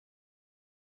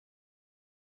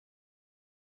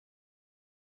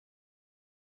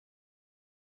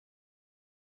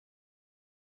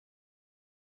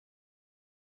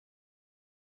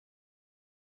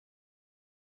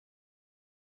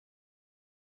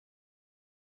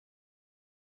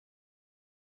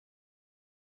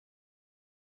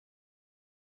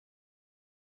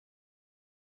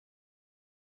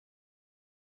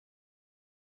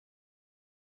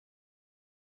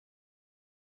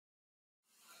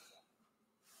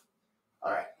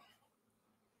All right.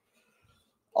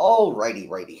 All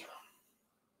righty.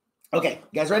 Okay,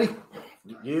 you guys ready?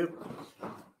 Yep.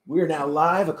 We're now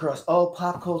live across all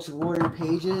Pop Culture Warrior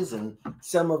pages and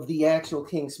some of the actual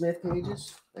King Smith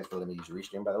pages. Thanks for letting me use your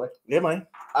restream, by the way. Yeah, man.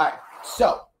 All right.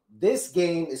 So this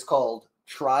game is called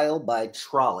Trial by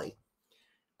Trolley.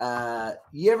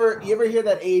 You ever hear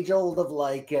that age old of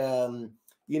like,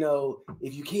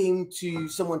 if you came to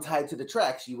someone tied to the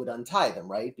tracks, you would untie them,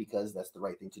 right? Because that's the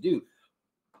right thing to do.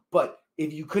 But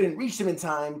if you couldn't reach them in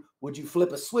time, would you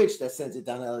flip a switch that sends it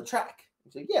down another track?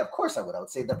 You say, yeah, of course I would. I would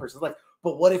save that person's life.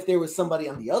 But what if there was somebody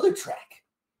on the other track?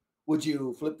 Would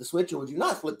you flip the switch or would you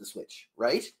not flip the switch,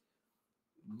 right?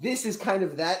 This is kind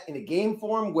of that in a game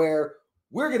form where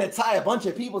we're going to tie a bunch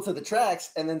of people to the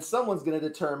tracks and then someone's going to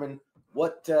determine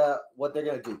what they're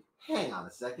going to do. Hang on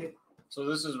a second. So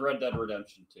this is Red Dead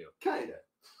Redemption 2. Kind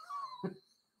of.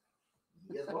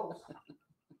 Yes, both.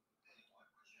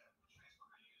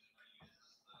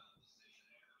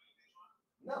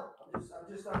 No, I'm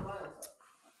just on my own side.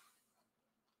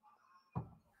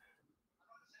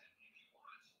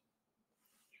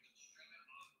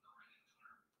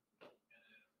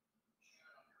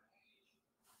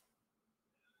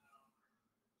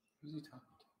 Who's he talking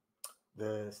to?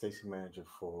 The station manager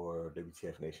for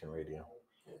WTF Nation Radio.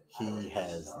 He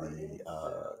has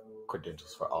the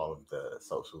credentials for all of the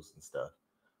socials and stuff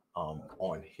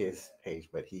on his page,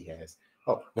 but he has.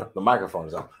 Oh, no, the microphone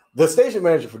is on. The station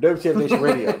manager for WTF Nation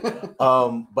Radio.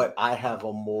 But I have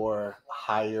a more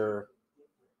higher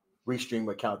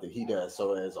restream account that he does.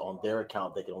 So as on their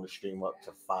account, they can only stream up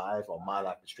to 5. On mine,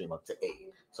 I can stream up to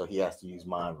 8. So he has to use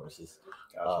mine versus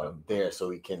there, so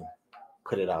he can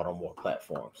put it out on more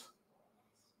platforms.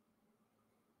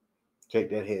 Jake,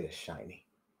 that head is shiny.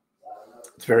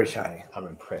 It's very shiny. I'm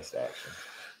impressed, actually.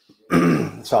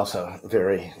 It's also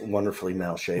very wonderfully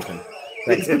malshapen.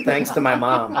 Thanks to my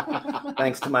mom.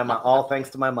 Thanks to my mom. All thanks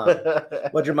to my mom.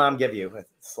 What'd your mom give you? A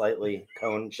slightly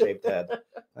cone-shaped head.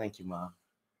 Thank you, Mom.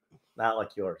 Not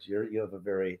like yours. You have a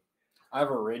very... I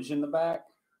have a ridge in the back.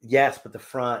 Yes, but the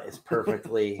front is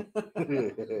perfectly...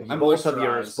 both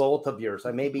of yours.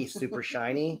 I may be super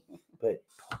shiny, but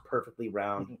perfectly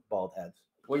round, bald heads.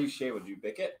 What do you shave? Would you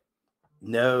bick it?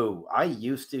 No, I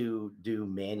used to do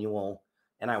manual,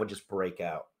 and I would just break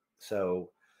out. So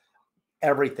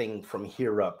everything from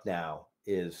here up now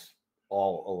is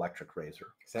all electric razor.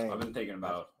 So I've been thinking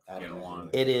about getting one.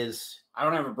 It is. I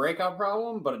don't have a breakout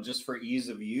problem, but just for ease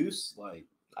of use, like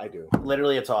I do.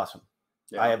 Literally, it's awesome.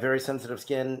 Yeah. I have very sensitive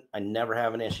skin. I never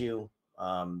have an issue.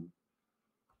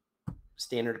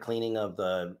 Standard cleaning of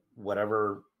the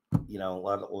whatever,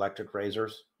 electric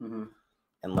razors, and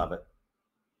love it.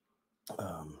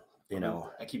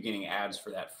 I keep getting ads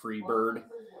for that Free Bird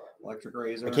electric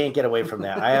razor. I can't get away from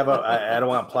that. I don't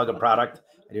want to plug a product.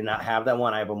 I do not have that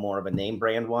one. I have a more of a name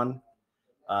brand one.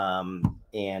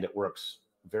 And it works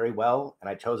very well. And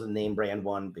I chose a name brand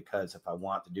one because if I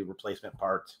want to do replacement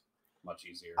parts, much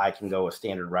easier. I can go a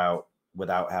standard route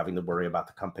without having to worry about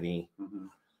the company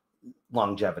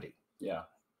longevity. Yeah.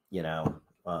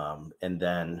 And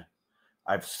then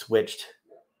I've switched.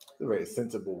 A very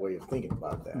sensible way of thinking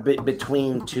about that.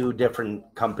 Between two different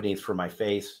companies for my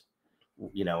face,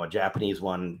 a Japanese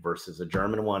one versus a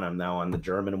German one. I'm now on the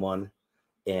German one,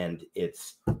 and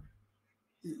it's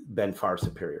been far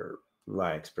superior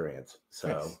my experience. So,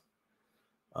 yes.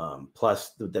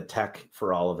 Plus the tech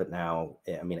for all of it now.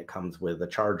 I mean, it comes with a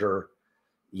charger,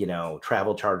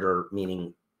 travel charger,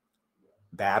 meaning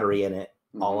battery in it.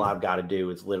 All I've got to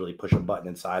do is literally push a button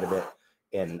inside of it,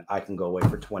 and I can go away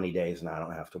for 20 days and I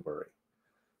don't have to worry.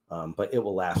 But it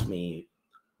will last me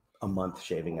a month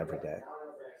shaving every day.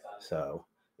 So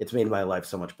it's made my life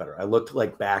so much better. I looked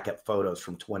back at photos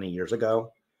from 20 years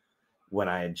ago when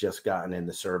I had just gotten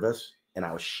into service and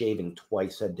I was shaving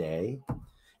twice a day,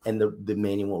 and the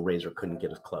manual razor couldn't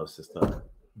get as close as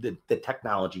the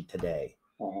technology today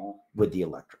with the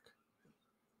electric.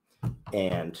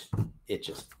 And it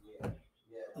just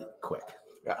quick.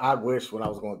 I wish when I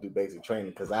was going to do basic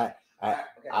training, because I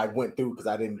went through because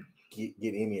I didn't get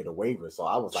any of the waivers, so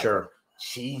I was like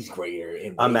cheese grater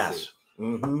in a mess.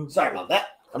 Sorry about that.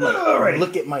 I'm like,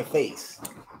 look at my face.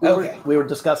 We were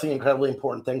discussing incredibly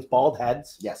important things: bald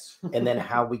heads, yes, and then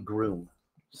how we groom.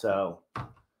 So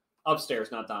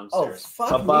upstairs, not downstairs. Oh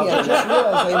fuck me! I just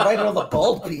realized I invited all the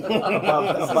bald people.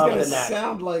 above the neck.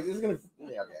 Sound like this is gonna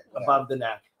above the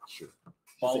neck. Sure.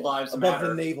 Bald lives above matter.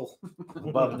 the navel.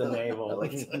 Above the navel.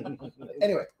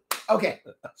 Anyway, okay.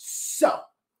 So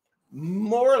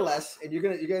more or less, and you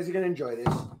guys are gonna enjoy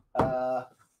this.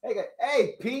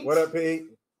 Hey Pete. What up, Pete?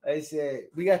 I say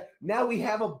we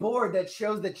have a board that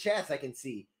shows the chats I can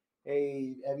see.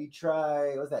 Hey, have you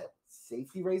tried? What's that?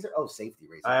 Safety razor? Oh, safety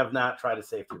razor. I have not tried a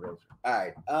safety razor. All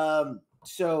right.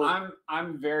 So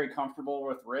I'm very comfortable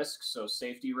with risk, so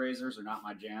safety razors are not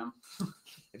my jam.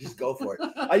 just go for it.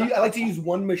 I like to use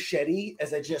one machete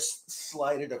as I just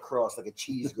slide it across like a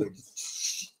cheese grid.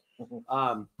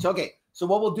 So okay. So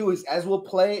what we'll do is, as we'll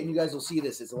play, and you guys will see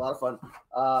this, it's a lot of fun.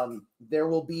 There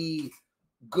will be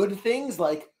good things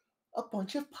like a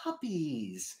bunch of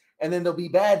puppies, and then there'll be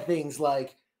bad things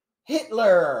like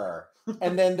Hitler,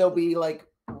 and then there'll be like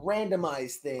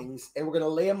randomized things, and we're gonna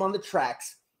lay them on the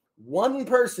tracks. One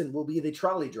person will be the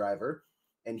trolley driver,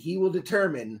 and he will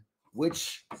determine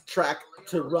which track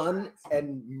to run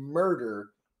and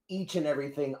murder each and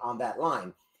everything on that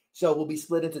line. So we'll be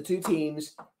split into 2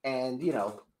 teams, and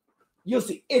you'll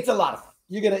see. It's a lot of fun.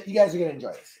 You guys are gonna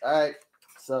enjoy this. All right.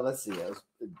 So let's see. Let's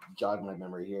jog my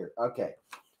memory here. Okay.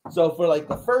 So for like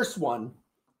the first one,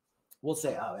 we'll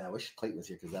say, oh man, I wish Clayton was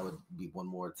here because that would be one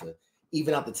more to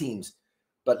even out the teams.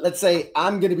 But let's say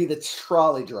I'm gonna be the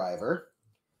trolley driver.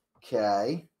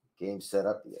 Okay. Game set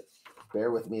up. Bear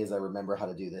with me as I remember how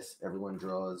to do this. Everyone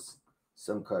draws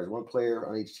some cards. 1 player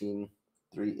on each team.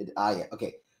 3. Yeah.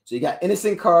 Okay. So you got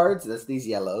innocent cards. That's these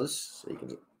yellows. So you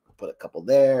can put a couple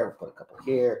there. Put a couple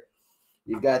here.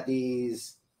 You've got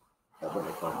these what are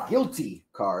they called? Guilty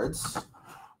cards.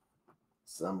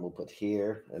 Some we'll put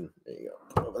here, and there you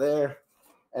go, over there.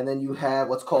 And then you have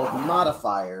what's called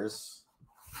modifiers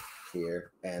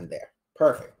here and there.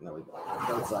 Perfect. Now we go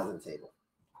both sides of the table.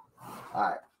 All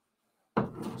right.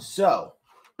 So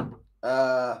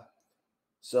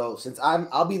since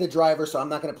I'll be the driver, so I'm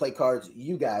not going to play cards.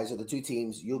 You guys are the 2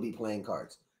 teams. You'll be playing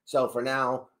cards. So for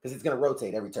now, because it's going to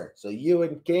rotate every turn. So you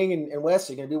and King and Wes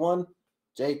are going to do one.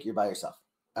 Jake, you're by yourself.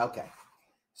 Okay.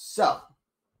 So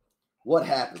what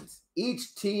happens?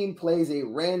 Each team plays a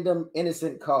random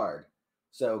innocent card.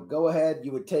 So go ahead.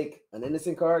 You would take an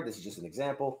innocent card. This is just an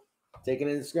example. Take an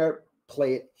innocent card,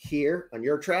 play it here on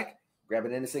your track. Grab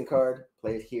an innocent card,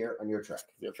 play it here on your track.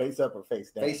 Is it face up or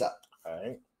face down? Face up. All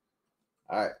right.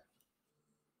 All right.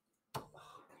 Oh,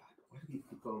 God. Why do you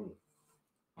keep going?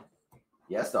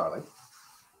 Yes, darling.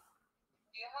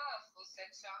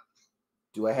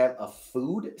 Do I have a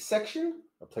food section?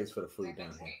 A place for the food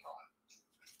down here.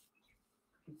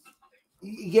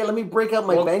 Yeah, let me break out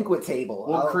my banquet table.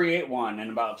 We'll create one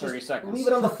in about 30 seconds. Leave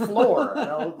it on the floor.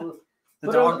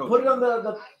 Put it on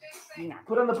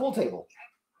the pool table.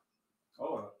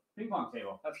 Oh, ping pong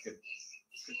table. That's good.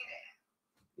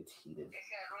 It's heated.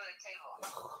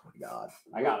 Oh my God.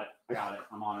 I got it.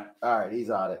 I'm on it. All right, he's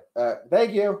on it.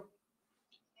 Thank you.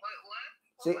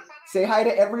 Say hi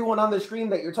to everyone on the screen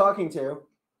that you're talking to.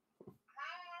 Hi.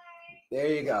 There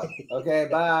you go. Okay,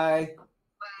 bye.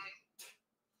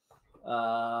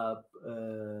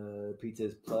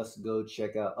 Pizzas Plus, go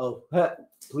check out. Oh,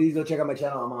 please go check out my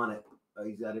channel. I'm on it.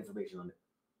 He's got information on it.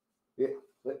 Yeah.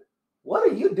 What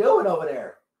are you doing over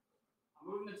there? I'm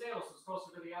moving the table so it's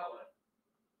closer to the outlet.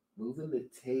 Moving the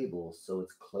table so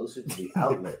it's closer to the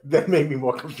outlet. That made me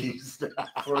more confused.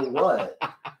 For what?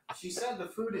 She said the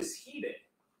food is heated,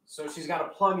 so she's got to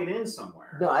plug it in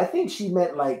somewhere. No, I think she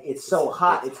meant like it's so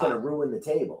hot it's going to ruin the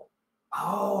table.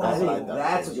 Oh, I think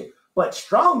that's what you. But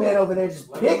Strongman over there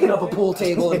just picking up a pool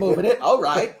table and moving it. All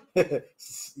right.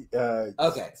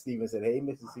 Okay. Steven said, "Hey,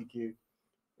 Mrs. CQ."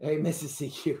 Hey,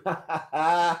 Mrs.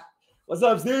 CQ. What's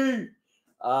up, Steve?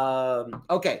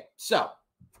 Okay, so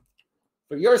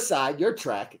for your side, your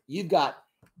track, you've got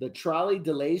the trolley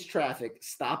delays traffic,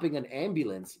 stopping an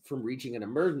ambulance from reaching an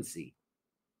emergency.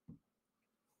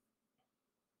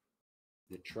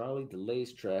 The trolley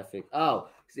delays traffic. Oh,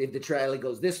 if the trolley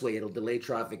goes this way, it'll delay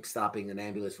traffic, stopping an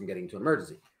ambulance from getting to an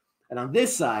emergency. And on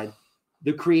this side,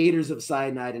 the creators of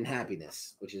Cyanide and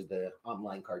Happiness, which is the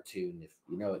online cartoon. If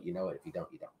you know it, you know it. If you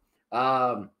don't, you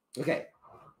don't. Okay.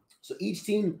 So each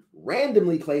team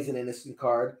randomly plays an innocent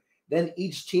card. Then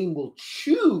each team will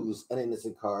choose an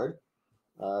innocent card.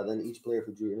 Then each player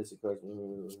who drew innocent cards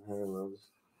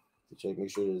to check, make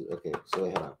sure. Okay, so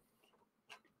wait, hold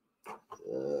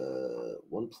on.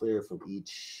 One player from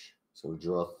each. So we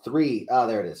draw 3. Oh,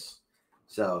 there it is.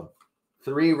 So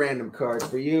 3 random cards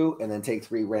for you, and then take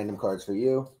 3 random cards for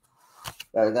you.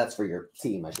 That's for your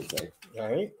team, I should say. All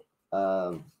right.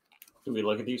 Can we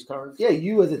look at these cards? Yeah,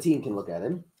 you as a team can look at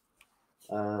him.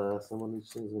 Someone each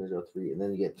team's going to draw 3, and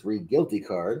then you get 3 guilty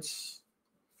cards.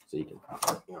 So you can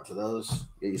for those.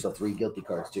 Get yourself 3 guilty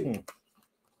cards too.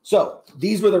 So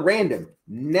these were the random.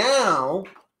 Now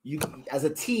you, as a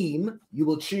team, you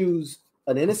will choose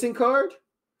an innocent card,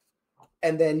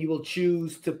 and then you will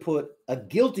choose to put a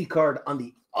guilty card on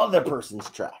the other person's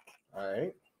track. All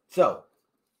right. So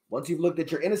Once you've looked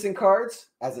at your innocent cards,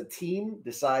 as a team,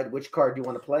 decide which card you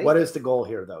want to play. What is the goal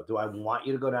here, though? Do I want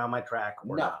you to go down my track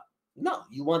or No. not? No,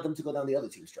 you want them to go down the other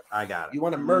team's track. I got it. You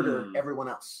want to murder everyone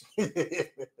else.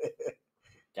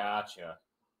 Gotcha.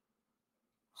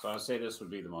 So I'd say this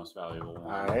would be the most valuable one.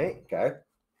 All right. Okay.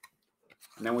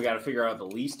 And then we got to figure out the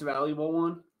least valuable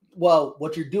one. Well,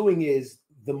 what you're doing is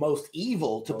the most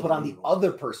evil to put on the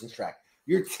other person's track.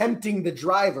 You're tempting the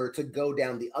driver to go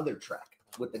down the other track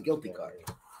with the guilty card.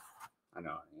 I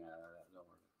know. Yeah, don't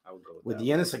worry. I would go With that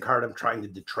the innocent card, I'm trying to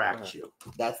detract you.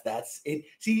 That's it.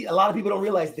 See, a lot of people don't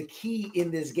realize the key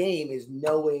in this game is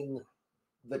knowing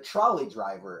the trolley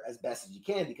driver as best as you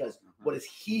can, because what is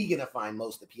he gonna find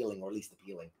most appealing or least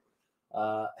appealing?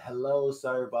 Hello,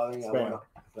 sorry for bothering you.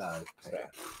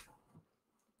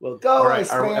 Well, go. All right.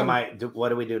 Spam. What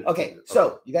do we do? Okay,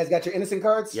 so you guys got your innocent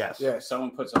cards? Yes. Yeah,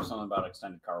 someone puts up something about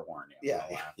extended car warranty. Yeah.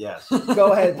 Yes.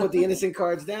 Go ahead and put the innocent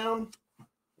cards down.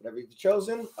 Whatever you've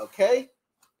chosen. Okay.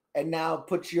 And now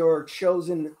put your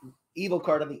chosen evil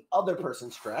card on the other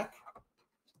person's track.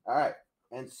 All right.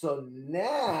 And so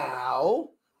now.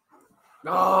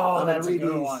 Oh, that's a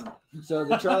good one. So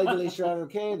the trolley delay driver,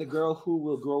 okay, the girl who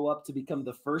will grow up to become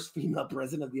the first female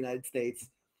president of the United States,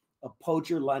 a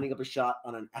poacher lining up a shot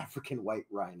on an African white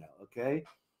rhino, okay?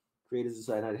 Created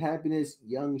society happiness,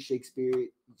 young Shakespeare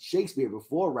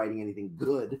before writing anything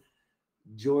good,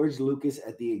 George Lucas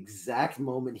at the exact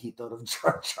moment he thought of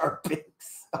Jar Jar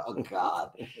Binks. Oh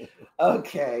God.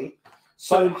 Okay.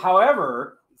 So,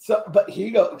 however, but here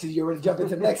you go, because you're going to jump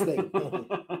into the next thing.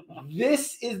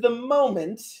 This is the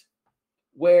moment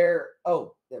where, I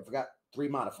forgot 3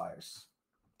 modifiers,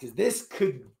 because this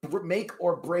could make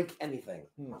or break anything.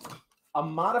 A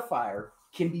modifier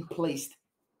can be placed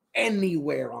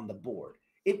anywhere on the board.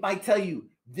 It might tell you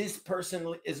this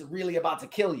person is really about to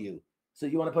kill you, so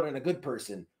you want to put in a good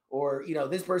person, or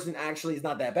this person actually is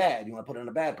not that bad. You want to put in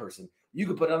a bad person. You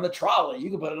could put it on the trolley.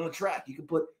 You could put it on the track. You can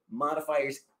put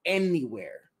modifiers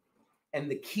anywhere. And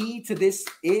the key to this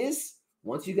is,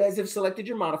 once you guys have selected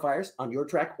your modifiers on your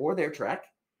track or their track,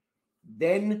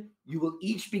 then you will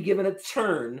each be given a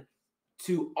turn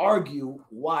to argue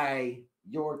why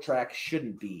your track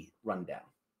shouldn't be run down.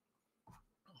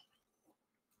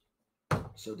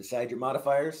 So decide your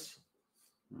modifiers,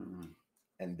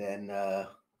 and then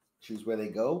choose where they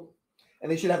go. And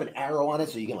they should have an arrow on it,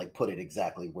 so you can put it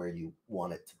exactly where you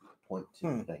want it to point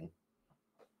to the thing.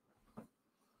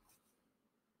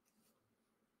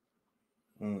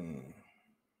 I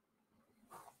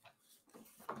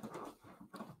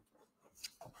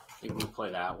think we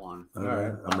play that one. All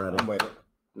right. I'm ready. I'm waiting.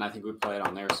 And I think we play it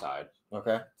on their side.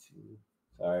 Okay.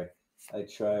 Sorry. I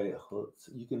try.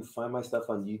 You can find my stuff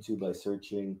on YouTube by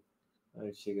searching.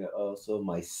 I check out also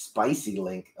my spicy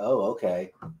link. Oh,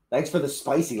 okay. Thanks for the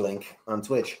spicy link on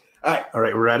Twitch. All right. All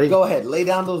right. We're ready. Go ahead. Lay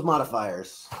down those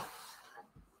modifiers.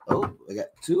 Oh, I got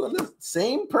 2 on the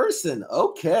same person.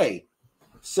 Okay.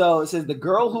 So it says the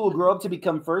girl who will grow up to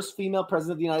become first female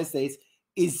president of the United States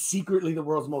is secretly the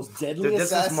world's most deadly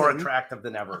This assassin. is more attractive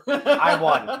than ever. I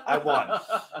won.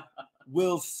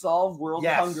 Will solve world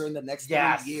hunger in the next 3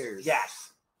 years.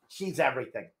 Yes. She's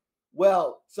everything.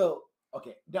 Well, so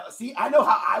okay. Now, see, I know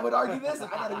how I would argue this. I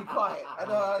gotta be quiet. I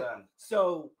know.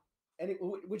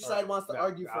 Which side wants to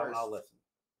argue first? I'll listen.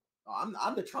 Oh,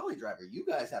 I'm the trolley driver. You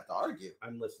guys have to argue.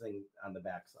 I'm listening on the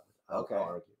backside. Okay. I'll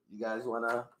argue. You guys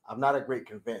wanna? I'm not a great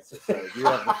convincer, so you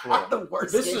have the floor. The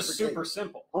worst. This game is for super games.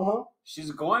 simple.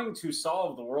 She's going to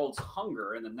solve the world's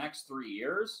hunger in the next 3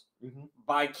 years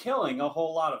by killing a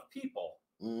whole lot of people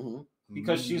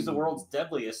because she's the world's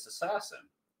deadliest assassin.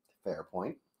 Fair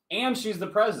point. And she's the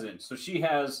president, so she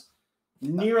has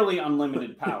nearly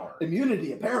unlimited power.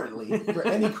 Immunity, apparently, for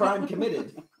any crime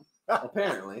committed.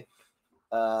 Apparently.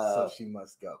 So she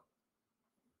must go.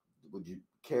 Would you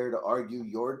care to argue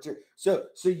your turn? So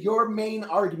your main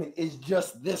argument is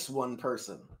just this one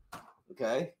person.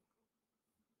 Okay.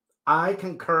 I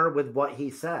concur with what he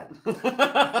said. But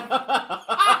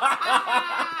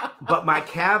my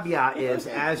caveat is,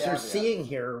 you're seeing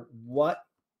here, what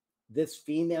this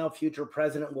female future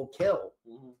president will kill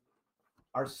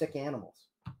are sick animals.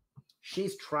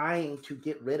 She's trying to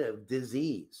get rid of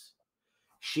disease.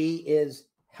 She is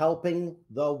helping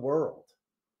the world.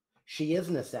 She is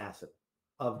an assassin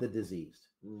of the diseased.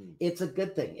 It's a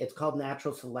good thing. It's called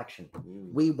natural selection.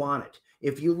 We want it.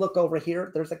 If you look over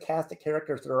here, there's a cast of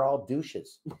characters that are all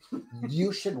douches.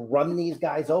 You should run these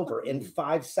guys over in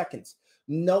 5 seconds.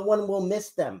 No one will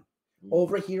miss them.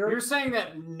 Over here, you're saying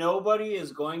that nobody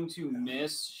is going to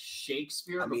miss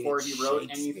Shakespeare before he wrote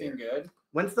anything good?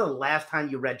 When's the last time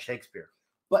you read Shakespeare?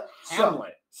 But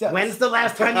Hamlet. When's the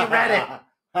last time you read it?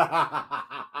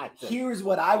 Here's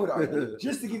what I would argue.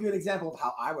 Just to give you an example of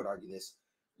how I would argue this.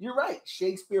 You're right.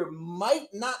 Shakespeare might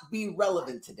not be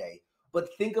relevant today, but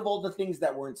think of all the things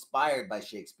that were inspired by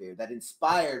Shakespeare, that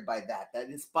inspired by that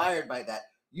inspired by that.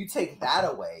 You take that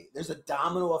away, there's a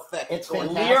domino effect. It's going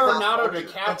fantastic. Leonardo down.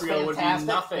 DiCaprio would be that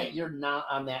nothing. you're not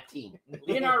on that team.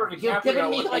 Leonardo You're giving DiCaprio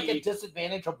me would like be. a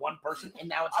disadvantage of one person, and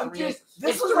now it's I'm three. just,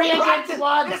 this It's was three a against practice.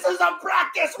 one. This is a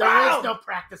practice There round. is no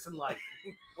practice in life.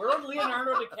 Where would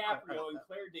Leonardo DiCaprio and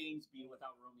Claire Danes be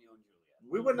without Romeo and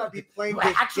Juliet? We would not be playing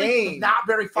this Actually, game not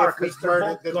very far if we because they're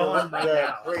murdered both gone right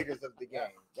now. creators of the game.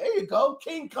 There you go.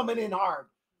 King coming in hard.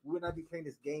 We would not be playing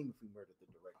this game if we murdered the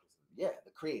directors. Yeah,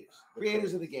 the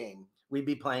creators of the game. We'd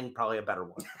be playing probably a better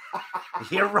one.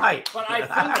 You're right. But I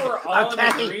think we're all in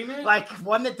agreement. Like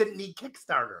one that didn't need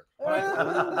Kickstarter.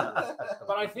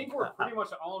 But I think we're pretty much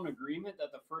all in agreement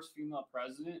that the first female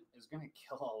president is going to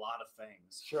kill a lot of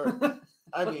things. Sure.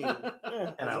 I mean,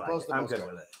 And I like it. I'm good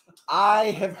with it. I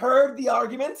have heard the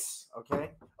arguments.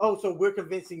 Okay. Oh, so we're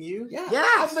convincing you? Yeah.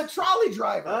 Yes. I'm the trolley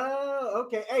driver. Oh,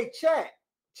 okay. Hey, chat.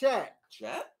 Chat.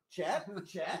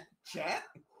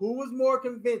 Who was more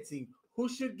convincing? Who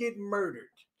should get murdered?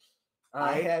 All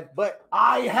I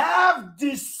right. have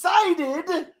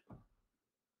decided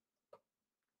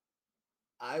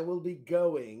I will be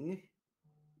going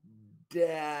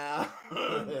down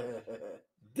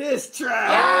this track.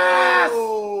 Yes!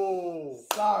 Oh.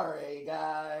 Sorry,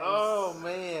 guys. Oh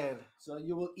man. So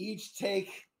you will each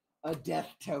take a death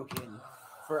token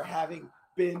for having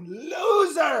been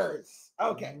losers.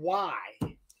 Okay. Why?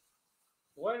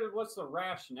 What's the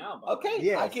rationale? Behind Okay. it?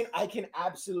 Yes. I can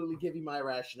absolutely give you my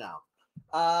rationale.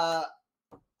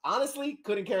 Honestly,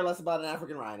 couldn't care less about an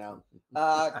African rhino.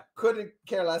 Couldn't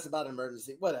care less about an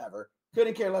emergency. Whatever.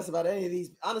 Couldn't care less about any of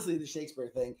these. Honestly, the Shakespeare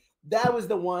thing. That was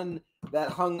the one that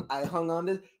I hung on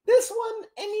to. This one,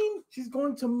 I mean, She's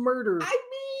going to murder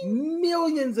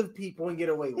millions of people and get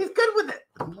away with He's it. good with it.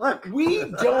 Look. we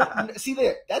don't see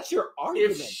there. That's your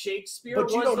argument. If Shakespeare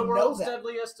But you was don't the know world's that.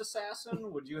 deadliest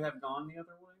assassin, would you have gone the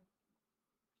other way?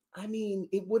 I mean,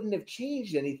 it wouldn't have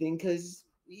changed anything because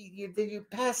you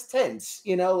past tense.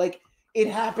 You know, like it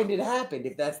happened.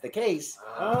 If that's the case.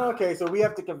 Okay, so we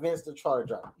have to convince the trolley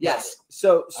driver. Yes.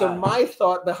 So All right. my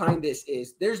thought behind this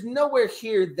is there's nowhere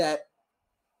here that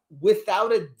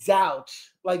without a doubt,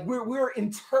 like we're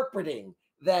interpreting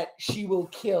that she will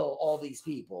kill all these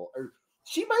people, or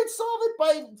she might solve it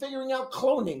by figuring out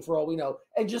cloning for all we know,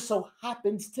 and just so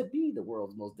happens to be the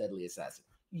world's most deadly assassin.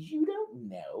 You don't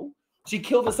know. She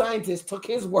killed a scientist, took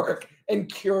his work,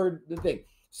 and cured the thing.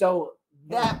 So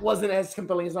that wasn't as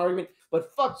compelling as an argument. But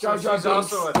fuck Jar So Jar she's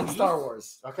Binks also a and thief? Star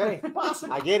Wars. Okay.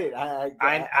 Possibly. I get it.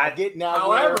 I get now.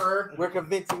 However, we're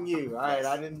convincing you. All right.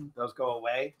 I didn't. Those go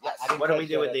away. Yes. I didn't What do we catch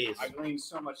do with that. these? I gleaned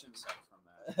so much insight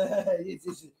from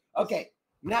that. Okay.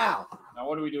 Now, Now,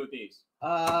 what do we do with these?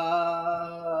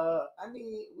 I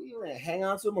mean, we gonna hang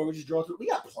on to them or we just draw through. We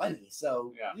got plenty,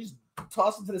 so Yeah. you just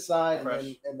toss them to the side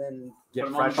Fresh. and then Get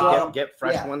them on fresh, the bottom. get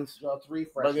fresh Yeah. ones. draw three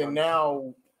fresh. But then ones.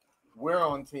 now we're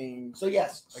on team. So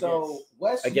yes, so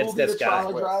Wes Against will be this the guy.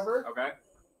 trolley driver. Okay.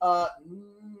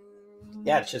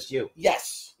 Yeah, it's just you.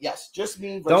 Yes, just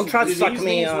me. Don't versus try to you. suck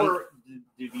me on.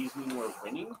 Do these mean we're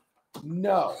winning?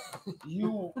 No,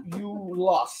 you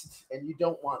lost, and you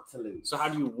don't want to lose. So how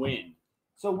do you win?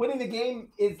 So winning the game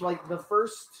is like the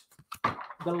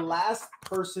last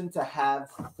person to have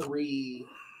three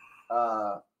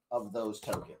of those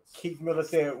tokens. Keith Miller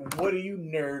said, "What are you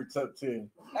nerds up to?"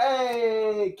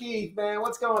 Hey, Keith, man,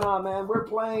 what's going on, man? We're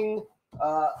playing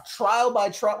Trial by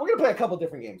Trolley. We're gonna play a couple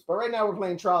different games, but right now we're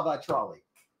playing Trial by Trolley.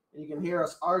 And you can hear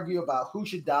us argue about who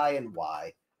should die and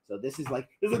why. So this is like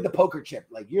the poker chip.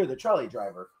 Like you're the trolley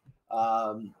driver.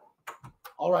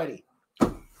 Alrighty.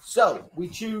 So we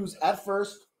choose at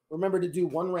first. Remember to do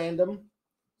one random.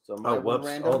 So my one whoops.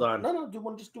 random. Hold on. No,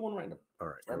 just do one random. All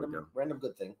right, here we go. Random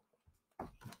good thing. All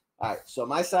right. So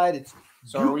my side, it's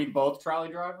So are we both trolley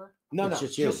driver? no, It's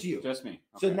just just you. Just me.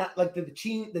 So Okay. not like the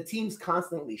teams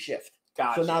constantly shift.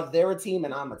 Gotcha. So now they're a team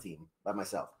and I'm a team by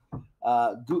myself.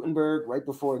 Gutenberg, right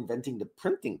before inventing the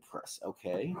printing press.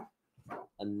 Okay.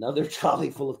 Another trolley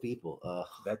full of people.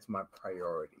 That's my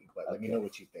priority. But let me Okay. know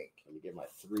what you think. Let me get my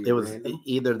three. It was random.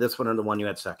 either this one or the one you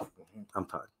had second. Mhm. I'm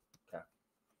fine.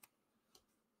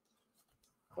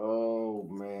 Oh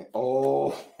man.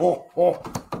 Oh.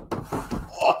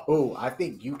 Oh, I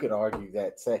think you could argue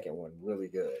that second one really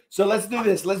good. So let's do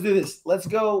this. Let's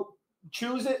go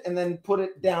choose it and then put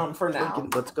it down for now.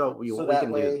 Let's go. We So we that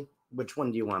can way, do. Which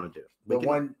one do you want to do? The We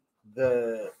can-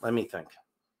 Let me think.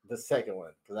 the second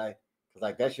one, because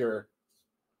that's your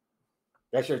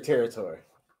territory.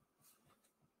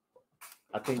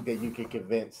 I think that you can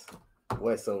convince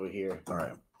Wes over here. All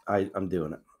right. I'm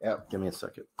doing it. Yep. Give me a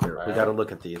second. Here, All we right. got to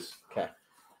look at these. Okay.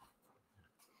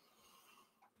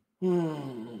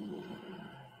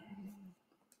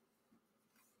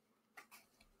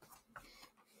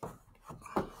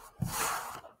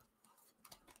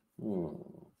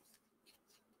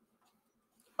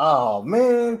 Oh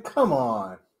man, come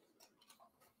on.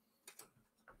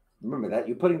 Remember that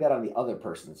you're putting that on the other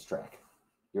person's track.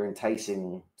 You're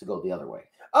enticing to go the other way.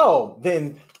 Oh,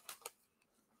 then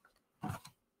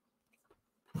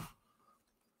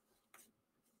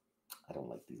I don't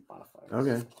like these modifiers.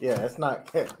 Okay. yeah, it's not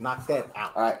knock that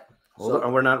out. All right. So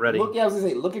we're not ready. Look, I was gonna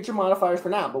say, look at your modifiers for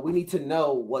now, but we need to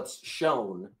know what's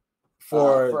shown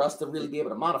for us to really be able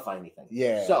to modify anything.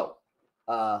 Yeah. So,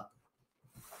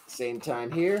 same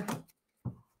time here.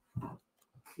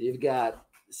 You've got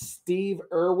Steve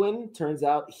Irwin. Turns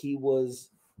out he was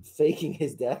faking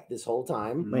his death this whole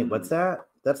time. Wait, what's that?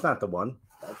 That's not the one.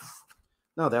 That's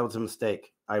No, that was a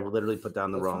mistake. I literally put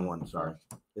down the That's wrong fine. one. Sorry.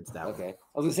 It's that one. okay.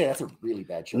 I was gonna say that's a really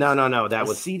bad choice. No. That A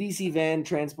was CDC van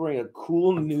transporting a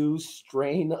cool new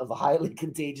strain of highly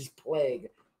contagious plague.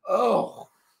 Oh,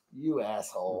 you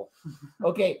asshole.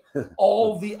 Okay,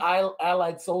 all the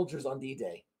Allied soldiers on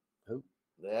D-Day. Who?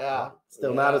 Yeah.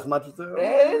 still yeah. not as much as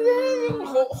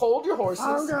the. Hold your horses.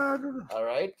 Oh, God. All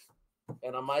right.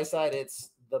 And on my side,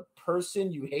 it's the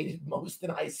person you hated most in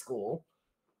high school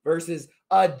versus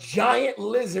a giant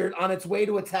lizard on its way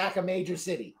to attack a major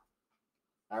city.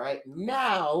 All right.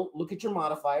 Now look at your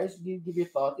modifiers. You give your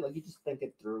thought. You just think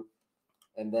it through.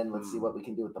 And then let's see what we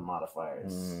can do with the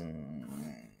modifiers.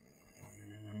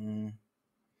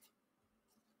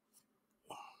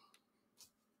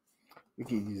 We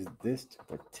can use this to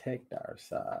protect our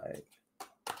side.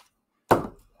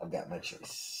 I've got my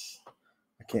choice.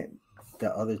 I can't.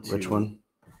 The other two. Which one?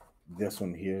 This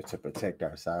one here to protect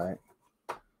our side.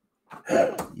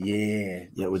 Yeah.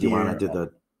 Yeah, would you want to here do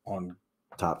the on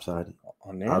top side?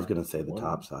 on there? I was going to say the One.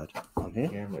 top side. on here.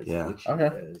 Camera's Yeah. glitchy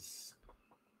Okay. as-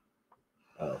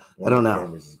 Oh, I don't know.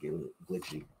 Camera's is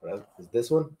glitchy. Is this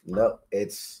one? No,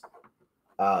 it's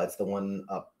the one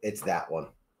up. It's that one.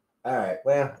 All right.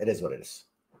 Well, it is what it is.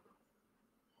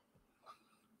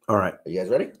 All right. Are you guys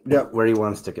ready? Yep. Where do you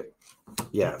want to stick it?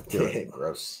 Yeah. Do it.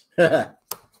 Gross.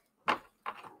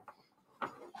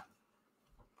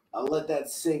 I'll let that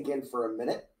sink in for a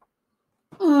minute.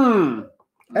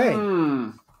 Hey,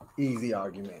 easy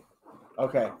argument.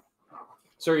 Okay.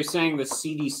 So are you saying the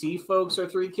CDC folks are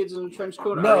three kids in a trench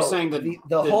coat? Or No, are you saying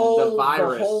the whole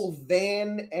virus? the whole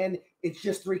van, and it's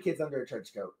just three kids under a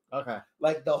trench coat. Okay.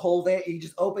 Like the whole van, you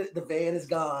just open it, the van is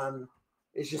gone.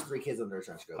 It's just three kids under a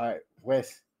trench coat. All right,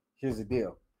 Wes. Here's the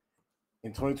deal.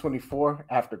 In 2024,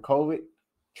 after COVID,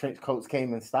 trench coats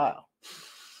came in style.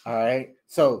 All right.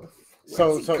 So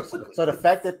the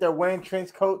fact that they're wearing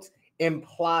trench coats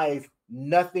implies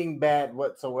nothing bad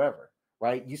whatsoever,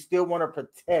 right? You still want to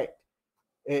protect.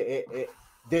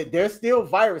 There's still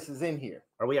viruses in here.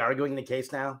 Are we arguing the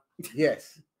case now?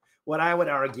 Yes. What I would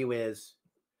argue is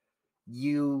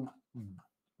you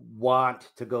want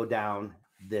to go down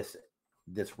this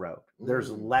road.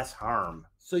 There's less harm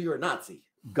So you're a Nazi.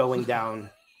 going down.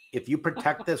 If you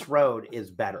protect this road,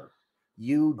 is better.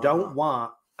 You don't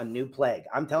want a new plague.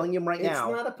 I'm telling you right now.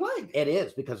 It's not a plague. It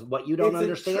is, because what you don't It's a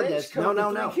understand trench is coat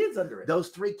with no. three kids under it. Those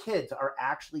three kids are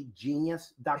actually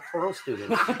genius doctoral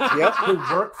students Yep. who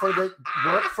work for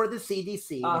the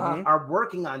CDC, Uh-huh. are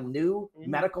working on new Mhm.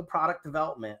 medical product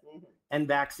development Mhm. and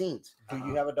vaccines. Do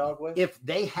you have a dog, Wes? If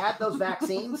they had those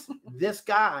vaccines, this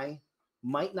guy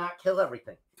might not kill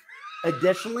everything.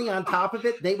 Additionally, on top of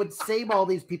it, they would save all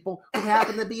these people who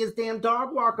happen to be his damn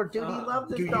dog walker. Dude, he loves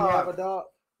his Do you dog. have a dog?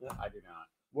 I do not.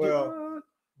 Well,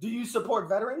 Do you support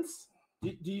veterans?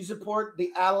 Do you support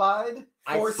the Allied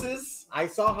I- forces? I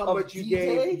saw how Of much you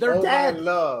D-Day? gave. They're Oh My dead.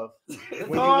 Love. They're When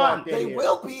you gone. walked in They here.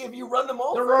 will be if you run them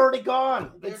over. They're already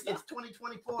gone. They're It's not.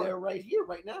 2024. They're right here,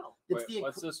 right now. It's Wait,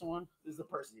 what's this one? This is the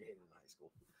person you hated in high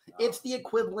school. It's the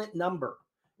equivalent number.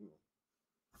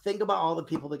 Think about all the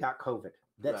people that got COVID.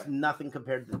 That's Right. nothing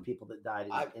compared to the people that died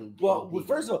in Well, D-Day.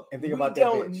 first of all, And think we about that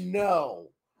don't bitch. know.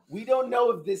 We don't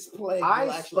know if this plague. will I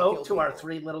actually spoke kill to our people.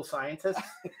 three little scientists,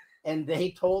 and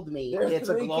they told me There's it's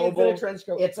a three kids in global. trench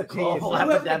coat. It's a global You have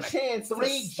the epidemic. chance to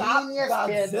Three stop genius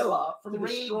kids. Godzilla from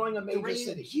Three destroying a major three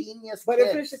city. genius But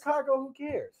if kids. it's Chicago, who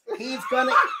cares? He's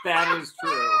gonna. That is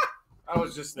true. I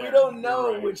was just there. We don't You're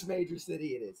know right. which major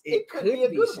city it is. It could be a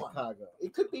good one. Chicago.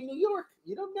 It could be New York.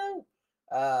 You don't know.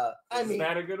 I Is mean,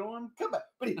 that a good one? come on.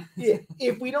 But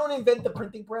if we don't invent the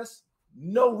printing press,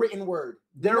 no written word.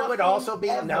 There would Nothing also be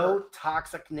ever. no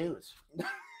toxic news.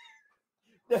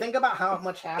 Think about how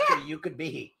much happier you could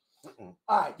be All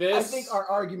right. I This- think our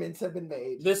arguments have been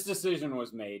made. This decision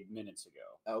was made minutes ago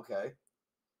Okay.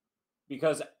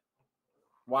 because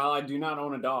while I do not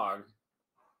own a dog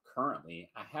currently,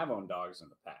 I have owned dogs in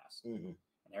the past, and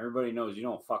everybody knows you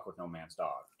don't fuck with no man's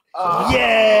dog.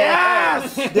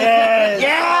 Yes! Yes!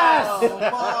 Yes!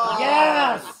 Oh,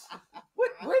 Yes! Where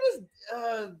does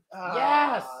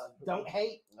Yes! Don't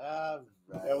hate. All right.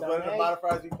 That was one of the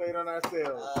modifiers we played on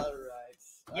ourselves. All right.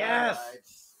 Yes. All right.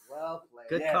 Well played.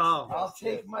 Good Yes. call. I'll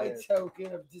take yes, my yes.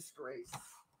 token of disgrace.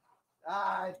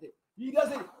 He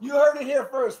doesn't. You heard it here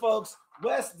first, folks.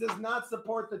 Wes does not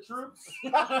support the troops. He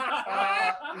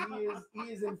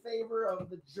is in favor of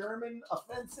the German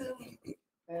offensive,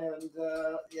 and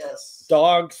yes,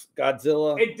 Dogs,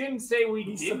 Godzilla. It didn't say we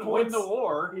He didn't win the supports-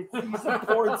 war.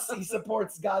 he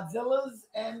supports Godzillas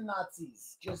and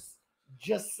Nazis.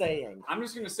 Just saying. I'm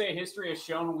just going to say history has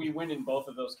shown we win in both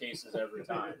of those cases every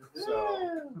time.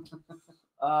 So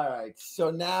All right.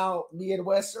 So now me and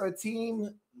Wes are a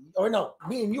team, or no,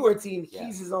 me and you are a team. Yeah.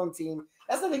 He's his own team.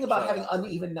 That's the thing about Sure. having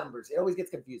uneven numbers. It always gets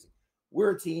confusing.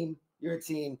 We're a team. You're a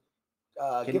team.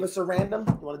 Can- Give us a random.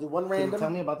 You want to do one Can you random? tell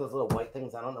me about those little white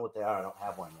things? I don't know what they are. I don't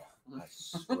have one yet. I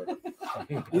swear.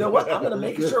 You know what? I'm gonna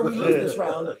make sure we lose this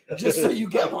round just so you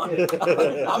get one.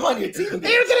 I'm on your team.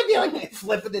 They're gonna be like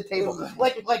flipping the table,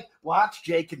 like watch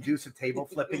Jake and do some table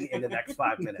flipping in the next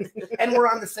 5 minutes, and we're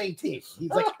on the same team. He's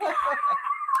like,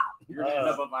 you're going to end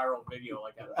up a viral video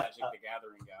like that Magic the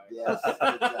Gathering guy. Yes,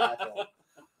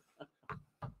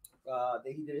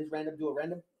 exactly. He did his random. Do a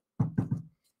random. All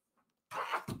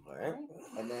right,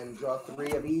 and then draw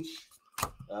 3 of each.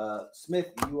 Smith,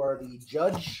 you are the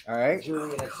judge, All right.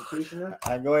 jury, and executioner.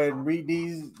 I go ahead and read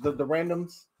these the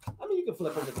randoms. I mean, you can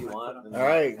flip them if you want. All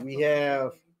right. We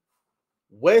have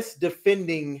Wes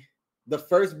defending the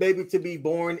first baby to be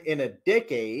born in a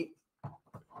decade.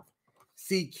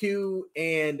 CQ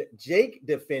and Jake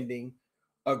defending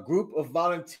a group of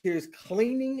volunteers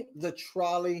cleaning the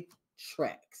trolley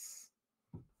tracks.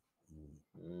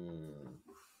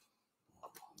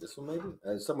 This one maybe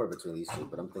somewhere between these two,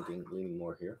 but I'm thinking leaning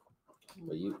more here.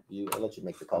 But I'll let you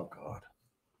make the call. God.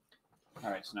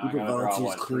 All right, so now I got to draw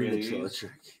what, 3 of these?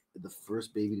 The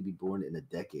first baby to be born in a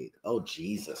decade. Oh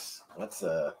Jesus, that's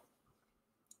a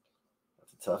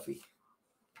toughie.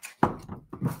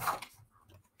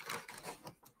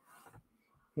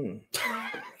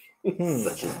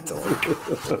 Such a dork.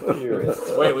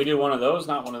 Wait, we do one of those,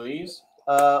 not one of these?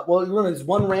 Well, remember, it's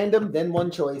one random, then one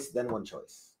choice, then one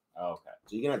choice. Oh, okay.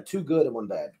 So you can have 2 good and 1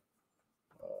 bad.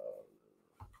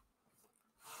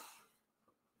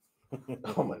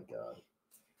 Oh my god.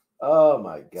 Oh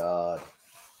my god.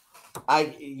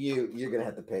 You're gonna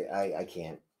have to pay. I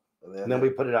can't. and then we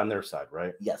put it on their side,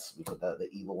 right? Yes, we put the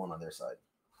evil one on their side.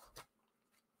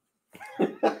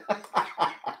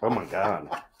 Oh my god,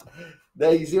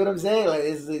 There, you see what I'm saying? Like,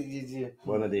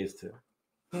 one of these two.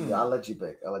 I'll let you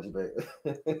pick.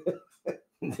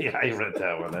 Yeah, I read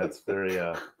that one. That's very,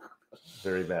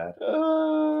 very bad.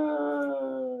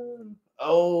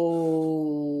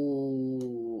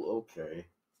 Oh, okay.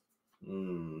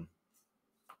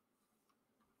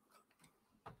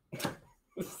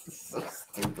 This is so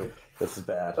stupid. This is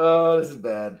bad. Oh, this is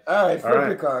bad. All right, flip All right.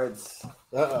 your cards.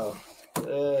 Uh-oh.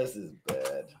 This is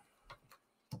bad.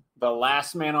 The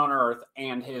last man on earth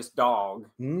and his dog.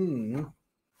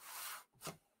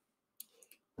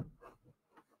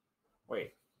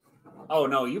 Wait. Oh,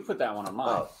 no, you put that one on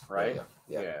mine, right?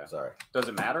 Yeah. Yeah. Sorry. Does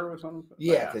it matter which one?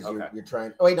 Yeah, because okay. you're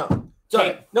trying. Oh, wait, no. Sorry.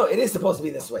 Okay. No, it is supposed to be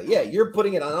this way. Yeah, you're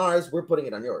putting it on ours. We're putting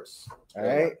it on yours. All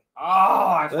right. Oh,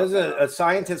 I There's fucked a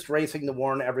scientist racing to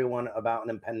warn everyone about an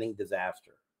impending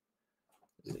disaster.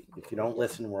 If you don't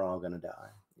listen, we're all gonna die.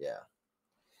 Yeah.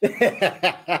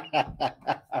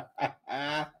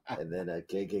 And then a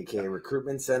KKK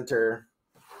recruitment center,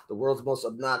 the world's most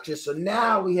obnoxious. So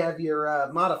now we have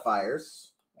your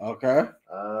modifiers. Okay.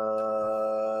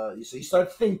 So you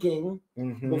start thinking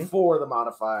Mm-hmm. before the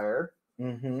modifier.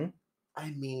 Mm-hmm.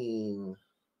 I mean,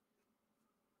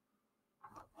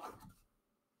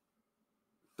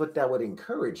 but that would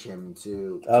encourage him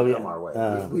to come our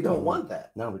way. We don't want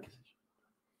that. No, because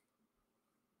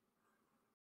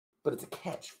But it's a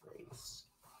catchphrase.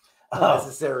 oh, Not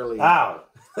necessarily. oh,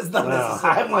 It's not no,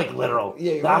 necessarily. I'm like literal.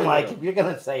 Yeah, you're I'm really like, literal. if you're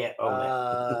gonna say it,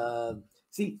 own it.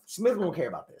 See, Smith won't care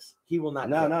about this. He will not.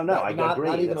 No, care. no. Not- I not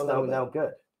agree. even That's a little no bit.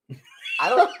 good. I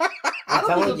don't. I I'm don't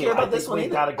telling think he'll you, care I about this think one we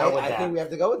either. gotta go with I that. think we have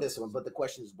to go with this one. But the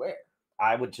question is where?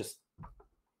 I would just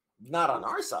Not on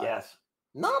our side. yes,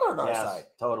 Not on our yes, side.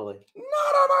 totally.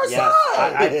 Not on our Yes,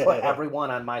 side. I put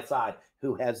everyone on my side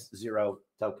who has 0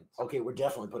 tokens. Okay, we're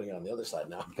definitely putting it on the other side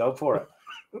now. Go for it.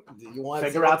 Do you want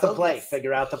Figure 0 out the play. tokens?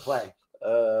 Figure out the play.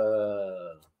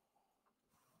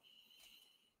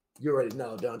 You already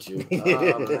know, don't you?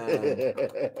 Oh, man.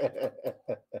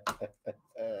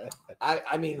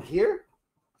 I mean, here.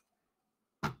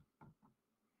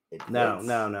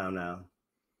 No.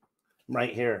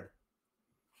 Right here.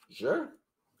 Sure.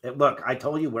 Look, I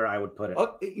told you where I would put it.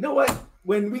 Oh, you know what?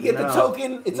 When we get the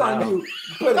token, it's on you.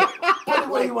 Put it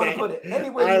where you want to put it.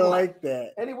 Anywhere you want. I like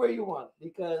that. Anywhere you want,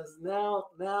 because now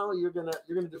you're gonna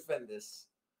defend this.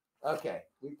 Okay,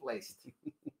 we placed,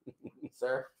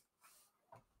 sir.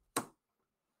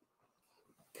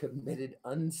 Committed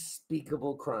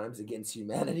unspeakable crimes against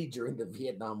humanity during the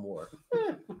Vietnam War.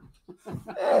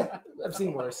 I've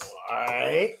seen worse. All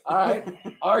right.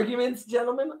 Arguments,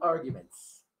 gentlemen.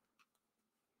 Arguments.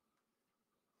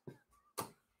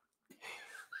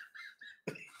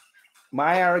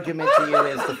 My argument to you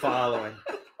is the following.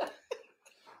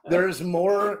 There's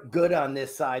more good on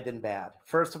this side than bad.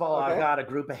 First of all, I've got a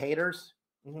group of haters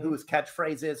whose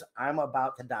catchphrase is, I'm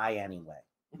about to die anyway.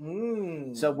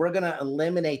 So we're going to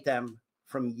eliminate them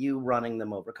from you running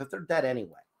them over because they're dead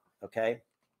anyway. Okay.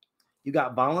 You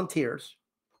got volunteers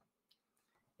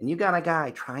and you got a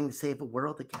guy trying to save the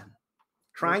world again.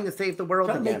 Trying to save the world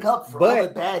again. Make up for all the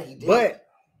bad he did. But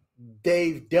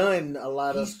they've done a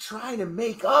lot He's trying to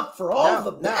make up for all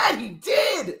the bad he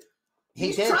did.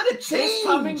 He's trying to change. This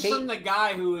coming from the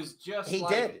guy who is just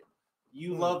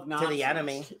you love Nazis. To the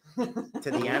enemy.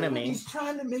 To the enemy. He's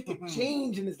trying to make a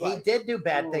change in his life. He did do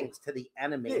bad things to the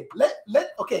enemy.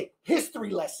 Okay,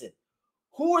 history lesson.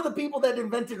 Who are the people that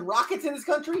invented rockets in this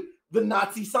country? The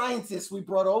Nazi scientists we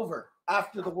brought over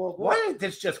after the World War. Why didn't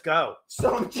this just go?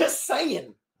 So I'm just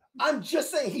saying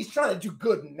he's trying to do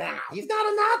good now. He's not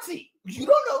a Nazi. You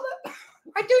don't know that?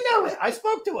 I do know it. I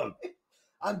spoke to him.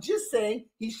 I'm just saying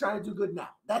he's trying to do good now.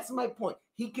 That's my point.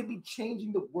 He could be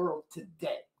changing the world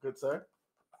today. Good, sir.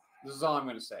 This is all I'm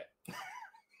going to say.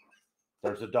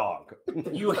 There's a dog.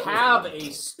 You have a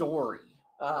story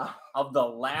of the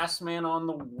last man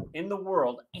in the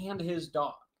world and his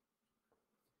dog.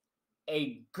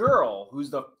 A girl who's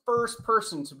the first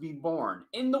person to be born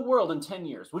in the world in 10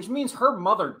 years, which means her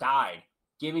mother died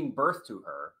giving birth to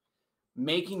her,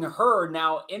 making her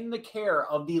now in the care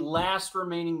of the last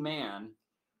remaining man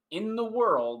in the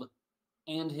world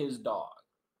and his dog.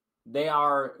 They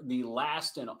are the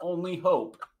last and only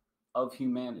hope of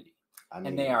humanity.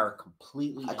 And they are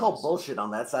completely I call bullshit on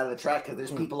that side of the track because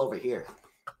there's people over here.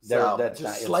 That's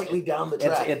just slightly down the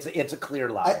track. It's a clear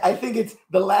lie. I think it's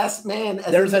the last man.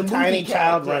 There's a tiny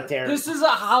child right there. This is a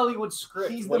Hollywood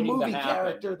script. He's the movie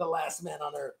character, the last man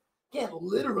on earth. Can't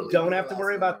literally. Don't have to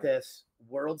worry about this.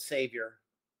 World savior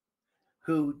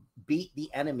who beat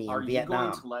the enemy in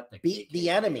Vietnam. Beat the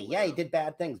enemy. Yeah, he did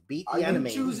bad things. Beat the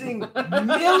enemy. Choosing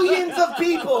millions of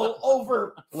people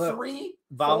over three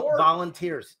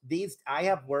volunteers. These I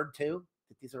have word too.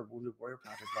 These are Wounded Warrior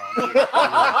Project volunteers.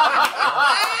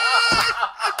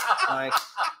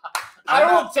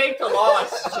 I will take the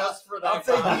loss just for that.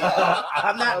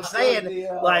 I'm not saying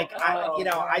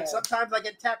I sometimes I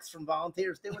get texts from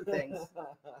volunteers doing things.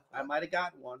 I might have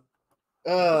gotten one.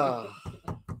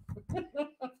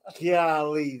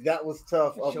 Golly, that was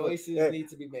tough. Choices need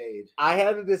to be made. I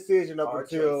had a decision up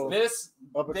until this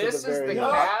is the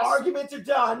arguments are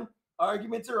done.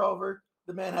 Arguments are over.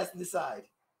 The man has to decide.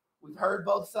 We've heard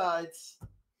both sides.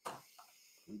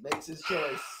 He makes his choice.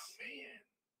 Man,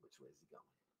 which way is he going?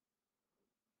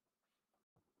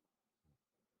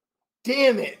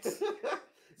 Damn it!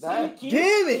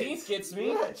 Keith gets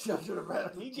me.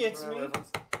 He gets me.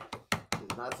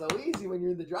 It's not so easy when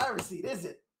you're in the driver's seat, is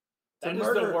it? That is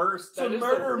the worst. To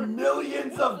murder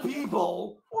millions of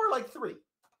people, or like 3.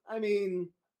 I mean,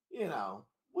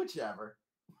 whichever.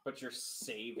 But you're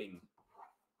saving.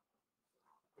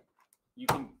 You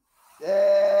can.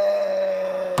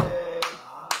 Hey.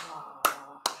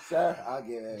 Sir, I'll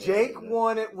give it. Jake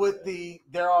won it with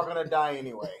they're all gonna die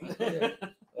anyway. You're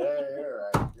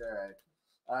right.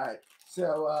 All right.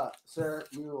 So, sir,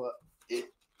 you if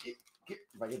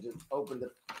I could just open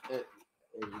there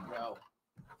you go.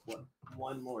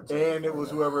 One more time. And it was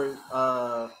whoever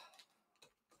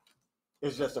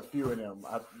it's just a few of them.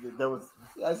 There was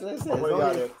as I said.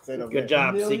 Good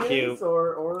job, CQ.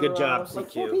 Or good job,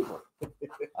 like CQ.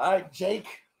 All right, Jake,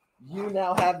 you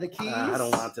now have the keys. I don't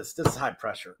want this. This is high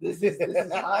pressure. This is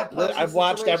high pressure. I've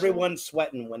watched everyone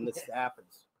sweating when this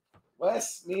happens.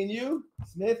 Wes, me and you,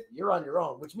 Smith, you're on your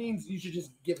own, which means you should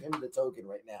just give him the token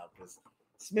right now because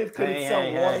Smith couldn't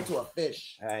sell water to a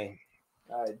fish. Hey.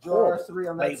 All right, draw 3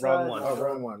 on that side.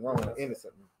 Wrong one.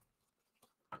 Innocent.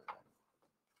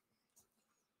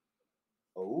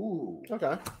 Oh.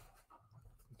 Okay.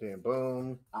 Then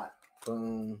boom,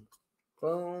 boom,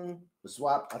 Boom. The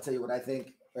swap. I'll tell you what I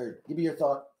think. Or give me your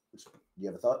thought. Do you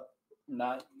have a thought?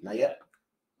 Not yet.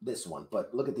 This one,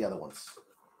 but look at the other ones.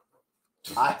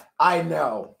 I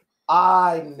know.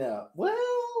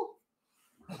 Well,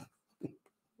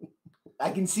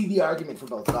 I can see the argument for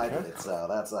both sides of it, so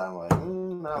that's I'm like,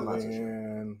 I'm not so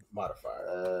sure.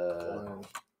 Modifier. 1,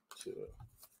 2.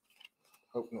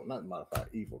 Oh no, not modifier.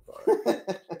 Evil card.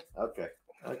 Okay.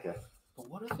 But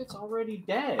what if it's already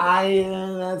dead?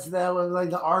 That was like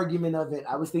the argument of it.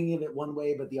 I was thinking of it one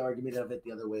way, but the argument of it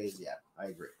the other way is I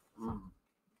agree.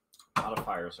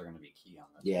 Modifiers are going to be key on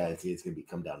this. Yeah, it's going to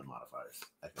come down to modifiers.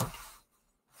 I think.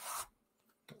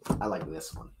 I like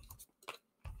this one.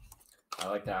 I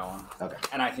like that one. Okay.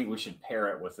 And I think we should pair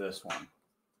it with this one.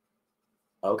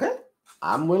 Okay.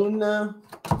 I'm willing to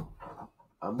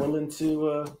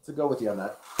go with you on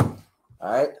that.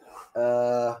 All right.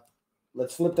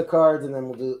 Let's flip the cards and then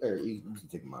we'll do. Or you can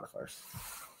take the modifiers.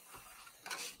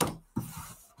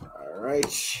 All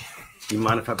right. Do you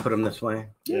mind if I put them this way?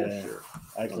 Yeah, sure.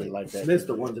 I actually like that. Smith's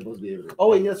the one supposed to be able to.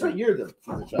 Oh, wait, that's right. You're the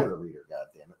reader. God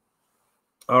damn it.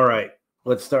 All right.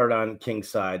 Let's start on King's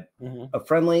side. Mm-hmm. A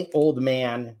friendly old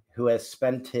man who has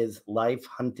spent his life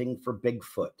hunting for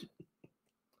Bigfoot.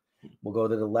 We'll go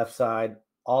to the left side.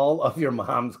 All of your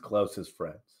mom's closest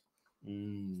friends.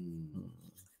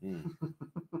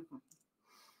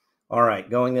 All right.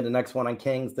 Going to the next one on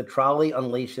Kings. The trolley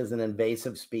unleashes an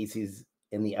invasive species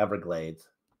in the Everglades.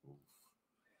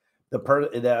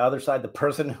 The other side, the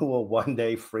person who will one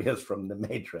day free us from the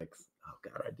Matrix. Oh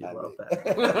God, I do love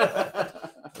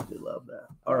that. I do love that.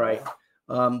 All right,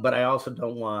 but I also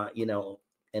don't want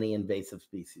any invasive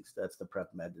species. That's the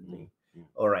prep med in me.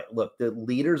 All right, look, the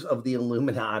leaders of the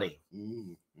Illuminati.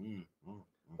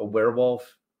 A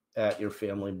werewolf at your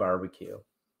family barbecue.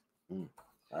 All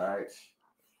right,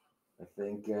 I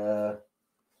think.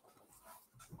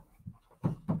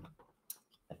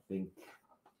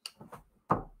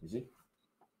 Is he?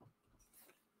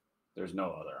 There's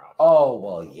no other option. Oh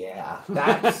well, yeah.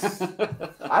 That's.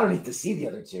 I don't need to see the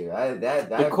other two.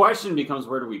 The question becomes,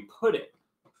 where do we put it?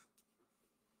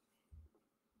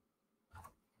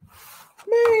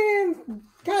 Man,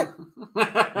 God.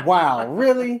 Wow,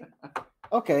 really?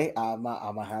 Okay, I'm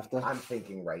gonna have to. I'm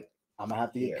thinking right. I'm gonna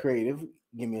have to get creative.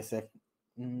 Give me a second.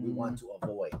 We want to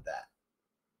avoid that.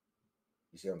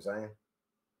 You see what I'm saying?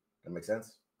 That makes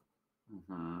sense.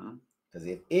 Because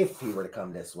if he were to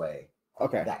come this way,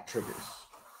 okay, that triggers.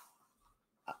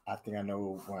 I think I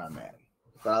know where I'm at.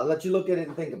 But I'll let you look at it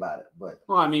and think about it. But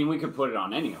well, I mean, we could put it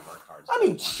on any of our cards. I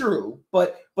mean, true,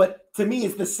 but to me,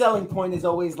 it's the selling point is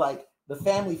always like the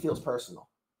family feels personal.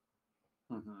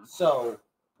 So,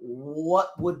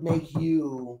 what would make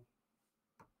you?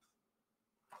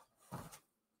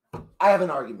 I have an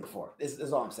argument for it. This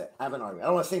is all I'm saying. I have an argument. I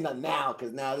don't want to say nothing now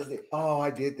because now this is. Oh, I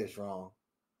did this wrong.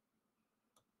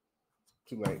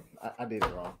 Too late. I did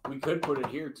it wrong. We could put it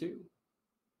here too.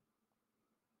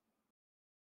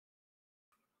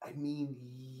 I mean,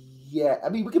 yeah. I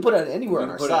mean, we could put it anywhere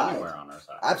on our side. Anywhere on our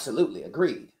side. Absolutely,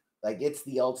 agreed. Like it's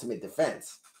the ultimate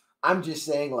defense. I'm just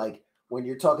saying, like when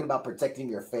you're talking about protecting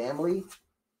your family,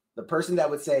 the person that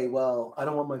would say, "Well, I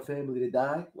don't want my family to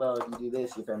die." Well, if you do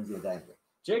this, your family's gonna die anyway.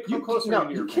 Jake, you closer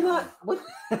to your cannot. What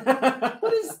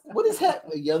is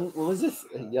happening? A young? What was this?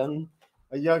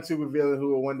 A young supervillain who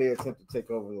will one day attempt to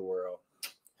take over the world.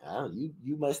 Oh,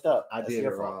 you messed up. I did it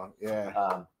wrong.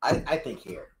 Yeah. I think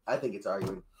here. I think it's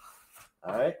arguing.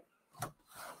 All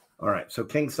right. So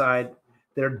King's side,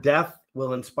 their death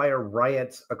will inspire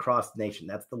riots across the nation.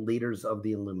 That's the leaders of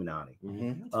the Illuminati.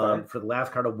 For the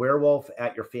last card, a werewolf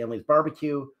at your family's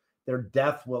barbecue. Their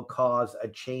death will cause a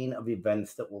chain of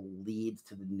events that will lead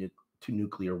to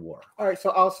nuclear war. All right,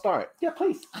 so I'll start. Yeah,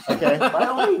 please. Okay, by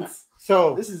all means.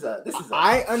 So this is.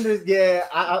 I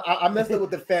messed up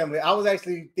with the family. I was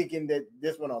actually thinking that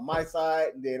this one on my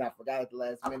side, and then I forgot at the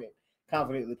last minute.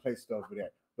 Confidently placed it over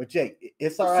there. But Jake,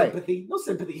 it's all right. No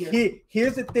sympathy here.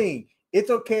 Here's the thing.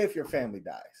 It's okay if your family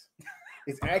dies.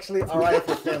 It's actually all right if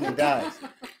your family dies.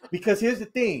 Because here's the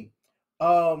thing.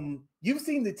 You've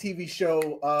seen the TV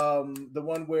show, the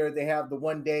one where they have the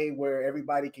one day where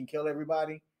everybody can kill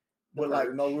everybody with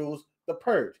like no rules. The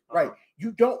Purge, right?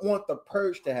 You don't want the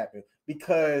Purge to happen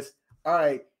because, all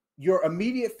right, your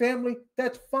immediate family,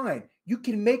 that's fine. You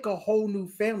can make a whole new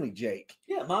family, Jake.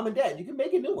 Yeah, mom and dad. You can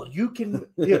make a new one. You can,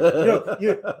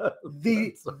 the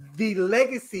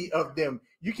legacy of them.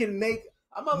 You can make.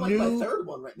 I'm on like my third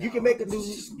one right now. You can make a new.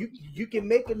 You can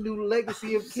make a new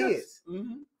legacy of kids.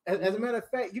 As a matter of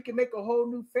fact, you can make a whole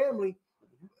new family.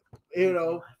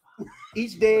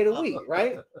 Each day of the week,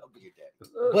 right?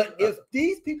 But if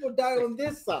these people die on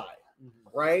this side,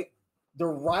 right? the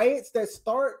riots that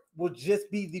start will just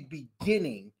be the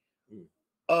beginning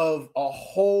of a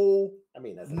whole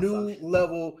that's new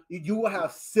level. You will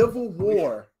have civil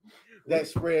war that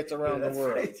spreads around the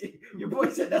world. Right. Your boy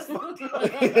said that's fucked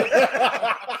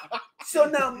up. So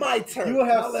now my turn. You will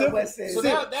have So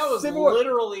that was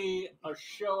literally a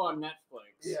show on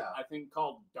Netflix. I think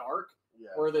called Dark,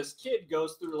 where this kid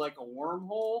goes through like a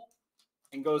wormhole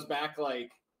and goes back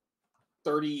like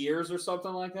 30 years or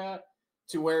something like that,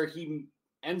 to where he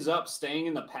ends up staying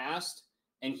in the past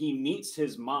and he meets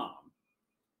his mom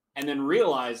and then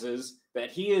realizes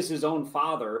that he is his own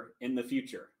father in the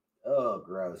future. Oh,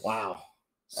 gross. Wow.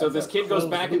 So this kid goes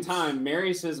back in time,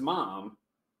 marries his mom,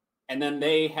 and then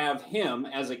they have him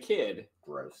as a kid.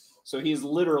 Gross. So he's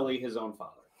literally his own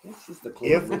father.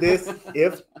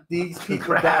 If these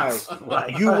people die,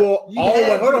 you will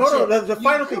always hold on. The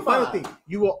final thing.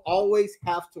 You will always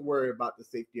have to worry about the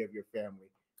safety of your family.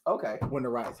 Okay. When the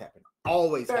riots happen,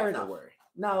 always have to worry.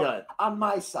 Now, on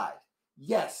my side,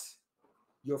 yes,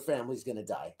 your family's gonna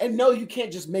die, and no, you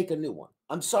can't just make a new one.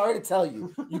 I'm sorry to tell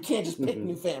you, you can't just pick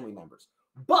new family members.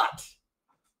 But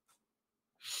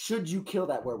should you kill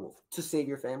that werewolf to save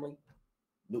your family?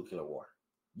 Nuclear war.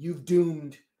 You've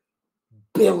doomed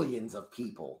billions of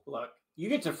people. Look, you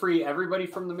get to free everybody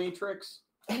from the Matrix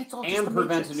and it's all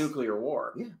prevent a nuclear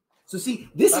war. Yeah. So see,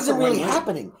 this isn't really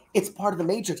happening. It's part of the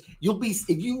Matrix. You'll be,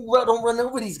 if you don't run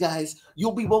over these guys,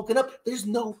 you'll be woken up.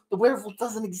 The werewolf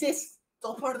doesn't exist. It's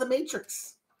all part of the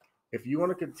Matrix. If you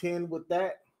want to contend with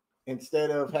that, instead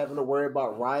of having to worry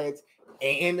about riots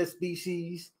and the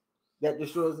species that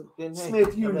destroys them,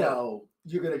 Smith, you know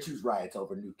you're gonna choose riots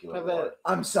over nuclear war.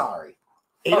 I'm sorry.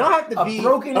 It don't have to be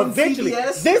broken eventually.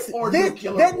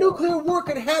 That nuclear war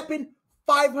could happen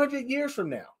 500 years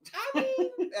from now. I mean,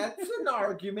 that's an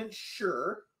argument,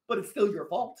 sure, but it's still your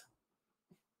fault.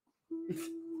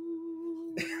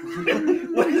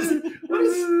 What is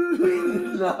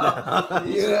no,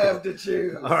 you have to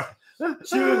choose.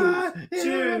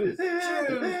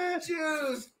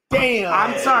 Choose. Damn.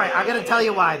 I'm sorry. I got to tell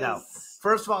you why, though.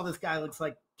 First of all, this guy looks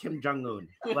like Kim Jong-un,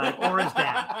 like Orange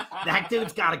Dad. That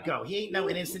dude's got to go. He ain't no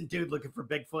innocent dude looking for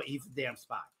Bigfoot. He's a damn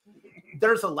spy.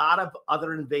 There's a lot of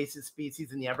other invasive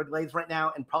species in the Everglades right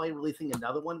now, and probably releasing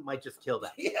another one might just kill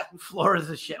them. Yeah. Florida's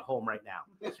a shithole right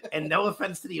now. And no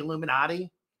offense to the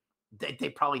Illuminati, they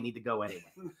probably need to go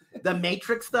anyway. The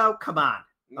Matrix, though, come on.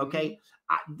 Okay.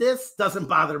 This doesn't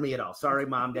bother me at all. Sorry,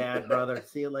 mom, dad, brother.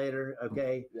 See you later.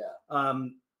 Okay. Yeah.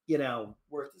 You know,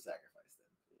 worth the sacrifice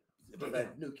then. To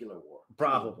prevent nuclear war.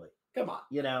 Probably. Come on.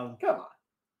 You know. Come on.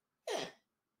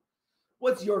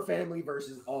 What's your family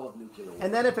versus all of nuclear war?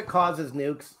 And then if it causes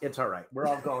nukes, it's all right. We're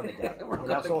all going to death.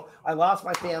 So I lost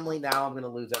my family. Now I'm going to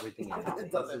lose everything else.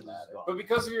 It doesn't matter. But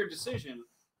because of your decision,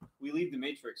 we leave the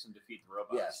Matrix and defeat the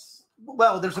robots. Yes.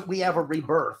 Well, we have a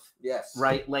rebirth. Yes.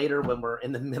 Right later when we're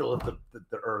in the middle of the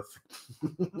earth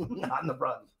on the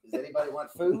run. Does anybody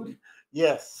want food?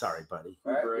 Yes. Sorry, buddy.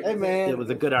 Right. Hey, man. It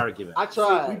was a good argument. I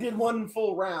tried. So we did one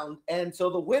full round, and so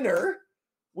the winner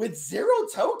with 0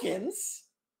 tokens.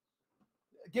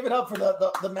 Give it up for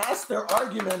the master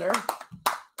argumenter.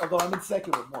 Although I'm in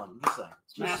second with one. Just saying.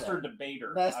 Master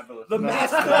debater. I believe. The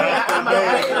master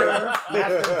debater.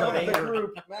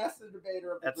 Master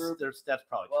debater of the group. That's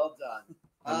probably well done.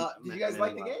 Did you guys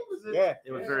like the game?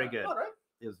 It was very good. All right.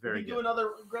 It was very good.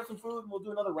 Grab some food, and we'll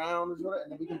do another round, and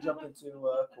then we can jump into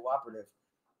cooperative.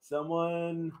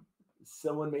 Someone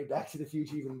made Back to the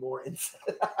Future even more insane.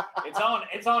 It's on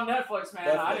Netflix,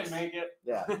 man. I didn't make it.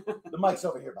 Yeah. The mic's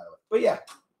over here, by the way. But yeah,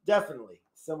 definitely.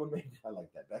 Someone made, I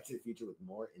like that. Back to the Future with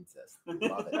more incest.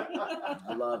 Love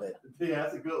it. Love it. Yeah,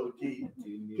 that's a good one, Keith.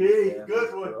 Keith,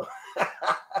 good one.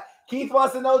 Keith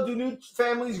wants to know, do new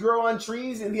families grow on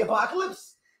trees in the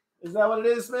apocalypse? Is that what it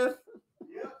is, Smith?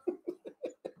 Yeah.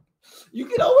 You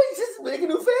can always just make a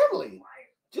new family.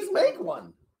 Just make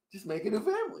one. Just make a new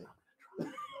family.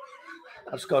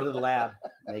 I'll just go to the lab,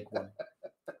 make one.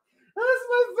 That's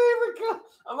my favorite.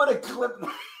 I'm gonna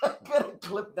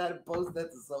clip that and post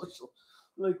that to social.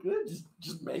 Like, good,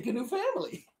 just make a new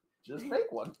family. Just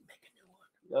make one. Make a new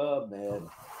one. Oh man,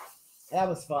 that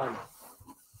was fun.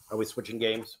 Are we switching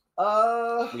games? We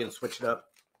gonna switch it up?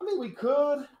 I mean, we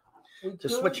could.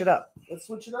 Just switch it up. Let's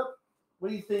switch it up. What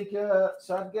do you think?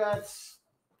 So I've got.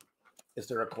 Is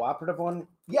there a cooperative one?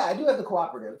 Yeah, I do have the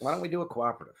cooperative. Why don't we do a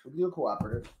cooperative? We'll do a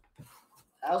cooperative.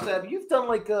 I also have. You've done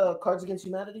like Cards Against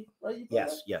Humanity, right?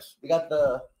 Yes. We got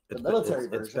the military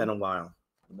version. It's been a while.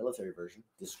 The military version.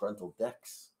 Disgruntled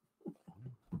Decks.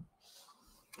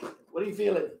 What are you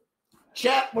feeling?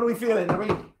 Chat, what are we feeling?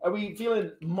 Are we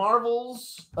feeling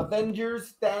Marvel's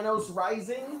Avengers Thanos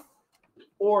Rising?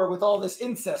 Or with all this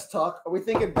incest talk, are we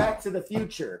thinking Back to the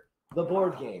Future, the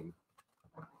board game?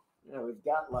 You know, we've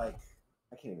got like,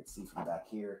 I can't even see from back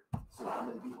here. So how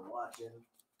many people watching?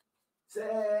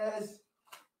 Says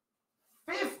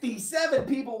 57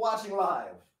 people watching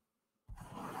live.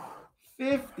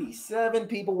 57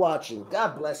 people watching.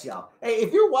 God bless y'all. Hey,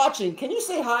 if you're watching, can you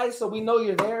say hi so we know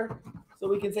you're there? So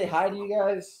we can say hi to you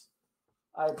guys?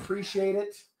 I appreciate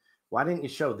it. Why didn't you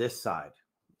show this side?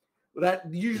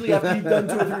 That usually after you've done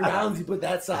 2 or 3 rounds, you put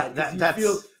that side. You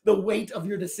feel the weight of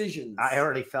your decisions. I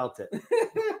already felt it.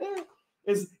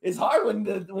 It's hard when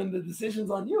the decision's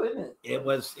on you, isn't it? It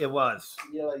was. Yeah,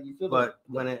 you feel. But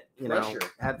when it pressure.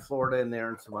 had Florida in there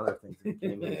and some other things, it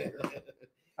came in.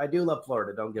 I do love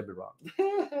Florida. Don't get me wrong.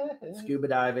 Scuba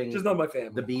diving, just not my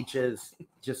family. The beaches,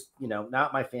 just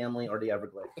not my family or the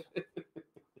Everglades.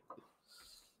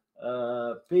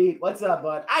 Pete, what's up,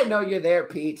 bud? I know you're there,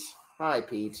 Pete. Hi,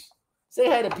 Pete. Say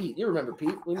hi to Pete. You remember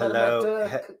Pete? We met him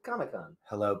at Comic-Con.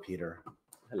 Hello, Peter.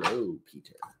 Hello,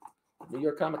 Peter. New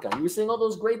York Comic-Con. You were saying all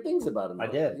those great things about him. I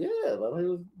did. Yeah, well, he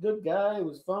was a good guy. He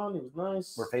was fun. He was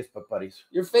nice. We're Facebook buddies.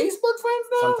 You're Facebook friends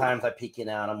now? Sometimes I peek in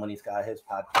on him when he's got his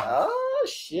podcast. Oh,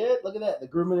 shit. Look at that. The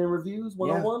Grooming and Reviews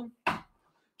 101. Yeah.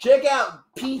 Check out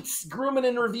Pete's Grooming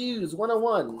and Reviews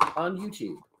 101 on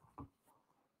YouTube.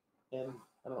 And,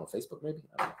 I don't know, Facebook maybe?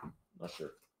 I don't know. Not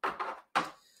sure.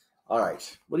 All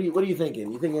right. What are you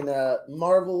thinking? You thinking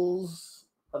Marvel's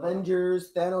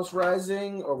Avengers, Thanos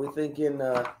Rising, or we thinking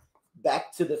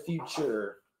Back to the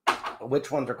Future?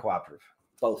 Which ones are cooperative?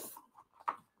 Both.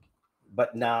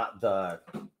 But not the.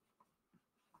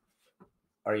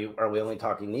 Are we only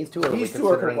talking these two, or these are we two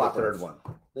are considering the cooperative. third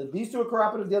one? These two are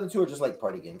cooperative. The other two are just like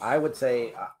party games. I would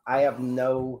say I have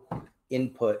no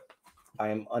input. I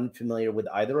am unfamiliar with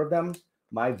either of them.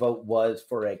 My vote was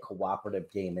for a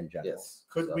cooperative game in general. Yes.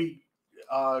 Could we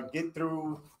get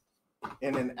through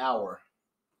in an hour?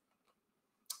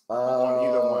 On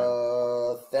either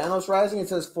one. Thanos Rising, it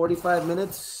says 45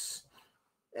 minutes.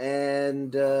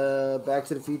 And Back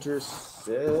to the Future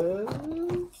says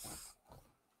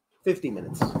 50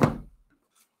 minutes.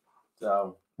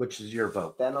 So, which is your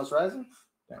vote? Thanos Rising?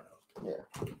 Thanos. Yeah.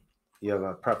 You have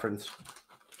a preference?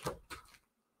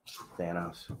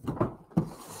 Thanos.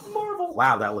 Marvel.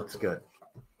 Wow, that looks good.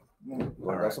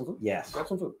 All right. Some food? Yes. Grab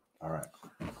some food. All right.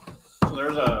 So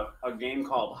there's a game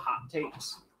called Hot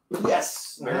Takes.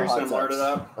 Yes. Very similar to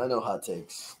that. I know Hot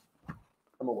Takes.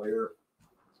 I'm aware.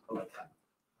 I like that.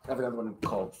 I have another one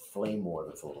called Flame War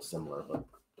that's a little similar, but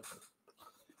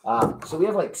so we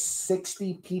have like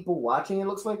 60 people watching, it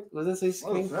looks like. What does it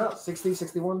say? 60,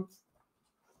 61?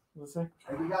 What's it say?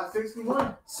 And we got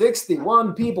 61.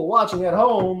 61 people watching at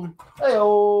home.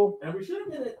 Hey-oh. And we should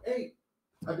have been at 8.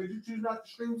 Did you choose not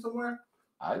to stream somewhere?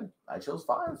 I chose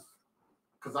 5.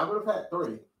 Because I would have had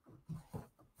 3.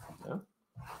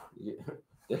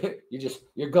 Yeah.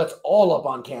 Your gut's all up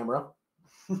on camera.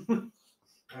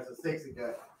 That's a sexy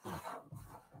gut.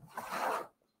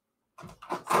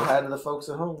 Say hi to the folks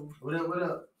at home. What up, what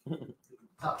up?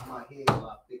 Top of my head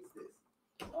while I fix this.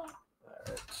 All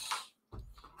right.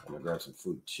 I'm gonna grab some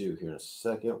food too here in a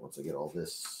second once I get all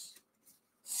this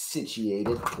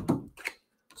situated.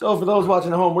 So for those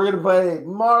watching at home, we're gonna play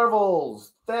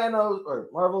Marvel's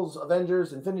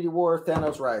Avengers Infinity War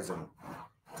Thanos Rising.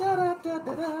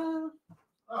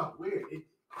 Oh, weird.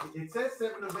 It says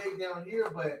 7 of 8 down here,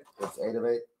 but it's 8 of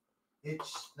 8.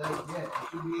 It's like, yeah, it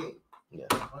should be 8. Yeah.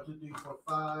 1, 2, 3, 4,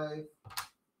 5.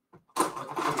 1,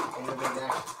 2, 3, 8 of 8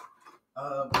 action.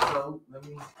 So let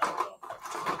me.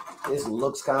 This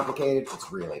looks complicated.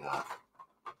 It's really not.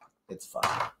 It's fun.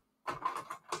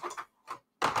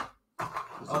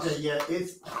 Okay, yeah,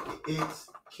 it's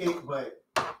kick, but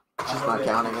she's not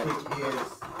counting it. Kick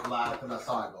is live because I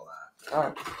saw it go live. All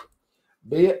right.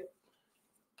 Be it.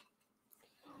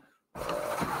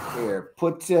 Here,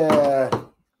 put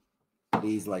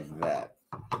these like that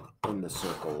in the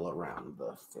circle around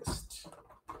the fist.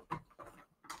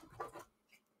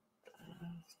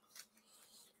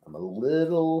 I'm a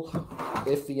little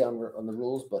iffy on the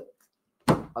rules, but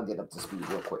I'll get up to speed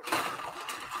real quick.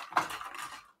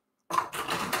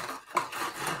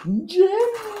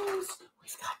 Gems!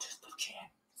 We've got just the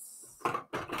gems.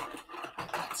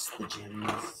 That's the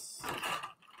gems.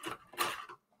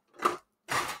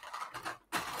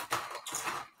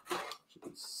 Should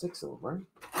be 6 of them, right?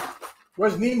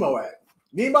 Where's Nemo at?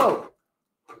 Nemo!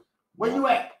 Where you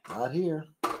at? Not here.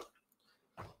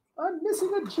 I'm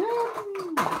missing a gem.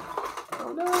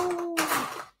 Oh no.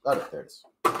 Oh, there it is.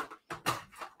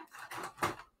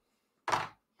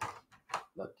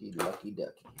 Lucky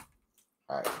ducky.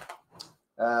 All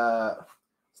right.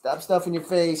 Stop stuffing your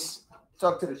face.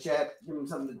 talk to the chat. Give them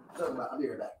something to talk about. I'll be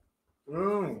right back.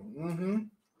 Mm-hmm.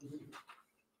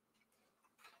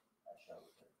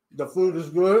 The food is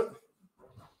good.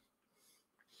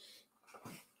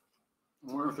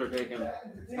 I wonder if they're taking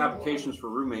applications for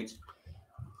roommates.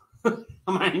 I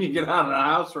might need to get out of the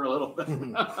house for a little bit.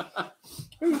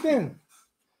 Here's the thing.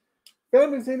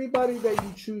 Family is anybody that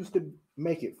you choose to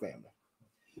make it family.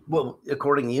 Well,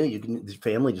 according to you, the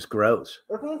family just grows.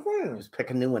 That's what I'm saying. Just pick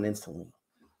a new one instantly,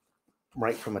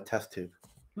 right from a test tube.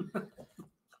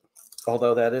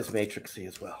 Although that is matrixy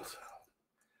as well. So.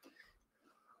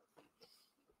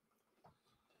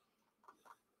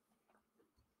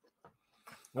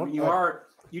 I mean,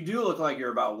 you do look like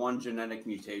you're about one genetic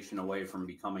mutation away from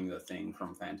becoming the Thing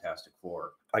from Fantastic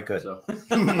Four. I could. So.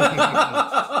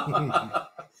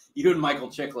 You and Michael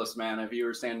Chiklis, man, if you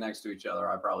were standing next to each other,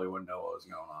 I probably wouldn't know what was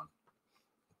going on.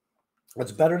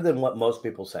 It's better than what most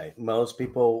people say. Most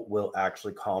people will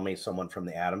actually call me someone from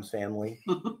the Addams family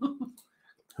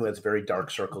who has very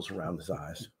dark circles around his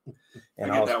eyes.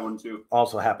 And I get that one too.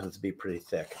 Also happens to be pretty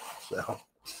thick. So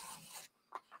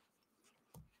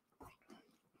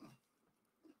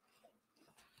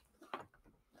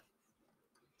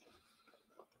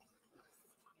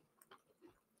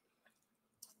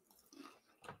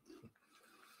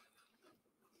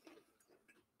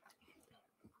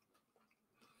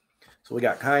we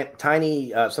got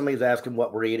tiny, somebody's asking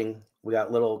what we're eating. We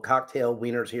got little cocktail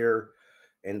wieners here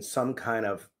and some kind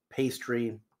of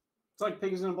pastry. It's like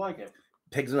pigs in a blanket.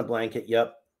 Pigs in a blanket,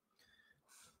 yep.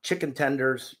 Chicken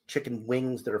tenders, chicken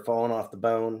wings that are falling off the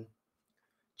bone,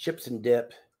 chips and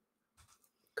dip,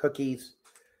 cookies,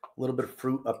 a little bit of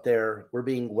fruit up there. We're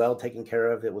being well taken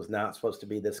care of. It was not supposed to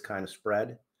be this kind of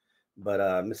spread, but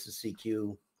Mrs.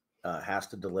 CQ has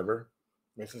to deliver.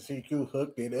 Mrs. CQ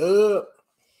hooked it up.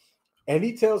 And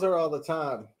he tells her all the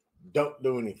time, don't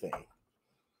do anything.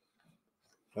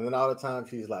 And then all the time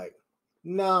she's like,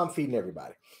 no, I'm feeding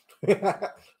everybody.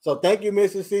 So thank you,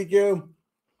 Mrs. CQ.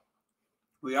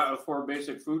 We got the 4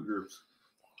 basic food groups.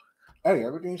 Hey,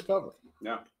 everything's covered.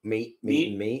 Yeah. Meat.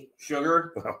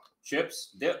 Sugar,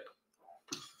 chips, dip.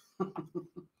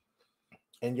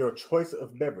 And your choice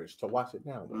of beverage to wash it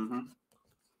down with. Mm-hmm.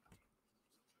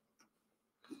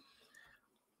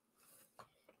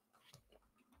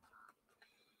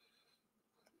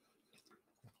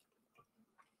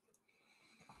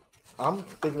 I'm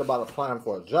thinking about applying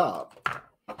for a job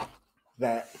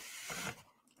that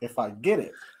if I get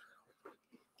it,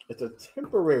 it's a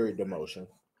temporary demotion.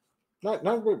 Not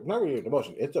really a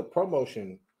demotion. It's a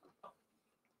promotion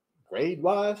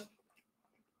grade-wise,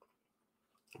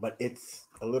 but it's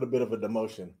a little bit of a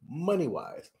demotion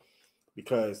money-wise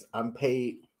because I'm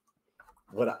paid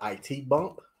with an IT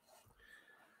bump,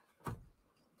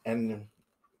 and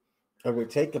it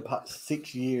would take about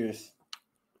 6 years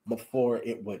before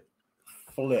it would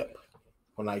flip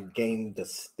when I gained the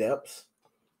steps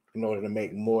in order to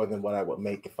make more than what I would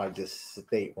make if I just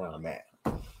stayed where I'm at.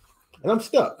 And I'm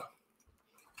stuck.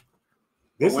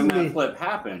 When that flip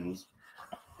happens,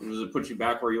 does it put you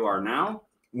back where you are now?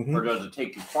 Mm-hmm. Or does it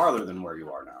take you farther than where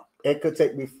you are now? It could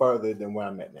take me farther than where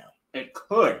I'm at now. It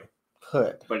could.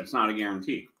 But it's not a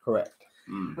guarantee. Correct.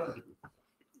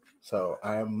 So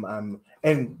I'm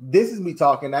and this is me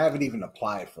talking. I haven't even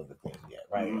applied for the thing yet,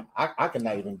 right? Mm-hmm. I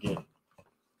cannot even get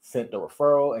sent the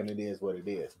referral, and it is what it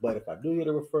is. But if I do get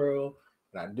a referral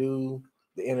and I do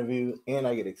the interview and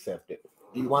I get accepted,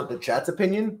 do you want the chat's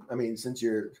opinion? I mean, since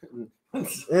you're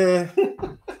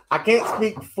I can't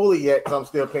speak fully yet because I'm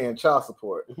still paying child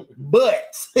support.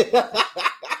 But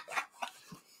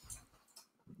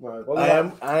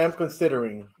I am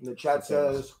considering. The chat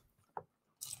says,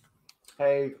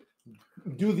 "Hey,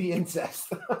 do the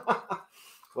incest."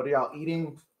 What are y'all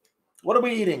eating? What are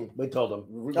we eating? We told them.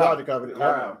 We already covered it.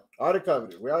 Already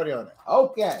covered it. We're already on it.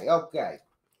 Okay.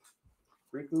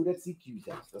 Free food at CQ's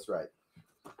house. That's right.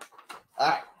 All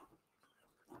right.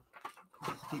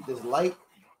 Let's keep this light,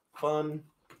 fun,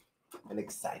 and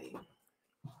exciting.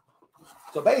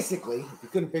 So basically, if you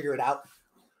couldn't figure it out,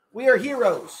 we are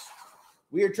heroes.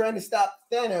 We are trying to stop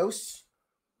Thanos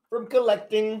from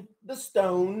collecting the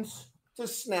stones to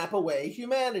snap away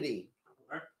humanity.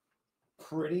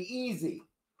 Pretty easy.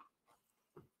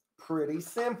 Pretty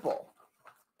simple.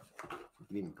 You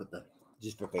can even put the,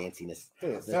 just for fanciness.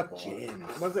 It's simple.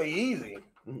 I must say easy.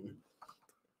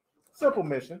 Simple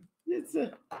mission.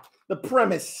 The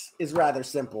premise is rather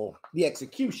simple. The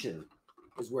execution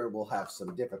is where we'll have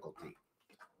some difficulty.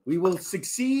 We will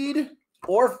succeed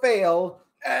or fail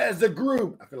as a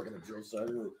group. I feel like I'm a drill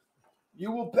sergeant.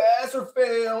 You will pass or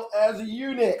fail as a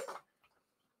unit.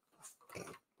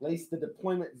 Place the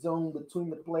deployment zone between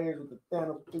the players with the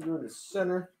Thanos figure in the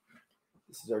center.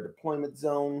 This is our deployment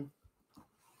zone.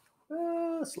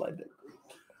 Slide that.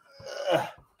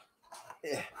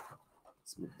 Yeah.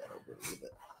 Let's move that over a little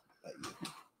bit.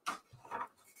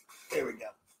 There we go.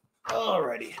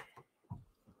 Alrighty.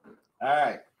 All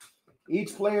right.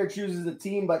 Each player chooses a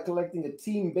team by collecting a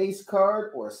team base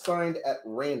card or assigned at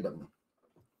random.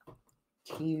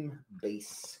 Team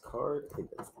base card. I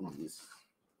think that's these.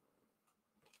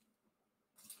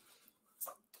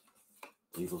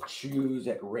 You will choose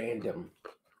at random.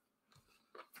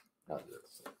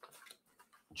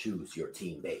 Choose your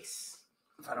team base.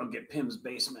 If I don't get Pim's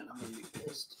basement, I'm gonna be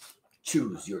pissed.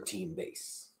 Choose your team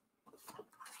base.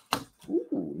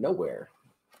 Ooh, nowhere.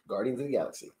 Guardians of the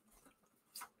Galaxy.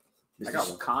 I got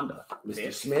Wakanda. Mr.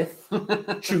 Bitch. Smith,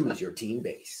 choose your team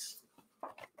base.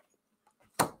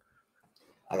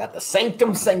 I got the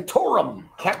Sanctum Sanctorum.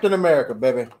 Captain America,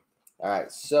 baby. All right,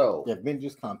 so The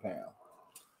Avengers Compound.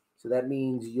 so that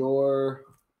means your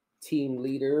team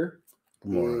leader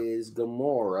is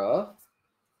Gamora.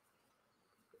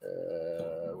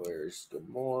 Where's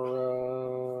Gamora?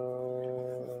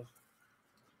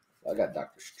 I got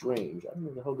Doctor Strange. I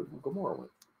don't know who Gamora went.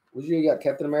 What you got?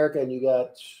 Captain America, and you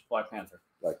got Black Panther.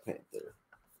 Black Panther.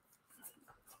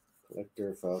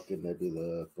 Collector, Falcon,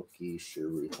 Nebula, Bucky,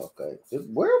 Shuri, Hawkeye.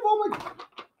 Where have all my...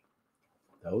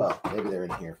 Oh, maybe they're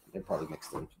in here. They're probably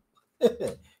mixed in.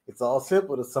 It's all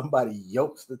simple to somebody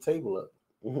yokes the table up.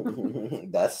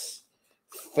 That's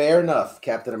fair enough.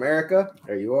 Captain America,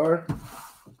 there you are.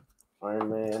 Iron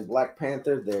Man, Black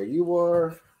Panther, there you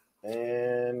are.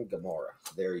 And Gamora,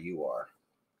 there you are.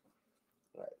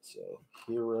 All right, so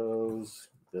heroes,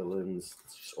 villains.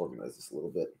 Let's just organize this a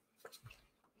little bit.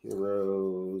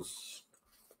 Heroes.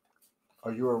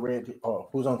 Are you a red? Oh,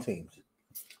 who's on teams?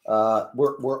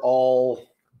 We're all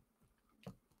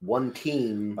one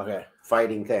team Okay.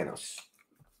 fighting Thanos.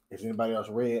 Is anybody else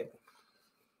red?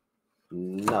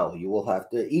 No, you will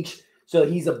have to each. So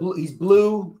he's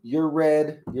blue. You're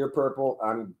red. You're purple.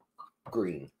 I'm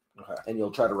green. Okay. And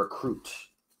you'll try to recruit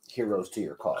heroes to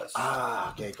your cause.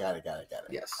 Ah, okay, got it.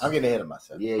 Yes. I'm getting ahead of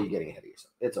myself. Yeah, you're getting ahead of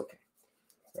yourself. It's okay.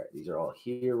 All right, these are all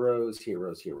heroes.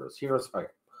 Okay,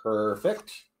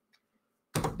 perfect.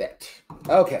 That.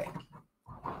 Okay.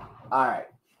 All right.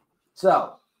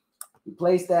 So we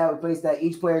place that.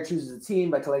 Each player chooses a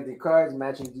team by collecting cards and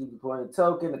matching the deployment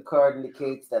token. The card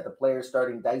indicates that the player's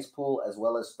starting dice pool as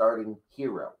well as starting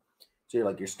hero. So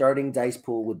your starting dice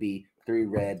pool would be 3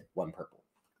 red, 1 purple,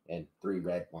 and 3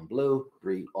 red, 1 blue,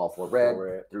 4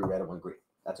 red, 3 red, and 1 green.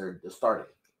 That's the starting.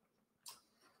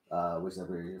 Which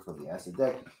is from the asset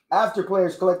deck. After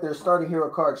players collect their starting hero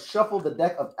cards, shuffle the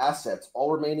deck of assets,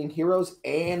 all remaining heroes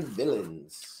and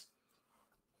villains.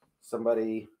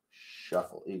 Somebody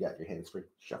shuffle. You got your hands free.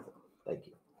 Shuffle. Thank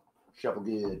you. Shuffle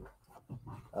good.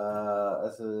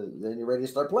 Then you're ready to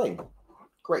start playing.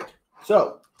 Great.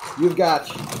 So you've got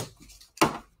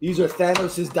these are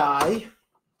Thanos' die,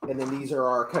 and then these are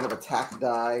our kind of attack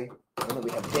die, and then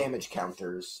we have damage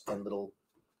counters and little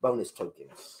bonus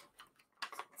tokens.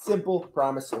 Simple,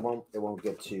 promise. It won't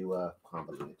get too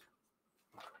convoluted.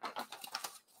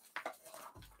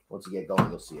 Once you get going,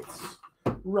 you'll see it's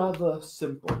rather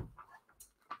simple.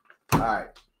 All right.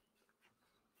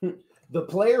 The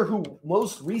player who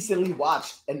most recently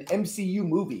watched an MCU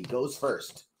movie goes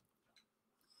first.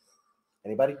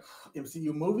 Anybody?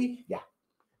 MCU movie? Yeah.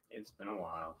 It's been a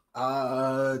while.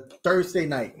 Thursday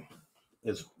night.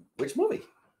 Is which movie?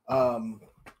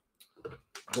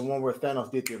 The one where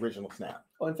Thanos did the original snap.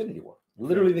 Oh, Infinity War.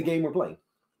 Literally the game we're playing.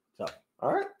 So,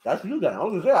 all right, that's you then. I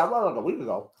was gonna say I brought it like a week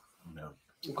ago. no.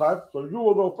 Okay, so you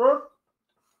will go first,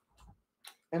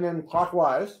 and then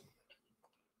clockwise.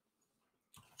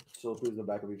 So please, the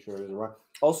back of each shirt is right.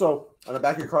 Also, on the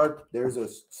back of your card, there's a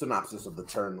synopsis of the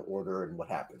turn order and what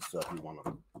happens. So if you want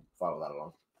to follow that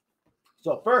along.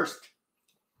 So first,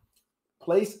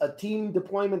 place a team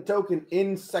deployment token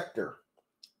in sector.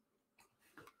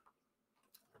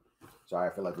 Sorry,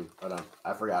 I feel like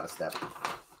I forgot a step.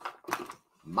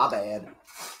 My bad.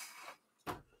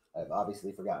 I've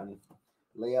obviously forgotten.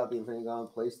 Lay out the Infinity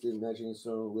Gauntlet, place the Imagining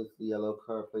Stone with the yellow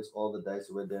card, place all the dice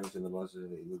of red damage in the monster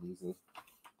easy.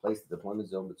 Place the deployment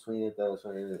zone between it, that was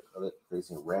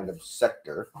facing a random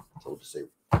sector. So we'll just say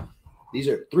these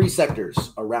are 3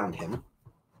 sectors around him.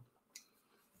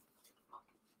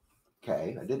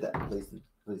 Okay, I did that. Place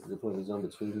the deployment zone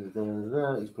between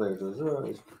each player goes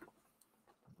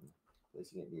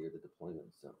placing it near the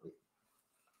deployment zone.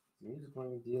 Near the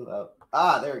deployment deal out.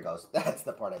 Ah, there he goes. That's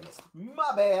the part I missed.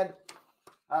 My bad.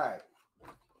 All right.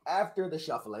 After the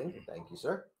shuffling, thank you,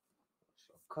 sir.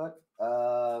 Cut.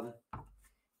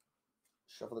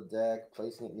 Shuffle the deck,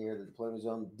 placing it near the deployment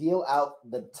zone. Deal out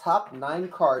the top 9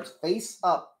 cards face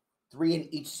up, 3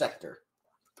 in each sector.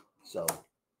 So,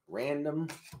 random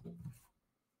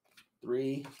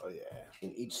 3 Oh yeah,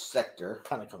 in each sector.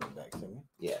 kind of coming back to me.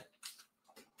 Yeah.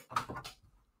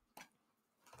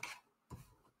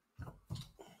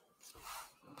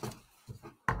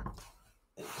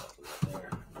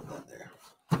 There.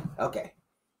 Okay.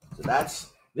 So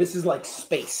this is like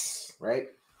space, right?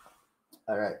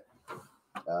 All right.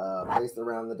 Placed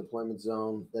around the deployment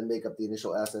zone, then make up the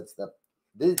initial assets that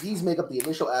these make up the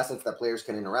initial assets that players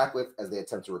can interact with as they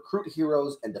attempt to recruit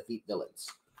heroes and defeat villains.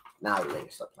 Now you're ready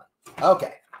to start playing.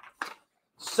 Okay.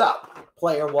 So,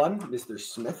 player 1, Mr.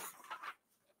 Smith.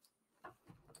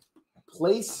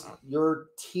 Place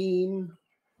team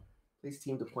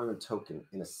deployment token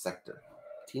in a sector.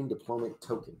 Team deployment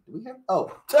token. Do we have?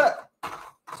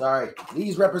 Sorry.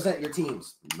 These represent your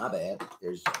teams. My bad.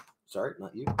 Sorry,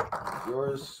 not you.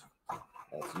 Yours.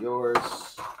 That's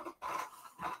yours.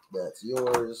 That's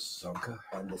yours. Okay.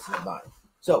 And this is mine.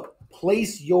 So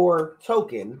place your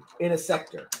token in a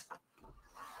sector.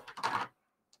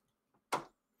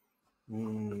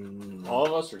 All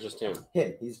of us or just him?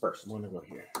 Him. He's first. I'm gonna go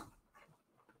here.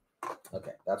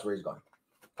 Okay, that's where he's going.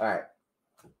 All right.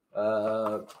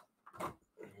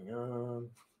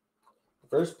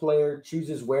 First player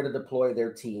chooses where to deploy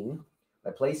their team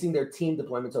by placing their team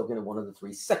deployment token in one of the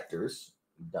 3 sectors.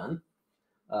 Done.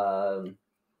 The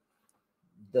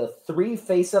 3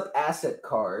 face-up asset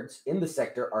cards in the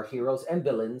sector are heroes and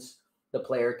villains. The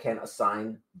player can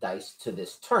assign dice to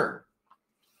this turn.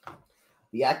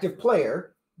 The active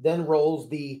player then rolls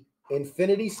the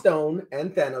Infinity Stone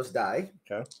and Thanos die.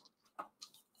 Okay.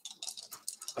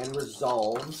 And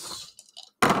resolves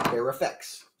their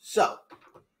effects. So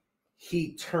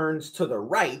he turns to the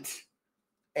right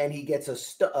and he gets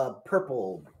a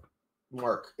purple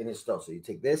mark in his stone. So you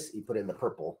take this, you put it in the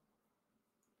purple.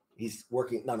 He's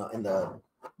working,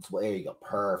 there you go.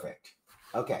 Perfect.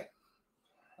 Okay.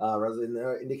 Rather than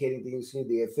indicating things,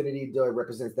 the Infinity Die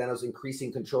represents Thanos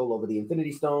increasing control over the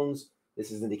Infinity Stones.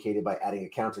 This is indicated by adding a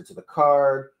counter to the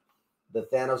card. The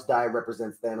Thanos die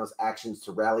represents Thanos' actions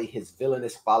to rally his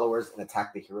villainous followers and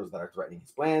attack the heroes that are threatening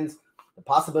his plans. The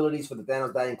possibilities for the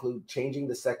Thanos die include changing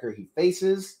the sector he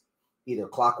faces, either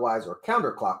clockwise or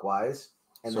counterclockwise.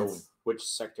 And so which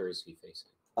sector is he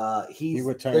facing?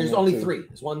 There's only 3.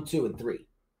 There's 1, 2, and 3.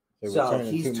 So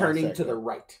he's turning to the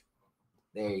right.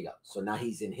 There you go. So now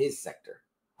he's in his sector.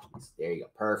 There you go.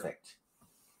 Perfect.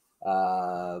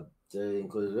 To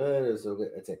include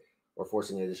or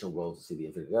forcing additional rolls to see the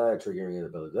infinite triggering an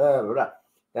ability.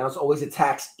 Thanos always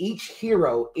attacks each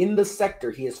hero in the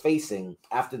sector he is facing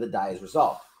after the die is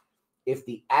resolved. If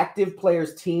the active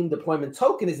player's team deployment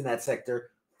token is in that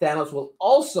sector, Thanos will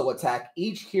also attack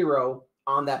each hero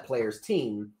on that player's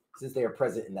team since they are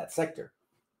present in that sector.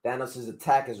 Thanos'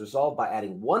 attack is resolved by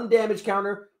adding 1 damage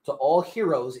counter to all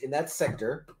heroes in that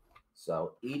sector.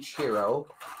 So each hero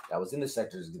that was in the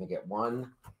sector is going to get 1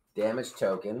 damage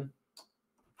token.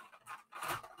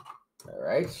 All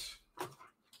right.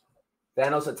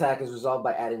 Thanos' attack is resolved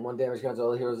by adding 1 damage counter to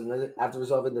all heroes. And after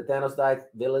resolving the Thanos die,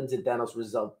 villains in Thanos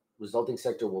resulting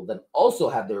sector will then also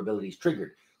have their abilities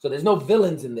triggered. So there's no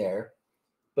villains in there,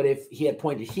 but if he had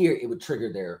pointed here, it would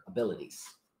trigger their abilities.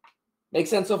 Make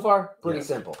sense so far? Pretty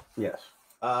simple. Yes.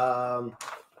 I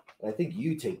think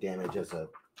you take damage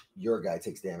your guy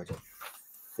takes damage.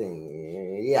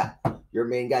 Yeah, your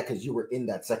main guy, because you were in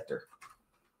that sector.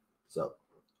 So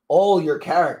all your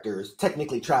characters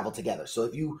technically travel together. So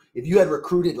if you had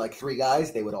recruited like 3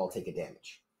 guys, they would all take a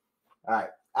damage. All right.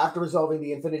 After resolving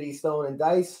the Infinity Stone and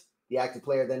dice, the active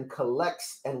player then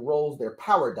collects and rolls their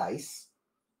power dice.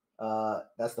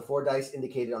 That's the 4 dice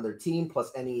indicated on their team,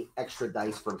 plus any extra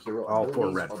dice from hero all 4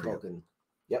 abilities red or for you. broken.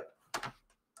 Yep.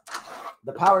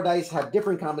 The power dice have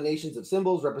different combinations of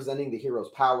symbols representing the hero's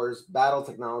powers: battle,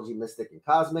 technology, mystic, and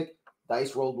cosmic.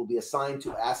 Dice rolled will be assigned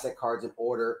to asset cards in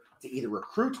order to either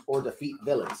recruit or defeat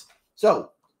villains.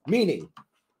 So, meaning,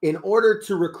 in order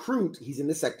to recruit, he's in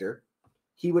the sector,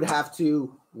 he would have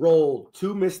to roll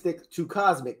 2 mystic, 2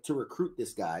 cosmic to recruit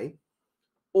this guy.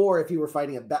 Or if he were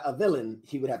fighting a villain,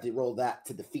 he would have to roll that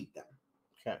to defeat them.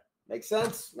 Okay. Make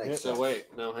sense? Makes sense. So wait,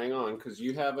 now hang on, because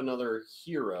you have another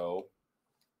hero.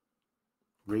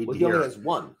 Read Well, he only here. has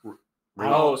 1.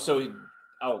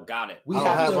 Got it. We I don't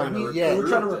have have to. one to We're recruit.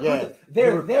 trying to recruit Yeah. them.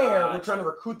 They're there. Gotcha. We're trying to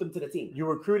recruit them to the team. You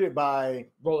recruited by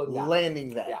Rolling down.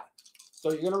 landing that. Yeah.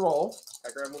 So you're gonna roll.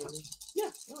 I grab one of these.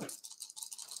 Yeah. All right.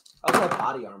 I also have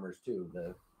body armors too,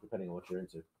 depending on what you're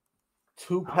into.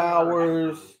 2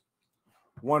 powers,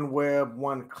 1 web,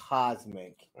 1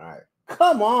 cosmic. All right.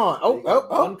 Come on. So you got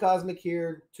Oh. one cosmic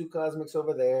here, 2 cosmics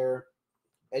over there,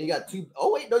 and you got 2.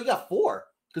 Oh wait, no, you got 4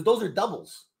 because those are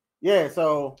doubles. Yeah,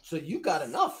 so So you got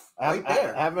enough I right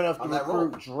there. have enough to on that roll.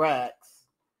 recruit Drax,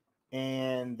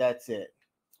 and that's it.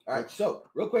 All right, so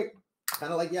real quick,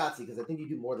 kind of like Yahtzee, because I think you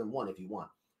do more than one if you want.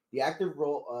 The active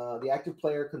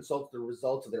player consults the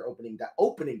results of their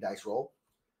opening dice roll.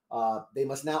 They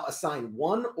must now assign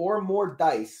 1 or more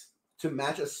dice to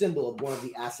match a symbol of one of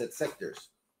the asset sectors.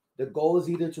 The goal is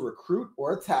either to recruit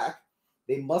or attack.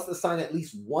 They must assign at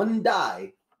least 1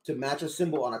 die to match a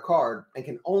symbol on a card and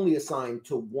can only assign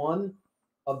to one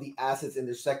of the assets in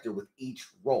their sector with each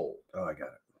roll. Oh, I got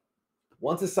it.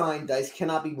 Once assigned, dice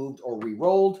cannot be moved or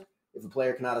re-rolled. If a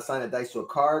player cannot assign a dice to a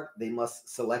card, they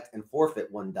must select and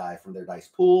forfeit 1 die from their dice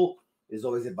pool. It is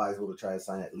always advisable to try to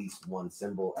assign at least 1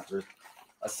 symbol. After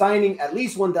assigning at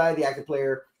least 1 die, the active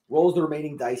player rolls the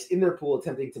remaining dice in their pool,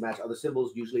 attempting to match other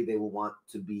symbols. Usually they will want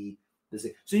to be the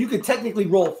same. So you could technically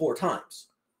roll 4 times.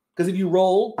 Because if you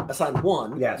assign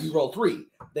 1, Yes. you roll 3.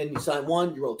 Then you assign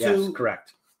 1, you roll 2. Yes,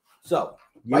 correct. So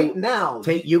You right now,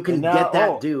 you can And now- get that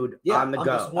oh, dude yeah, on the I'm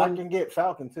go. just I can get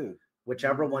Falcon too.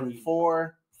 Whichever one you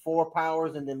 4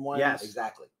 powers and then 1. Yes.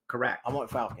 exactly. correct. I want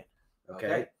Falcon.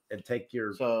 Okay. And take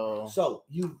your So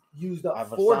You used up I've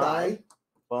 4 assigned. die.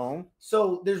 Boom.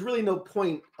 So there's really no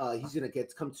point. He's gonna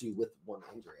come to you with 1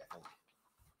 injury, I think,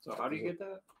 So how do you get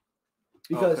that?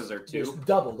 because 'cause they're there's 2?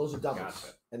 double. Those are doubles,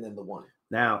 Gotcha. and then the 1.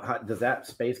 now. Does that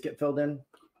space get filled in?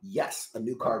 Yes, a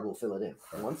new card will fill it in.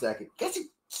 1 second. Guess you're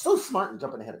so smart and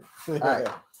jumping ahead of me. All right.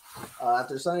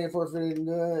 After assigning and forfeiting,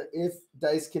 if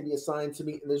dice can be assigned to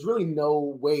me, and there's really no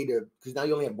way to, because now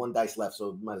you only have 1 dice left,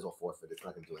 so you might as well forfeit. It's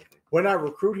not gonna do anything. When I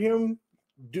recruit him,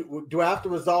 do I have to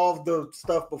resolve the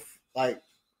stuff like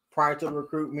prior to the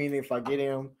recruit? Meaning if I get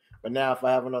him, but now if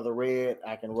I have another red,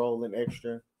 I can roll an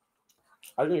extra.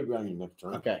 I think you're on your next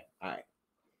turn. Okay. All right.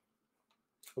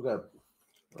 Okay.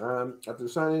 After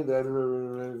assigning that,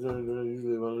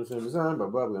 usually one of the same design, blah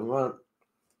blah blah.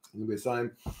 Can be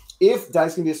assigned. If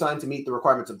dice can be assigned to meet the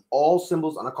requirements of all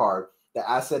symbols on a card, the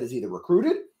asset is either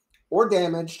recruited or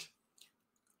damaged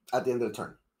at the end of the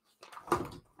turn.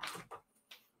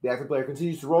 The active player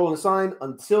continues to roll and assign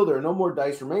until there are no more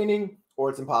dice remaining, or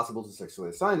it's impossible to successfully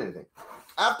assign anything.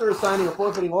 After assigning or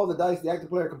forfeiting all the dice, the active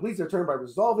player completes their turn by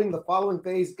resolving the following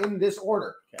phase in this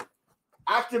order. Okay.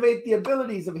 Activate the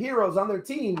abilities of heroes on their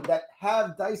team that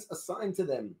have dice assigned to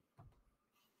them.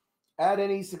 Add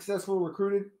any successful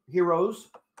recruited heroes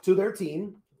to their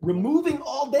team, removing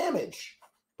all damage.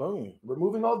 Boom.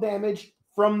 Removing all damage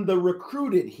from the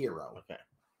recruited hero. Okay.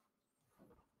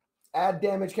 Add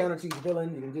damage counter to each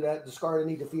villain. You can do that. Discard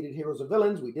any defeated heroes or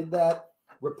villains. We did that.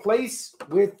 Replace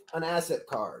with an asset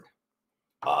card.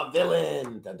 A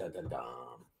villain. Dun, dun, dun,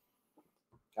 dun.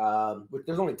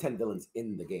 There's only 10 villains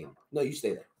in the game. No, you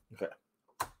stay there. Okay.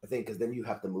 I think because then you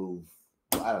have to move.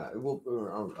 I don't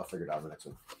know. I'll figure it out in the next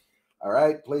one. All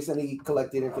right. Place any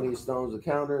collected Infinity Stones or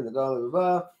counter in the blah, blah,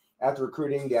 blah. After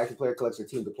recruiting, the active player collects their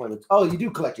team deployments. Oh, you do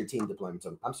collect your team deployments.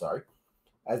 I'm sorry.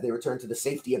 As they return to the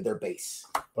safety of their base.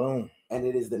 Boom. And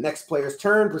it is the next player's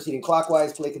turn. Proceeding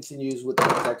clockwise, play continues with the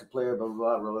active player. Blah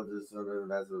blah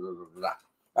blah.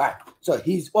 All right. So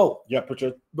he's Yeah, put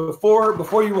your before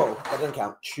you roll. That doesn't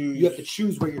count. choose. You have to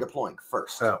choose where you're deploying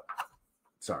first. Oh,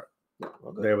 sorry. Yeah,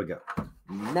 well, good. There we go.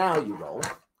 Now you roll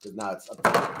because now it's up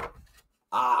to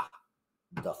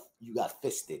you. You got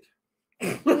fisted.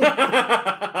 You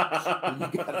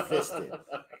got fisted.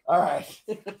 All right.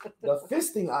 The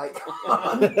fisting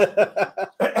icon.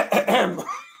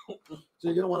 So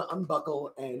you're gonna want to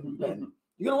unbuckle and bend.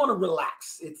 You're gonna want to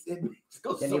relax. It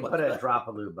goes Can so you much put a better. drop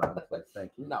of lube on, please?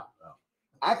 Thank you. No. Oh.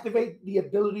 Activate the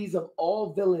abilities of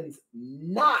all villains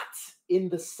not in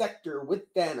the sector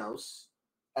with Thanos,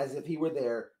 as if he were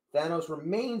there. Thanos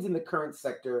remains in the current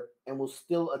sector and will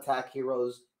still attack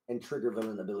heroes and trigger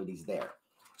villain abilities there.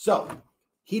 So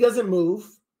he doesn't move,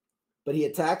 but he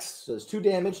attacks. So there's 2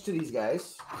 damage to these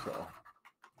guys. So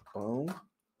Boom.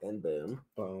 and boom.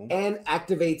 Boom. And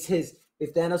activates his.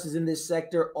 If Thanos is in this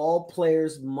sector, all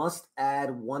players must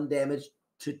add 1 damage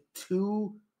to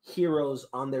 2 heroes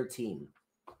on their team.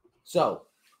 So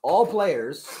all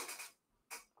players,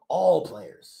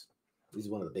 this is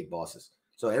one of the big bosses.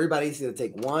 So everybody's going to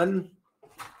take 1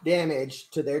 damage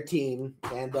to their team.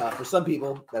 And for some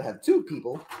people that have 2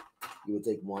 people, you would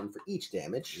take 1 for each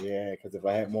damage. Yeah, because if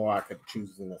I had more, I could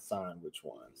choose and assign which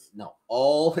ones. No,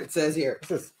 all it says here.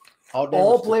 This is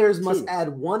All players to must 2. add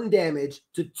 1 damage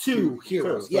to 2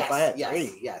 heroes. So if I had Yes,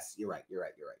 3. yes. You're right. You're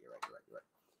right. Did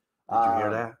you hear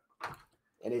that?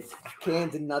 And it's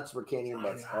cans and nuts for candy and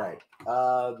nuts. All right.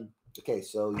 Okay,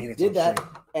 so you And it's did on that, shame.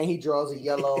 and he draws a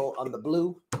yellow on the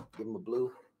blue. Give him a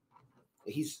blue.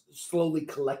 He's slowly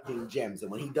collecting gems,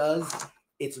 and when he does,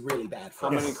 it's really bad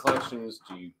for How us. many collections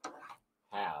do you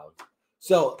have?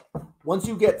 So once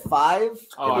you get 5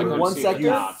 Oh, I in couldn't one see the sector,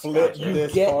 dots. flip Gotcha. you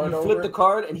this flip card the over.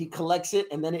 card, and he collects it,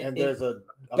 and then And it there's a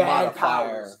bad modifier.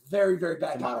 powers, very very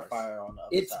bad powers. Modifier on the other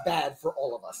It's side. bad for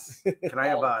all of us. Can I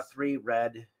have 3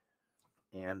 red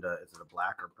and is it a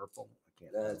black or purple? I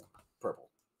can't. Tell. Purple.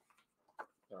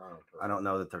 I don't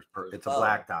know that there's it's a Oh.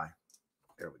 black die.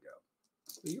 There we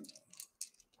go.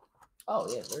 Oh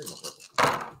yeah, there's no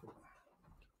purple.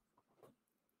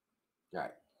 All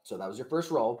right, so that was your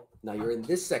first roll. Now you're in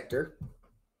this sector.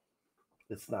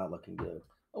 It's not looking good.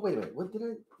 Oh wait a minute, what did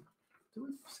we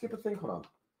skip a thing? Hold on.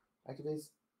 Activates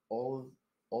all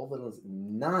villains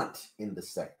not in the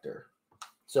sector.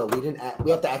 So we didn't.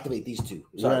 We have to activate these 2.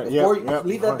 Sorry, before you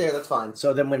leave that there. That's fine.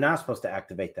 So then we're not supposed to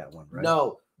activate that one, right?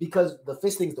 No, because the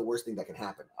fisting is the worst thing that can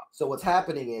happen. So what's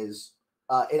happening is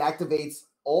it activates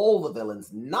all the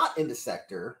villains not in the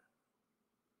sector,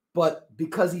 but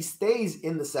because he stays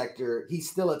in the sector, he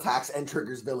still attacks and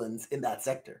triggers villains in that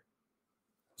sector.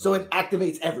 So it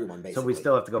activates everyone, basically. So we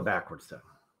still have to go backwards then.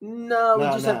 No, we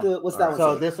just have to. What's that one?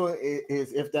 So say? this one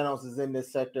is if Thanos is in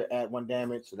this sector, add 1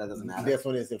 damage. So that doesn't matter. This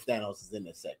one is if Thanos is in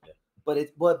this sector. But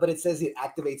it says it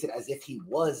activates it as if he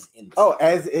was in the Oh, sector.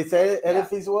 as it said, if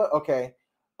he's what? Okay.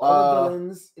 All the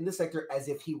villains in the sector as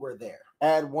if he were there.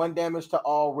 Add 1 damage to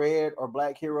all red or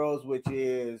black heroes, which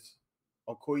is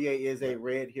Okoye is a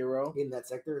red hero. In that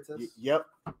sector, it says? Yep,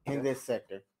 in this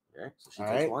sector. Okay. So she All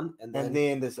takes right. 1. And And then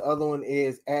then this other one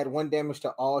is add 1 damage to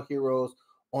all heroes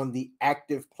on the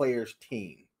active player's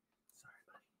team.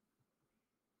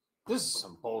 This is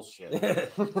some bullshit.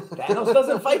 Thanos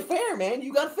doesn't fight fair, man.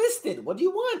 You got fisted. What do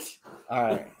you want? All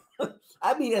right.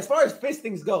 I mean, as far as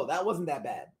fistings go, that wasn't that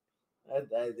bad.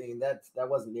 I mean, that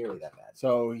wasn't nearly that bad.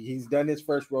 So he's done his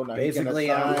first roll. Now Basically, he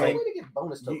can There's a assign, way to get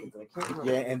bonus tokens. and I can't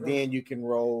remember. yeah, and then you can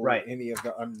roll Right. any of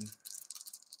the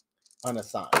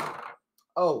unassigned.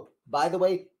 Oh, by the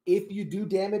way, if you do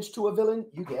damage to a villain,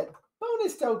 you get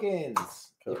bonus tokens.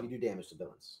 Cool. If you do damage to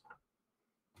villains.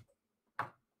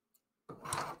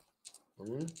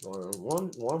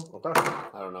 One. Okay.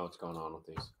 I don't know what's going on with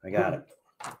these. I got it.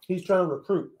 He's trying to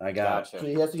recruit. I got So Gotcha.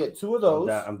 he has to get 2 of it. those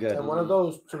I'm good. and 1 of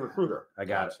those to recruit her. I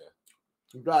got it. Gotcha.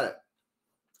 You got it.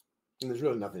 And there's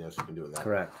really nothing else you can do with that.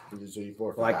 Correct. So you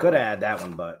forfeit Well, I that could one. add that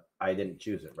one, but I didn't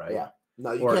choose it, right? Yeah.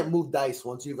 No, you Or- can't move dice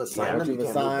once you've assigned Once them. you've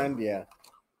You can't move them. assigned, yeah.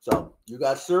 So you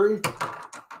got Suri.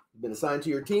 You've been assigned to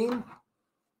your team.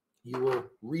 You will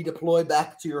redeploy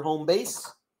back to your home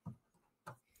base,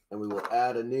 and we will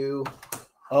add a new.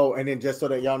 Oh, and then just so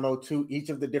that y'all know too, each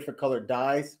of the different colored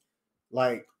dies,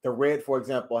 like the red, for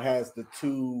example, has the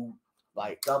 2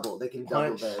 like Double. They can double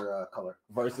Punch. their color.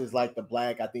 versus like the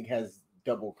black, I think has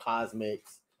double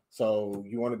cosmics. So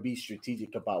you want to be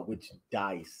strategic about which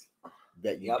dice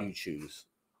that you do choose.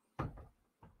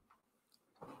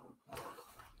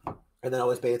 And then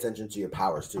always pay attention to your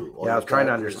powers too. All Yeah, I your was trying to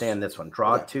characters. understand this one.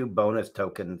 Draw Okay. 2 bonus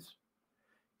tokens.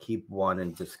 Keep 1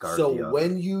 and discard So the other.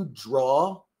 when you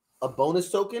draw a bonus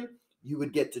token, you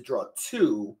would get to draw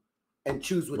 2 and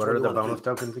choose which What one are you the want to bonus keep.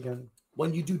 tokens again?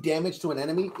 When you do damage to an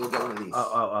enemy, you'll get one of these.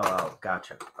 Oh,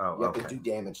 gotcha. Oh, You have okay. to do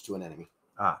damage to an enemy.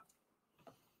 Ah.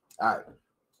 All right.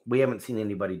 We haven't seen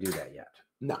anybody do that yet.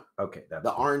 No. Okay, that's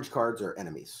The orange cards are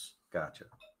enemies. gotcha.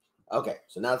 Okay,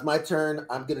 so now it's my turn.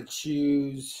 I'm gonna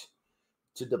choose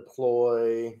to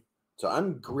deploy. So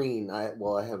I'm green. I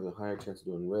have a higher chance of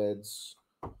doing reds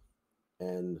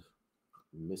and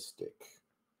mystic.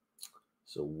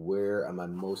 So where am I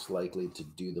most likely to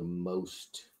do the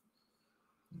most?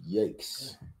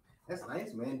 Yikes! That's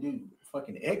nice, man. Dude,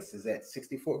 fucking X is at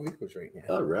 64 vehicles right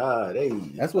now. All right, hey,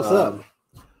 That's what's up.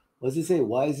 What does it say?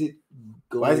 Why is it?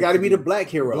 Why it's got to be the black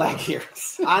hero? black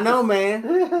heroes? I know, man.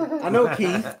 I know,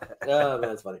 Keith. Oh, man,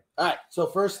 that's funny. All right, so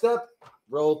first step,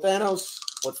 roll Thanos.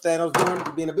 What's Thanos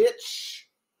doing? Being a bitch.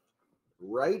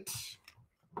 Right.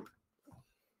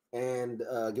 And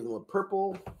give him a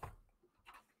purple.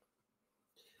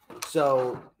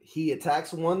 So he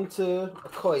attacks 1 to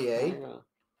Okoye. Yeah.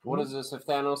 What is this if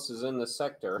Thanos is in the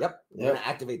sector? Yep. We're going to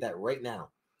activate that right now.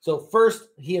 So first,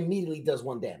 he immediately does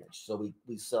 1 damage. So we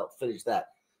finish that.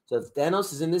 So if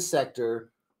Thanos is in this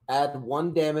sector, add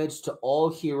 1 damage to all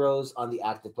heroes on the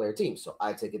active player team. So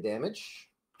I take a damage.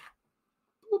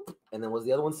 Boop. And then what does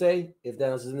the other one say? If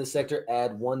Thanos is in this sector,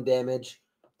 add 1 damage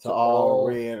To all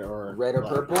red or red or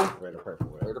black. purple. Red or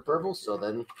purple. Red or purple. So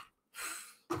then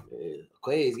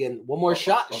Clay is getting 1 more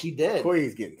shot. She did.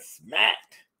 Koye's getting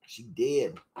smacked. She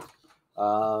did.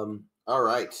 All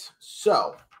right.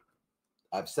 So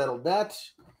I've settled that.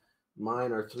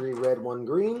 Mine are 3 red, 1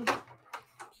 green.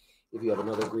 If you have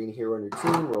another green hero on your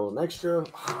team, roll an extra.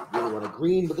 I really want a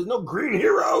green, but there's no green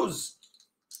heroes.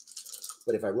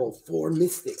 But if I roll 4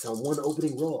 mystics on one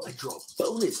opening roll, I draw a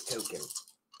bonus token.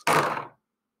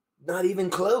 Not even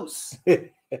close.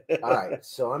 All right,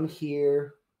 so I'm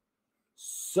here.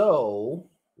 So,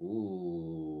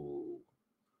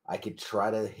 I could try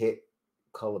to hit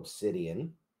Cull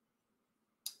Obsidian,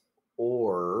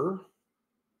 or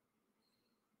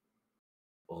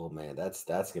oh man, that's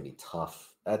gonna be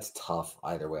tough. That's tough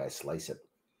either way I slice it.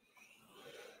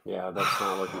 Yeah, that's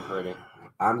not looking pretty.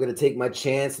 I'm gonna take my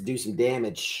chance to do some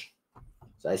damage.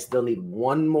 So I still need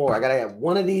one more. I gotta have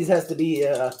one of these has to be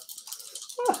come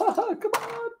on.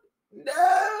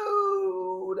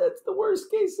 No, that's the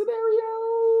worst case scenario.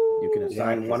 You can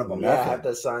assign one of them. Yeah, I have to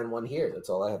assign one here. That's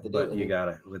all I have to do. But you got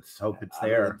it. Let's hope it's I'm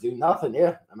there. gonna do nothing.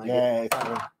 Yeah.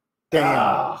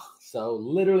 Damn. So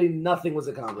literally nothing was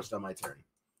accomplished on my turn.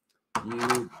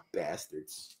 You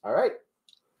bastards. All right.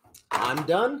 I'm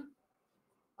done.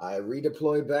 I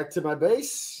redeploy back to my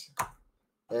base.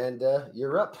 And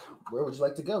you're up. Where would you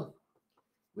like to go?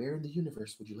 Where in the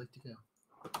universe would you like to go?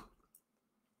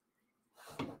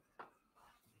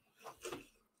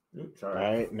 All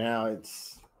right, now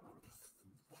it's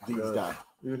these guys.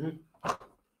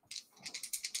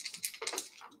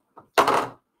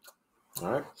 All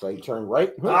right, so you turn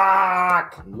right.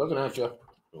 I'm looking at you.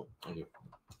 Oh, thank you.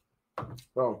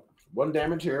 Well, 1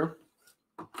 damage here.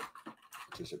 I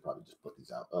should probably just put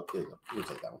these out. Oh, there you go. You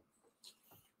take that one.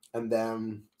 And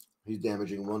then he's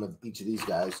damaging one of each of these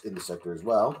guys in the sector as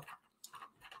well.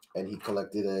 And he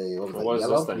collected a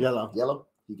This thing? Yellow.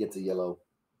 He gets a yellow.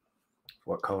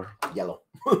 What color? Yellow.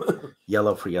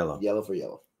 Yellow for yellow. Yellow for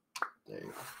yellow. There you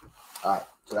go. All right,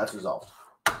 so that's resolved.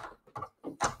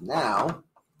 Now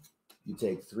you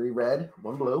take 3 red,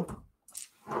 1 blue.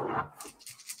 All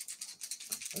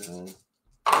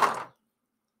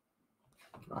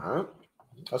right,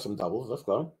 that's some doubles. Let's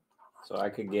go. So I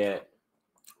could get.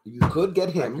 You could get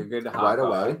him right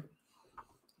away. Hawkeye.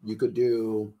 You could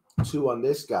do 2 on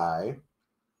this guy,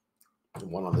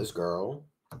 and 1 on this girl.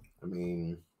 I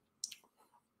mean,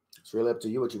 it's really up to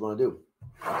you what you want to do.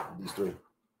 These 3.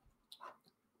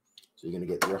 So you're gonna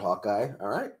get your Hawkeye. All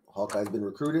right, Hawkeye's been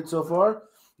recruited so far.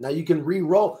 Now you can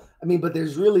re-roll. I mean, but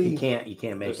there's really You can't make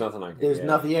There's it. nothing I can there's get.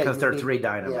 nothing. Yeah, Because you they're need- 3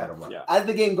 die no yeah. matter what. Yeah. As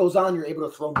the game goes on, you're able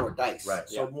to throw more dice. Right.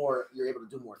 So you're able to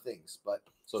do more things. But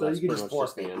So so that's you can pretty just much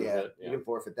just the forfeit. end Yeah, of it. you can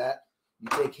forfeit that. You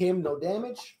take him, no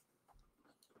damage.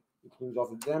 It cleans off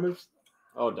the damage.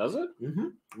 Oh, does it?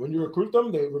 When you recruit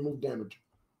them, they remove damage.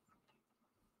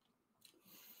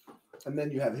 And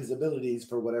then you have his abilities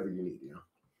for whatever you need. You know.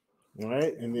 All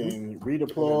right, and then And then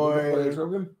redeploy. the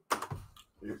token.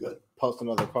 You're good. Post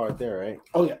another card there, right?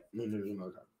 Oh yeah. No, there's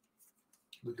another card.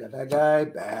 We've got that guy,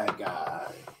 bad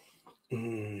guy.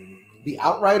 The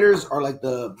Outriders are like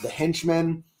the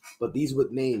henchmen, but these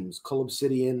with names. Cull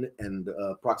Obsidian and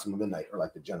Proxima Midnight are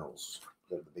like the generals.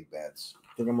 They're the big bads.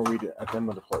 I think I'm gonna read it. I think I'm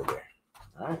gonna deploy there.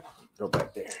 All right. Go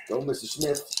back there. Go, Mr.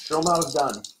 Smith. Show him how it's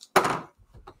done.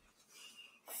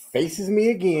 Faces me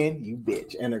again, you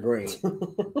bitch, and a green.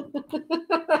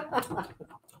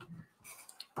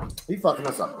 He fucking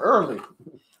us up early.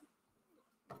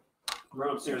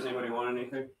 Run upstairs. Anybody want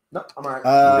anything? No, I'm all right.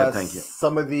 good, thank you.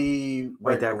 Some of the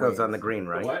Wait, that regular goes on the wings. green,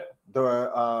 right? What?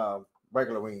 The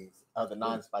regular wings, the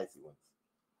non-spicy ones.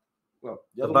 Well,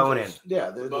 The other bone ones are-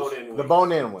 Yeah, there's Bone-in The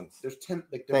bone-in ones. There's 10.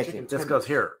 Like, Thank chicken you. This tenders. goes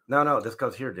here. No, this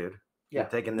goes here, dude. Yeah. You're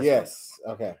taking this. Yes.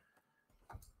 Okay.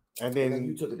 And And then you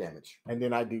then took a damage. I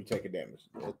do take a damage.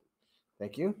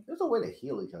 Thank you. There's a way to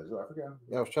heal each other. I forgot.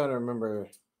 Yeah, I was trying to remember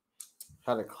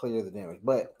how to clear the damage,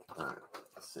 but All right.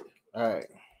 Let's see. all right.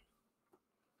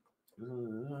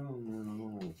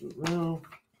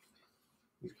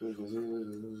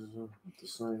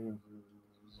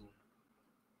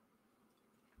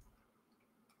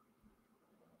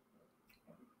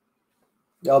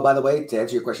 Oh, by the way, to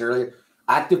answer your question earlier,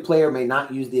 active player may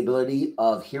not use the ability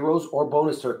of heroes or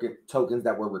bonus tokens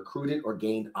that were recruited or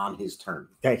gained on his turn.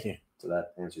 Thank you. So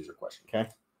that answers your question. Okay.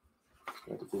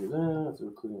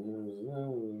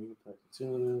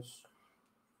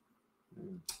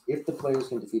 If the players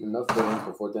can defeat enough villains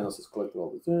before Thanos has collected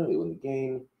all the things, they win the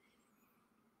game.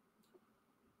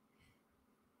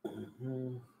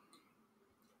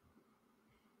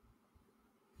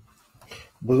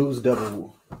 Blues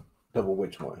double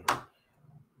which one?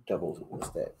 Double what's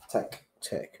that? Tech.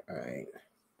 All right.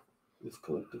 It's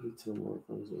collectively 2 more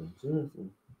things.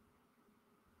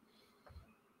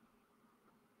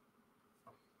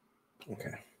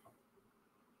 Okay.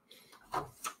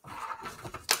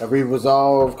 I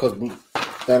re-resolve because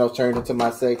Thanos turned into my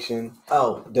section.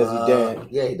 Oh, Does he damage?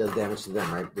 Yeah, he does damage to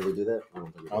them, right? Did we do that? I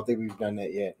don't think we've done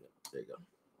that yet. There you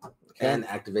go. And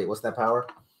activate. What's that power?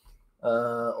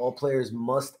 All players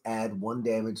must add 1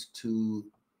 damage to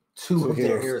two of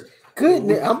their heroes.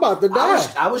 Goodness, I'm about to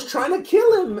die. I was trying to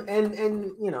kill him,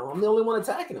 and you know, I'm the only one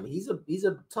attacking him. He's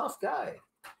a tough guy.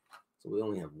 So we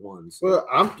only have 1. So.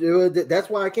 Well, that's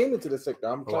why I came into the sector.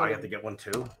 I'm Oh, trying I have to get 1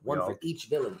 too. 1 for each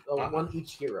villain. Oh, 1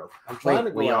 each hero. I'm trying to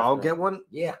go we all after get him. 1.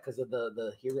 Yeah, because of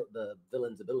the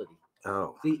villain's ability.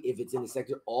 Oh, See, if it's in the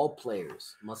sector, all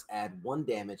players must add 1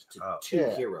 damage to 2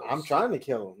 Yeah, heroes. I'm trying to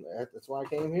kill him. That's why I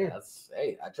came here.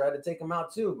 Hey, I tried to take him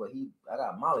out too, but I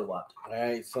got mollywopped. All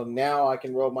right, so now I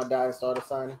can roll my die and start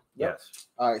assigning. yes.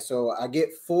 All right, so I get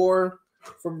 4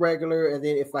 from regular, and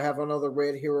then if I have another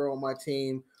red hero on my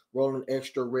team, roll an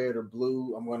extra red or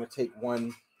blue. I'm going to take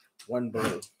one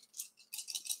blue.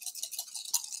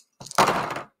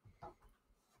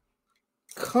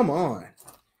 Come on.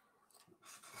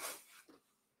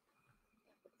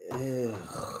 Ugh.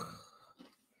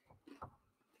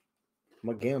 I'm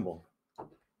going to gamble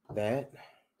that.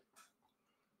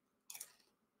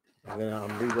 And then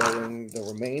I'm re-rolling the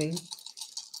remaining.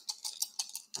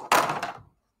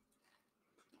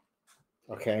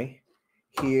 Okay.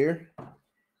 Here.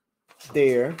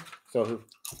 There. So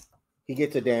he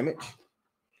gets a damage.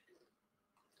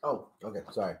 Oh, okay.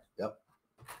 Sorry. Yep.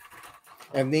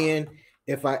 And then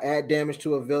if I add damage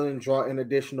to a villain, draw an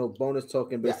additional bonus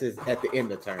token, but this is at the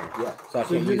end of turn. Yeah. So,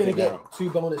 So you're gonna get 2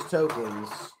 bonus tokens.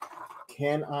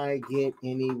 Can I get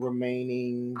any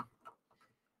remaining?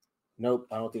 Nope,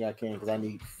 I don't think I can because I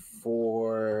need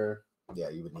 4. Yeah,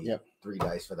 you would need 3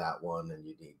 dice for that one, and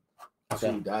you need 2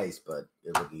 Okay. dice, but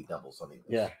it would be double something.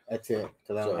 Yeah, that's it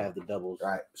because I don't So- have the doubles. All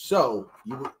right. So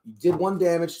you did 1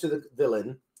 damage to the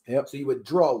villain. Yep. So you would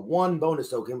draw 1 bonus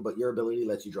token, but your ability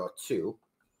lets you draw 2.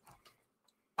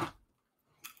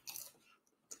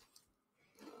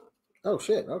 Oh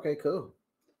shit! Okay, cool.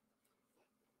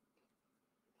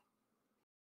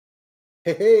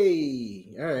 Hey,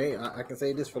 all right. I can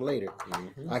say this for later.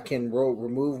 I can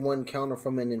remove 1 counter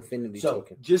from an infinity So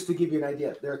token. just to give you an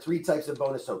idea, there are 3 types of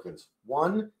bonus tokens.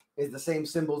 One is the same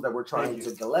symbols that we're trying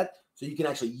to collect, so you can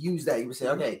actually use that. You can say,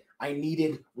 okay, I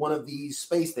needed one of these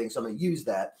space things, so I'm going to use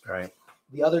that. All right.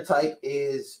 The other type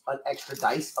is an extra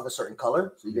dice of a certain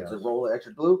color, so you get to roll an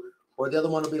extra blue. Or the other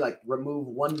one will be like remove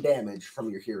 1 damage from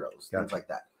your heroes, things like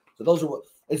that. So those are what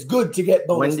it's good to get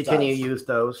bonus. When can you use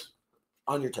those?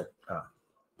 On your turn?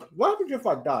 What happens if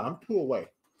I die? I'm 2 away.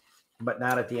 But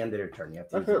not at the end of your turn. You have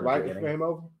to That's use it, it right? at the It's beginning. game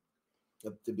over.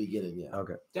 At the beginning, yeah.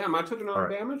 Okay. Damn, I took another All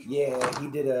right. damage. Yeah, he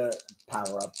did a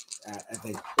power up. I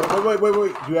think.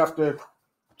 Wait. You have to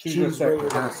choose where your you're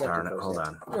sector. going to sector Darn it. first. Hold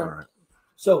on. Yeah. All right.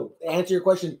 So to answer your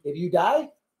question, if you die,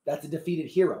 that's a defeated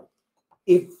hero.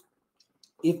 If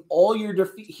all your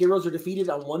heroes are defeated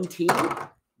on 1 team, the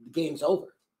game's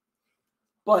over.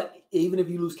 But even if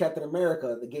you lose Captain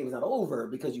America, the game's not over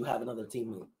because you have another team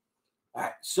move. All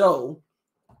right, so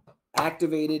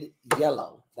activated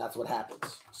yellow. That's what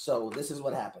happens. So this is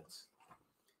what happens.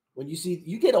 When you see,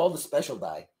 you get all the special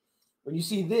die. When you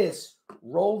see this,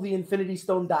 roll the Infinity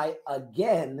Stone die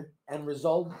again and the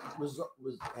result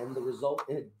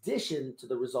in addition to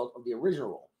the result of the original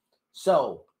roll.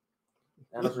 So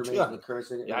Thanos remains in the current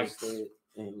state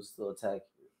and he was still attacked.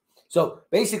 So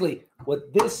basically,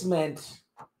 what this meant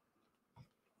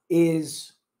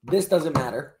is this doesn't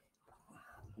matter.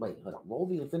 Wait, hold on. Roll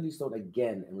the Infinity Stone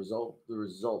again and the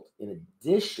result in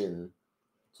addition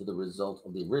to the result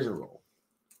of the original roll.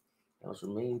 Thanos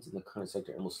remains in the current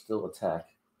sector and will still attack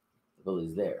the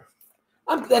abilities there.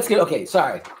 That's good. Okay,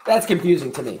 sorry. That's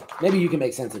confusing to me. Maybe you can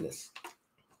make sense of this.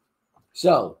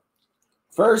 So,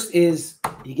 first is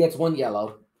he gets 1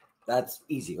 yellow. That's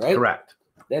easy, right? Correct.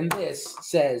 Then this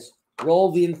says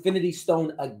roll the Infinity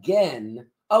Stone again.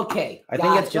 Okay, I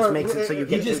think it just makes it so you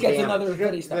he get just 2 gets damage. another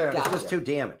Infinity Stone. Yeah, It's Gotcha. just 2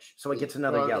 damage, so it gets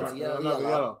another yellow. Another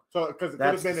yellow. So because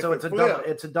That's so it's a double.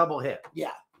 It's a double hit.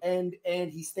 Yeah, and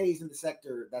he stays in the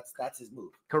sector. That's his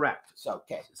move. Correct. So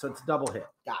okay, So it's double hit.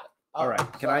 got it. All right.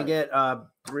 Can I sorry. get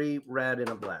 3 red and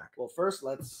a black? Well, first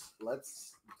let's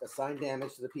assign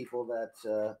damage to the people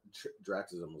that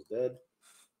Drax is almost dead,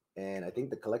 and I think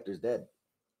the Collector's dead,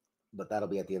 but that'll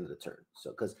be at the end of the turn.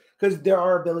 So because there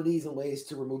are abilities and ways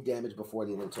to remove damage before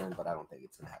the end of the turn, but I don't think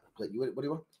it's gonna happen. But what do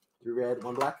you want? 3 red,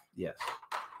 1 black. Yes.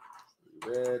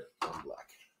 3 red, 1 black.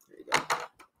 There you go.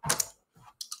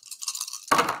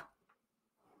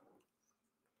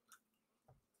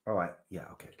 All right. Yeah.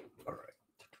 Okay. All right.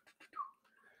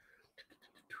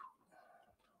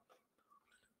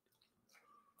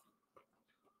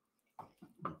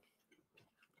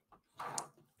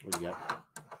 What do you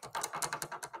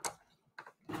got?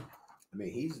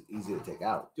 mean, he's easy to take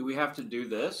out. Do we have to do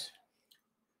this?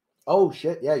 Oh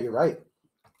shit! Yeah, you're right.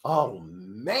 Oh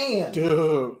man,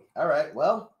 Dude. All right,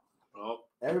 well, Oh,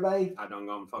 everybody, I done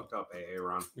gone fucked up. Hey,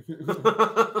 Ron.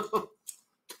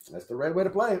 that's the right way to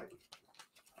play it.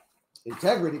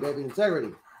 Integrity, baby,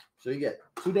 integrity. So you get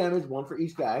 2 damage, 1 for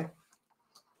each guy.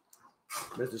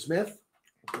 Mr. Smith,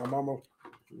 I'm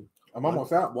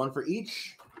almost out. 1 for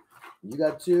each. You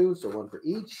got 2, so 1 for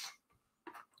each.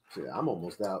 So I'm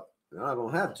almost out. Now I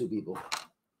don't have 2 people.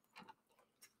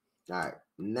 All right,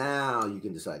 now you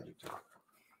can decide your turn.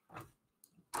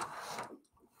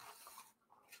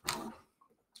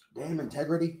 Damn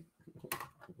integrity.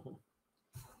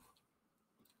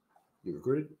 You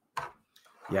recruited?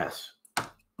 Yes.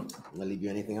 I'm gonna leave you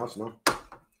anything else? No,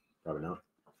 probably not.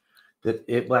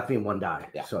 It left me 1 die.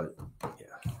 Yeah. So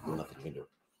There's nothing you can do.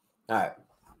 All right,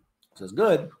 so it's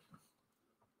good.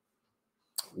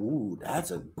 Ooh,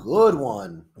 that's a good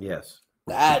one. yes.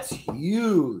 That's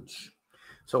huge.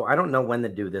 So I don't know when to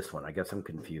do this one. I guess I'm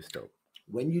confused still.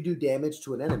 When you do damage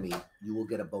to an enemy, you will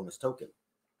get a bonus token.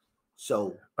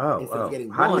 So Oh, instead of getting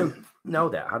how do 1, you know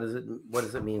that? What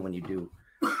does it mean when you do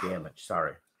damage?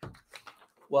 Sorry.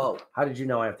 well, How did you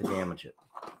know I have to damage it?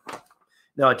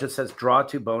 No, it just says draw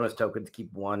 2 bonus tokens,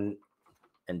 keep 1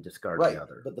 and discard right. the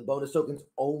other. But the bonus tokens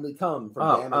only come from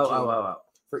Oh, damaging.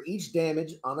 For each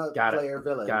damage on a Got it. player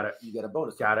villain, Got it. you get a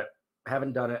bonus. Got it.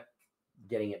 Haven't done it.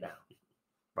 Getting it down.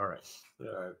 All right.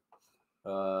 All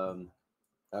right.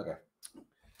 Okay.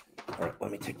 All right.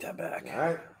 Let me take that back. All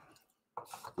right.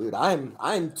 Dude,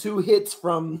 I'm 2 hits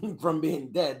from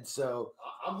being dead, so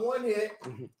I'm 1 hit.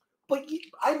 but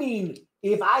I mean,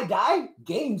 if I die,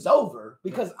 game's over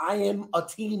because I am a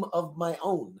team of my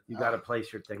own. You got to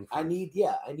place your thing. I need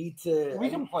to. We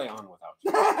can play on without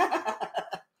you.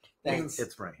 Thanks.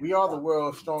 It's right. We are the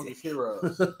world's strongest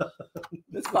heroes.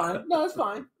 It's fine. No, it's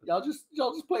fine. Y'all just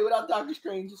play without Doctor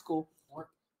Strange. It's cool.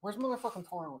 Where's motherfucking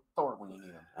Thor when you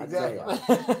need him? Exactly.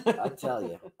 I tell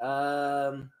you.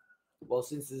 Well,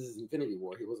 since this is Infinity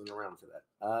War, he wasn't around for that.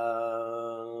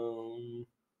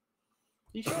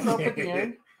 He showed up at the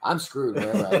end. I'm screwed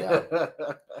wherever I go.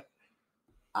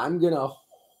 I'm gonna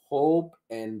hope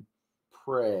and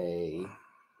pray.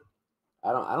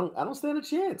 I don't stand a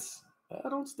chance. I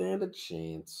don't stand a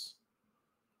chance.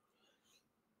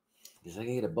 Because I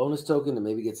can get a bonus token and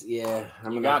maybe gets You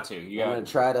got to. I'm gonna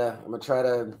try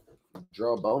to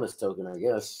draw a bonus token, I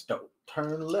guess. Don't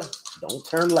turn left. Don't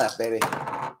turn left, baby.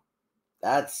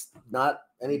 That's not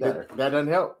any better. That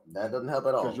doesn't help. That doesn't help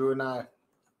at all. Because you and I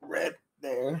Red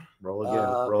there. Roll again.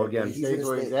 Roll again. he's stays gonna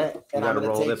where stay- he's at. You And got I'm to gonna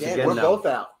roll take this damage. again We're now. both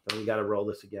out. Then we got to roll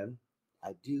this again.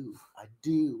 I do.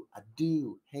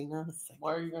 Hang on a second.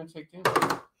 Why are you going to take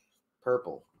damage?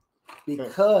 Purple.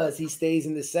 Because he stays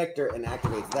in this sector and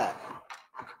activates that.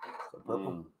 So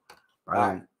purple. All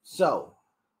right. So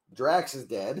Drax is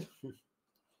dead.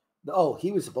 Oh,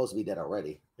 he was supposed to be dead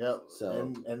already. Yep.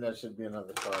 So- and that should be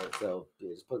another card. So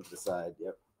yeah, just put it to the side.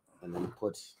 Yep. And then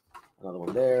put another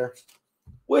one there,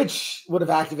 which would have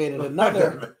activated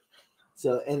another.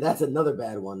 So, and that's another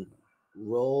bad one.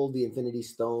 Roll the Infinity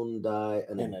Stone die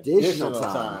an additional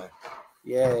time.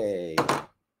 Yay.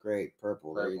 Great.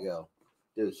 Purple. There you go.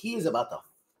 Dude, he is about to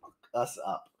fuck us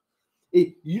up.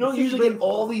 You don't usually get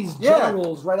all these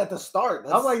generals right at the start.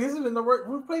 I was like, this has been the work.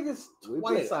 We played this We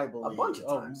twice, played I a believe. bunch of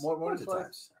times. More bunch than of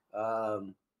twice.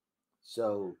 times.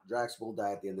 So Drax will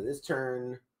die at the end of this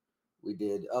turn. We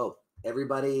did. Oh,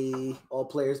 everybody, all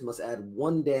players must add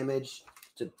 1 damage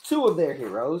to 2 of their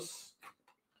heroes.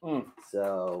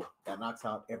 So That knocks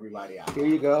out everybody out. here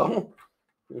you go.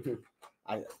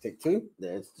 I take 2.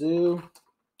 There's 2.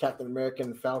 Captain America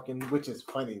and Falcon, which is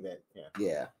funny that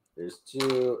Yeah, there's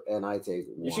 2, and I take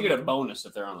 1. You should get a bonus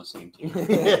if they're on the same team.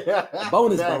 A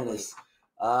bonus. Exactly. Bonus.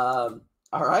 All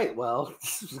right. Well,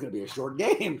 this is gonna be a short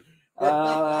game.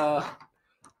 Not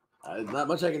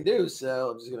much I can do,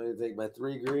 so I'm just gonna take my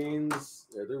 3 greens,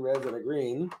 or 3 reds and a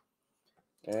green,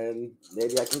 and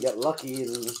maybe I can get lucky.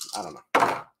 And I don't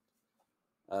know.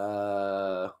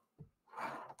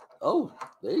 Oh,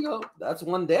 there you go. That's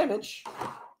 1 damage.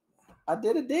 I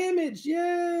did a damage.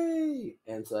 Yay!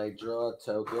 And so I draw a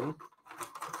token.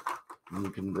 And you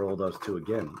can roll those 2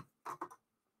 again.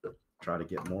 Try to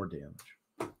get more damage.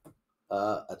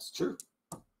 That's true.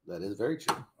 That is very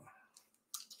true.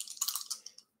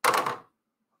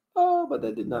 Oh, but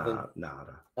that did nothing.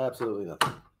 Nada. Absolutely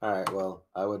nothing. All right. Well,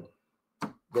 I would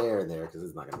there and there because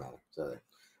it's not gonna matter. So there.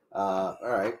 All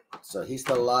right. So he's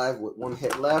still alive with 1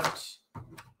 hit left.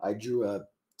 I drew a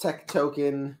tech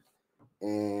token,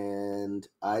 and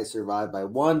I survived by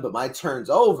 1. But my turn's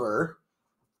over,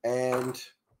 and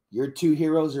your 2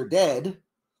 heroes are dead.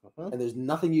 and there's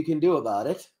nothing you can do about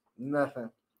it, Nothing.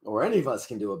 or any of us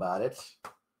can do about it,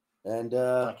 and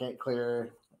I can't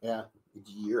clear. Yeah.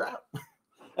 you're out.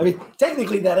 I mean,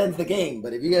 technically that ends the game,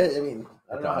 but if you guys, I mean,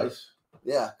 I don't know how.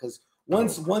 Yeah, because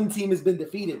once one team has been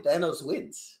defeated, Thanos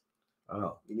wins.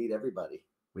 Oh, You need everybody.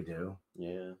 we do.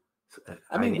 Yeah.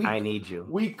 I mean, I need you.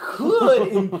 We could,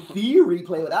 in theory,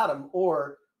 play without him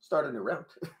or start a new round.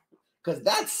 Because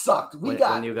that sucked. We When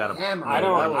got you got a- hammered. I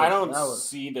That don't was-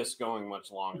 see this going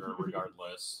much longer.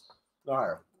 Regardless, All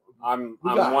right. I'm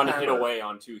We got one hit hammered. away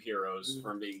on 2 heroes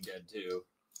from being dead too.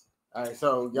 All right.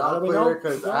 So Now y'all that we clear know-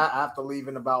 because I have to leave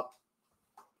in about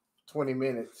 20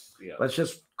 minutes. Yeah. Let's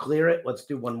just clear it. Let's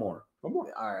do one more. One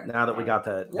more. All right. Now that we got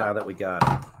that. Yeah. Now that we got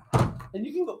it. And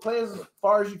you can go play as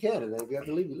far as you can, and then if you have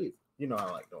to leave, you leave. You know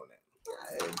I like doing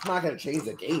that. It's not going to change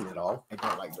the game at all. I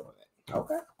don't like doing that.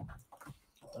 Okay.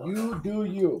 You do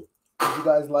you. Would you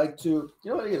guys like to?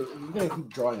 You know what? You're going to keep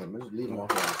drawing them. Just leave them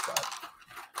off on the side.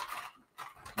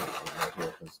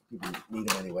 Because people need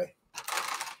them anyway.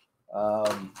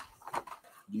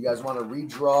 Do you guys want to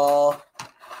redraw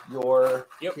your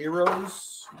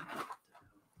heroes?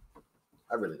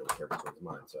 I really don't care which one's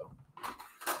mine, so.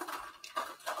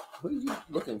 What are you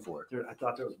looking for? Dude, I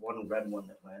thought there was one red one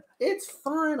that went. It's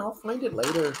fine. I'll find it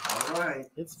later. All right.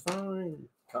 It's fine.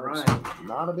 All right.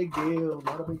 Not a big deal.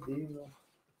 Not a big deal.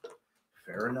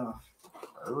 Fair enough.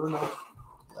 Fair enough.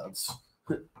 That's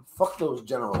fuck those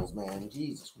generals, man.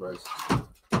 Jesus Christ.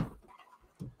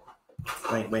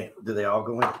 Wait. Do they all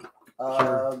go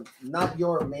in? Not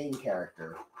your main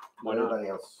character. Why not? Everybody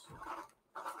else.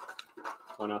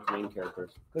 Why not the main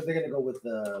characters? Because they're gonna go with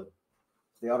the.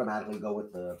 They automatically go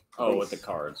with the. Oh, base. with the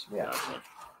cards. Yeah. Gotcha.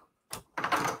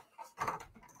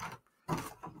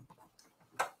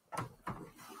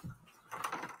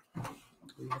 Are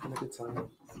you having a good time?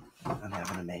 I'm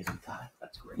having an amazing time.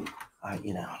 That's great.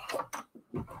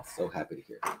 So happy to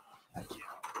hear it. Thank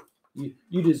you.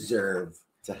 You deserve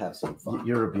to have some fun.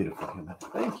 You're a beautiful human.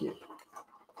 Thank you.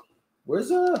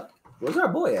 Where's our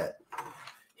boy at?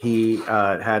 He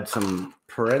had some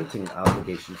parenting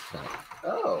obligations tonight.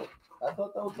 Oh, I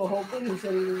thought that was the whole thing. He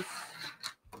said he was.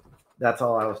 That's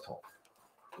all I was told.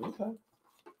 Okay.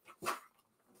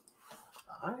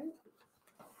 All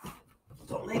right.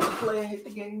 Don't hate the play, hate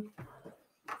the game.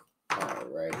 All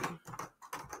righty.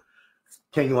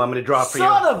 King, you want me to draw for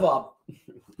Son you? of a.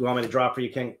 You want me to draw for you,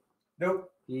 King?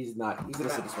 Nope. He's not. He's gonna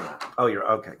sit this one out. Oh, you're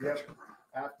okay. Yep. Gotcha.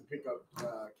 I have to pick up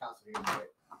Castle here in a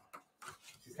bit.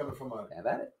 She's coming from a Have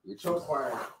at it. Your show choice.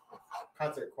 choir,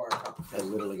 concert choir I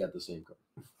competition. literally got the same card.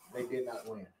 They did not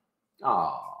win.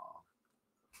 Aw.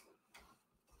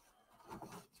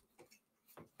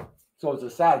 So it's a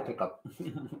sad pickup.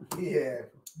 Yeah.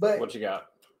 But What you got?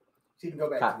 she can go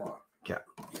back Cat. tomorrow.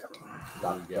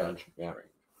 Dr. Yeah. Bench. Yeah.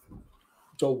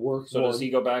 So work. So does he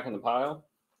go back in the pile?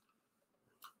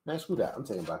 Man, screw that. I'm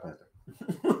taking Black Panther.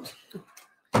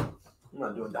 I'm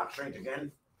not doing Doc Strange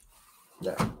again.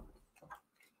 Yeah.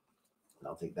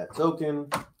 I'll take that token.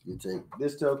 You take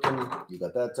this token. You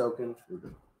got that token. We're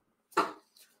good.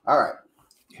 All right.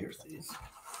 Here's these.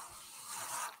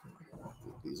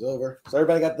 Move these over. So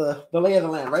everybody got the lay of the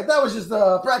land, right? That was just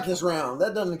a practice round.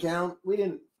 That doesn't count. We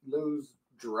didn't lose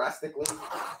drastically.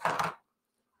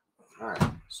 All right.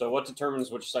 So what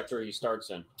determines which sector he starts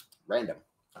in? Random.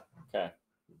 Okay.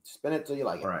 Spin it till you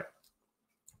like it. All right.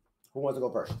 Who wants to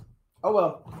go first? Oh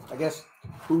well, I guess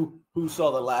who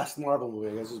saw the last Marvel movie?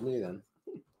 I guess it's me then.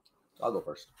 I'll go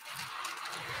first.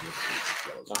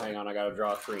 So hang on, I got to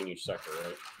draw 3 in each sector,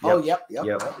 right? Oh Yep. yep.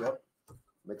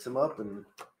 Mix them up and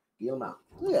deal them out.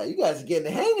 Yeah, you guys are getting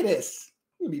the hang of this.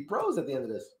 You're gonna be pros at the end of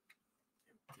this.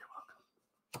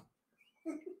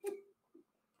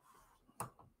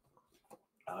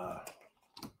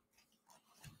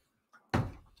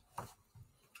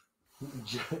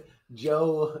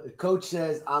 Joe, coach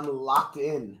says I'm locked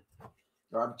in,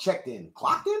 or I'm checked in.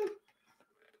 Clocked in?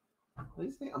 What do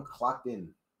you say? I'm clocked in.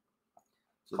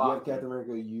 So Clocked if you have Captain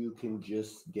America, you can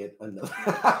just get another.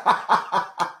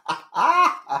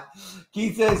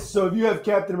 Keith says, so if you have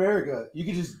Captain America, you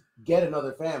can just get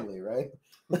another family, right?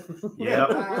 Yep.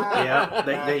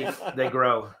 Yeah. They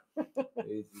grow.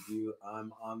 If you,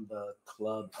 I'm on the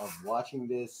club of watching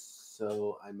this,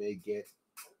 so I may get.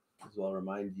 As well,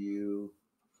 remind you,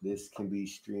 this can be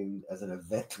streamed as an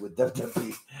event with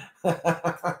WWE.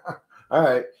 All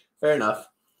right, fair enough.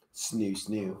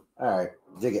 Snoo. All right,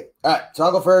 dig it. All right, so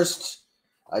I'll go first.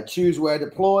 I choose where I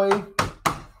deploy.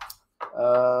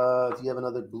 If you have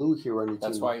another blue hero on your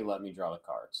That's team, why you let me draw the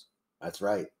cards. that's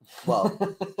right. Well,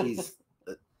 he's.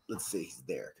 Let's see, he's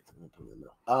there.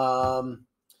 So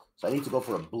I need to go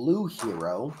for a blue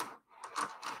hero.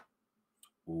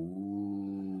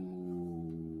 Ooh.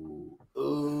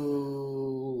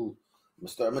 I'm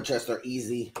gonna try to start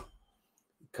easy.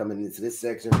 Coming into this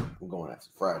section, I'm going after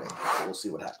Friday. So we'll see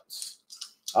what happens.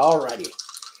 Alrighty.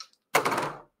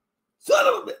 Son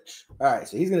of a bitch. All right,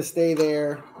 so he's gonna stay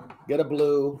there, get a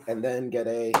blue, and then get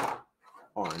a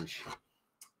orange.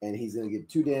 And he's gonna give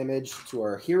 2 damage to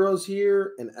our heroes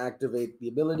here and activate the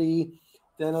ability.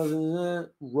 Then I was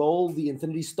gonna roll the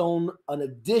Infinity Stone an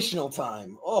additional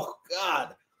time. Oh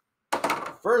God.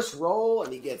 First roll,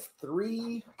 and he gets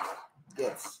 3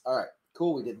 hits. All right,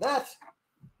 cool. We did that.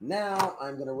 Now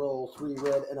I'm gonna roll 3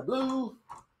 red and a blue.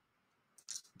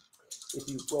 If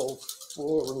you roll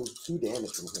 4, remove 2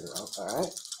 damage from here. All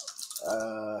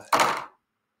right.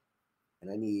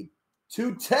 And I need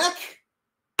 2 tech.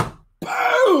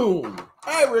 Boom!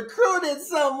 I recruited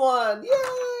someone.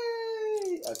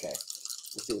 Yay! Okay.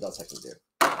 Let's see what else I can do.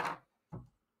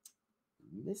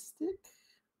 Mystic.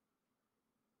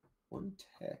 1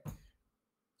 tech.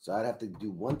 So I'd have to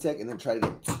do 1 tech and then try to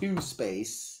get 2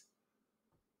 space.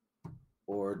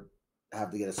 Or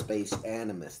have to get a space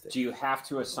and a mystic. Do you have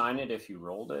to assign it if you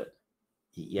rolled it?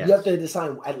 Yes. You have to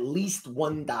assign at least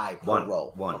 1 die per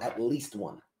roll. One. At least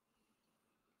 1.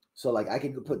 So like I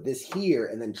could put this here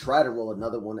and then try to roll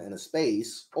another one and a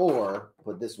space, or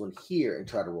put this one here and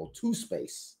try to roll 2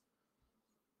 space.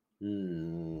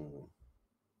 Once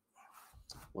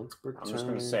per turn. I'm just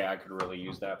going to say I could really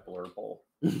use that blurb hole.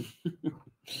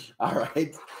 All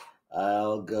right.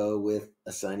 I'll go with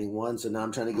assigning 1. So now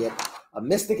I'm trying to get a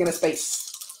mystic and a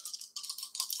space.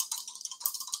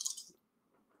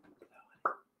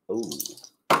 Oh.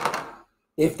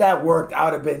 If that worked, I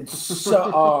would have been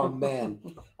so. Oh man!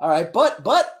 All right, but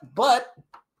one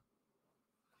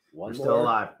We're more, still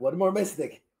alive. One more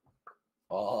mystic.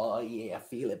 Oh yeah,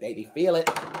 feel it, baby, feel it.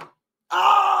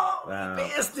 Oh,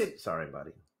 bastard! Sorry,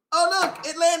 buddy. Oh look,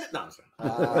 it landed. No,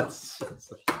 I'm sorry.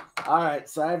 All right,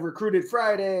 so I've recruited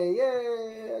Friday.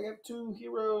 Yay! I got 2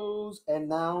 heroes, and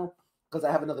now because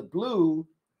I have another blue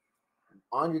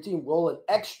on your team, roll an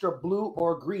extra blue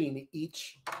or green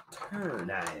each turn.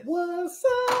 Nice. What's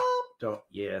up?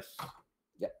 Yes.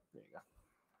 Yep, there you go.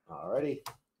 Alrighty.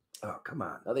 Oh, come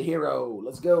on. Another hero.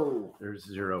 Let's go. There's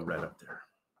 0 red up there.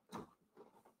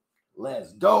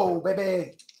 Let's go,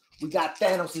 baby. We got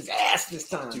Thanos' ass this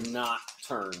time. Do not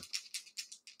turn.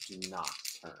 Do not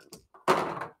turn.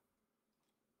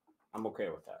 I'm okay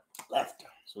with that. Left.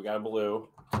 So we got a blue.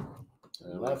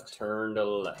 Left. Turn to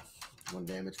left. 1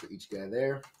 damage for each guy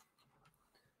there.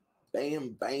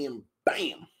 Bam, bam,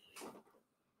 bam.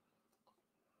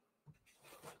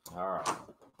 All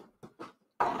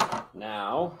right.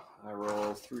 Now I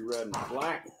roll 3 red and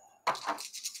black.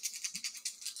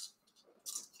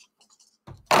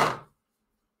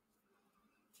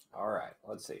 All right.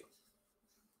 Let's see.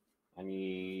 I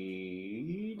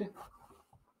need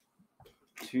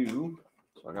 2.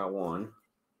 So I got 1.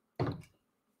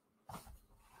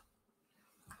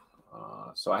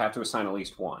 So I have to assign at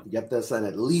least 1. You have to assign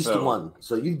at least 1.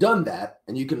 So you've done that,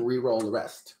 and you can re-roll the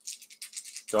rest.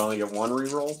 Do I only get 1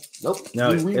 re-roll? Nope.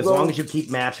 No, as long as you keep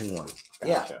matching 1.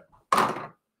 Gotcha. Yeah.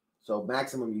 So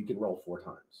maximum you can roll 4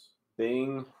 times.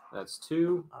 Bing. That's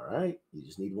 2. All right. You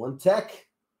just need 1 tech.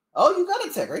 Oh, you got a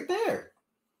tech right there.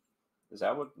 Is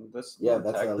that what this? Yeah,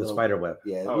 that's tech? a The little spider web.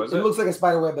 Yeah, Oh, it looks like a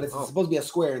spider web, but it's Oh. supposed to be a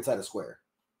square inside a square.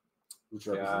 Which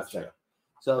represents Gotcha. tech.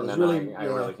 So And there's then really, I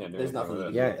really can't do there's anything nothing with you it.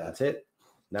 can Yeah, do with that. that's it.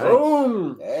 Nice.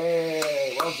 Boom.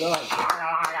 Hey, well done.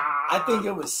 I think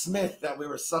it was Smith that we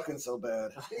were sucking so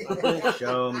bad.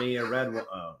 Show me a red one.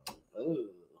 Oh, Ooh,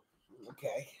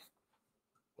 okay.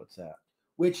 what's that?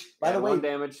 Which, by the way, 1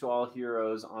 damage to all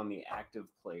heroes on the active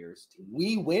players team.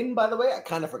 we win, by the way. I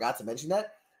kind of forgot to mention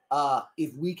that.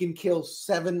 If we can kill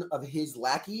 7 of his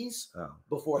lackeys Oh,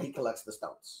 before he collects the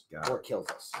stones Got or kills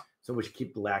us. so we should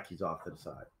keep the lackeys off to the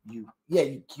side. You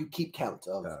keep count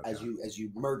of Okay. as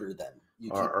you murder them. You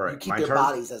keep, All right, you keep my their turn?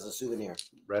 bodies as a souvenir.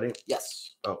 Ready?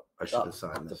 Yes. Oh, I should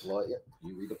assign this. Deploy. Yep.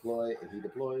 You redeploy, and he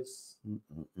deploys.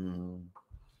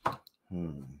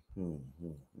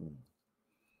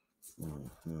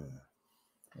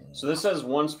 So this says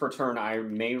once per turn, I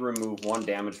may remove 1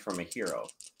 damage from a hero.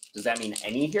 Does that mean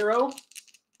any hero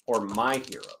or my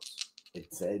heroes?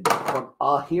 It said from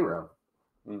a hero.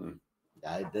 Mm.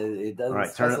 It doesn't All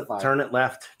right, specify. turn it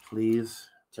left, please.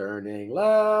 Turning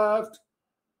left.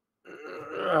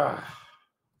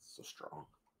 So strong.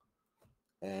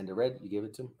 And the red, you gave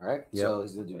it to him. All right. Yep. So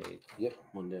he's gonna do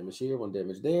 1 damage here, 1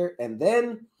 damage there, and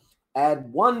then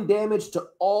add 1 damage to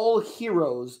all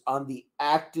heroes on the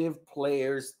active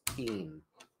player's team.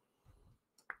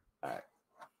 All right.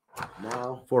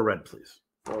 Now 4 red, please.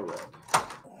 4 red.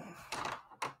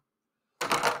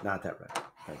 Not that red.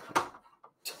 Thank you.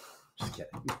 Just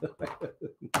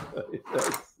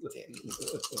kidding.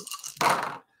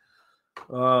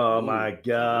 Oh my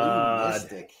God.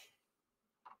 Mystic.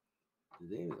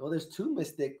 Oh, there's 2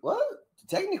 Mystic. What?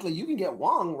 Technically, you can get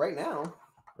Wong right now.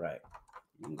 Right.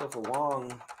 You can go for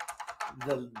Wong.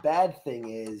 The bad thing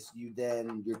is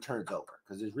your turn's over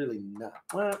because there's really not.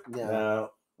 Well, yeah. No.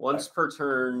 Once per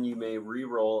turn, you may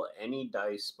re-roll any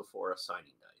dice before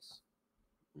assigning dice.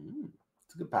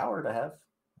 It's a good power to have.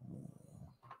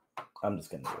 I'm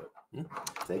just gonna do it.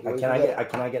 Take Can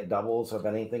I get doubles of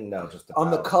anything? No, just the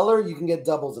on the power. color. You can get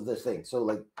doubles of this thing. So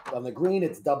like on the green,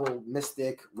 it's double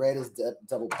Mystic. Red is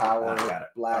double power. Got it.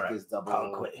 Black All right. is double.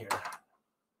 I'll quit here.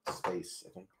 Space. I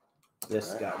think.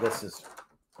 This All right. this is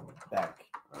back.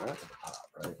 All right.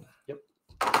 Right. Yep.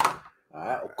 All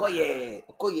right. Okoye.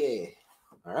 Okoye.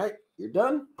 All right. You're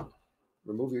done.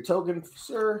 Remove your token,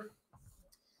 sir.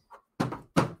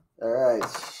 All right.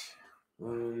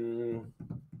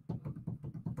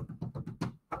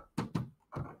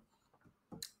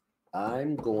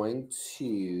 I'm going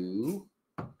to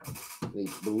the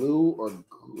blue or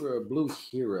blue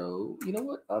hero. You know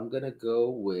what? I'm gonna go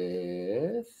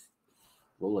with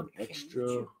roll an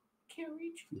extra. Can't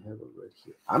reach. You have a red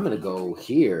here. I'm gonna go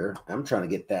here. I'm trying to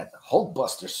get that Hulk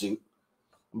Buster suit.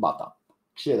 I'm about to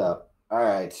shit up. All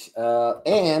right.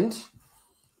 And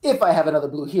if I have another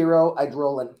blue hero, I'd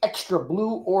roll an extra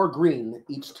blue or green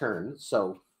each turn.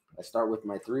 So I start with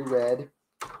my 3 red,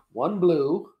 1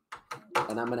 blue,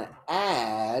 and I'm gonna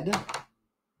add.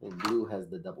 And blue has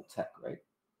the double tech, right?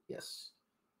 Yes.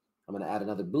 I'm gonna add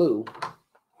another blue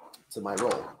to my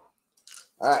roll.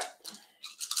 All right.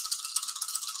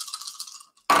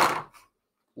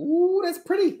 Ooh, that's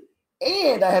pretty.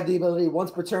 And I have the ability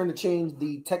once per turn to change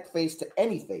the tech face to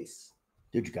any face.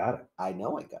 Dude, you got it. I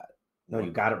know I got it. No,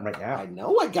 you got it right now. I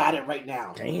know I got it right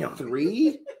now. Damn.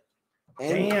 3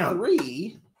 and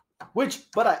 3.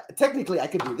 But technically I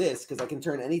could do this because I can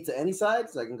turn any to any side.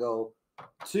 So I can go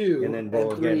 2 and then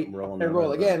roll 3 again. Roll and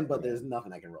roll again. But there's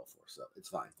nothing I can roll for, so it's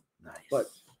fine. Nice. But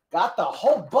got the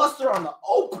whole buster on the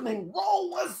opening roll.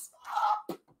 What's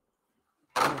up?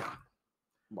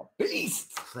 I'm a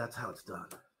beast. So that's how it's done.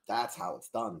 That's how it's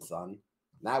done, son.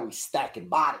 Now we stacking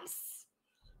bodies.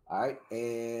 All right,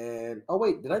 and oh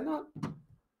wait, did I not?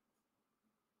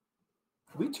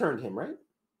 We turned him, right?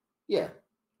 Yeah.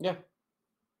 Yeah.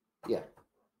 Yeah.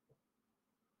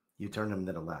 You turned him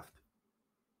to the left.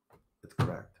 That's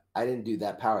correct. I didn't do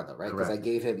that power though, right? Because I Correct.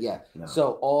 gave him, No.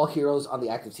 So all heroes on the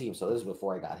active team. So this is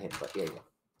before I got him, but yeah,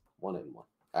 1 and 1.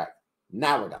 All right,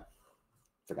 now we're done.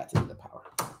 Forgot to do the power.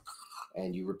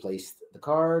 And you replaced the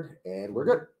card, and we're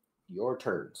good. Your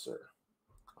turn, sir.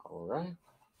 All right.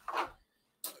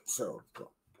 So go.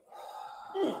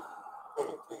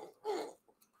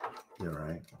 You're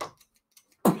right.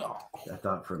 I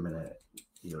thought for a minute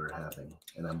you were having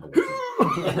an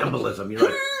embolism. You're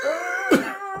like,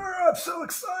 I'm so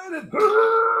excited.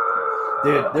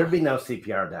 Dude, there'd be no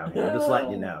CPR down here. I'm just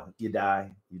letting you know. You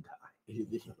die, you die.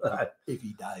 If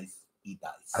he dies, he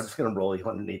dies. I'm just gonna roll you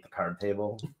underneath the card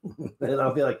table, and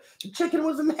I'll be like, "The chicken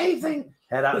was amazing."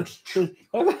 Head out. Have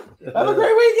a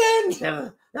great weekend.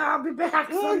 Yeah, I'll be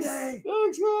back someday.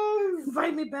 Thanks, guys.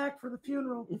 Invite me back for the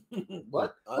funeral.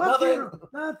 What? What Nothing. funeral?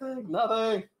 Nothing.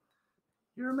 Nothing.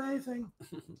 You're amazing.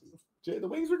 Jay, the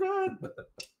wings were good.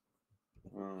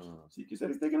 CQ said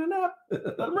he's taking a nap.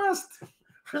 Let him rest.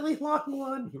 Really long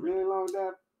one. Really long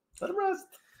nap. Let him rest.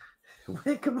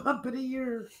 Wake him up in a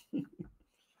year.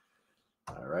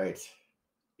 All right.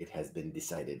 It has been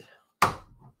decided. Does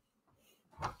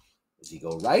he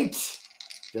go right?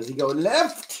 Does he go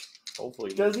left?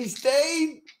 Hopefully. Does he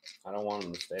stay? I don't want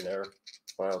him to stay there,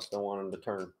 but I still want him to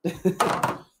turn.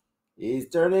 He's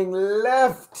turning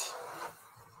left.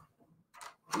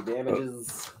 He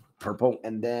damages Purple.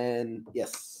 and then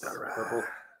yes, All right. purple.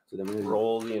 So then we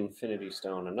Roll the Infinity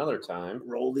Stone another time.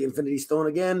 roll the Infinity Stone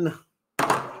again,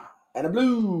 and a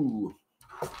blue,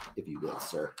 if you will,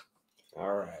 sir.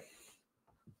 All right.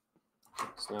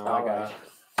 So now All I got right.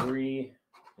 3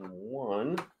 and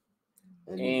 1.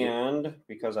 And you And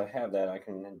because I have that, I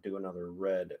can do another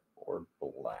red or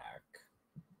black.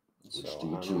 Which So do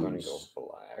you I'm going to choose? go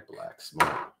black. get black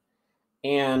smart.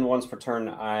 And once per turn,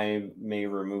 I may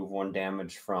remove 1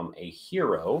 damage from a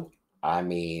hero. I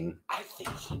mean, I think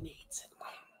he needs it way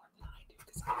more than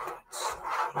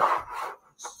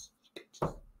I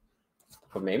do.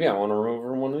 But maybe I want to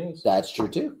remove one of these. That's true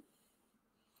too.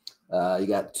 You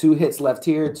got 2 hits left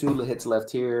here, 2 hits left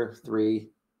here, 3,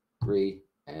 3,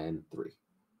 and 3.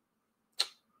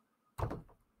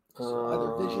 So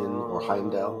either Vision or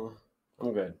Heimdall.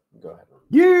 I'm good. Go ahead.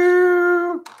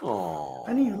 Yeah. Oh,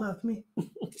 I knew you loved me.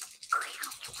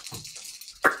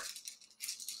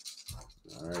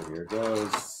 All right, here it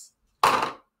goes.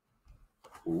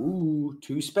 Ooh,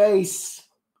 2 space.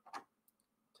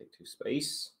 Take 2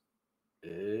 space.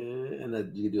 And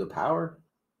then you can do a power.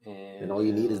 And all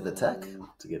you need is the tech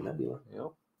to get Nebula.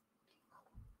 Yep.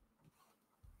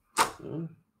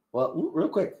 Well, real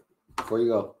quick before you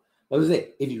go, what was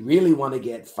it? If you really want to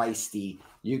get feisty,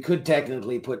 you could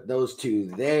technically put those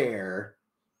 2 there,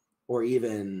 or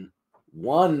even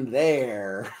 1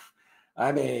 there.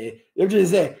 I mean, you're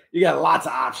just saying you got lots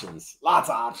of options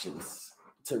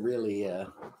to really.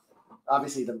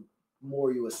 Obviously, the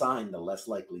more you assign, the less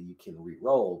likely you can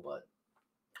re-roll. But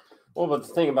the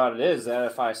thing about it is that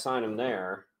if I assign them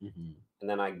there mm-hmm. and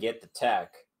then I get the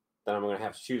tech, then I'm going to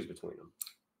have to choose between them.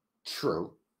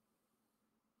 True.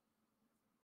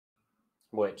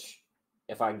 Which,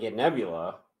 if I get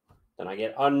Nebula, then I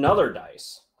get another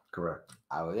dice. Correct.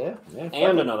 Oh yeah,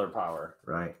 And another power.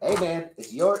 Right. Hey man,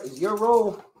 it's your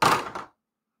roll.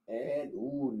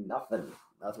 And nothing.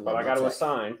 But I got to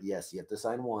assign. Yes, you have to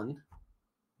assign 1.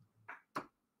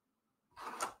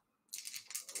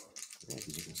 Yeah,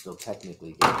 because you can still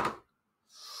technically get it.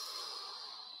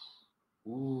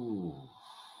 Ooh.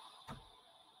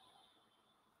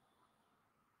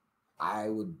 I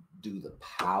would do the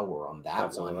power on that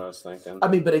That's one. what I was thinking. I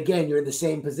mean, but again, you're in the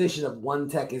same position of 1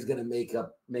 tech is going to make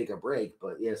a break.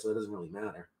 But yeah, so it doesn't really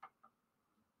matter.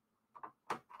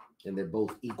 And they're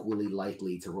both equally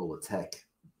likely to roll a tech.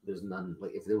 There's none.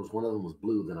 Like if there was one of them was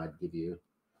blue, then I'd give you,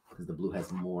 because the blue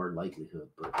has more likelihood.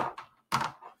 But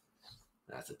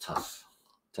that's a tough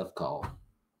call.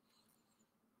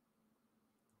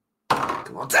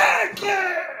 Come on, tech!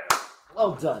 Yeah!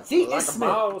 Well done. See, Like it's a Smith.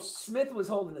 mouse. Smith was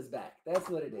holding us back. That's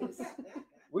what it is.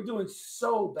 We're doing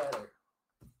so better.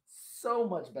 So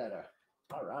much better.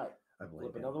 All right. I blame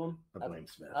Flip him. another one. I blame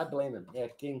Smith. I blame him. Yeah,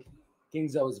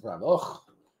 King's always the problem. Oh,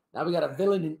 now we got a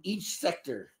villain in each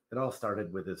sector. It all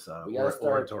started with his We gotta start-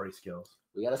 oratory skills.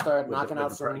 We got to start With knocking the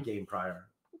out some. game prior.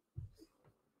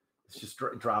 Let's just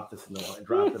drop this in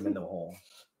drop them in the hole.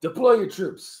 Deploy your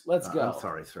troops. Let's go. I'm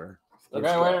sorry, sir. Let's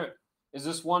Okay, go. wait a minute. Is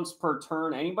this once per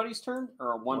turn anybody's turn,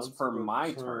 or once per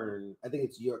my turn? I think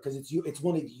it's because it's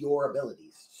one of your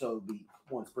abilities, so it'd be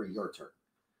once per your turn.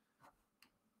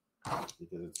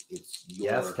 Because it's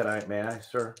your. Yes, may I,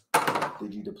 sir?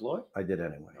 Did you deploy? I did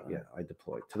anyway. Yeah, I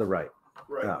deployed to the right.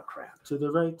 Right. Oh crap! To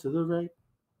the right. To the right.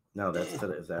 No, that's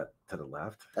is that to the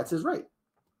left? That's his right.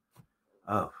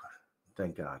 Oh,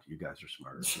 thank God, you guys are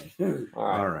smarter than me.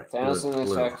 All right. Thanos in this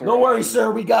Blue. sector. No worries,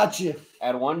 sir. We got you.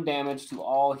 Add 1 damage to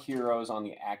all heroes on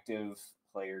the active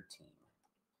player team.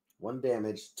 1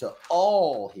 damage to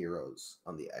all heroes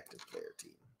on the active player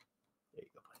team. There you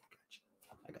go, buddy.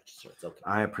 I got you, sir. It's okay.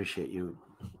 I appreciate you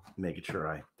making sure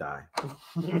I die.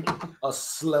 A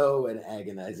slow and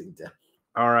agonizing death.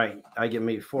 All right, I give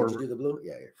me 4. Did you do the blue?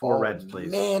 Yeah. 4 reds, please.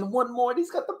 Man, 1 more. And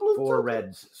he's got the blue. 4 token.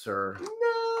 reds, sir. No.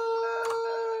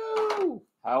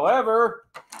 However,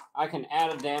 I can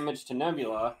add a damage to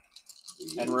Nebula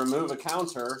and remove a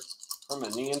counter from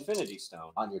any Infinity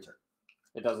Stone. On your turn.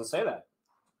 It doesn't say that.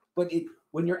 But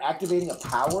when you're activating a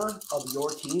power of your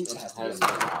team, it has to be. All on your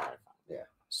turn. right. Yeah.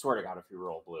 Swear to God, if you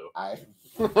roll blue.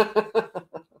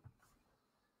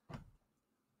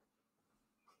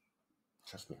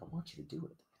 Trust me, I want you to do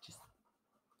it. Just.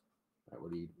 All right,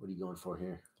 what are you going for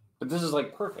here? But this is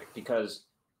like perfect because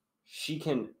she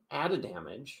can add a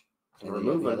damage and And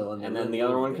remove the it, other one and can then the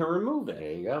other one remove can remove There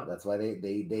it. you go. That's why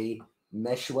they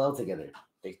mesh well together.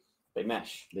 They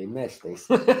mesh. They mesh. They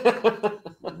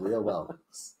real well.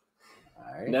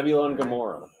 All right. Nebula and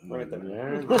Gamora. Right there.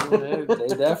 Yeah,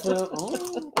 they definitely.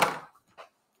 Oh.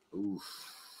 Oof.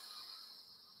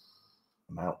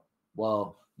 I'm out.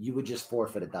 Well, you would just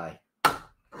forfeit a die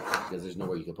because there's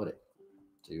nowhere you can put it.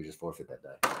 So you just forfeit that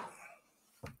die.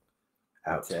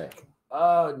 Out. Attack.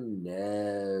 Oh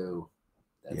no.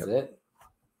 That's it.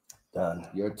 Done.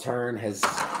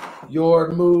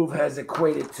 Your move has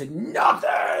equated to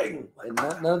nothing. And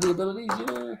none of the abilities,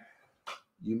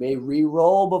 you may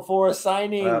re-roll before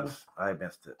assigning. Oops, I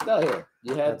missed it. No, here.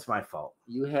 That's my fault.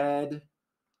 You had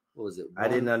what was it? I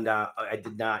did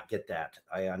not get that.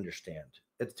 I understand.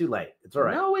 It's too late. It's all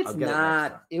right. No, it's I'll get it next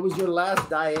time. not. It was your last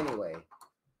die anyway.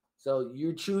 So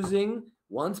you're choosing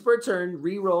once per turn,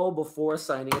 re-roll before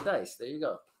assigning a dice. There you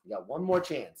go. You got 1 more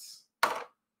chance.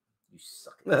 You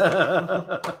suck.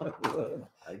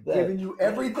 I've given you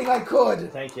everything I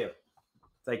could. Thank you.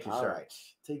 Thank you, All sir. right.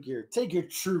 Take your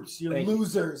troops, you Thank you.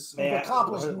 losers. You've Man,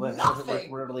 accomplished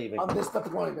nothing We're leaving. on this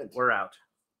deployment. We're out.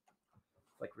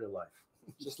 Like real life.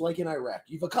 Just like in Iraq.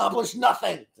 You've accomplished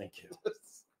nothing. Thank you.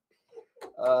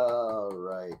 All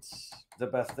right. The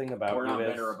best thing about We're you not is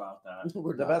bitter about that.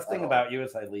 We're the not best at thing all. about you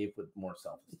is I leave with more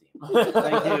self-esteem.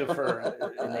 Thank you for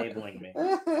enabling me.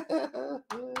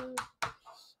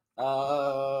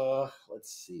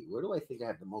 Let's see. Where do I think I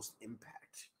have the most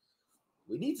impact?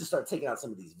 We need to start taking out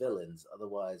some of these villains,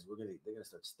 otherwise they're gonna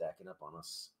start stacking up on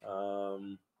us.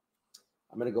 I'm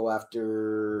gonna go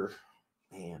after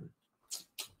man.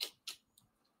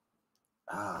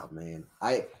 Ah man.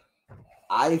 I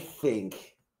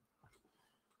think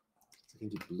I can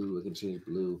do blue. I can change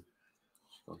blue.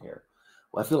 Go here.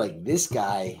 Well, I feel like this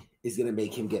guy is gonna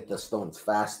make him get the stones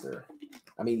faster.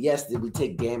 I mean, yes, did we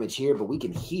take damage here, but we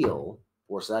can heal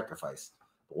or sacrifice.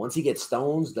 But once he gets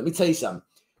stones, let me tell you something.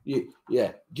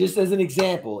 Yeah, just as an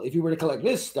example, if you were to collect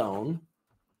this stone,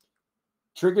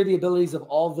 trigger the abilities of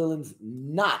all villains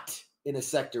not in a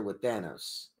sector with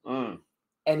Thanos.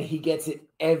 And he gets it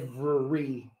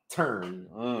every turn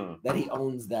that he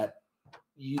owns that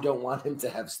you don't want him to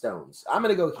have stones. I'm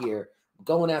going to go here,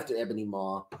 going after Ebony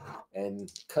Maw,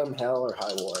 and come hell or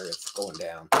high water, it's going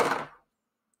down.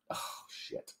 Oh,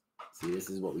 shit. See, this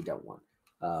is what we don't want.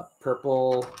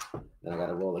 Purple. Then I got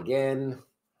to roll again.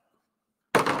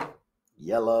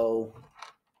 Yellow.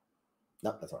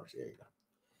 Nope, that's orange. There you go.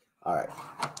 All right.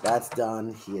 That's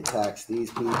done. He attacks these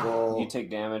people. You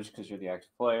take damage because you're the active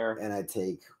player. And I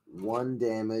take 1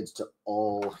 damage to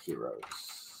all heroes.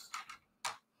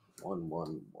 1,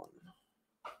 1, 1.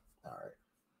 All right.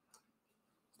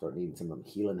 Start needing some of them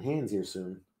healing hands here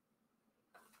soon.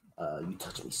 You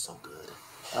touch me so good.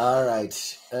 All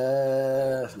right.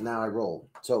 Now I roll.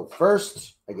 So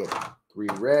first, I get 3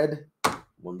 red,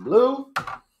 1 blue.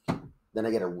 Then I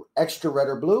get an extra red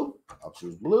or blue. I'll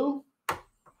choose blue.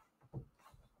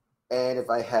 And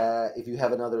if you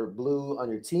have another blue on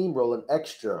your team, roll an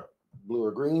extra blue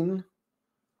or green.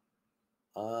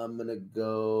 I'm gonna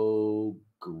go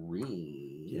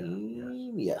green.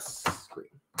 Yeah. Yes,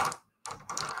 green.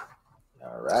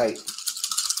 All right.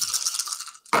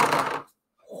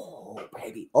 Oh,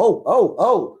 baby.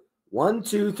 Oh. 1,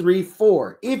 2, 3,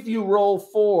 4. If you roll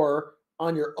 4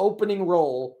 on your opening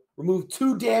roll, remove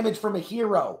 2 damage from a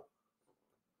hero.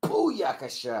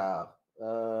 Booyakasha.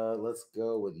 Let's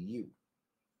go with you.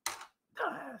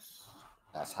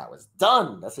 That's how it's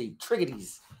done. That's how you trigger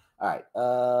these. All right.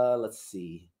 Let's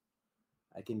see.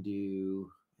 I can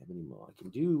do how many more? I can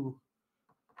do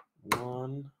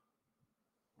 1.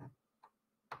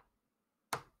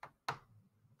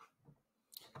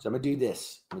 So I'm gonna do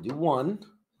this. I'm gonna do 1.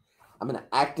 I'm gonna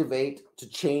activate to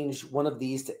change one of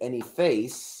these to any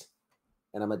face,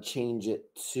 and I'm gonna change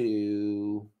it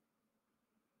to.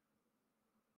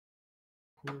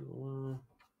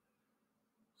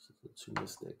 Too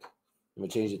mystic. I'm gonna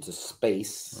change it to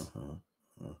space.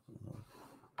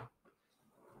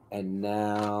 And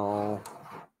now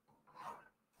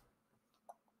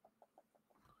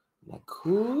I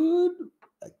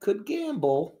could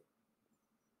gamble.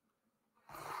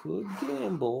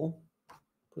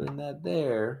 Putting that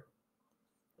there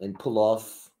and pull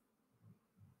off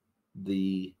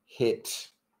the hit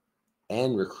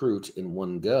and recruit in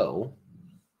one go.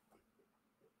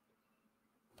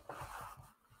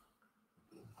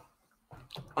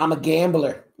 I'm a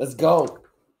gambler. Let's go.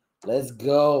 Let's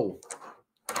gamble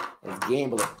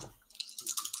it.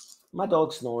 My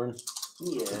dog's snoring.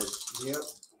 He is.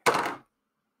 Yep.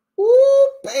 Ooh,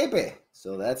 baby.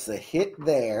 So that's a hit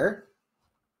there.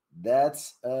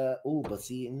 That's but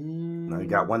see. No, you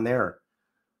got 1 there.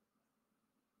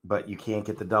 But you can't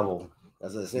get the double.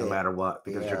 That's what I say. No matter what,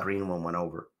 because your green one went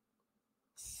over.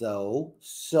 So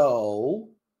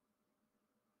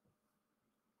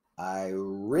I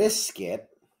risk it.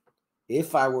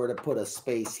 If I were to put a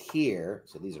space here,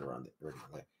 so these are on the if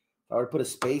I were to put a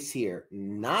space here,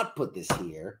 not put this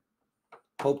here,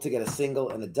 hope to get a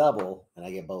single and a double, and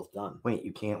I get both done. Wait,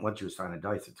 you can't. Once you assign a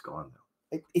dice, it's gone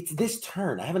though. It's this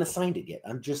turn. I haven't assigned it yet.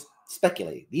 I'm just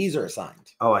speculating. These are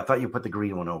assigned. Oh, I thought you put the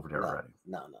green one over there already.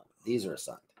 No. These are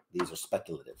assigned. These are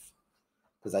speculative.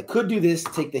 Because I could do this,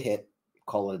 take the hit,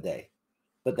 call it a day.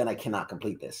 But then I cannot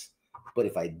complete this. But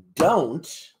if I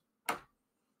don't,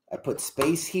 I put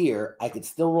space here, I could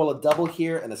still roll a double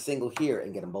here and a single here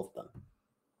and get them both done.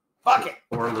 Fuck it.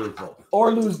 Or lose both.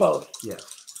 Or lose both.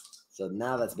 Yes. So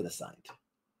now that's been assigned.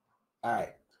 All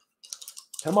right.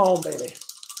 Come on, baby.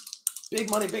 Big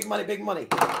money, big money, big money.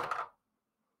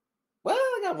 Well,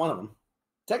 I got 1 of them.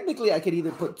 Technically, I could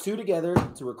either put 2 together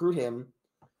to recruit him,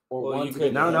 or Well, 1 you to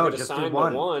could, get you could just do assign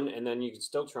 1. the 1, and then you could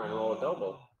still try and roll a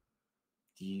double.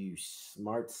 You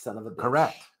smart son of a bitch.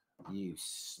 Correct. You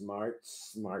smart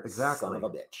Exactly. son of a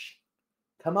bitch.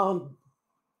 Come on.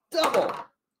 Double.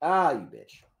 Ah, you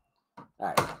bitch.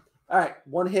 All right.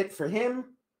 1 hit for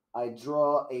him. I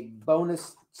draw a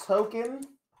bonus token.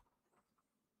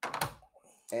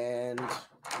 And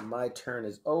my turn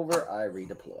is over. I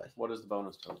redeploy. What is the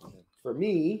bonus token? For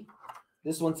me,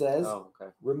 this one says Oh,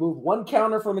 okay. remove 1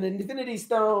 counter from an infinity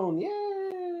stone.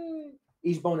 Yay!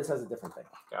 Each bonus has a different thing.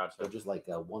 So Gotcha. just like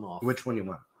a one-off. Which one you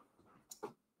want?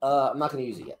 I'm not going to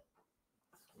use it yet.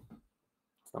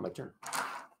 It's not my turn.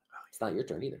 It's not your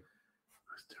turn either.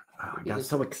 Oh, I got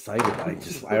so excited.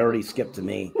 I already skipped to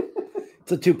me.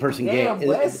 It's a 2-person Damn, game.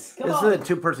 Wes, come This on. is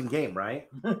a 2-person game, right?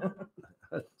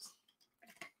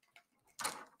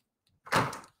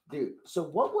 Dude, so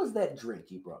what was that drink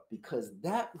you brought? Because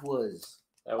that was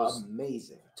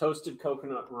amazing. Toasted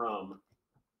coconut rum.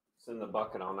 It's in the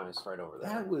bucket on ice right over there.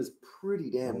 That was pretty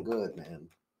damn good, man.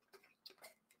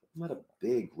 I'm not a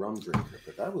big rum drinker,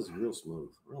 but that was real smooth,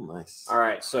 real nice. All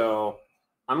right, so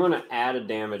I'm going to add a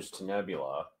damage to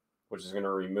Nebula, which is going to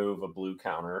remove a blue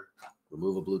counter.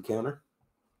 Remove a blue counter.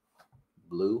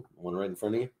 Blue, one right in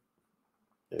front of you.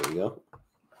 There you go.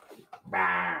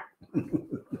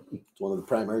 It's one of the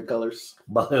primary colors.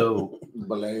 Blue.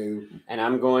 Blue. And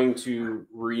I'm going to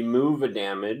remove a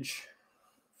damage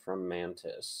from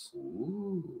Mantis.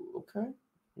 Ooh, okay.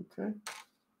 Okay.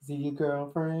 Is he your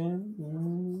girlfriend?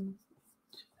 Mm.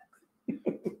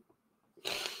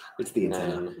 It's the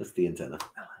antenna. And then- It's the antenna.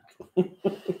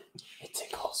 It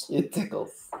tickles. It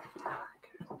tickles.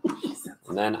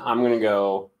 And then I'm going to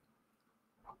go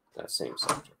that same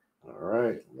sector. All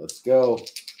right, let's go.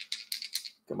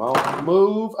 Come on,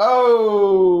 move.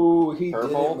 Oh, he Purple.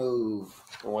 didn't move.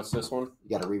 And what's this one? You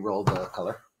got to re-roll the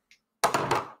color.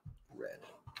 Red.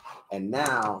 And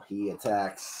now he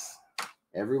attacks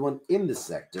everyone in the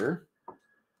sector,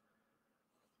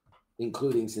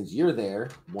 including, since you're there,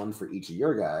 1 for each of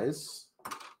your guys.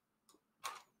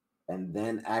 And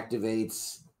then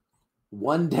activates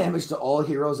 1 damage to all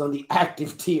heroes on the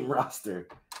active team roster.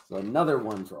 So another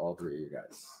 1 for all 3 of you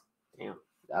guys. Damn.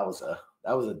 That was a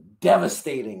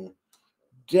devastating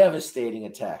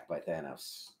attack by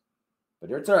Thanos.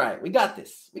 But it's all right. We got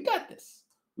this. We got this.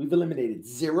 We've eliminated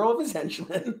 0 of his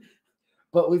henchmen,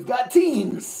 but we've got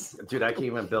teams. Dude, I can't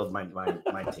even build my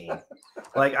team.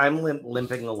 Like, I'm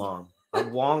limping along.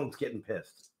 Wong's getting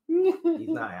pissed. He's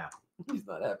not happy. He's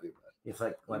not happy about it. He's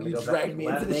like, let You me go dragged back. me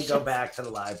Let into me this go shit. back to the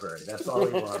library. That's all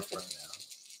he wants right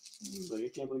now. He's like, I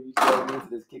can't believe you dragged me into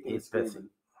this kicking and He's pissy. screaming.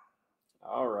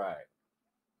 All right.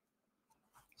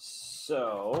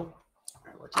 So, All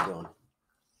right, what you doing?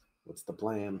 What's the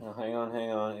plan? well, hang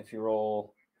on. If you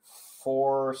roll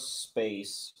 4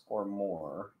 space or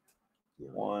more,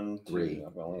 1, 2, 3.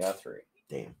 I've only got 3.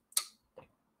 Damn.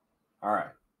 All right.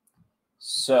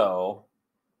 So,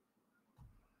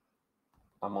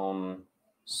 I'm on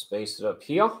space it up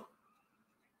here.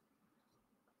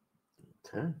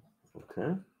 Okay.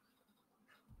 Okay.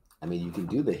 I mean, you can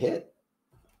do the hit.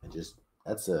 And just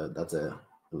at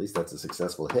least that's a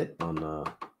successful hit on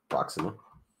Proxima.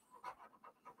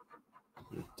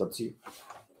 It's up to you.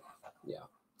 Yeah,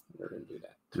 we're going to do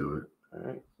that. Do it. All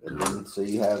right. And then, so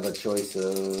you have a choice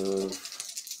of.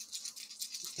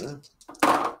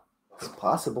 It's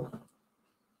possible.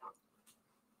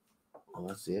 Oh,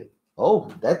 that's it.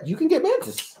 Oh, that you can get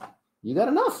Mantis. You got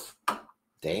enough.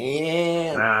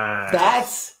 Damn. Nice.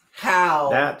 That's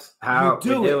how you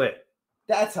do it.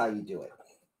 That's how you do it.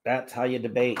 That's how you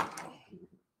debate.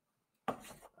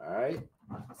 All right.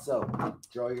 So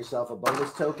draw yourself a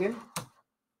bonus token.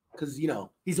 Because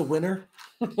he's a winner.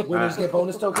 Winners get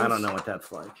bonus tokens. I don't know what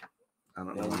that's like. I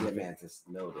don't know. And you get anything. Mantis.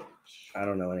 No damage. I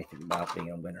don't know anything about being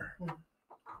a winner.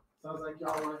 Sounds like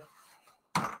y'all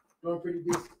are doing pretty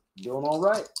decent. Doing all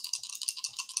right.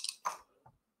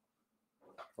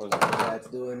 What was that? That's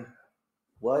doing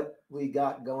what we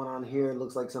got going on here.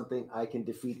 Looks like something I can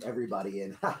defeat everybody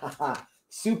in.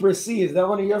 Super C, is that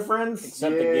one of your friends?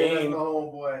 Except the game.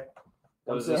 Oh boy.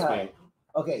 What was Say this hi. game?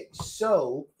 Okay,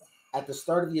 so at the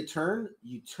start of your turn,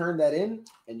 you turn that in,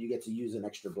 and you get to use an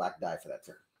extra black die for that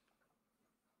turn.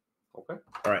 Okay.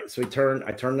 All right. So I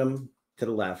turn them to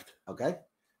the left, Okay.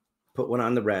 put one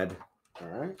on the red. All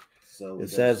right. So It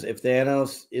says if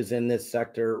Thanos is in this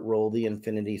sector, roll the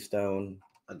Infinity Stone.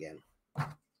 again.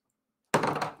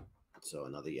 So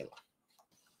another yellow.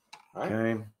 All right.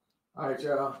 Okay. All right,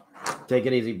 y'all. Take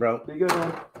it easy, bro. Be good,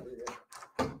 man.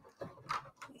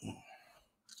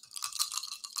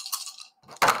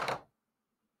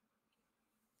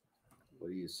 What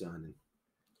are you signing?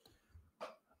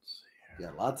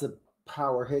 Yeah, lots of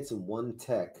power hits and 1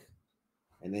 tech,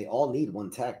 and they all need 1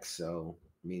 tech. So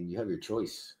I mean, you have your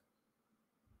choice.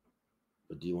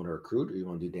 But do you want to recruit or you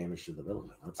want to do damage to the villain?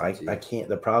 That's up to you. I can't.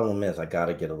 The problem is I got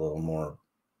to get a little more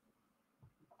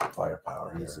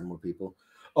firepower I need here. some more people.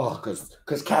 Oh,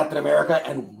 because Captain America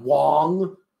and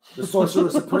Wong, the Sorcerer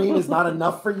Supreme, is not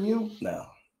enough for you. No.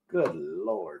 Good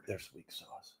Lord. There's weak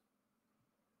sauce.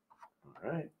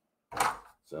 All right.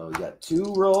 So you got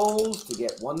 2 rolls to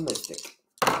get 1 mystic.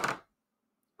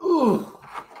 Ooh.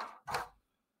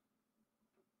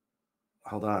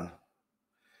 Hold on.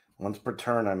 Once per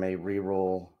turn, I may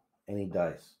re-roll any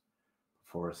dice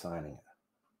before assigning it.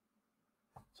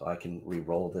 So I can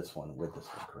re-roll this one with this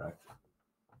one, correct?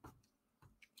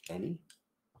 Any?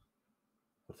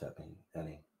 What's that mean?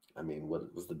 Any? I mean,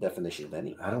 what was the definition of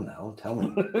any? I don't know. Tell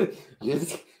me.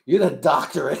 You're the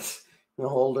doctorate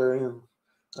holder.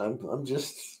 I'm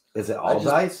just. Is it all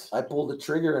dice? I pull the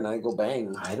trigger and I go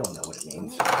bang. I don't know what it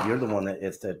means. You're the one that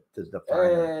is the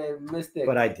definer. Hey, Mystic.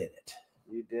 But I did it.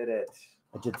 You did it.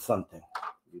 I did something.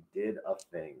 You did a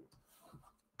thing.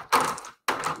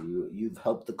 You've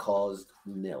helped the cause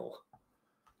nil.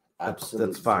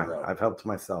 Absolutely. That's fine. 0. I've helped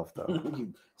myself though.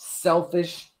 You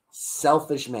selfish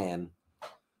man.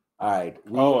 All right.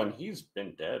 And he's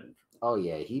been dead. Oh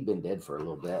yeah, he'd been dead for a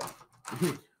little bit.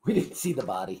 We didn't see the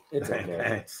body. It's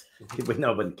okay.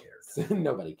 Nobody cares.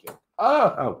 Nobody cares.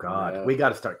 Oh God, no. we got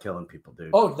to start killing people,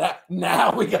 dude. Oh,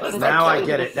 now we gotta. Now I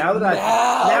get it. Now that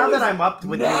I'm up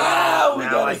with you. Now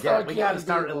We got to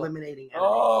start eliminating enemies.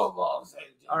 Oh, well,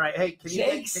 all right. Hey, can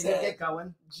you said- get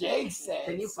going? Jake said.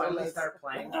 Can you so finally let's- start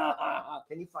playing?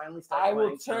 Can you finally start I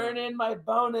playing? will turn in my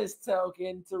bonus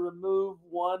token to remove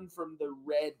 1 from the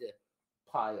red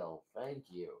pile.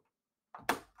 Thank you.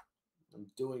 I'm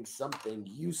doing something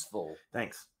useful.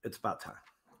 Thanks. It's about time.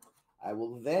 I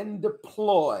will then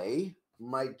deploy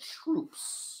my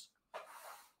troops.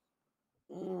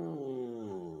 I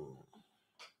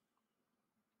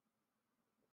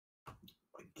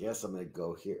guess I'm going to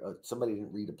go here. Somebody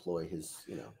didn't redeploy his,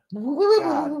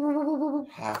 God,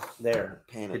 half There.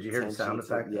 panic. Did you hear the sound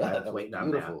effect? Yeah, I was that was waiting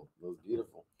on that. beautiful. That was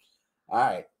beautiful. All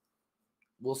right.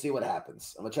 We'll see what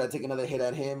happens. I'm going to try to take another hit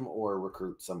at him or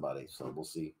recruit somebody. So we'll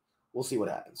see. We'll see what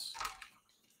happens.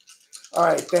 All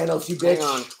right, Thanos, you bitch. Hang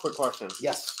on, quick question.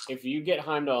 Yes. If you get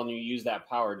Heimdall and you use that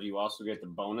power, do you also get the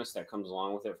bonus that comes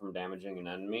along with it from damaging an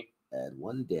enemy? Add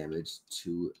 1 damage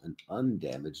to an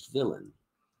undamaged villain.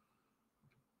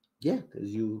 Yeah, because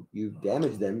you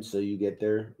damage them, so you get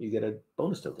a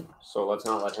bonus token. So let's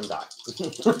not let him die.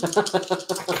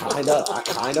 I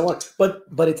kinda want,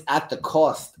 but it's at the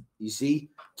cost. You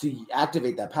see, to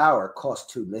activate that power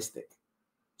costs 2 mystic.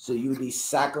 So you would be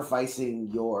sacrificing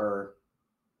 2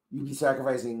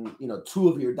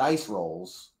 of your dice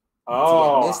rolls.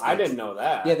 Oh, I didn't know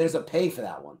that. Yeah, there's a pay for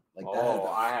that one. Like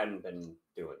I hadn't been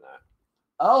doing that.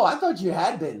 Oh, I thought you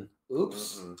had been.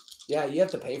 Oops. Mm-mm. Yeah, you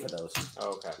have to pay for those.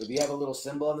 Okay. If you have a little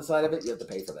symbol on the side of it, you have to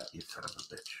pay for that. You son of a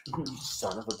bitch. You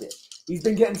son of a bitch. He's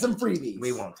been getting some freebies.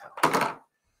 We won't tell.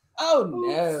 Oh,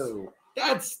 no.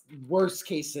 That's worst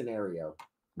case scenario.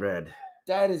 Red.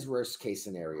 That is worst case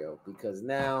scenario because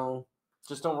now.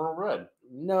 Just don't roll red.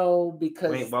 No,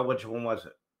 because. Wait, well, which one was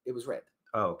it? It was red.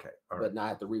 Oh, okay. All right. But now I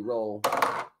have to re-roll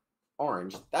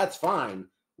orange. That's fine.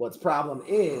 What's problem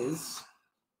is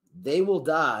they will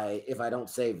die if I don't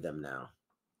save them now.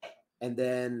 And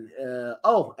then,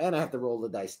 and I have to roll the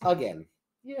dice again.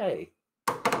 Yay.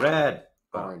 Red.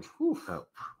 Orange. Whew. Oh.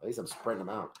 At least I'm spreading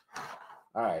them out.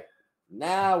 All right.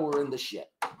 Now we're in the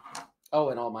shit. Oh,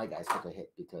 and all my guys took a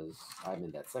hit because I'm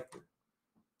in that sector.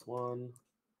 1,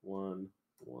 1,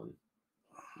 1.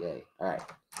 Yay. All right.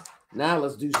 Now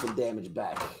let's do some damage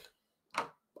back.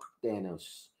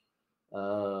 Thanos. So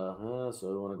I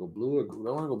want to go blue or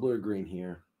green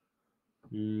here.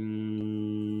 Blue.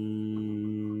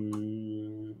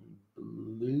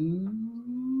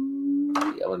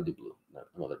 Yeah, I want to do blue. No,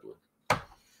 another blue.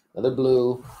 Another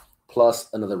blue plus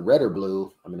another red or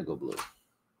blue. I'm gonna go blue.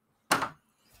 All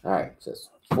right. So it's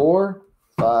 4,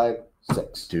 5,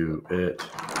 6. Do it.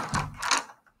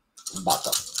 I'm about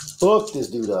to fuck this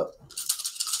dude up.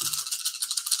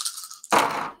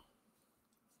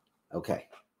 Okay.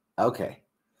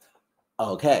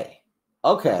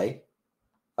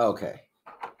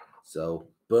 So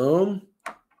boom,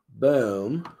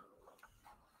 boom.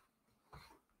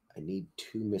 I need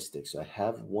 2 mystics. So I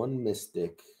have 1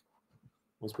 mystic.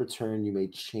 Once per turn, you may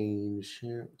change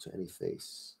here to any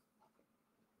face.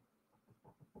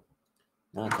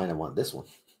 Now I kind of want this one.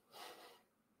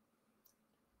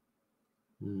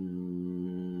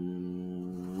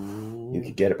 You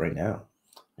could get it right now.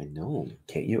 I know.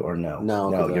 Can't you? Or no?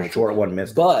 No, you're short 1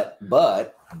 mystic. But,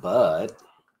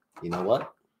 you know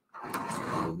what?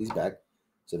 I'll move these back.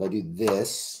 So if I do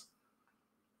this.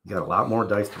 You got a lot more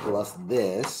dice to roll. Plus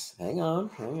this. Hang on.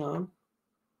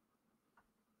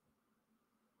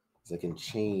 So I can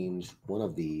change one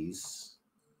of these.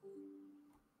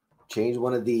 Change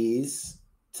one of these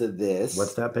to this.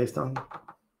 What's that based on?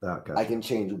 I can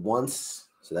change once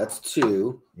So that's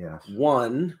 2, Yes.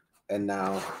 1, and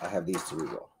now I have these to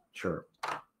reroll. Sure.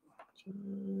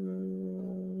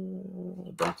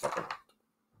 Don't fuck around.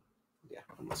 Yeah,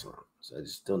 I'm messing around. So I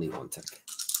just still need 1 tech.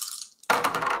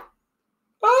 Ah!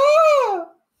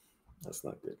 That's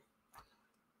not good.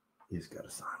 He's got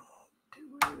a sign.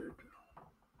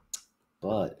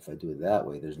 But if I do it that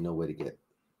way, there's no way to get.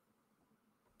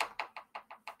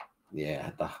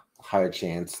 Yeah, the higher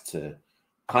chance to.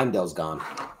 Heimdall's gone.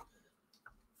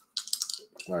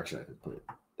 Or actually, I could put it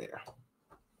there.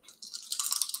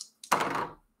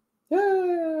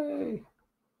 Yay!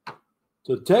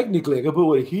 So technically, I can put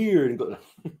one here and go.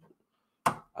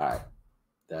 All right,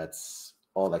 that's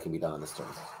all that can be done on this turn.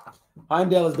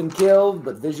 Heimdall has been killed,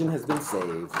 but Vision has been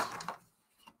saved.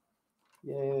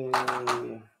 Yay!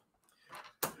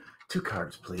 2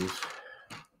 cards, please.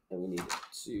 And we need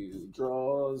 2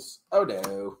 draws. Oh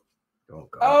no! Oh,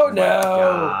 God. Oh, my no.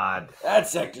 God. That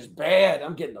sector's bad.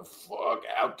 I'm getting the fuck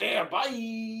out there.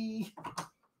 Bye.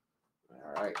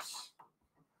 All right.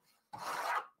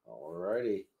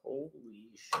 Alrighty. Holy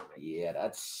shit. Yeah,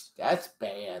 that's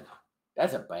bad.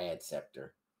 That's a bad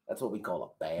sector. That's what we call a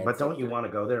bad But don't sector. you want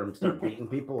to go there and start beating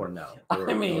people or no? Or,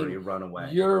 I mean, or you run away?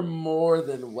 You're more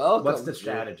than welcome. What's the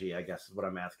strategy, I guess, is what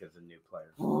I'm asking as a new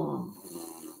player.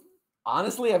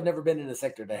 Honestly, I've never been in a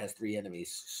sector that has 3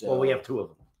 enemies. So Well, we have 2 of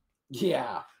them.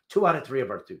 yeah. 2 out of 3 of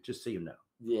our 2, just so you know.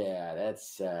 Yeah,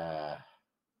 that's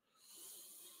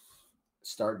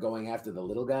start going after the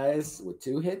little guys with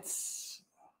 2 hits.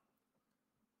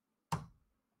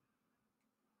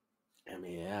 I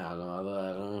mean, yeah, I don't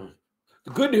know.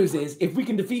 The good news is if we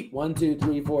can defeat 1, 2,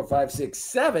 3, 4, 5, 6,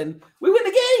 7, we win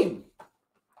the game.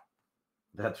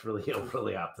 That's really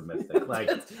overly optimistic. Like,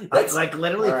 That's like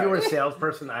literally, All if you were a right.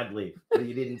 salesperson, I'd leave. But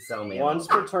you didn't sell me. at Once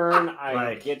all. per turn, I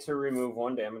Like- get to remove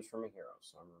 1 damage from a hero.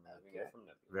 So I'm removing it from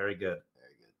Nebula. Very good.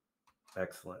 very good.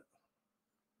 Excellent.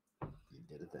 You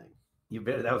did a thing.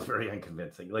 That was very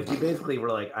unconvincing. Like, you basically were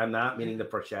like, I'm not meaning to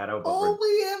foreshadow, but All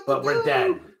we have to we're do-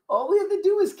 dead. All we have to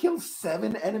do is kill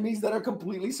 7 enemies that are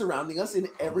completely surrounding us in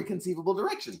every conceivable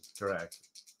direction. Correct.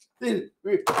 There's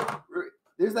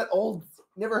that old.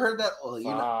 Never heard that? Oh,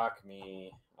 you're not, Fuck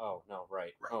me. Oh, no,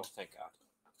 right. Oh, thank God.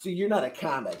 so you're not a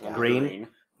combat guy. Green.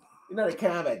 You're not a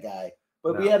combat guy.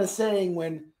 But we No. had a saying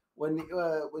when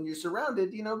you're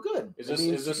surrounded, good. Is It this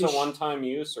means is this you a can one-time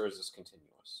use or is this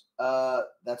continuous?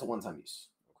 That's a one-time use.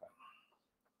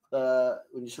 Okay.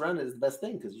 When you're surrounded is the best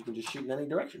thing because you can just shoot in any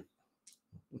direction.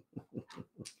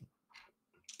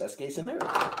 Best case scenario.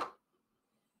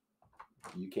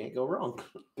 You can't go wrong.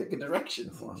 Pick a direction.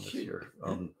 As long as Shoot. your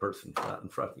own person's not in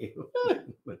front of you.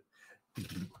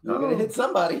 You're gonna hit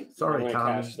somebody. I'm Sorry, gonna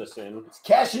Tommy. cash this in. It's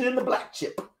cashing in the black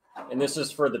chip. And this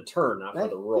is for the turn, not for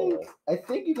the roll. I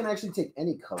think you can actually take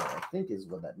any color. I think is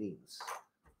what that means.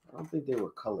 I don't think they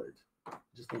were colored. I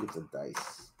just think it's a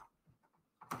dice.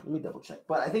 Let me double check.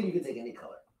 But I think you can take any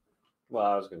color. Well,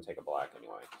 I was going to take a black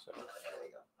anyway. So There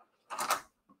you go.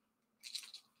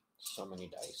 so many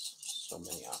dice, so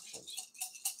many options.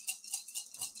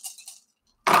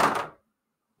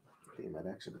 They might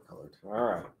actually be colored. All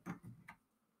right.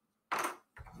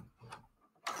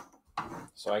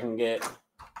 So I can get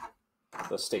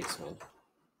the Statesman.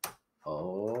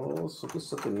 Oh,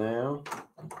 suka now.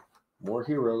 More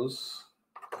heroes.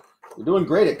 We're doing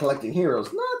great at collecting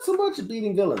heroes. Not so much at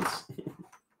beating villains.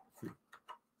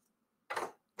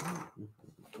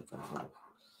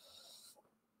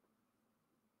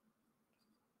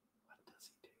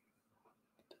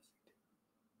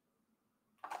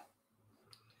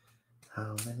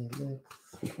 How many licks?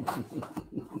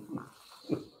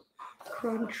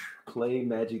 Crunch. Play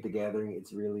Magic the Gathering.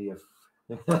 It's really a.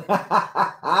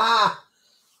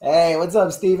 Hey, what's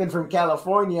up, Steven from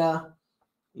California?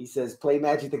 He says, "Play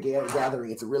Magic the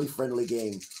Gathering. It's a really friendly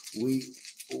game. We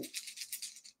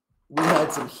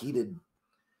had some heated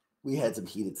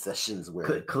sessions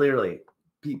where Clearly,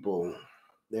 people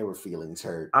their feelings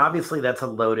hurt. obviously, that's a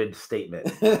loaded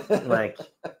statement. Like,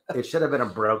 it should have been a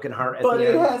broken heart at but the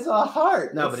it end. has a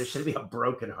heart. No, but it should be a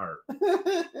broken heart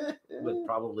with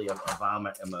probably a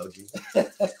vomit emoji.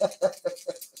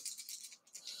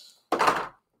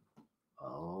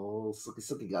 Oh,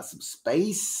 Suki got some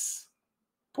space.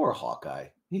 Poor Hawkeye.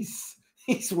 He's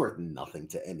worth nothing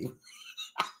to anyone.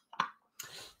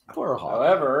 Poor Hawkeye.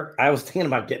 However, I was thinking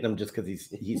about getting him just because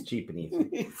he's cheap and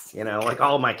easy. You know, like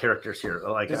all my characters here.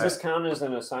 Like, does this count as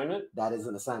an assignment? That is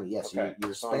an assignment. Yes, Okay.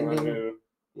 you're So I'm going spending. to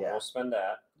Yeah, I'll spend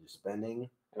that, you're spending.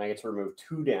 and I get to remove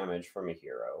 2 damage from a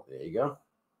hero. There you go.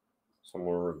 So I'm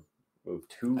going to remove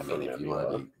 2 I from mean, if you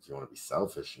Nebula. want to be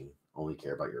selfish and only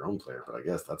care about your own player, but I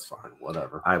guess that's fine.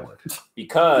 Whatever. I would.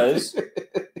 Because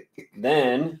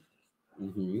then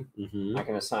I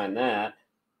can assign that.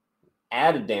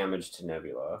 Add damage to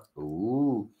Nebula,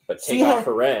 Ooh. but See take how- off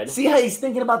for red. See how he's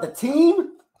thinking about the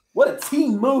team? What a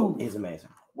team move. He's amazing.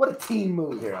 What a team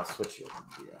move. Here, I'll switch you.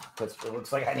 Yeah, because it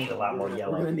looks like I need a lot more We're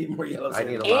yellow. going to need more yellow. I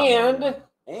need a lot more yellow.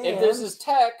 If this is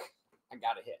tech, I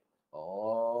got to hit.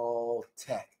 Oh,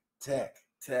 tech.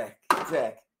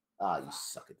 Ah, you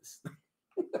suck at this.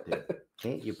 Dude,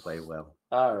 can't you play well?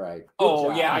 All right. Good Oh,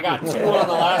 job. yeah, I got 2 on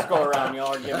the last go around.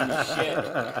 Y'all are giving me shit.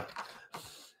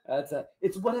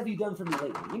 It's what have you done for me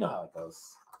lately? You know how it goes.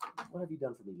 What have you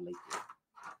done for me lately?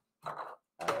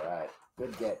 All right.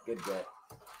 Good get.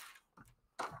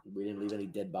 We didn't leave any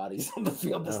dead bodies on the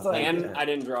field this time. And I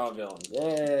didn't draw a villain.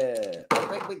 Yeah.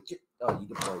 Wait. Oh, you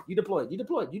deployed.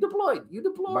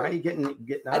 Why are you getting I out of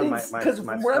didn't my because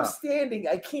my from where I'm stuff? standing,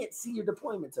 I can't see your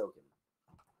deployment token.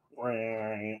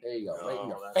 There you go, right in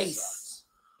your that face. sucks.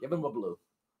 Give him a blue.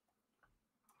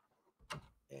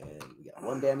 And we got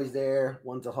 1 damage there.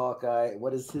 1 to Hawkeye.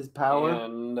 What is his power?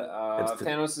 And It's the-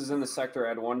 Thanos is in the sector.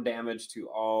 Add 1 damage to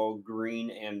all green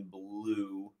and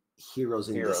blue Heroes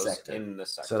in heroes the sector. in the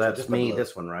sector. So that's Just a me, blue.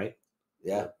 this one, right?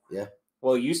 Yeah.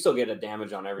 Well, you still get a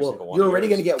damage on every single Well, one. you're of already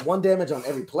yours. going to get 1 damage on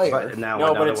every player. But now No,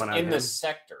 but another it's one on in the him.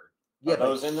 sector. yeah, Are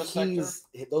those in the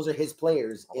sector? those are his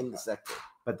players in the sector.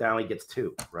 But now he gets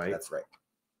 2, right? That's right.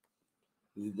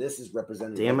 This is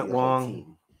representing. Damn the it, whole Wong.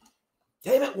 team.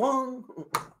 Damn it, Wong.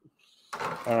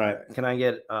 All right. Can I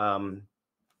get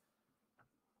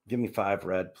give me 5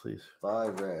 red, please?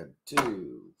 5 red.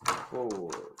 2,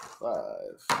 4, 5.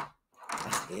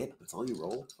 That's it. That's all you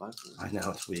roll. 5. I know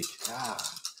it's weak. God.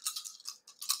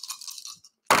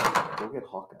 Go get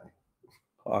Hawkeye.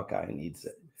 Hawkeye needs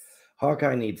it.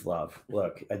 Hawkeye needs love.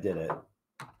 Look, I did it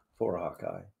for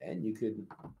Hawkeye. And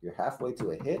you're halfway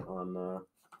to a hit on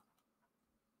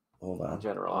Hold on.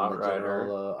 General on the Outrider.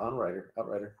 general,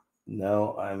 Outrider.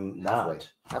 No, I'm not.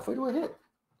 Halfway to a hit.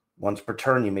 Once per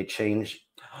turn, you may change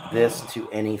this to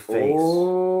any face.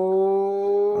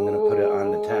 Oh, I'm gonna put it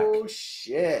on the tech. Oh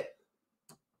shit.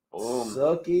 Boom.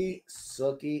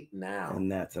 Sucky now.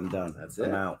 And I'm done. That's I'm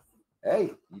it. out.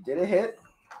 Hey, you did a hit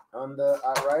on the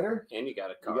Outrider. And you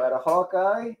got a You card. got a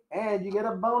Hawkeye, and you get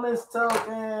a bonus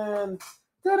token.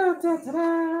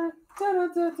 Da-da-da-da-da,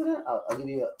 da-da-da-da-da. I'll give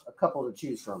you a couple to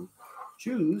choose from.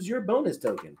 Choose your bonus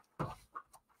token. What'd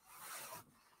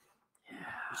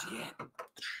you get?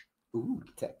 Ooh,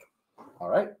 tech. All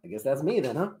right, I guess that's me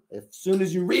then, huh? As soon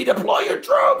as you redeploy your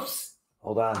troops.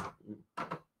 Hold on.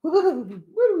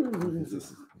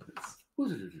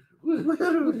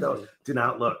 No, do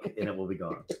not look, and it will be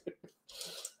gone.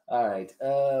 All right,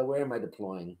 where am I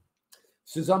deploying?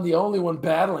 Since I'm the only one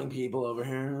battling people over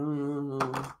here,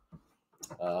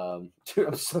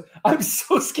 dude, I'm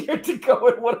so scared to go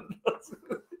in one of those.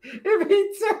 If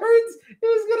he turns,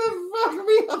 he's gonna fuck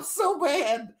me up so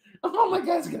bad. Oh my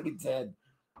guy's gonna be dead.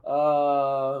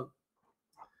 I'm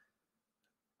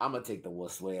gonna take the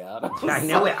wuss way out. I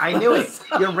knew it. I knew it.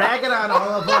 You're ragging on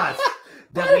all of us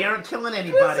that we aren't killing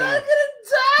anybody. I'm gonna die.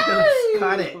 Just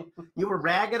cut it. You were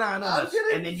ragging on I'm us,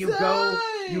 gonna and then you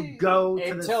die. go to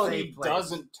Until the he safe place.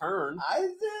 doesn't turn. I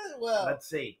did well, Let's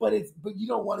see. but you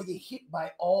don't want to get hit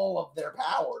by all of their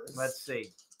powers. Let's see.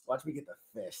 Watch me get the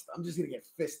fist. I'm just gonna get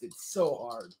fisted so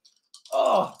hard.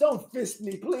 Oh, don't fist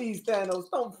me, please, Thanos.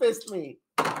 Don't fist me.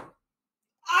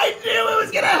 I knew it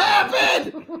was gonna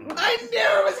happen. I knew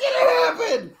it was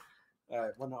gonna happen. All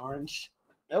right, 1 orange.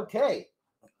 Okay,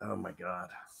 Oh my god.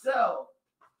 so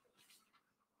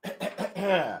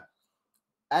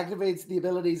activates the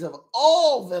abilities of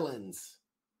all villains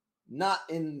not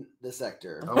in the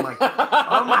sector. Oh my.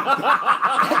 Oh my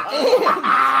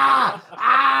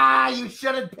god. You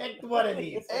should have picked one of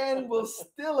these. And will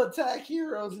still attack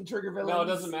heroes and trigger villains. No, it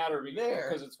doesn't matter There.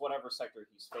 because it's whatever sector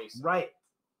he's facing. Right.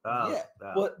 Oh, Yeah,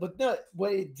 oh. But no,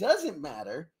 what it doesn't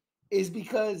matter is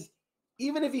because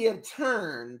even if he had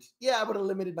turned, yeah, I would have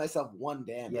limited myself 1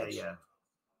 damage. Yeah.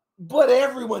 But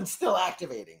everyone's still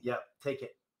activating. Yep. Take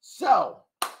it. So,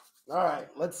 all right,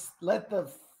 let's let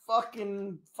the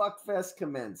fucking fuckfest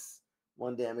commence.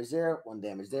 1 damage there, 1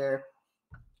 damage there.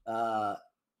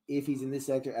 If he's in this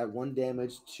sector, add 1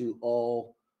 damage to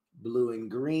all blue and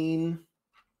green.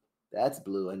 That's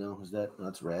blue, I know. Is that? No,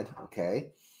 that's red. Okay.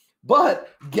 But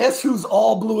guess who's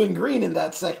all blue and green in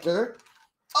that sector?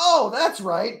 Oh, that's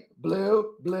right.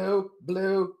 Blue, blue,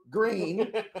 blue,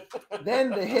 green. Then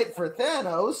the hit for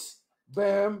Thanos.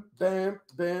 Bam, bam,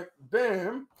 bam,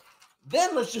 bam.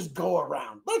 Then let's just go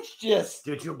around.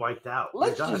 Dude, you're wiped out.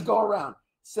 Let's You're just done. go around.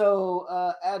 So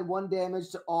add 1 damage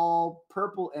to all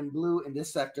purple and blue in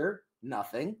this sector.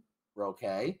 Nothing. We're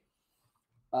okay.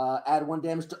 Add 1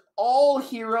 damage to all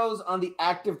heroes on the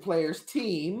active player's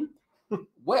team.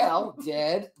 Well,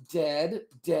 dead. That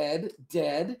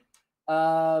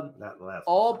last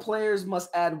All players must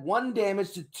add 1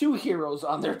 damage to 2 heroes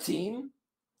on their team.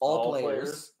 All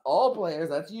players. All players.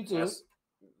 That's you too.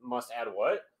 Must add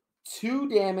what? 2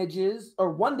 damages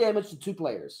or 1 damage to 2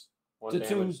 players. One To 2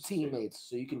 damage teammates,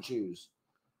 so you can choose.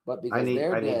 But because I need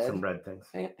they're dead, some red things.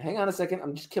 hang on a second.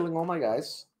 I'm just killing all my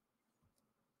guys.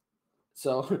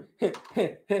 So,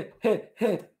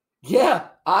 yeah,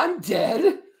 I'm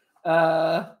dead.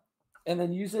 And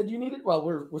then you said you need it. Well,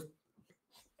 we're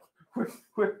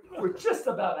just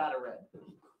about out of red.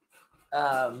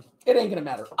 It ain't gonna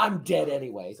matter. I'm dead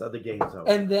anyway. So the game's over.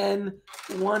 And then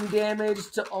 1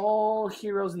 damage to all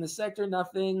heroes in the sector.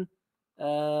 Nothing.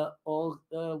 One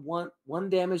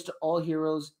damage to all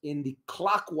heroes in the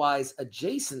clockwise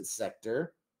adjacent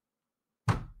sector.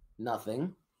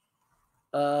 Nothing.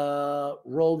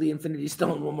 Roll the Infinity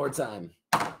Stone one more time.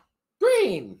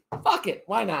 Green. Fuck it.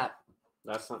 Why not?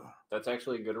 That's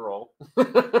actually a good roll.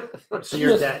 So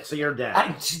you're dead. So you're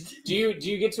dead. Do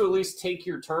you get to at least take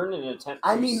your turn and attempt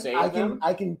to save them?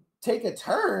 I can take a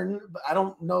turn, but I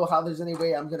don't know how there's any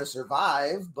way I'm gonna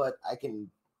survive, but I can.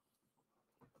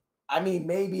 I mean,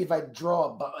 maybe if I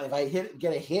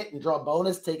get a hit and draw a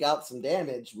bonus, take out some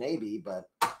damage, maybe, but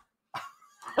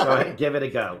Go ahead, give it a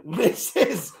go. This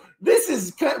is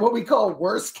kind of what we call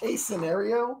worst case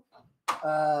scenario.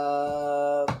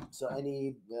 So I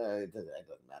need it doesn't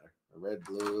matter. Red,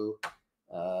 blue,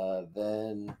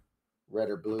 then red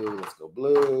or blue. Let's go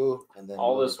blue, and then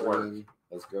all this green. work.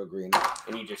 Let's go green.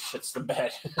 And he just shits the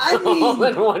bed. I mean, all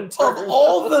in one turn. of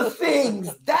all the things,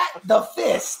 the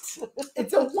fist,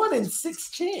 it's a 1 in 6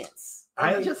 chance.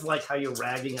 I just like how you're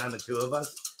ragging on the two of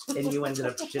us, and you ended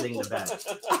up shitting the bed.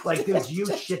 Like, dude, you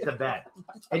shit the bed,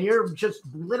 and you're just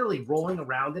literally rolling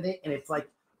around in it, and it's like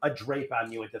a drape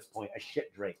on you at this point, a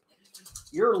shit drape.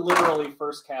 You're literally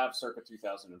first Cav circa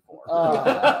 2004. Oh,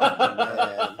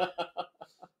 man.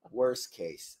 Worst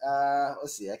case.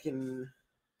 Let's see. I can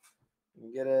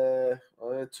get a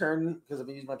turn because I've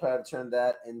used my power to turn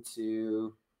that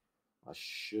into. I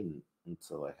shouldn't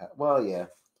until I have. Well, yeah.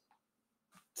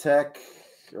 Tech,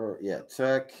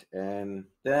 and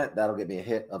that'll get me a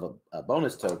hit of a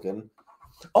bonus token.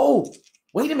 Oh,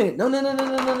 wait a minute! No!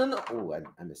 Oh,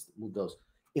 I missed it. Move those.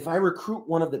 If I recruit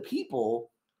one of the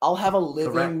people, I'll have a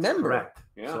living member. Correct.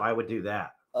 Yeah. So I would do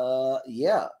that.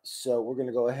 Yeah. So we're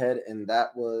gonna go ahead, and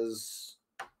that was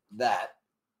that.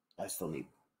 I still need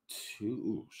 2.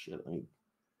 Ooh, shit.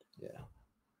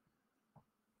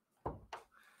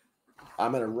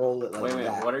 I'm gonna roll it like Wait,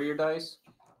 that. what are your dice?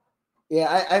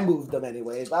 Yeah, I moved them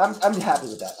anyways. I'm happy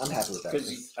with that.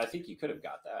 Because I think you could have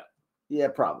got that. Yeah,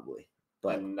 probably.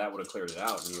 But And that would have cleared it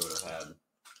out, and you would have had.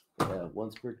 yeah,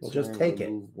 once per Well, turn, just take it.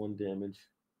 remove 1 damage.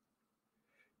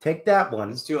 Take that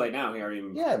one. It's too late now. He already.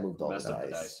 Yeah, I moved all Messed the up the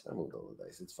dice. dice. I moved all the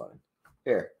dice. It's fine.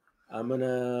 Here, I'm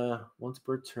gonna once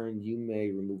per turn, you may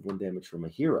remove 1 damage from a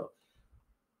hero.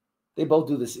 They both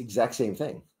do this exact same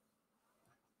thing,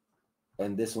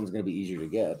 and this one's gonna be easier to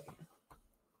get.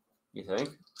 You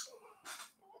think?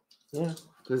 Yeah,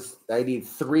 because I need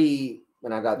 3,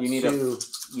 and I got You need 2.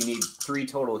 You need 3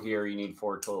 total here. You need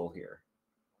 4 total here.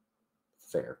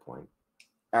 Fair point.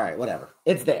 All right, whatever.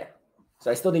 It's there.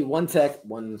 So I still need 1 tech,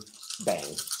 1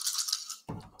 bang.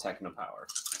 Techno power.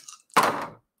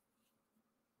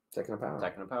 Techno power.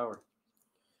 Techno power.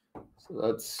 So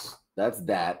that's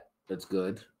that. That's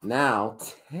good. Now,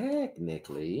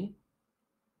 technically,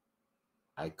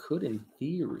 I could, in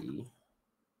theory.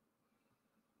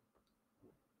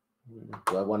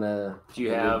 Do I want to? Do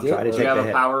you have? Try to Do take you have the a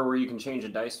hit. power where you can change a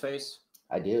dice face?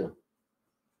 I do.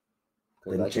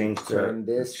 'Cause Then I can change turn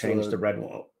the this. change to the red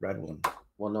one. Red one.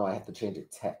 Well, no, I have to change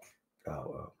it tech.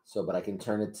 Oh, So, but I can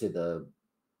turn it to the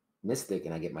mystic,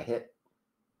 and I get my hit.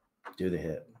 do the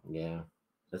hit. Yeah,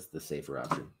 that's the safer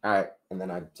option. All right, and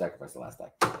then I sacrifice the last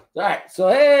die. All right, so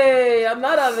hey, I'm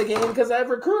not out of the game because I've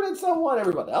recruited someone.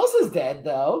 Everybody else is dead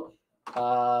though.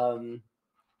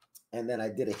 And then I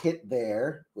did a hit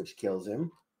there, which kills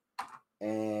him,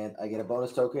 and I get a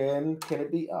bonus token. Can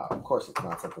it be? Oh, of course, it's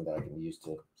not something that I can use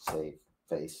to save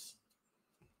face.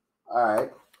 All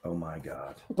right, Oh my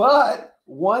god. but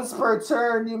once per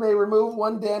turn, you may remove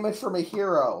 1 damage from a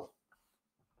hero.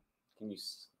 Can you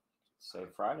say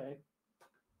Friday?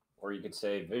 Or you could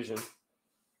say Vision.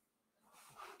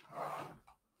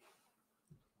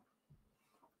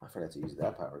 I forgot to use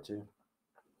that power too.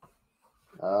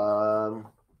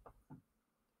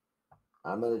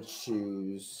 I'm gonna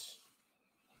choose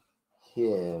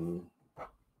him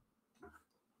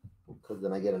because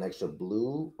then I get an extra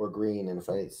blue or green, and if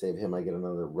I save him, I get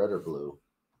another red or blue.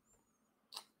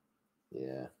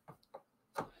 Yeah.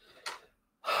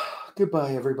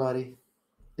 Goodbye, everybody.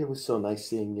 It was so nice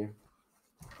seeing you.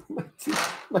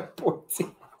 My poor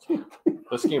team.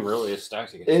 This game really is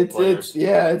stacked against players.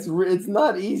 It's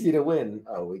not easy to win.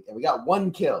 Oh, we got 1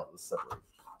 kill.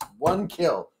 1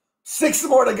 kill. 6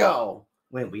 more to go.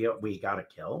 Wait, we got a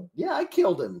kill? Yeah, I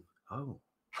killed him. Oh,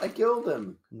 I killed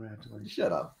him. congratulations.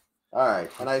 Shut up. All right,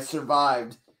 and I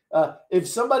survived. If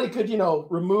somebody could,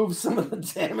 remove some of the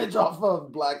damage off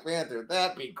of Black Panther,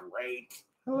 that'd be great.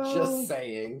 Hello. Just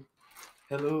saying.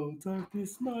 Hello,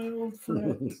 darkness, my old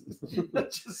friend.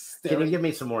 Just staring. Can you give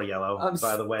me some more yellow, I'm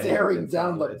by the way? staring It's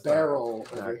down not- the it's barrel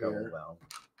not over going here. well.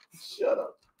 Shut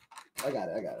up. I got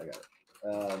it.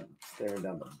 Staring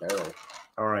down the barrel.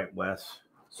 All right, Wes.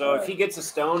 So if he gets a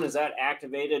stone, is that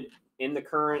activated in the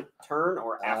current turn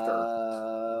or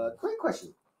after? Great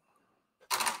question.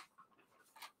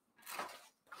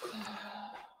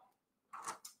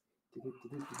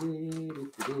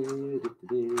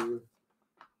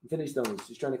 Infinity stones.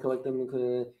 He's trying to collect them.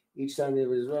 Each time there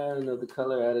was run of the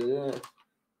color added in.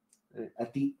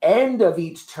 At the end of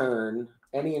each turn,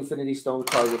 any Infinity Stone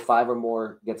card with 5 or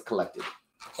more gets collected.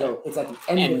 So it's at the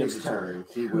end of his turn.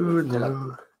 He would collect.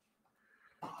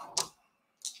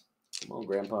 Come on,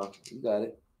 Grandpa. You got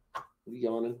it. You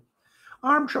yawning?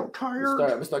 I'm so tired. I'm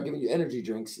gonna start giving you energy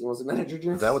drinks. You want some energy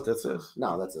drinks? Is that what this is?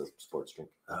 No, that's a sports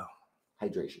drink. Oh.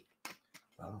 Hydration.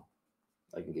 Oh.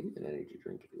 I can give you an energy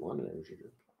drink if you want an energy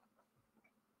drink.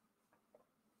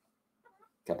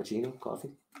 Cappuccino, coffee,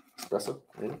 espresso.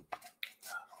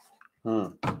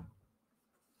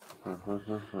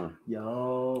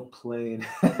 Y'all playing.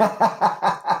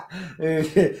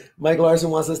 Mike Larson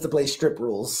wants us to play strip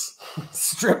rules.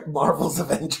 Strip Marvel's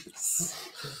Avengers.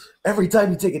 Every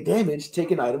time you take a damage, take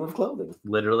an item of clothing.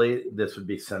 Literally, this would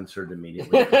be censored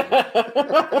immediately.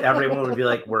 Everyone would be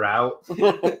like, we're out.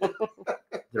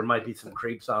 There might be some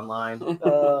creeps online.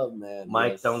 Oh, man.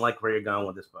 Mike, yes. don't like where you're going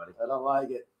with this, buddy. I don't like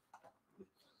it.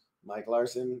 Mike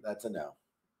Larson, that's a no.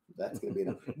 That's going to be a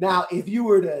no. Now, if you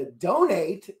were to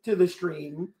donate to the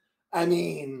stream, I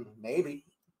mean, maybe.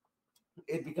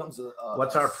 It becomes a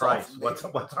what's our price? What's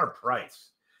our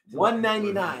price?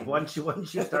 $1.99. Once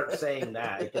you start saying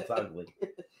that, it gets ugly.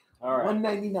 All right.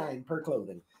 $1.99 per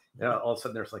clothing. Yeah, all of a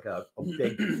sudden there's like a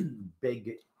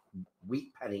big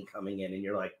wheat penny coming in, and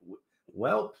you're like,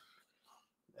 well,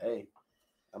 hey,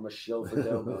 I'm a show for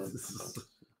Joe, man.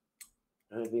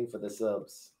 Anything for the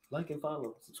subs. Like and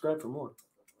follow. Subscribe for more.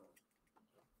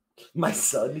 My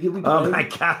son, did we play? Oh my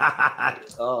god.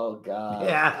 Oh god.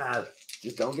 Yeah.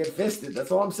 Just don't get fisted.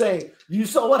 That's all I'm saying. You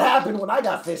saw what happened when I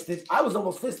got fisted. I was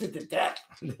almost fisted to death.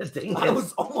 The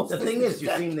thing is, you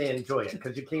seem to enjoy it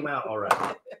because you came out all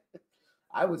right.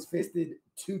 I was fisted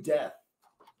to death.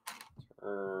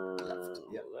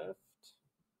 Yep. Left.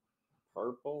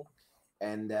 Purple.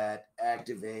 And that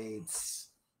activates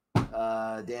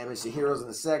damage to heroes in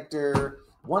the sector.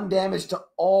 1 damage to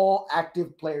all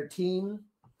active player team.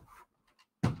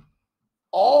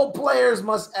 All players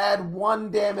must add 1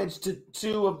 damage to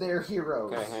 2 of their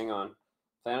heroes. Okay, hang on.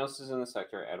 Thanos is in the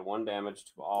sector. Add 1 damage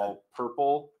to all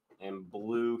purple and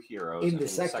blue heroes in the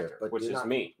sector, but which is not,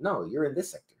 me. No, you're in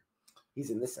this sector.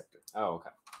 He's in this sector. Oh, okay.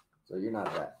 So you're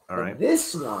not that. All but right.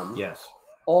 This one, Yes.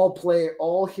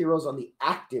 all heroes on the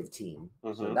active team.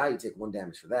 So Mhm. now you take 1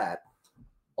 damage for that.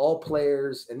 All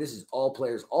players, and this is all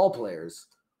players,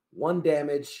 1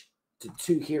 damage to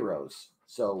 2 heroes.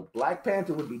 So Black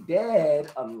Panther would be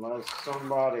dead unless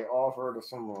somebody offered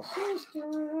some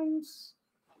assistance.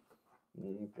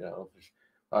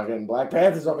 Fucking Black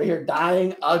Panther's over here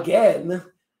dying again.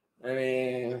 I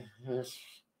mean, if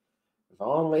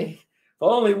only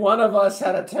one of us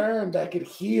had a turn that could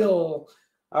heal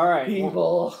All right.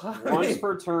 people. Once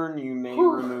per turn, you may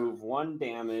remove 1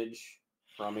 damage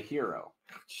from a hero.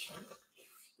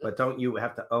 But don't you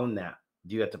have to own that?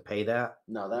 Do you have to pay that?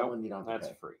 No, that Nope, one you don't have to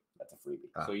That's pay. free. That's a freebie.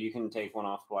 So you can take 1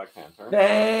 off Black Panther.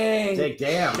 Dang!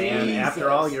 Damn, man. After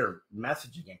all Jesus. your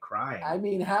messaging and crying. I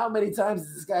mean, how many times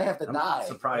does this guy have to I'm die?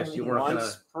 surprised you I mean, weren't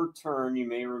Once per turn, you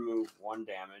may remove 1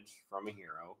 damage from a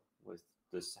hero. With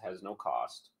this has no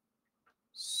cost.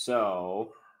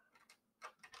 So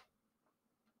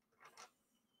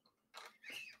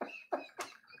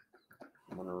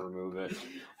I'm gonna remove it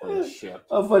from the ship.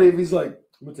 How funny if he's like,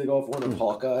 I'm gonna take off 1 of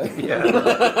Hawkeye. Yeah.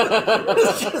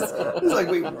 He's like,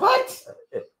 wait, what?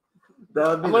 That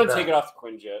would be I'm gonna take it off the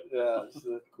Quinjet. Yeah,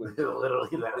 Literally,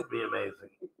 that would be amazing.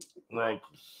 Like,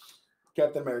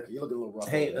 Captain America, you look a little rough.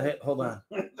 hey, hold on.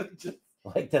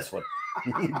 Like this one.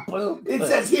 Boom. It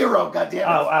says hero,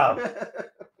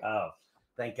 goddammit. Oh,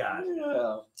 thank God.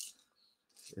 Yeah.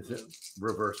 Is it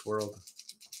reverse world?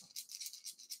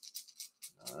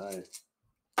 All right.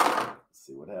 Let's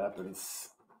see what happens.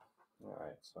 All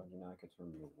right, so I do not get to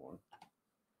remove one.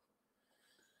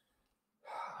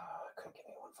 Couldn't give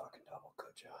me one fucking double,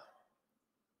 could ya?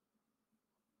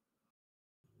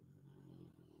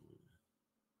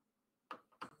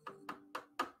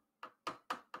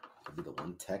 Could be the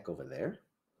one tech over there.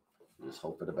 Just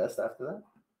hope for the best after that.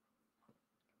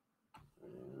 I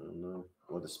don't know.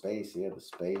 Or the space, yeah, the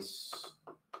space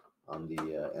on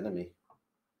the enemy.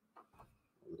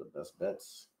 Those are the best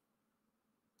bets.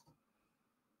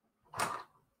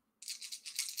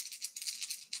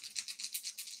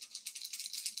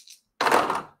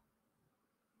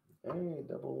 Hey,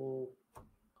 double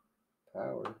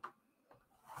power.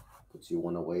 Puts you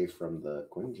one away from the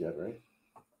Queen Jet, right?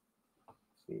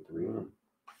 Need 3 of them.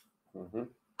 Mm-hmm.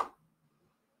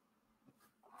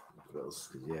 What else?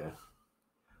 Yeah.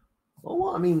 Oh,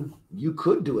 well, I mean, you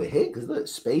could do a hit because look,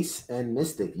 Space and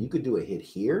Mystic. You could do a hit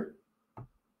here.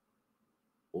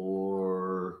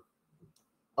 Or.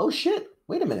 Oh, shit.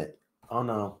 Wait a minute. Oh,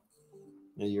 no.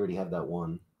 Yeah, you already have that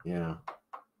one. Yeah.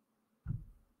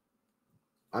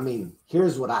 I mean,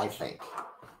 here's what I think.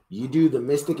 You do the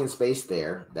Mystic and Space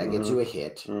there. That gets you a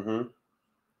hit. Mm-hmm.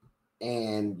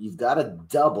 And you've got a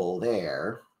double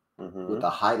there. Mm-hmm. With a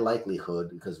high likelihood,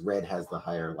 because red has the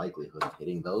higher likelihood of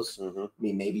hitting those. Mm-hmm. I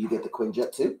mean, maybe you get the Queen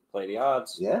Jet too. Play the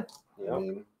odds. Yeah, Yep. I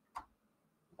mean,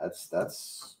 that's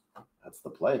the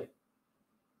play.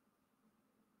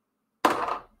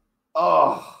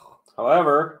 Oh,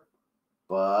 However,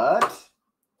 but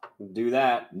do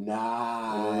that.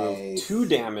 nice. Remove 2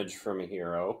 damage from a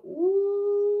hero. Ooh.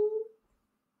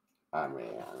 I mean,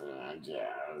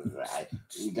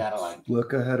 you gotta like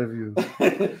Look ahead of you.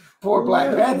 poor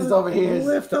Black Panthers over here is,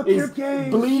 Lift up is your game.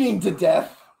 bleeding to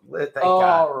death. Thank All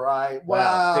God. right, Wow,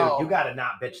 wow, dude, you got to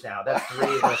not bitch now. That's 3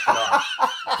 lifted off.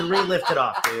 3 lifted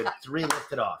off, dude. 3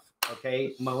 lifted off.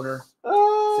 Okay, Moaner.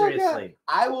 Oh, Seriously. God.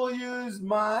 I will use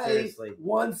my Seriously.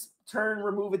 once turn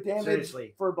remove a damage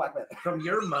Seriously. for Black Panther. From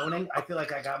your moaning, I feel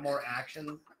like I got more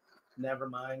action. Never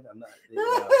mind. I'm not.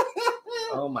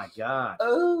 Oh my God.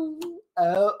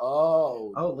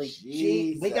 Holy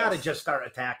gee. We got to just start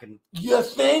attacking. You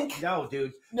think? No,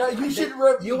 dude. No, you should.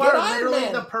 You get are Iron literally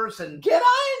Man. the person. Get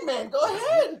Iron Man. Go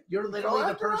ahead. You're literally the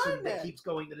after person Iron that Man. keeps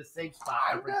going to the safe spot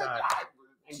every time.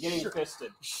 And getting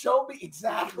fisted. Show me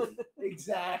exactly.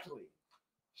 Exactly.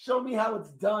 Show me how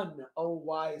it's done, oh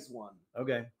wise one.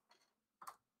 Okay.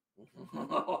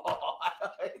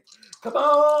 Come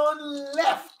on,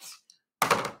 left.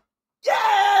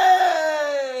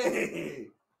 Yay!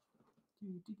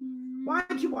 Why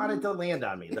did you want it to land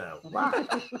on me, though? Why?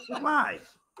 Why?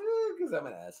 Because I'm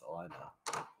an asshole, I know.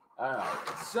 All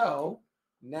right, so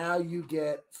now you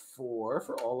get 4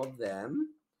 for all of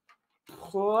them.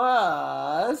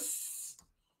 Plus,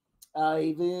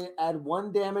 even add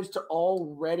 1 damage to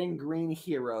all red and green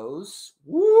heroes.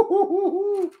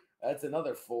 Woo-hoo-hoo-hoo. That's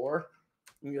another 4.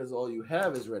 Because all you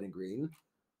have is red and green.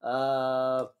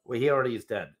 Well, he already is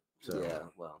dead. So. Yeah,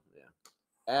 well, yeah.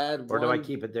 Add Or 1, do I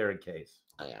keep it there in case?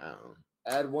 Yeah.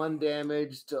 Add 1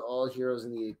 damage to all heroes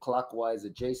in the clockwise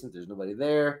adjacent. There's nobody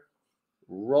there.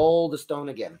 Roll the stone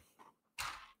again.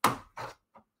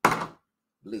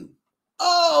 Blue.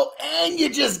 Oh, and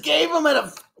you just gave him a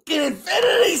fucking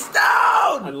infinity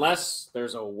stone! Unless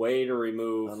there's a way to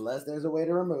remove Unless there's a way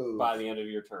to remove. by the end of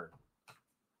your turn.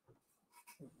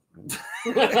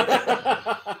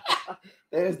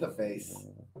 There's the face.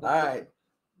 All right.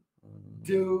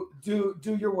 Do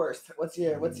your worst. What's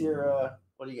your what are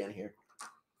you getting here?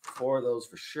 4 of those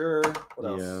for sure. What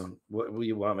else? Yeah. What will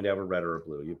you want me to have, a red or a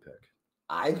blue? You pick.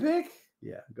 I pick?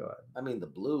 Yeah, go ahead. I mean, the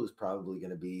blue is probably going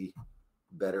to be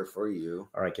better for you.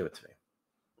 All right, give it to me.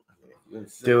 Okay.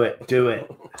 Do it. Do it.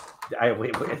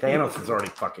 Wait, Thanos is already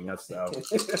fucking us, though.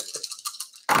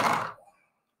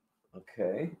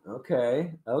 Okay.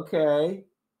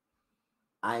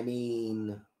 I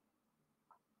mean,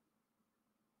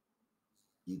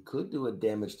 you could do a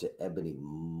damage to Ebony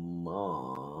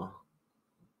Maw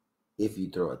if you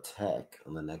throw a tech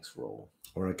on the next roll.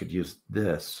 Or I could use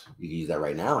this. You can use that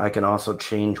right now. I can also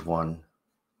change one.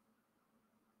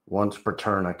 Once per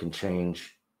turn, I can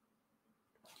change.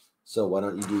 So why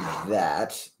don't you do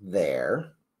that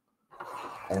there?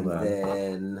 And Hold on.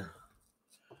 then...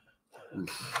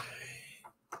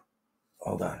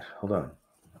 Hold on.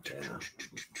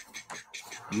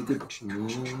 You could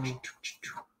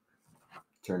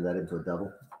turn that into a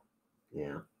double.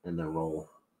 Yeah, and then roll.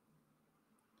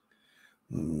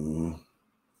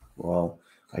 Well,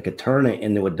 I could turn it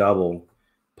into a double,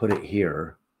 put it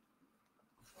here.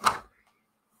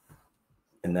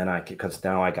 And then I could, because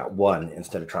now I got 1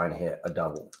 instead of trying to hit a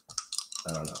double.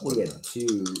 I don't know. We had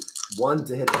 2. 1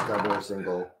 to hit the double or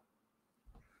single.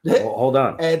 Hold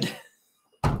on. And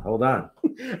Hold on.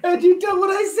 And you done what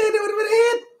I said, it would have been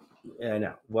a hit. Yeah, I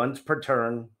know. Once per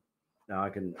turn. Now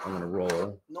I'm gonna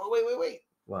roll. No, wait.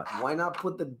 What? Why not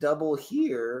put the double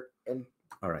here? And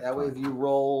All right. that way, fine. if you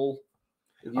roll.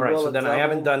 All right. roll So a then I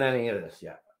haven't double- done any of this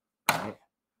yet. All right.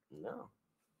 No.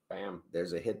 Bam.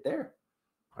 There's a hit there.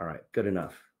 All right. Good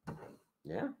enough.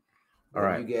 Yeah. All Then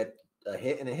right. You get a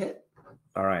hit and a hit.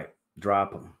 All right.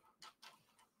 Drop them.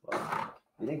 Well,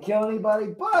 you didn't kill anybody,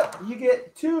 but you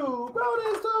get 2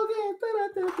 bonus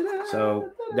tokens.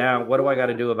 So now, what do I got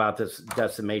to do about this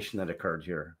decimation that occurred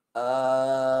here? Can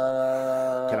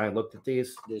I look at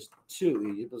these? There's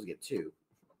 2. You're supposed to get 2.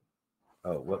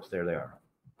 Oh, whoops! There they are.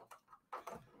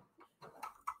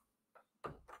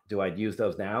 Do I use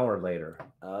those now or later?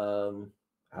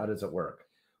 How does it work?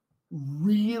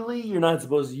 Really, you're not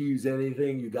supposed to use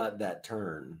anything. You got that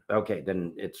turn. Okay,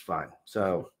 then it's fine.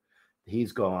 So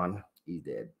he's gone. He's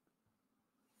dead.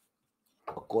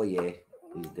 Okoye,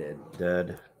 he's dead.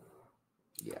 Dead.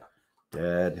 Yeah.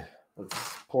 Dead. Let's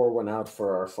pour one out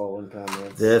for our fallen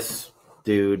comments. This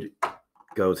dude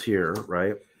goes here,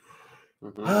 right?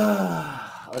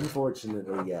 Mhm.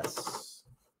 Unfortunately, yes.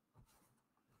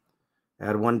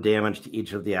 Add 1 damage to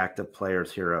each of the active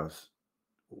player's heroes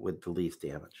with the least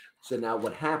damage. So now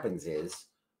what happens is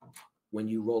when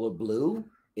you roll a blue,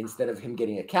 instead of him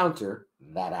getting a counter,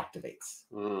 that activates.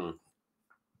 Mm.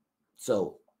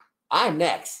 So I'm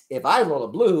next. If I roll a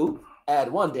blue,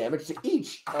 add 1 damage to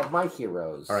each of my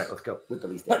heroes. All right, let's go. With the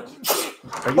least damage.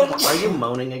 Are you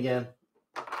moaning again?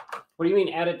 What do you mean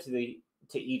add it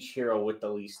to each hero with the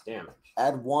least damage?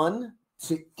 Add 1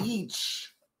 to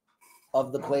each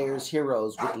of the player's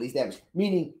heroes with the least damage.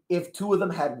 Meaning, if 2 of them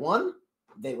had 1,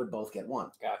 they would both get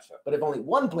 1. Gotcha. But if only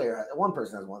one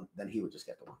person has 1, then he would just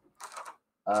get the 1.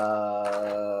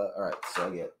 All right, so I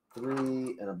get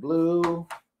 3 and a blue,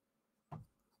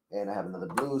 and I have another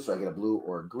blue, so I get a blue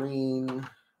or a green.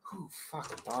 Who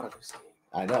fucking thought of this game?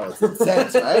 I know it's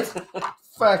intense, right?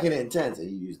 Fucking intense. You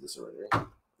used this already, right?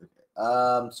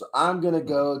 Okay. So I'm gonna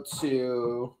go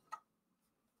to.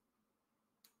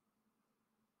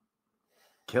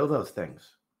 Kill those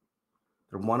things.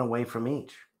 They're 1 away from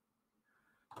each.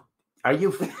 Are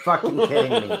you fucking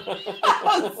kidding me?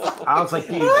 I was like,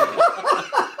 dude,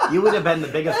 you would have been the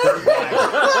biggest dirtbag.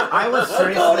 I was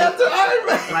seriously,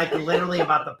 like, literally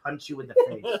about to punch you in the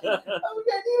face. I need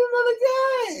another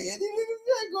guy. I need another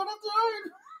guy going up the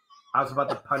iron. I was about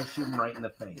to punch you right in the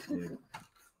face, dude.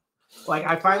 Like,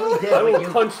 I finally did. I what will you-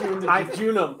 punch you in the I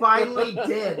jejunum. finally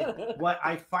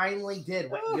did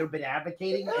what you've been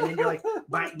advocating, and then you're like,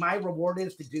 my reward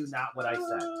is to do not what I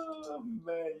said. Oh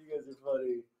man, you guys are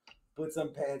funny. Put some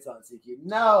pants on, CQ.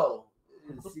 No,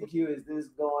 CQ, is this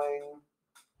going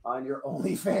on your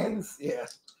OnlyFans? Yeah,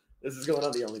 this is going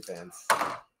on the OnlyFans.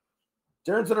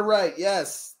 Turn to the right.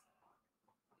 Yes.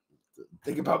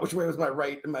 Think about which way was my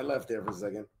right and my left there for a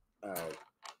second. All right.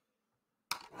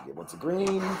 Get 1 to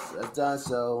greens. That's done.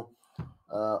 So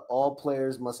all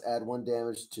players must add 1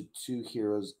 damage to 2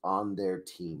 heroes on their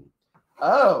team.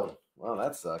 Oh, well,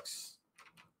 that sucks.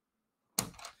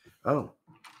 Oh.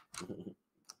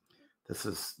 This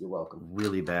is You're welcome.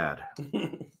 really bad.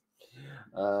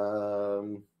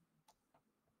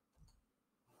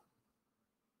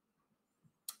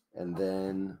 And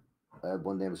then add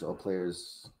 1 damage to all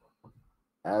players.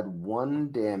 Add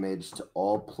 1 damage to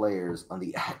all players on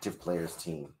the active player's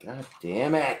team. God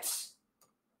damn it.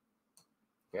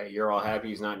 Yeah, you're all happy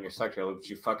he's not in your sector. Look what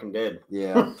you fucking did.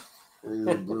 Yeah.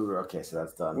 Blue. Okay, so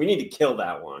that's done. We need to kill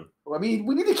that one. I mean,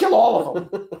 we need to kill all of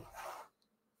them.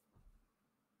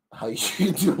 How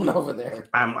you doing over there?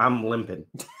 I'm limping.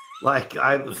 Like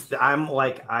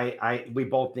we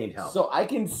both need help. So I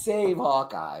can save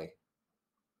Hawkeye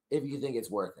if you think it's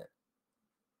worth it.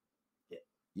 Yeah.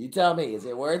 You tell me, is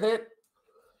it worth it?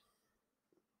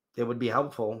 It would be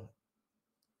helpful.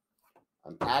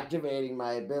 I'm activating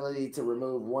my ability to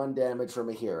remove 1 damage from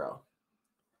a hero.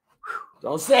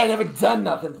 Don't say I haven't done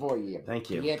nothing for you. Thank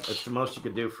you. Bitch. It's the most you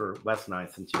could do for West and I,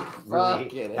 since you really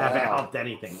Fucking haven't hell. helped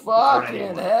anything. for Fucking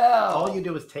anyone. hell. All you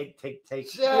do is take.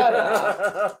 Shut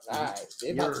up. All right.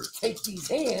 They're about You're- to take these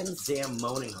hands. Damn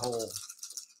moaning hole.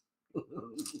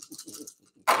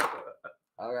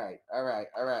 All right.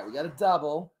 We got a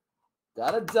double.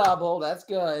 That's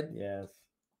good. Yes.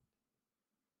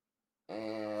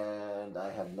 And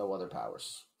I have no other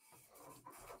powers.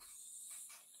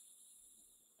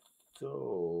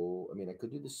 So, I mean, I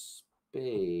could do the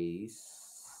space.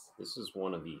 This is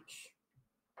 1 of each.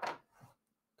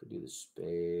 Could do the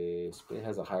space. Space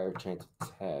has a higher chance of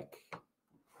attack.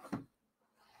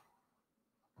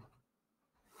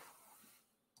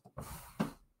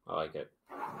 I like it.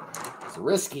 It's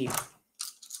risky.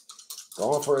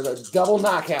 Going for the double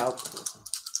knockout.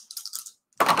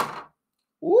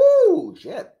 Woo!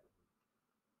 Shit.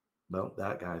 Well,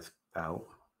 that guy's out.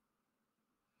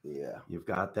 Yeah. You've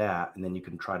got that, and then you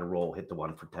can try to roll, hit the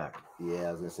one for tech. Yeah,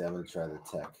 I was gonna say I'm gonna try the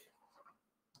tech.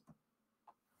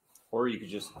 Or you could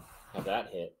just have that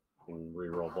hit and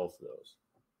re-roll both of those.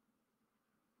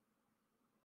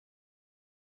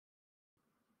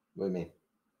 What do you mean?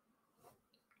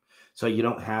 So you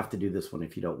don't have to do this one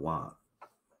if you don't want.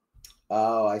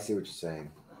 Oh, I see what you're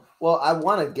saying. Well, I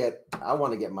want to get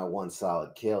my one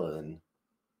solid kill in,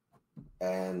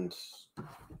 and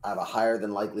I have a higher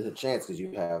than likelihood chance because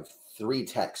you have 3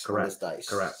 techs on this dice.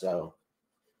 Correct. So,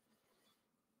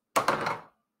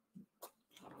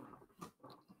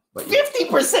 But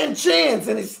 50% chance,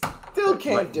 and he still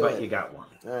can't do it. But you got one.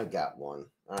 I got one.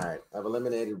 All right, I've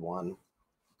eliminated one,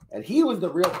 and he was the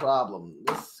real problem.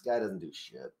 This guy doesn't do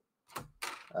shit.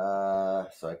 So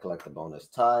I collect the bonus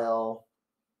tile.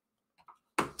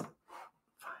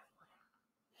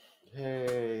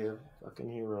 Hey, fucking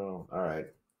hero. All right.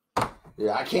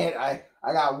 Yeah, I can't. I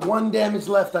got 1 damage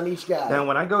left on each guy. Now,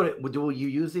 when I go to, do you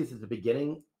use these at the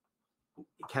beginning?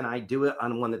 Can I do it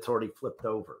on one that's already flipped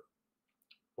over?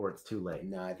 Or it's too late?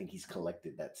 No, I think he's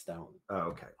collected that stone. Oh,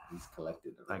 okay. He's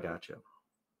collected it. I got you.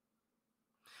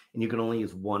 And you can only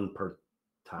use 1 per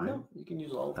time? No, you can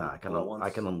use all of them. I can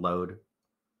once. unload.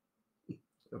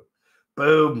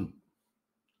 Boom.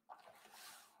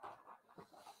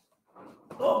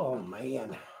 Oh,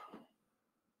 man.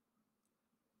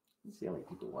 Let's see how many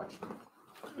people watching.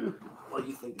 What do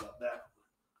you think about that?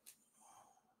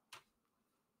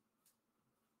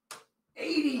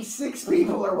 86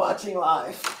 people are watching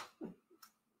live.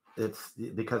 It's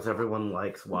because everyone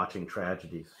likes watching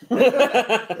tragedies.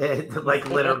 Like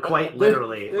quite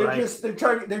literally.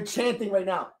 They're chanting right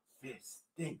now.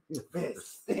 Fisting,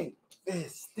 fisting,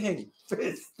 fisting,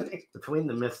 fisting. Between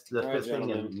the right, fisting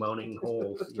gentlemen. and moaning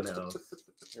holes,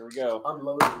 Here we go.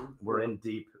 Unloading. we're in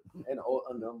deep. And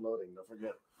unloading, don't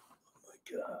forget. Oh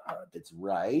my god, it's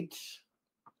right.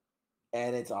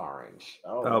 And it's orange.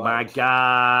 Oh my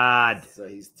god. So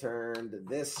he's turned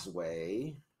this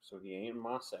way. So he ain't in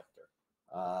my sector.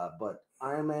 But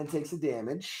Iron Man takes a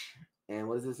damage. And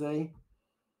what does it say?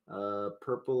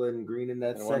 Purple and green in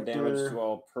that And sector. 1 damage to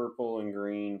all purple and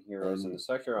green heroes in the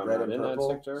sector. I'm Red not and in purple.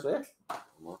 that sector. So yeah,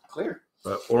 well, clear.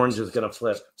 But orange is gonna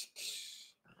flip.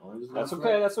 Orange is That's gonna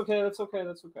okay. flip. That's okay. That's okay.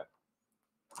 That's okay.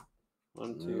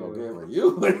 1, 2. Okay with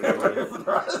you. For the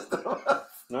rest of us.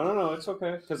 No. It's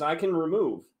okay because I can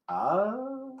remove.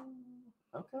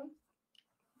 Okay.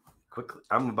 Quickly,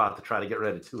 I'm about to try to get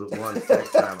rid of 2 at once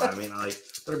next time. I mean, like,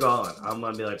 they're gone. I'm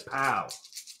gonna be like, pow.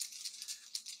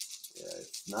 Yeah,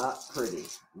 it's not pretty.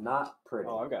 Not pretty.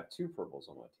 Oh, I've got 2 purples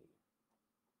on my team.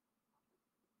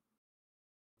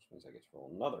 Which means I get to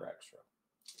roll another extra.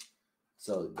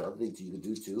 So the other thing you can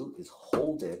do too is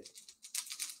hold it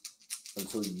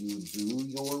until you do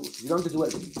your. You don't have to do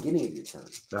it at the beginning of your turn.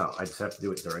 No, I just have to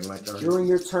do it during my turn. During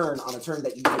your turn on a turn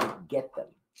that you didn't get them.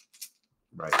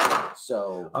 Right.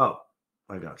 So. Oh,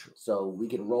 I got you. So we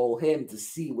can roll him to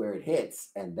see where it hits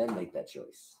and then make that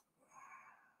choice.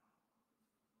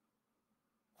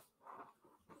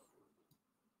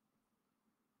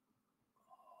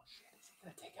 Oh shit! Is he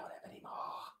gonna take out Ebony Maw?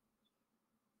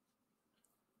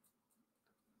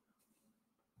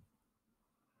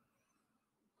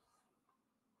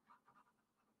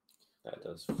 That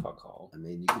does fuck all. I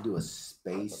mean, you could do a That does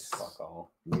space, fuck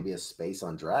all. maybe a space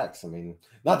on Drax. I mean,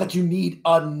 not that you need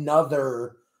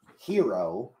another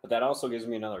hero. But that also gives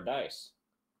me another dice.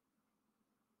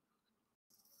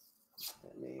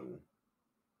 I mean,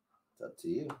 it's up to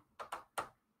you.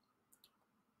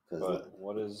 But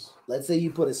what is? Let's say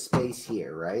you put a space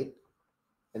here, right?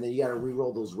 And then you got to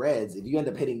re-roll those reds. If you end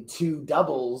up hitting 2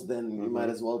 doubles, then you might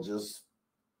as well just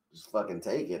fucking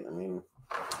take it. I mean,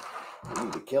 you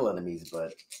need to kill enemies,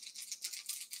 but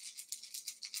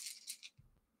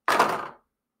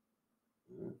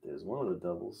there's one of the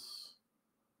doubles.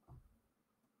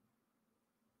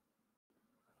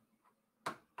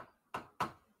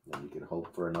 Then you can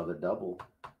hope for another double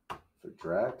for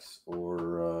Drax,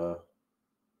 or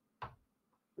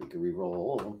we can re-roll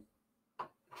all of them.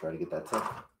 Try to get that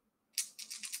tech.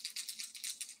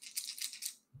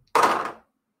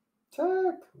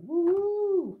 Tech!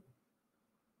 Woo!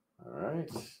 All right.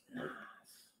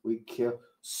 We kill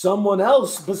someone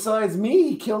else besides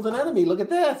me. Killed an enemy. Look at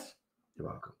that. You're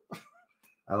welcome.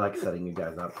 I like setting you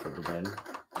guys up for the win.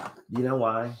 You know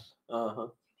why?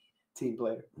 Team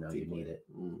player. No, Team you player. need it.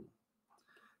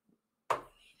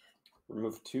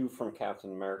 Remove 2 from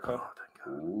Captain America. Oh, thank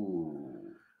God. Ooh.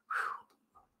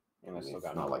 And I still It's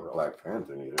got not another like roll. Black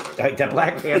Panther neither. The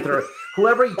Black Panther,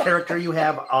 whoever character you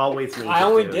have, always needs. I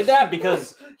only did that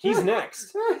because he's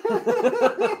next.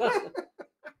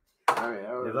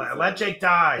 Let Jake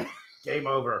die. Game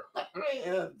over.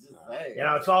 You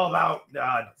know, it's all about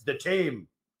the team,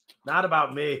 not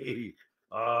about me.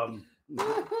 All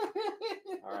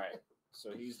right.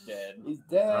 So he's dead. He's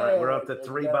dead. All right, we're up to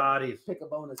 3 bodies. Pick a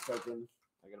bonus token.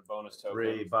 I get a bonus token.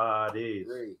 3 bodies.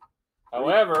 3.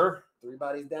 However, 3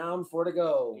 bodies down, 4 to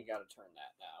go. you got to turn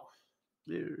that now.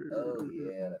 Oh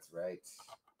yeah, that's right.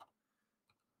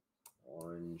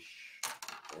 Orange.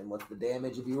 And what's the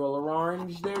damage if you roll an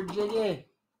orange there, Jiggy?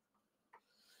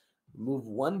 Remove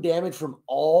 1 damage from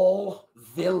all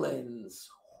villains.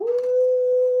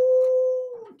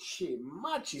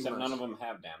 Except none of them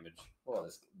have damage. Well,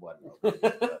 this wasn't.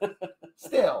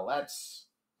 Still, that's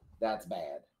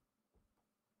bad.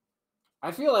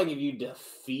 I feel like if you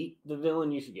defeat the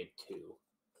villain, you should get 2.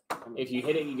 If you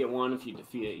hit it, you get 1. If you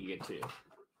defeat it, you get 2.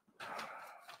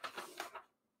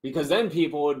 Because then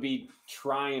people would be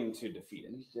trying to defeat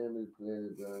it. Each damage player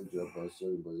jump on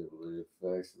certain budget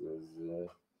effects. There's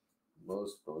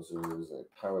most bonuses a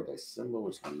power dice symbol,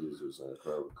 which can be used as a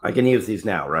card. I can use these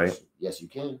now, right? Yes, you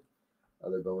can.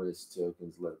 Other bonus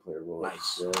tokens let a player roll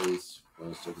Nice. dice.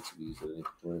 Bonus tokens can be used at any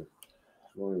point.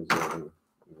 Rolling is over.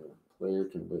 Player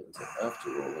can wait until after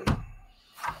rolling.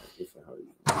 If and how you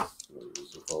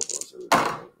use the call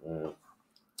bonus.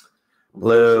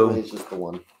 Blue. It's just the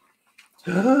one.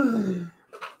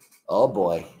 Oh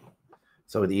boy.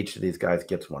 So each of these guys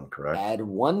gets 1, correct? Add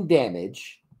 1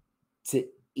 damage to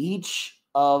each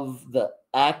of the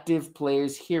active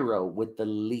player's hero with the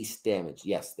least damage.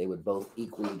 Yes, they would both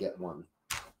equally get 1.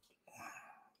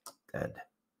 Dead.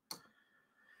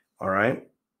 All right.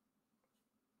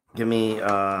 Give me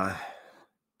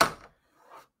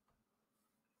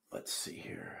let's see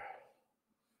here.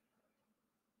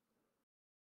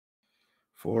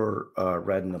 4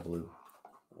 red and a blue.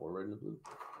 4 red and a blue.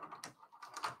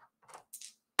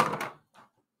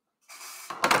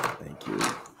 Thank you.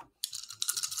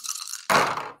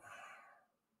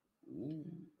 Ooh,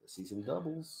 I see some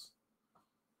doubles.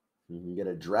 You can get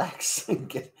a Drax.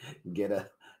 get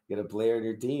a player in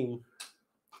your team.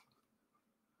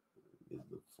 Is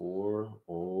the 4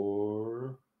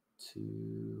 or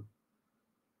 2?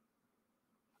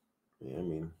 Yeah, I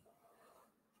mean,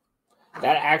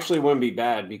 That actually wouldn't be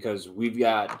bad because we've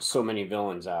got so many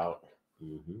villains out.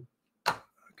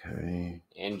 Okay.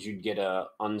 And you'd get a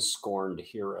unscorned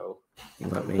hero.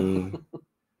 Let me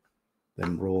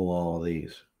then roll all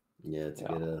these. yeah, to Yeah.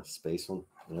 get a space one.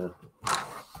 Yeah.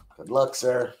 Good luck,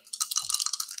 sir.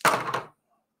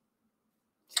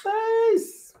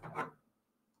 Space.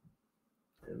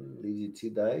 And leaves you 2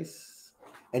 dice.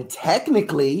 And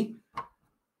technically,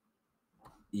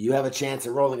 you have a chance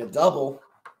at rolling a double.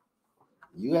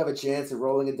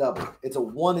 It's a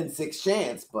 1 in 6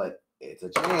 chance, but it's a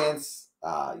chance.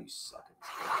 Ah, you suck.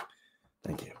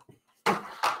 Thank you.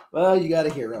 Well, you got a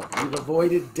hero. You've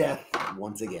avoided death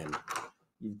once again.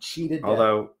 You cheated. Death.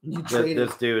 Although you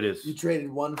this dude is traded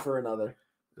one for another.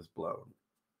 blown.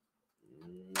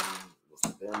 What's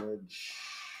the damage?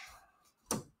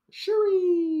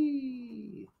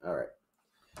 Shuri. All right.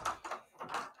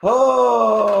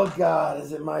 Oh God,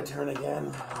 is it my turn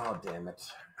again? Oh damn it.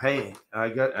 Hey,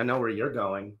 I know where you're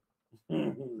going.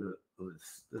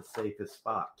 The safest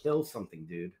spot. Kill something,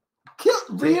 dude.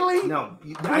 Really? No,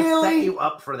 I set you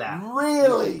up for that.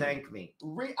 Really? You should thank me.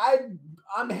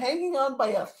 I'm hanging on by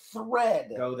a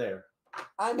thread. Go there.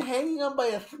 I'm hanging on by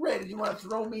a thread, and you want to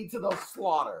throw me to the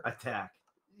slaughter? Attack.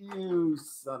 You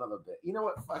son of a bitch. You know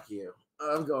what? Fuck you.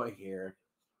 I'm going here.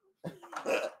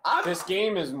 This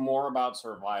game is more about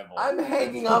survival. I'm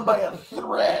hanging on by a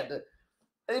thread.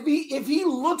 If he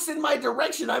looks in my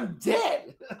direction, I'm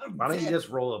dead. Why don't you just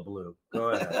roll a blue? Go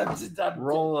ahead.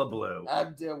 Roll a blue.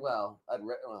 I'm doing well.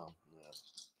 Well, yeah.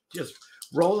 Just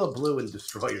roll a blue and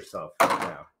destroy yourself right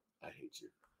now. I hate you.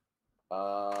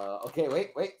 Okay,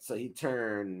 wait. So he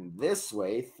turned this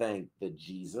way. Thank the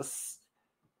Jesus.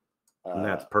 And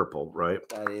that's purple, right?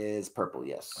 That is purple.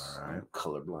 Yes. All right.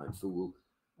 Colorblind fool.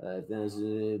 There's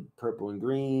purple and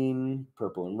green,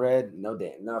 purple and red. No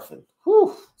damn, nothing.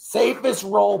 Whew. Safest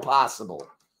roll possible.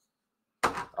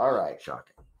 All right.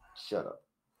 Shocking. Shut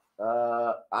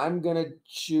up. I'm gonna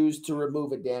choose to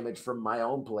remove a damage from my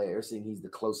own player, seeing he's the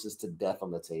closest to death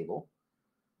on the table.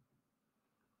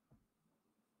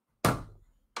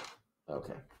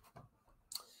 Okay.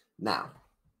 Now,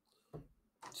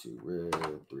 2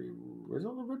 red, 3. Where's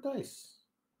all the red dice?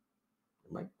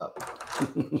 Am I up?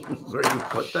 Where you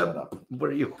put Shut them? up.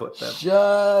 Where you put them?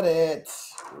 Shut it.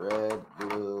 Red,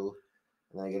 blue.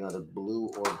 And I get another blue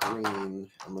or green.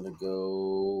 I'm gonna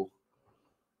go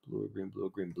blue or green, blue or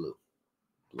green, blue.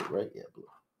 Blue, right? Yeah, blue.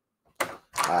 All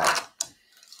right.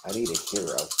 I need a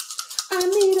hero. I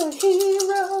need a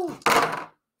hero.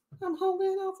 I'm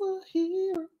holding out for a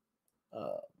hero.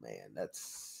 Oh man,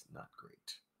 that's not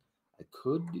great. I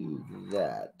could do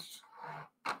that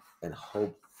and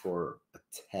hope for a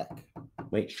tech.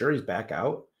 Wait, sure he's back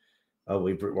out. Oh,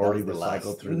 we've already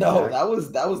recycled through. No, the that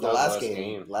was the was last last game.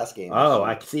 game. Last game. Oh,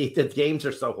 I see. The games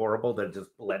are so horrible; they're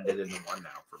just blended into one now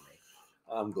for me.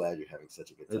 I'm glad you're having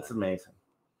such a good time. It's amazing.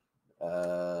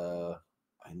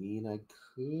 I mean, I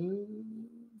could.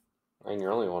 And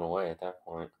you're only one away at that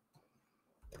point.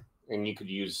 And you could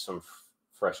use some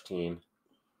fresh team.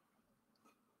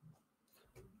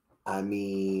 I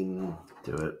mean,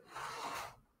 Do it.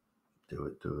 Do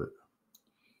it. Do it.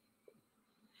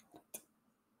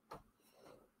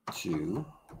 2,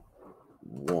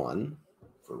 1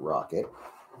 for Rocket,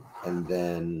 and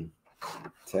then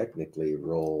technically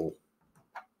roll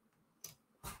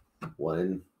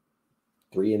 1,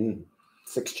 3, and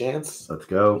 6 chance. Let's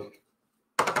go.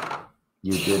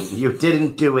 You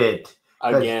didn't do it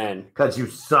Again. because you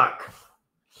suck.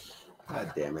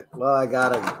 God damn it! Well, I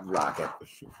got a Rocket.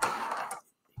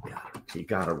 You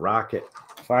got a rocket.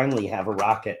 Finally, have a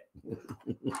rocket.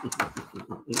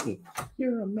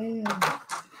 You're a man.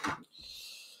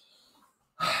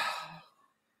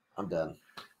 I'm done.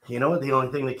 You know what? The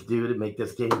only thing they could do to make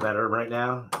this game better right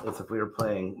now is if we were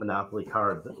playing Monopoly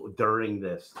cards during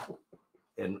this,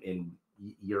 and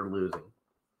you're losing.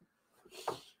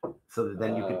 So that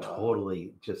then you could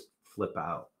totally just flip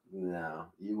out. No,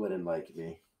 you wouldn't like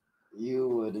me. You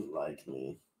wouldn't like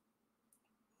me.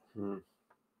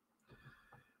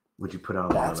 Would you put on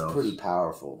That's one of those? pretty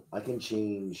powerful. I can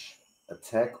change a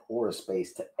tech or a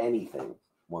space to anything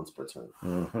once per turn.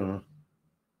 Mm-hmm.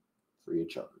 Free of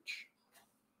charge.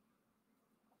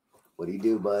 What do you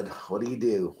do, bud? What do you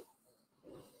do?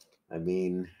 I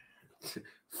mean,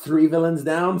 3 villains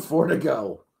down, 4 to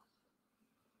go.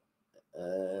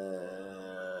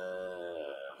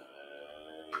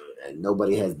 And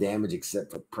nobody has damage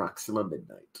except for Proxima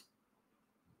Midnight.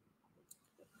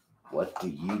 What do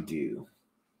you do?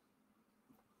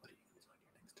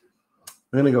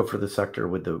 I'm going to go for the sector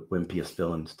with the wimpiest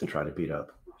villains to try to beat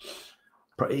up.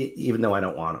 Even though I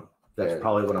don't want them. That's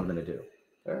probably what I'm going to do.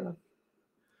 Fair enough.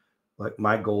 Like,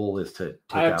 my goal is to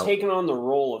I have taken on the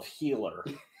role of healer.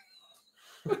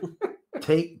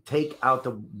 take out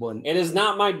the one. It is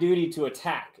not my duty to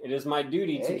attack. It is my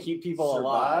duty to keep people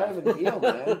alive. Survive and heal,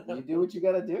 man. You do what you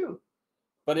got to do.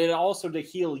 But it also to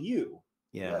heal you.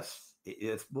 Yes.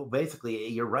 It's well, basically,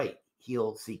 you're right.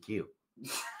 Heal CQ.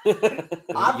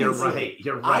 Obviously, You're right.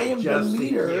 You're right. I am Just the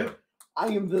leader. CQ. I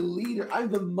am the leader.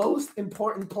 I'm the most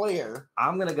important player.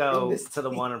 I'm going to go this to the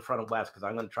team. one in front of West because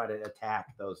I'm going to try to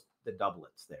attack the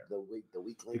doublets there. The weak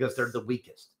links. Because they're the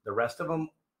weakest. The rest of them,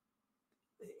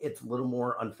 it's a little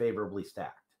more unfavorably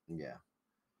stacked. Yeah.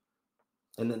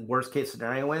 And then worst case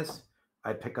scenario is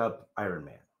I pick up Iron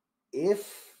Man.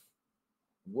 If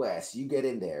Wes, you get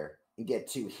in there and get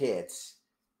 2 hits,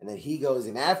 and then he goes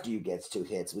in after you gets 2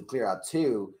 hits, we clear out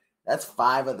 2. That's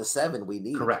 5 of the 7 we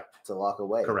need. Correct. To walk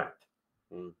away. Correct.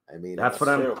 I mean, That's what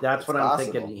true. I'm possible.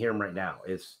 thinking here right now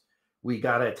is we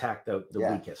got to attack the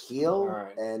weakest. Heal All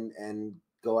right. and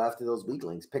go after those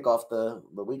weaklings. Pick off the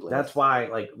weaklings. That's why,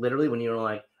 like, literally when you were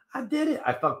like, I did it,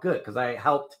 I felt good because I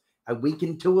helped. I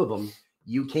weakened 2 of them.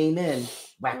 You came in,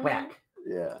 whack, whack.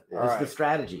 Yeah. That's the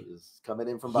strategy. Just coming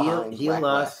in from behind. Heal whack,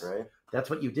 us. whack, right? That's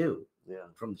what you do. Yeah.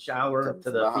 From the shower Come to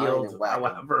from the behind field, and whack 'em.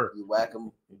 however. You whack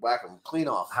them, clean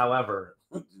off. However,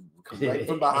 Come right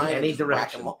from behind. any and just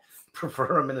whack 'em direction. off.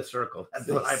 Prefer them in a circle. That's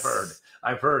what I've heard.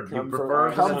 I've heard you Come from prefer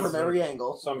behind. Come them in a from every circle.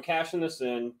 angle. So I'm cashing this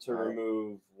in to All right.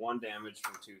 remove 1 damage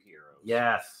from 2 heroes.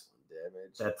 Yes,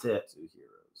 Damage. that's it. 2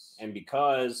 heroes. And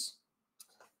because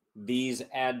these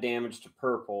add damage to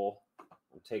purple,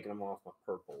 I'm taking them off my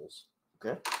purples.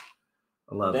 Okay.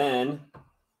 I love it. Then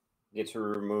get to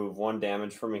remove 1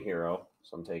 damage from a hero.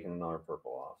 So I'm taking another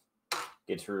purple off.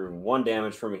 Get to remove 1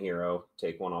 damage from a hero.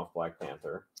 Take 1 off Black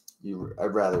Panther.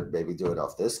 I'd rather maybe do it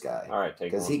off this guy. All right, take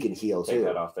Because one. he can heal Take too.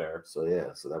 that off there. So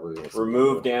yeah, so that way we have some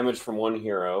Remove control. damage from 1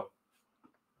 hero.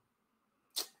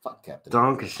 Fuck Captain.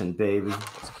 Donkerson, baby.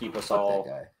 Let's keep us Fuck all. that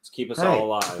guy. Let's keep us Hey. all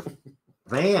alive.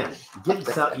 Man, you're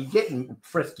getting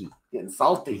frisky. Getting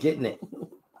salty. You're getting it.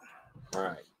 All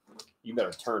right, you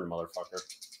better turn, motherfucker.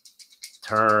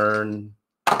 Turn.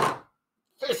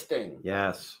 Fisting.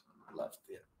 Yes. Left.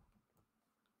 Yeah.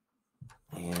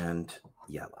 And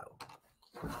yellow.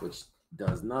 Which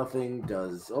does nothing.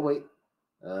 Does oh wait.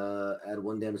 Add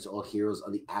 1 damage to all heroes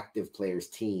on the active player's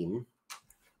team.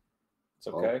 It's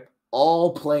okay.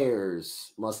 All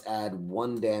players must add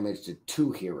 1 damage to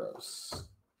 2 heroes.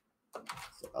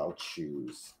 So I'll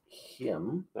choose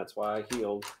him. That's why I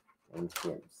healed. And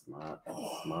him.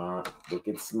 Smart.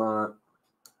 Wicked smart.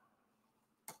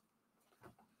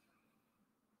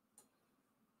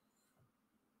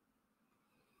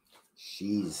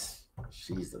 She's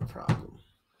the problem.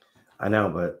 I know,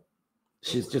 but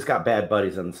she's just got bad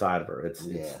buddies on the side of her.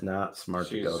 It's not smart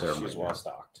to go there. She's well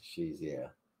stocked.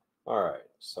 All right,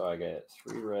 so I get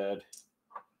 3 red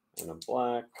and a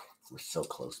black. We're so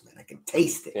close, man. I can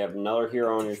taste it. If you have another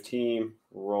hero on your team,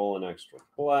 roll an extra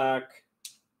black.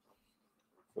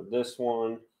 For this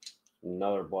one,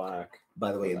 another black.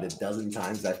 By the way, in the dozen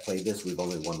times I've played this, we've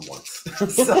only won once.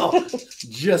 So,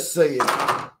 just so you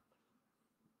know.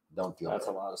 Don't feel That's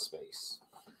bad. a lot of space.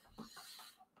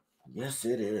 Yes,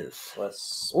 it is.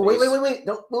 Let's. Oh, wait.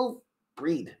 Don't move.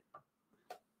 Read.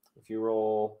 If you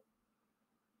roll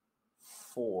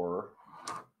 4.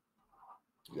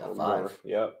 You got 5.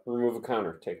 Yep. Remove a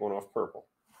counter. Take 1 off purple.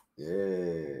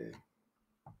 Yeah.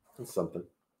 That's something.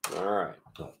 All right.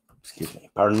 Oh, excuse me.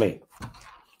 Pardon me.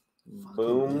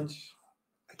 Boom.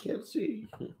 I can't see.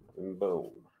 And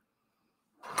boom.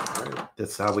 All right.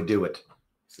 That's how we do it.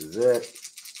 This is it.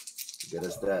 Get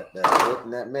us that hit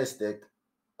and that mystic.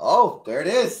 Oh, there it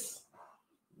is.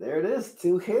 There it is.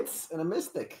 2 hits and a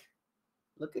mystic.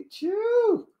 Look at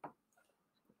you.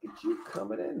 Look at you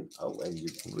coming in. Oh, and you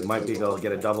might be able to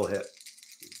get a double hit.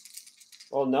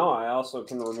 Well, no, I also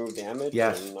can remove damage.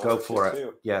 Yes, and go other for shit it.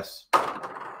 too. Yes.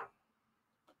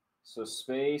 So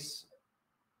space.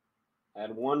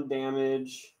 Add 1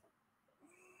 damage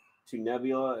to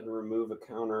Nebula and remove a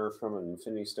counter from an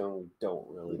Infinity Stone. We don't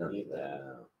really need that.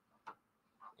 No.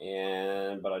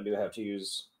 But I do have to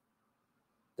use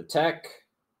the tech.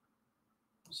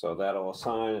 So that'll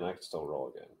assign and I can still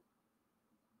roll again.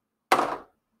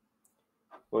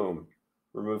 Boom.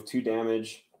 Remove 2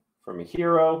 damage from a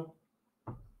hero.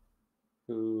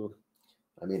 Who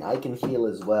I mean, I can heal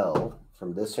as well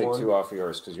from this take one. 2 off of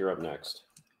yours because you're up next.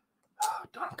 Oh,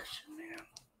 Dankeschön, man.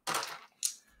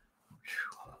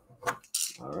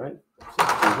 All right.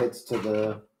 So 2 hits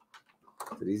to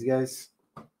these guys.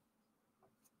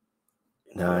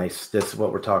 Nice. This is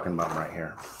what we're talking about right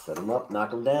here. Set them up,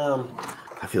 knock them down.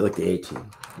 I feel like the A-team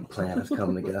plan is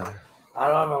coming together. I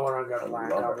love it when I got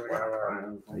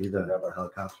Are you the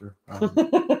helicopter?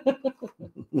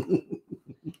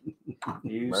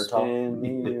 You Murtaugh. spin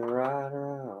me right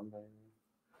around, baby.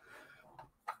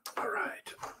 All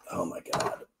right. Oh my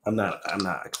God. I'm not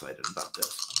excited about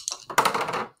this.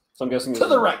 So I'm guessing To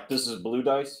the right. This is blue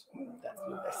dice.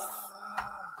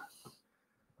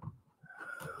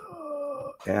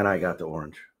 And I got the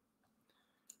orange.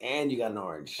 And you got an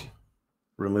orange.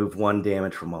 Remove 1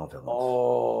 damage from all villains.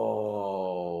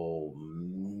 Oh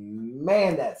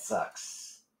man, that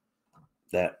sucks.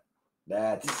 That's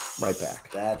right back.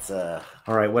 That's All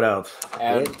right. What else?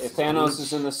 If Thanos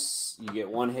is in this, you get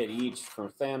 1 hit each from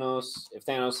Thanos. If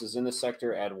Thanos is in the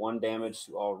sector, add 1 damage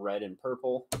to all red and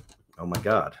purple. Oh my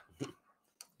God.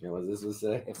 you know what this would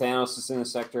say? If Thanos is in the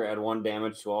sector, add 1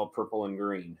 damage to all purple and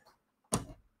green.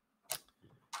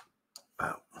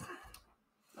 Wow.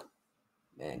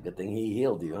 Man, good thing he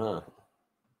healed you, huh?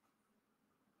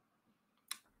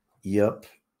 Yep.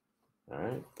 All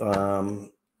right.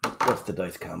 What's the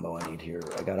dice combo I need here?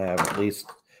 I gotta have at least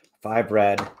 5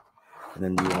 red, and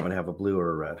then do you want me to have a blue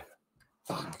or a red?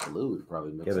 Blue would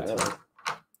probably mix Give it that to up.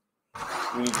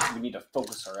 We need to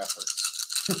focus our efforts.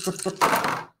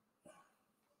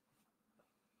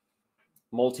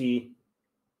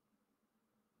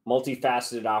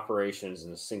 Multifaceted operations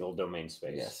in a single domain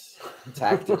space. Yes.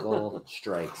 Tactical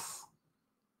strikes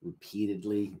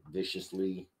repeatedly,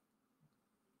 viciously.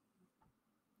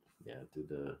 Yeah, do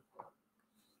the.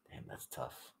 Damn, that's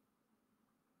tough.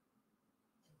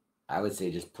 I would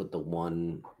say just put the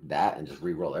 1 that and just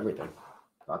re-roll everything.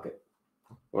 Fuck it.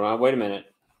 Well, wait a minute.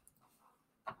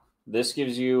 This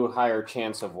gives you a higher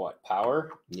chance of what?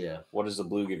 Power? Yeah. What does the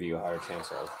blue give you a higher chance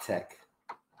of? Tech.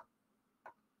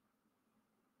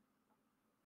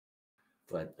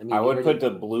 But I mean, I would put the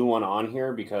blue one on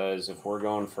here because if we're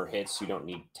going for hits, you don't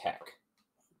need tech.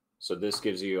 So this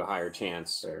gives you a higher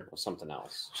chance of something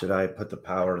else. Should I put the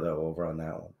power though over on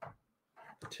that one?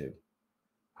 The 2.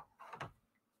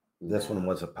 This one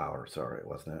was a power. Sorry,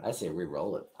 wasn't it? I say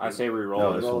re-roll it. I say No,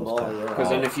 re-roll this it. one's tech. Because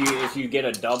then if you get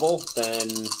a double, then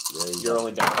you're go.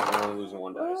 only down. You're only losing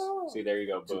 1 dice. See, there you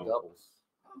go. 2 Boom. doubles.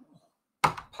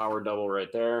 Power double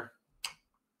right there.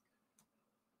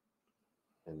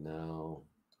 And now.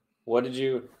 What did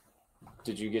you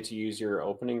get to use your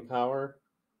opening power?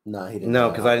 No, he didn't.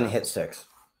 No, because I didn't hit 6.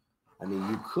 I mean,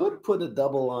 you could put a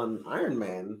double on Iron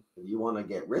Man if you want to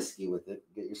get risky with it.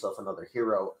 Get yourself another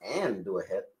hero and do a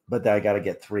hit. But I got to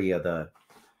get 3 of the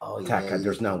tech. Yeah,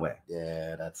 There's no way.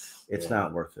 Yeah, It's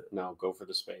not worth it. No, go for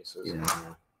the spaces.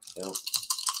 Yeah. Yep.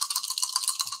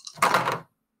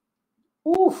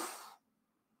 Oof.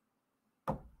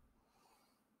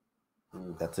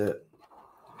 That's it.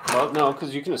 Well, no,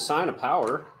 because you can assign a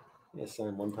power. Yeah,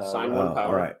 sign 1 power. Sign one power.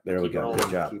 All right. There we Keep go. rolling.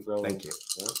 Good job. Keep rolling. Thank you.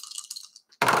 Yep.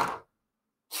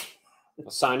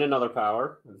 Assign another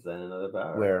power. Sign another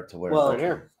power. Where to where? Well, Right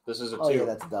here. This is a 2. Oh yeah,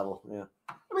 that's a double. Yeah.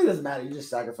 I mean, it doesn't matter. You just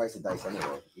sacrifice the dice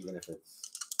anyway, even if it's.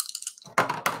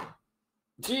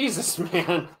 Jesus,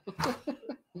 man.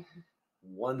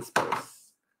 1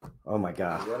 space. Oh my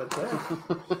God. You got it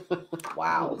there.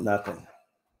 Wow. Nothing.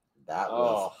 That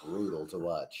was brutal to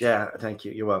watch. Yeah. Thank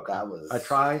you. You're welcome. That was. I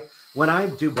try. When I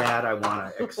do bad, I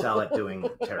want to excel at doing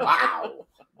terrible. Wow.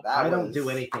 I don't do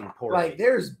anything poorly. Like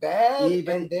there's bad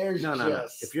Even and there's no.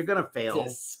 just If you're gonna fail,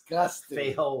 disgusting.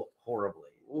 fail horribly.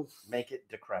 Oof. Make it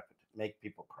decrepit. Make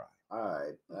people cry.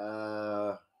 All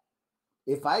right.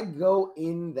 If I go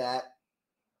in that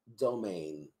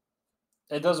domain,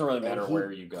 It doesn't really and matter he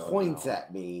where you go. points now.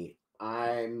 at me,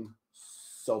 I'm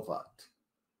so fucked.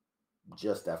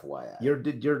 Just FYI.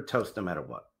 You're toast no matter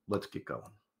what. Let's get going.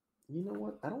 You know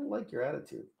what? I don't like your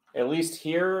attitude. At least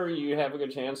here you have a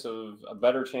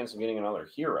better chance of getting another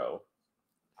hero.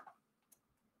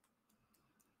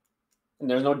 And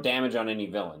there's no damage on any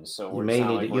villains, so You may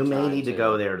need to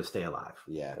go there to stay alive.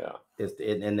 Yeah. Yeah.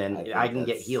 And then I think I can get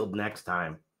that's- healed next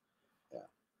time. Yeah.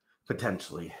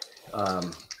 Potentially. All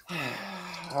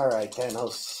right,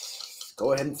 Thanos.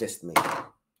 Go ahead and fist me.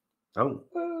 Oh,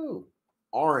 Ooh,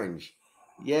 orange.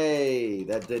 Yay.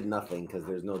 That did nothing because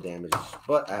there's no damage.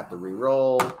 But I have to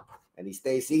re-roll. And he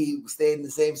stayed in the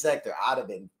same sector. I'd have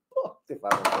been fucked if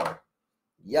I was there.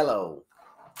 Yellow.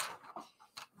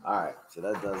 All right, so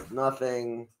that does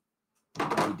nothing.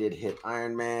 He did hit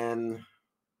Iron Man.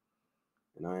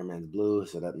 And Iron Man's blue,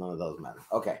 so that none of those matter.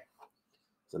 Okay.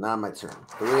 So now my turn.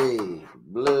 3,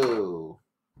 blue.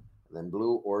 And then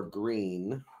blue or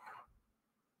green.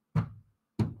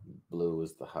 Blue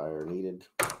is the higher needed.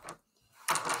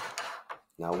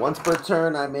 Now, once per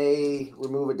turn, I may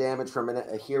remove a damage from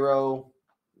a hero.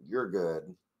 You're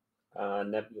good.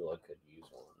 Nebula could use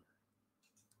one.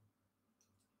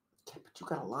 Okay, but you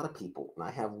got a lot of people, and I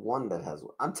have one that has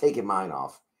one. I'm taking mine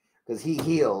off because he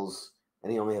heals,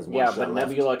 and he only has one Yeah, shot but left.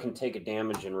 Nebula can take a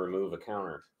damage and remove a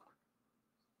counter.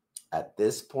 At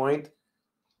this point,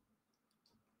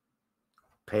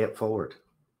 pay it forward.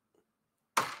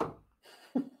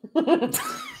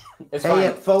 It's Pay fine.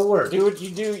 it forward. Do what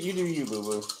you do. You do you, boo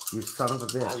boo. You son of a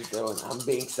bitch. I'm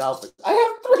being selfish. I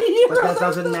have 3 heroes. But that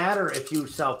doesn't matter if you're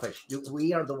selfish.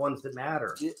 We are the ones that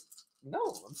matter.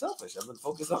 No, I'm selfish. I'm gonna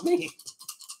focus on me.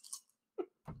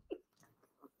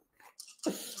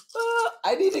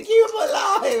 I need to keep him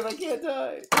alive. I can't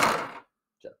die.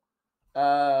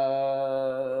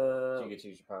 Do you get to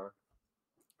use your power?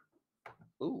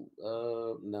 No,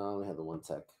 I only have the 1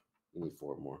 tech. You need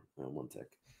 4 more. 1 tech.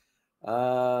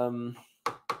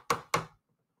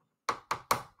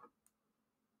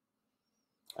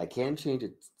 I can change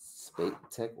it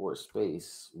tech or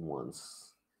space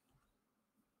once.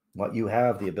 What you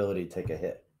have the ability to take a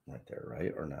hit right there,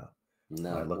 right? Or no?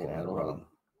 No, Am I looking at it wrong?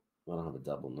 I don't have a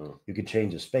double. No, You could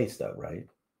change the space though, right?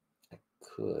 I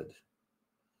could.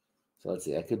 So let's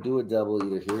see. I could do a double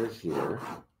either here or here.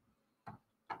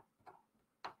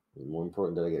 And more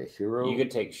important, did I get a hero? You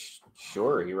could take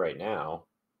Shuri right now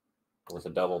with a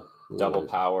double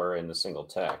power and the single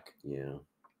tech. Yeah.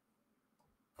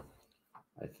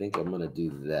 I think I'm gonna do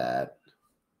that.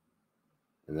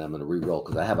 And then I'm gonna re-roll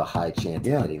because I have a high chance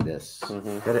of hitting this.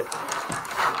 Hit it.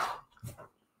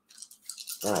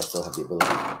 And I still have the ability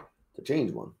to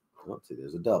change one. Oh, see,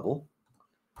 there's a double.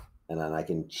 And then I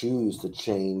can choose to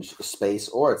change space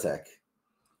or attack.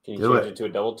 Can you Do change it. it to a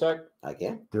double tech? I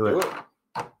can. Do it.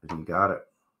 You got it.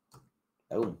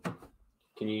 Oh,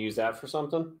 Can you use that for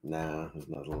something? nah, there's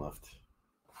nothing left.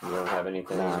 You don't have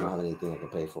anything. Nah, I don't have anything I can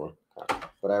pay for.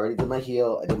 But I already did my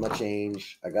heal. I did my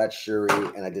change. I got Shuri,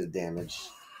 and I did damage.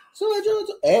 So I drew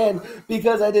 2. And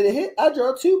because I did a hit, I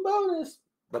draw 2 bonus.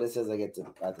 But it says I have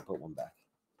to put 1 back.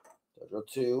 So I draw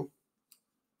 2.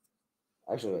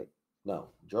 Actually, wait. No.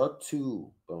 Draw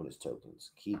 2 bonus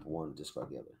tokens. Keep 1, discard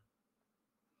the other.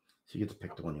 So you get to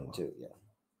pick the one you want. 2, yeah.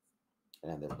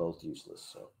 And they're both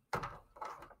useless, so.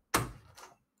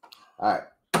 All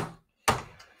right.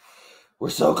 We're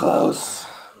so close.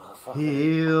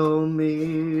 Heal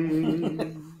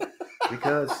me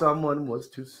because someone was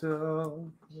too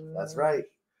selfish. That's right.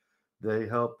 They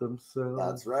help themselves.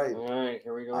 That's right. All right,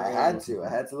 here we go. I again.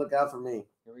 had to look out for me.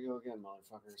 Here we go again,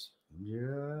 motherfuckers.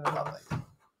 Yeah.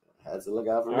 I had to look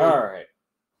out for me. All right.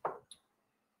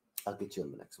 I'll get you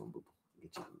in the next one, Boop.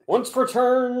 Get you in the next Once per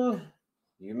turn,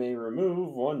 you may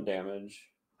remove 1 damage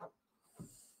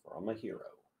from a hero.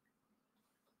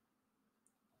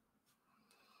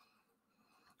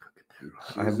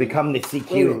 I've become the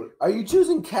CQ. Wait, are you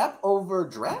choosing Cap over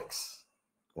Drax?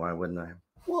 Why wouldn't I?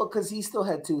 Well, because he still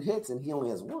had 2 hits and he only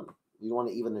has 1. You want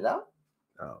to even it out?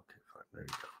 Oh, okay, fine. There you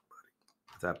go,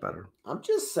 buddy. Is that better? I'm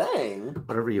just saying.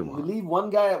 Whatever you You want. leave one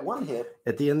guy at 1 hit.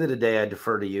 At the end of the day, I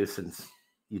defer to you since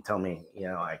you tell me,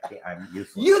 I can't. I'm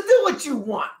useless. You do what you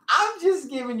want. I'm just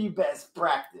giving you best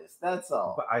practice. That's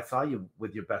all. But I saw you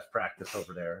with your best practice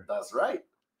over there. That's right.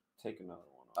 Take another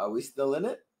one. Are we still in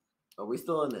it? Are we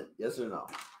still in it? Yes or no?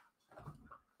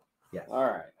 Yes. All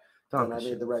right. Then I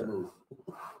made the right move.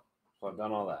 So I've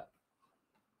done all that.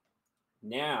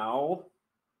 Now,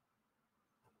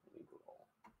 let me roll.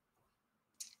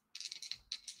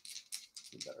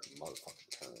 You better motherfucking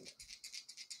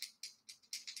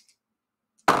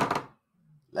turn.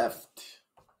 Left.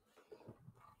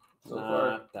 So Not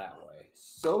far, that way.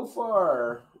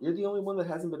 you're the only one that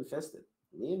hasn't been fisted.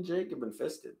 Me and Jake have been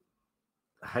fisted.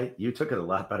 You took it a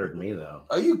lot better than me, though.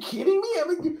 Are you kidding me? I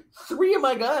mean, 3 of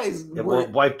my guys It were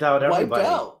wiped out everybody. wiped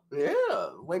out. Yeah,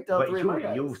 wiped out But 3 of my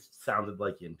guys. you sounded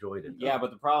like you enjoyed it. Yeah,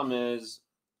 but the problem is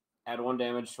add 1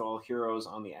 damage to all heroes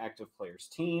on the active player's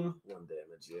team. 1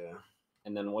 damage, yeah.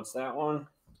 And then what's that one?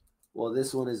 Well,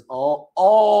 this one is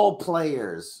all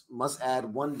players must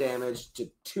add 1 damage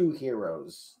to 2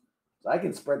 heroes. So I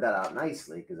can spread that out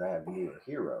nicely because I have neither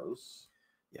heroes.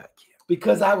 Yeah, I can't.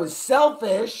 Because I was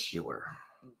selfish, You were.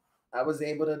 I was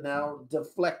able to now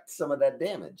deflect some of that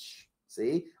damage.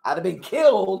 See, I'd have been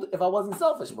killed if I wasn't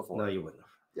selfish before. No, you wouldn't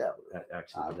Yeah, have.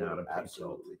 Actually, I would would not have have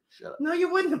absolutely. Shut up. No, you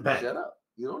wouldn't have been. Shut up.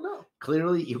 You don't know.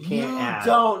 Clearly, you can't add.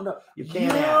 Don't know. You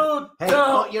can't You add.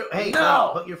 Hey,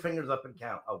 don't put know. your fingers up and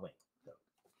count. Oh wait, no.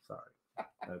 Sorry.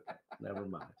 Okay, never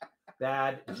mind.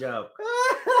 Bad joke.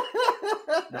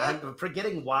 Now, I'm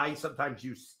forgetting why sometimes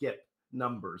you skip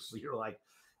numbers. So you're like,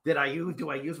 do I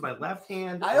use my left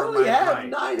hand? I or only my have right?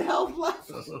 9 health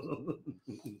left.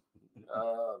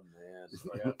 Oh, man. So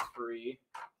I got 3.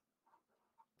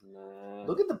 Nah.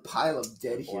 Look at the pile of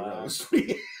dead Black. heroes.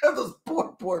 We have those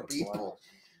poor people.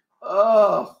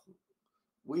 Oh,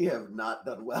 we have not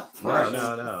done well.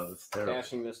 No, it's terrible.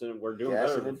 Cashing this in. We're doing Cashing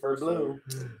better in than for first blue.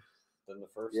 than the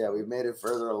first. Yeah, we've made it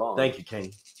further along. Thank you,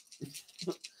 King.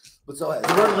 But so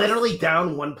We're literally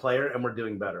down 1 player and we're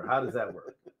doing better. How does that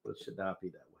work? It should not be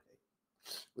that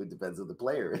way. It depends who the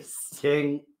player is.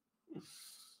 King.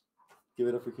 Give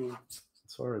it up for King.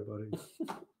 Sorry, buddy.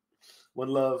 One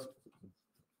love.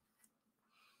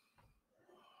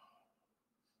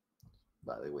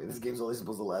 By the way, this game's only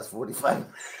supposed to last 45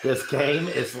 This game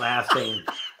is lasting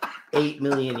 8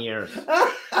 million years.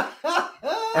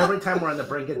 Every time we're on the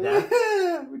brink of death,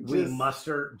 we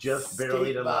muster just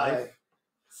barely to life.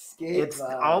 It's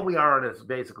all we are is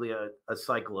basically a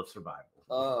cycle of survival.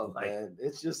 Oh man,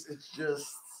 it's just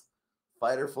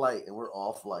fight or flight, and we're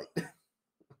all flight.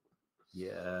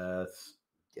 Yes.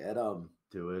 Get him.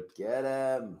 Do it. Get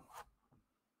him.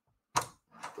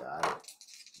 Got it.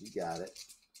 You got it.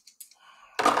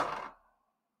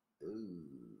 Ooh.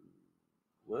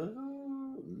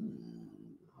 Well.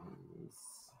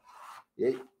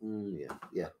 Yeah.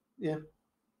 Yeah.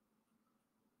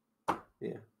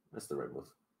 That's the right move,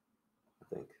 I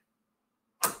think.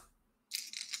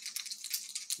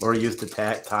 Or use the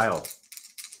tile.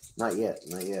 Not yet.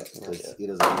 Because he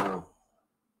doesn't know.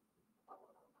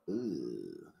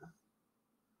 Ooh.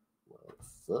 Well,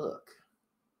 fuck.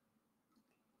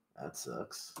 That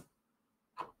sucks.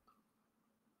 Come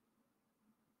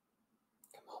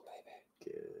on,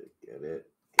 baby. Get it.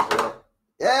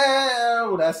 Yeah,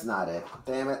 well, that's not it.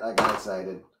 Damn it, I got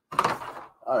excited.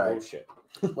 All right. Oh shit.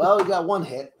 Well, we got 1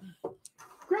 hit.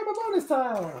 Grab a bonus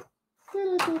tile.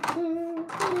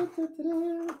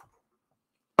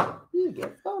 You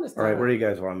get bonus tile. All right, where do you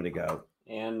guys want me to go?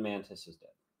 And Mantis is dead.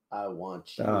 I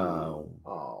want you.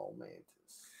 Oh. Mantis.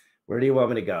 Where do you want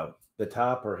me to go? The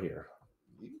top or here?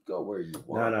 You can go where you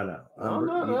want. No.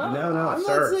 No, I'm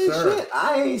sir, not saying sir. shit.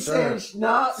 I ain't Sir. saying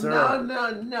no. Sir.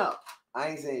 No. I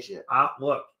ain't saying shit.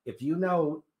 Look, if you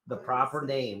know the proper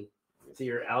name to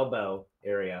your elbow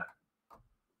area,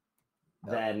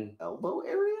 then Elbow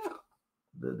area?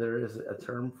 there is a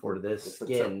term for this The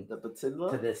skin. The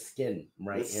patella? To this skin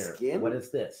right The here. skin? What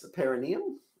is this? The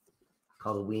perineum?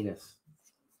 Called a weenus.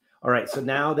 All right, so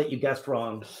now that you guessed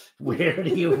wrong, where do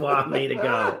you want me to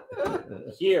go?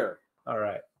 Here, All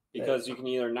right. because you can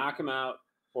either knock him out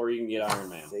Or you can get Iron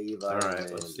Man. Save All Iron right,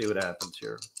 Man. let's see what happens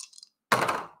here.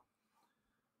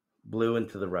 Blue and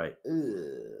to the right,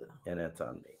 Ugh. and it's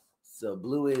on me. So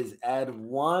blue is add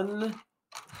 1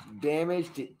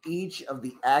 damage to each of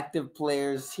the active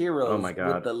player's heroes Oh my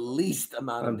God. with the least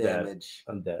amount I'm of dead. damage.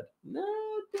 I'm dead. No,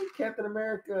 I think Captain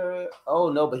America. Oh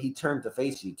no, but he turned to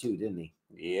face you too, didn't he?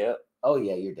 Yep. Oh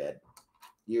yeah, you're dead.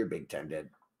 You're big time dead.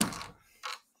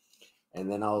 And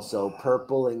then also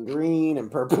purple and green and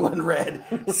purple and red.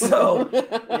 So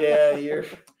yeah, you're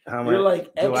How you're much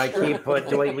like do I extra.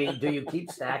 keep do you keep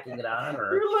stacking it on,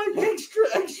 or You're like extra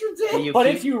do dead. you But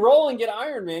keep, if you roll and get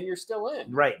Iron Man, you're still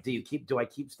in. right? Do I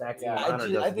keep stacking Yeah, it on, or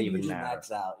does I it think you even just matter? max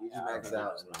out. You just max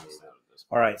out.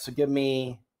 All right, so give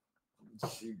me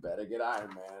You better get Iron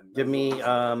Man. give me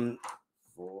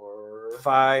 4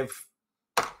 5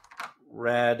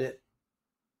 red,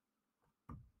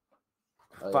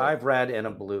 Oh, yeah. 5 red and a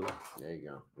blue. There you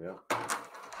go. Yep.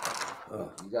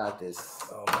 Oh, you got this.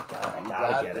 Oh my God, I You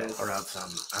gotta got get this. it or else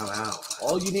I'm out.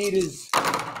 All you need is.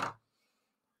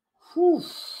 Whew.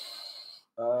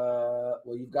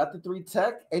 Well, you've got the 3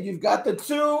 tech and you've got the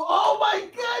 2. Oh my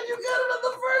God, you got it on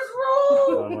the first roll.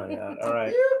 Oh my God! All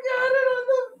right, You got it on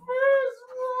the first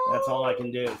roll. that's all I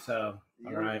can do. So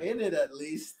all You're right, in it at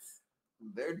least.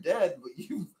 They're dead, but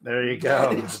you. there you go.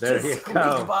 managed There to you squeak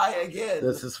go. By again.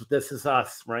 This is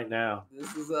us right now.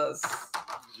 This is us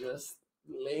just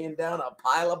laying down a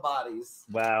pile of bodies.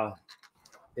 Wow.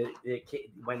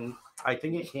 When I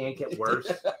think it can't get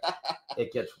worse,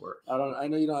 it gets worse. I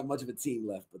know you don't have much of a team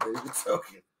left, but there's your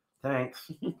token.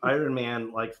 Thanks. Iron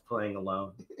Man likes playing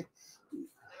alone.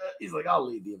 He's like, I'll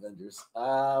lead the Avengers.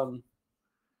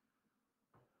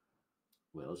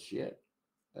 Well, shit.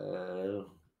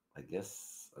 I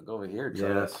guess I'll go over here and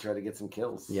try to get some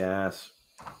kills. Yes.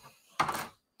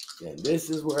 And this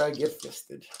is where I get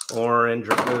fisted. Orange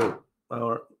or blue.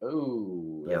 Or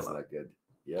Oh, that's Yellow. not good.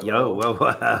 yo,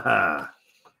 whoa.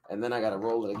 And then I gotta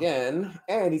roll it again,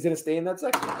 and he's gonna stay in that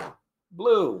section.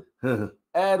 Blue.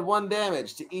 Add 1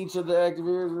 damage to each of the active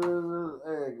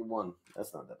heroes. 1.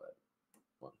 That's not that bad.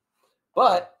 1.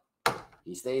 But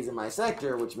he stays in my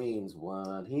sector, which means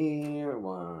 1 here,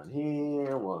 1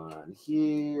 here, 1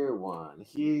 here, 1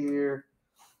 here.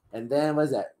 And then what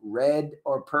is that? Red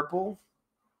or purple?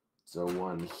 So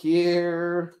 1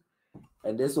 here.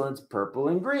 And this one's purple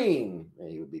and green. And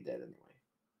he would be dead anyway.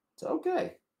 So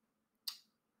okay.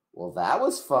 Well, that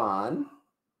was fun.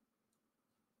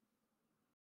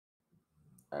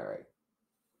 All right.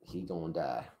 He gonna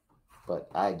die. But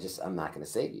I'm not gonna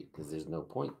save you because there's no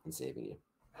point in saving you.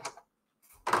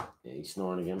 Yeah, he's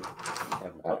snoring again.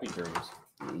 Having puppy dreams.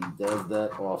 He does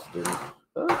that often.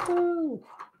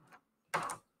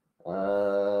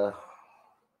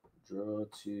 Draw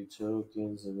 2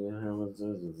 tokens if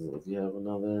you have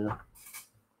another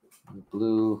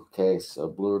blue. Okay, so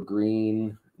blue or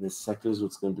green. This sector is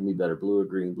what's going to be better. Blue or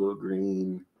green, blue or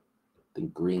green. I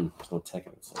think green. There's no tech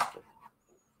in the sector.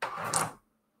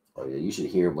 Oh yeah, you should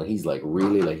hear him when he's like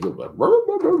really like he'll be like.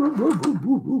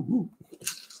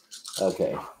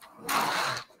 Okay.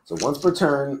 So once per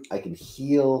turn, I can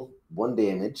heal 1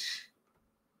 damage.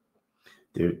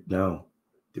 Dude, no.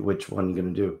 Which one are you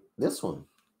gonna do? This one.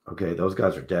 Okay, those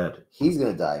guys are dead. He's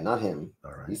gonna die, not him.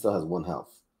 All right. He still has 1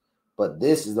 health. But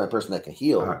this is my person that can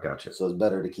heal. Ah, gotcha. So it's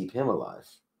better to keep him alive.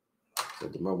 So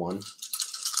give him a 1.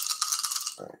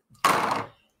 All right.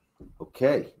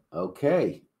 Okay.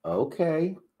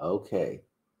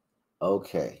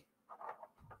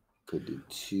 Could do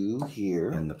 2 here.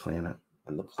 And the planet.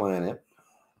 And the planet.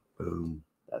 Boom.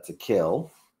 That's a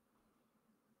kill.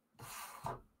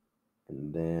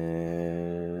 And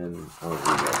then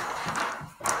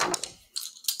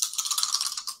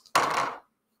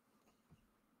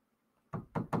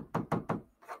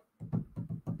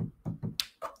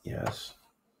Yes.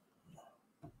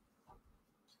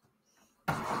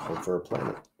 hope for a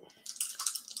planet.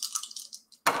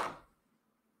 Damn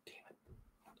it.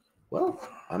 Well,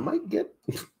 I might get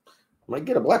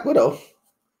a Black Widow.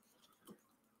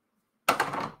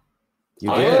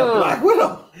 You I did. get a Black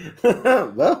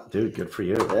Widow. Well, Dude, good for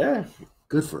you. yeah,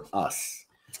 good for us.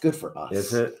 It's good for us.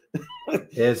 Is it?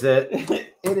 Is it?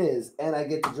 It is, and I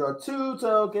get to draw 2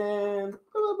 tokens.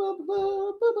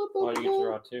 Oh, you get to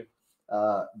draw 2.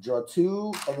 Draw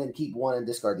 2, and then keep 1 and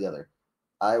discard the other.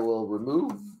 I will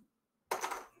remove.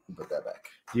 Put that back.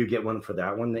 Do you get one for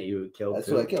that one that you killed? That's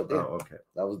too? what I killed, yeah. Oh, okay.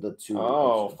 That was the 2.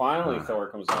 Oh, finally Thor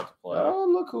comes out to play. Oh,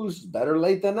 look who's better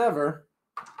late than ever.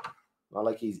 Not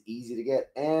like he's easy to get.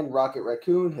 And Rocket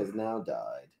Raccoon has now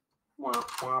died. Wah,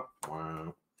 wah,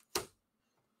 wah.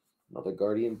 Another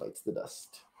Guardian bites the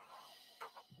dust.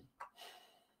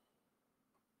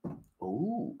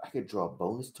 Ooh, I could draw a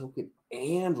bonus token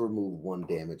and remove 1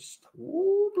 damage.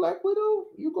 Ooh, Black Widow,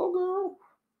 you go, girl.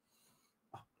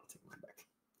 Oh, I'll take mine back.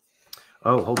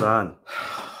 Oh, hold on.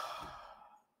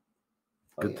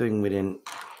 Oh, Good yeah. thing we didn't.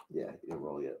 Yeah, you didn't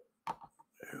roll yet.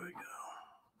 There we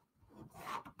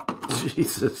go.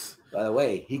 Jesus. By the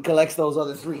way, he collects those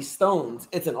other 3 stones.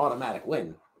 It's an automatic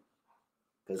win.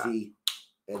 Because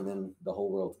and then the whole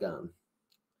world's gone.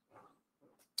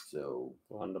 So,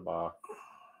 Wunderbar.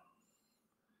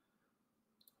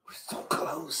 we're so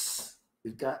close.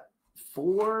 We've got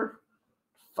 4,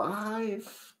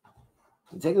 5.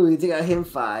 We take out him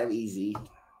 5, easy.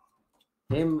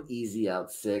 Him easy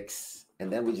out 6.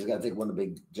 And then we just got to take one of the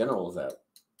big generals out.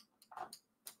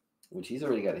 Which he's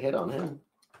already got a hit on him.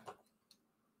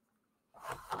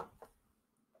 We're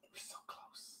so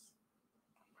close.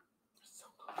 We're so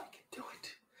close. We can do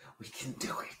it. We can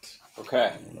do it.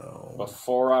 Okay. No.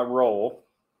 Before I roll,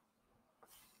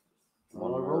 I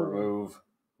want to Roll. remove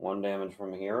 1 damage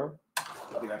from a hero.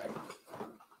 I'll be right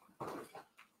back.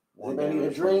 One Anybody need a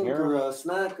damage from drink hero. or a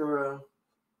snack or a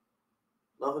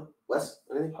nothing? Wes,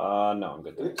 anything? No, I'm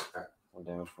good. Anything? Thanks. All right. 1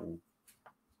 damage from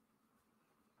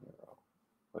hero.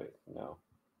 Wait, no.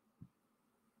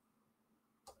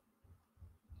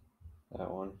 That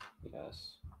one?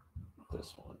 Yes.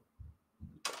 This one?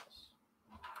 Yes.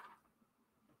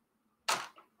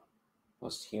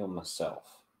 Must heal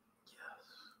myself. Yes.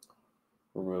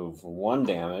 Remove 1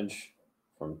 damage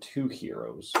from 2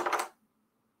 heroes.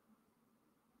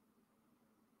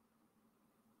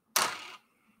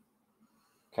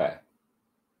 Okay.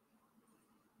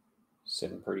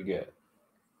 Sitting pretty good.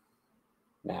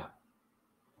 Now,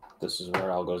 this is where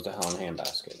it all goes to hell in a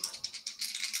handbasket.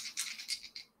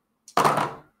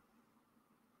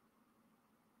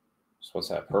 So what's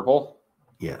that? Purple?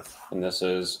 Yes. And this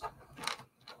is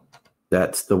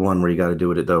That's the one where you got to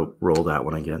do it. Though, roll that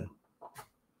one again.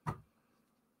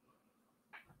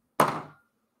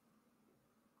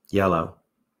 Yellow.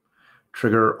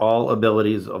 Trigger all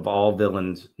abilities of all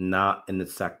villains not in the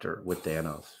sector with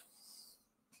Thanos.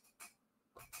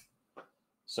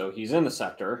 so he's in the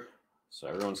sector, so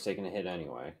everyone's taking a hit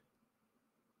anyway.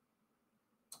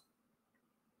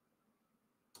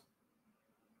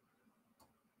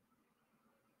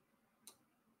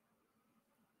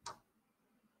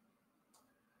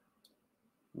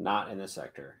 Not in the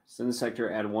sector. It's in the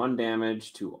sector. Add 1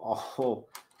 damage to all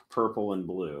purple and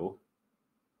blue.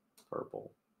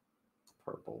 Purple.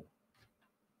 Purple.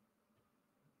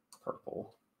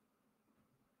 Purple.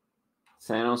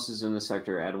 Thanos is in the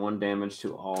sector. Add 1 damage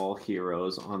to all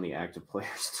heroes on the active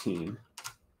player's team.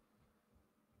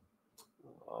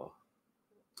 Oh.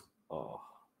 Oh.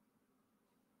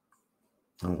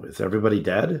 Oh, is everybody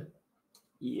dead?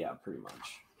 Yeah, pretty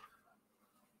much.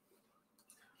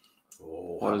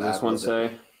 Oh, What does this one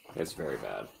say? It's very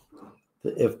bad.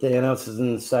 If Thanos is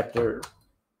in the sector,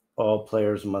 all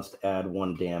players must add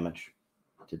 1 damage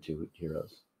to 2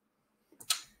 heroes.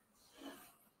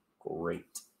 Great.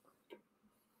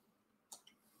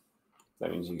 That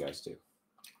means you guys do.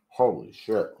 Holy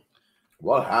shit.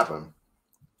 What happened?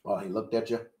 Oh, he looked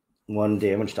at you. 1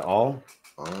 damage to all.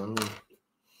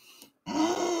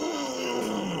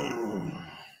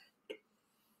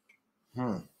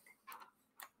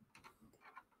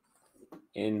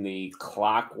 In the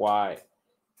clockwise,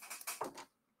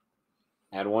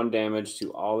 add 1 damage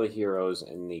to all the heroes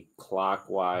in the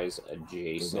clockwise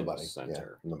adjacent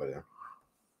center. Yeah, nobody there.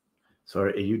 So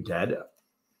are you dead?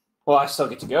 Well, I still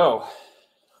get to go.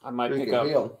 I might You pick can up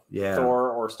heal. Yeah.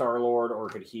 Thor or Star-Lord or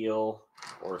could heal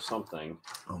or something.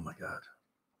 Oh my god.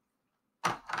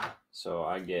 So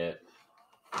I get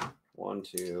 1,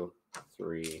 2,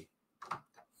 3,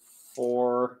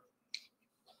 4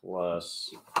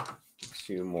 plus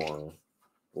 2 more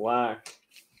black.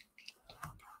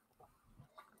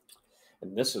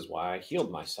 And this is why I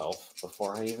healed myself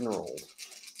before I even rolled.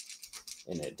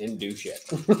 And it didn't do shit.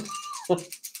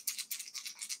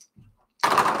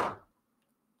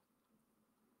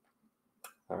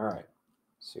 All right.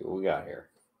 See what we got here.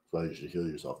 So you should heal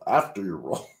yourself after your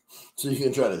roll so you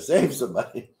can try to save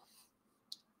somebody.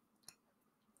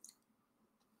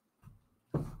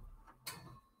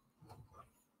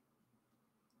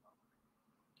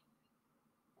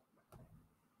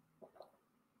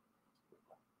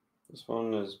 This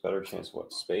one is better chance of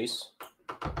what? Space?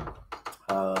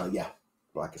 Yeah.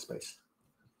 Black is space.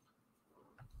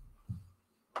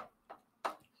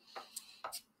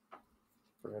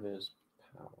 Red is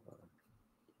power.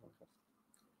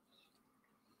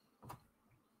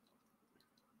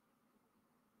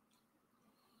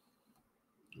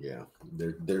 Yeah.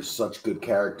 They're such good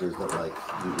characters that like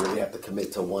you really have to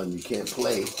commit to one. You can't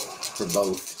play for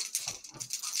both.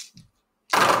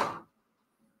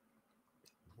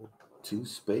 2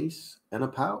 space and a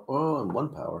power. Oh, and 1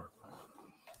 power.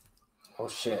 Oh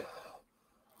shit!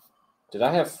 Did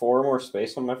I have 4 more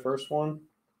space on my first one?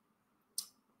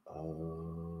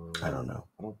 I don't know.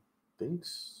 I don't think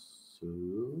so.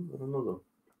 I don't know though.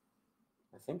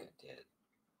 I think I did.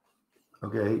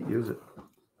 Okay, use it.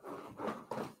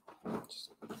 Just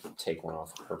take one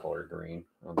off purple or green.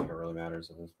 I don't think it really matters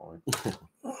at this point.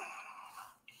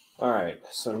 All right,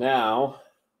 so now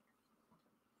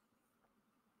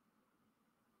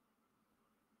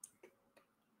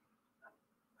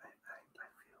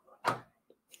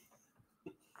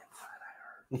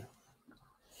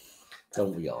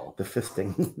Don't we all? The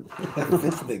fisting.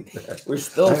 Fisting. We're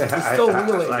still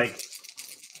wheeling. Like,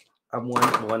 I'm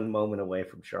one moment away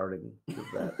from sharding with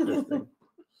that fisting.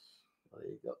 There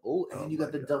you go. Oh, and Oh you my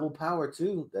got the God. double power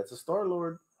too. That's a Star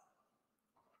Lord.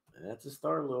 That's a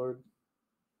Star Lord.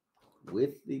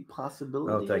 With the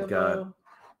possibility. Oh, thank of God.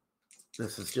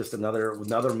 This is just another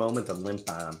moment to limp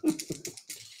on.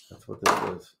 That's what this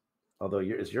is. Although,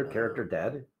 is your character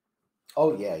dead?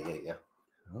 Oh yeah.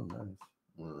 Oh, nice.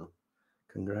 Mm.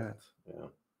 Congrats. Yeah.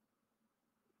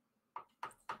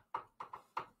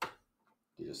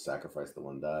 You just sacrifice the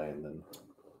 1 die and then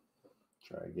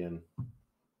try again.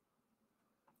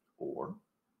 Or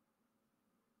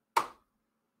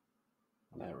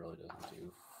that really doesn't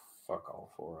do fuck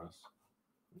all for us.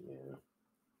 yeah.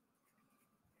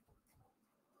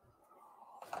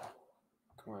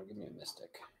 Come on, give me a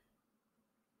mystic.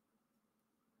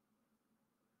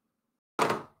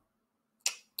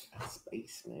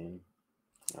 Space, man.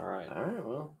 All right. All right,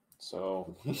 well.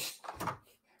 So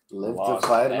Live to lost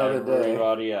fight another day.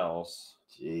 everybody else.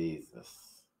 Jesus.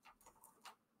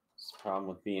 It's the problem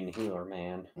with being a healer,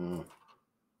 man. Mm.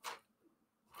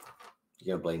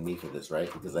 You're gonna blame me for this,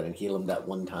 right? Because I didn't heal him that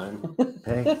one time.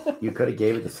 Hey, you could have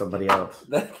gave it to somebody else.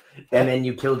 And then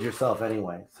you killed yourself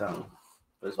anyway. So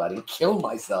First of all, I didn't kill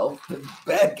myself. The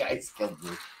bad guys killed me.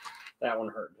 That one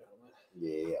hurt, gentlemen.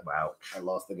 Yeah. ouch. I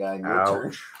lost the guy in your turn.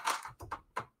 Ouch.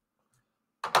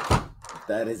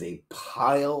 That is a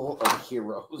pile of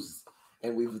heroes.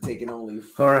 And we've taken only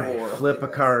 4. All right, of flip a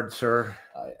them. card, sir.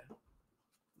 Oh, yeah.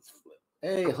 Let's flip.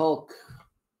 Hey, Hulk.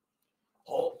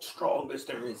 Hulk, strongest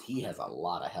there is. He has a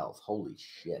lot of health. Holy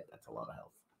shit, that's a lot of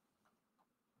health.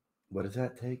 What does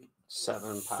that take?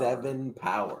 7 power. 7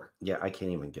 power. Yeah, I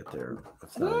can't even get there.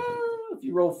 That's not even. If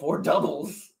you roll 4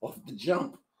 doubles off the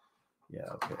jump. Yeah,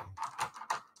 okay.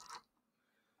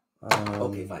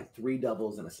 Okay, fine. 3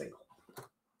 doubles and a single.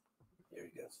 There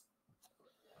he goes.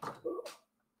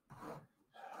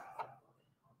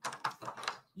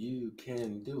 You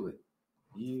can do it.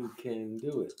 You can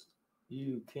do it.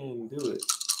 You can do it.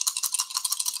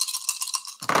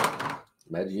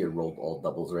 Imagine you rolled all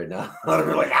doubles right now. I'd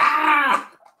be like, ah!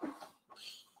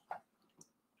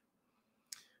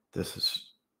 This is.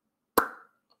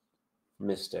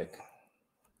 Mystic.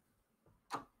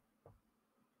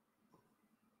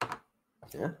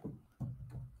 Yeah.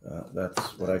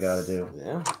 That's what I got to do.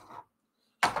 Yeah.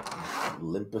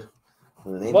 Limp.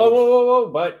 Whoa.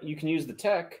 But you can use the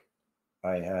tech.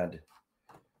 I had.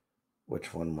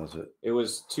 Which one was it? It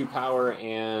was 2 power,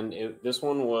 and this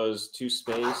one was 2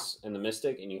 space and the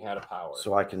mystic, and you had a power.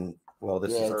 So I can. Well,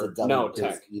 this Yeah, is. it's a double. no,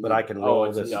 It's- tech. you But need- I can roll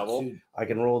it's a this. double. I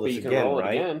can roll But this you can again, roll it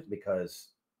right? again. Because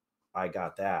I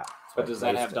got that. So But I does that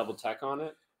placed have it. double tech on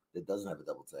it? It doesn't have a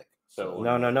double tech. So-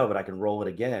 No. But I can roll it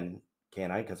again,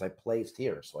 can't I? Because I placed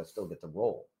here, so I still get to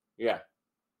roll. Yeah.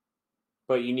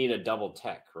 But you need a double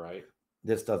tech, right?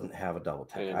 This doesn't have a double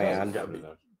tech. And it I doesn't am. have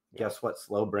it. Guess what?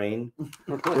 Slow brain.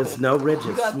 There's no ridges.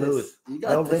 You got Smooth. this. You got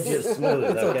No this. ridges, smooth,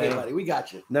 It's okay, okay? buddy. We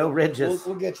got you. No ridges.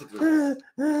 We'll get you through.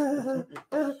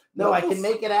 No, I can Ruffles.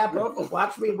 make it happen. Ruffles.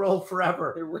 Watch me roll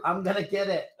forever. I'm gonna get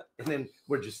it. And then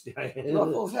we're just.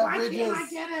 Ruffles have Why can't ridges. I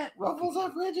get it? Ruffles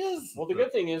have ridges. Well, the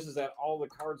good thing is that all the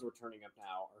cards we're turning up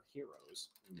now are heroes.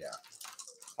 Yeah.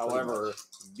 However,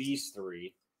 these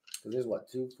 3. Because there's what,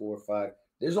 2, 4, 5.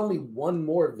 There's only 1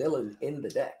 more villain in the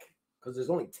deck. Because there's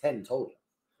only 10 total.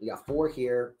 You got 4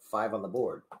 here, 5 on the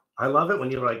board. I love it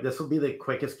when you're like, "This will be the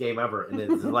quickest game ever," and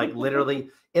it's like literally,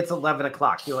 it's 11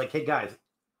 o'clock. You're like, "Hey guys,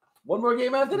 1 more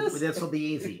game after this? this will be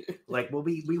easy. Like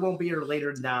we won't be here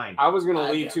later than 9." I was going to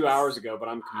I leave guess. 2 hours ago, but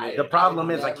I'm committed. The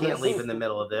problem is I never can't leave said- in the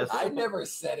middle of this. I never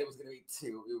said it was going to be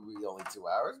 2. It would be only 2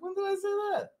 hours. When did I say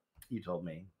that? You told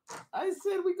me. I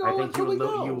said we go I think until we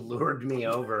go. you lured me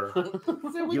over. I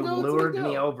said we You go until we lured go.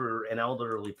 me over, an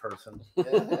elderly person.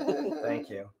 Thank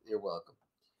you. You're welcome.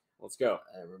 Let's go.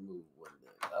 I removed 1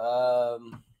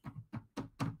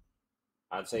 then.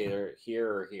 I'd say either here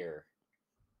or here.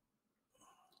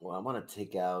 Well, I want to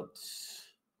take out.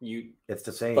 You, It's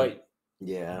the same. but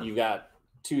Yeah. you got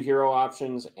 2 hero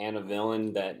options and a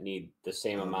villain that need the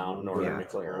same amount in order Yeah. to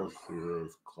clear them.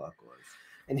 Heroes clockwise.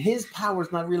 And his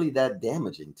power's not really that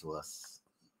damaging to us.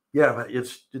 Yeah, but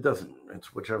it doesn't.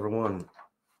 It's whichever one.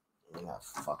 Yeah,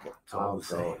 fuck it. It's all I'll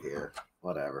the go same. here.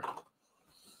 Whatever.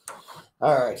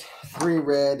 All right. 3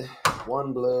 red,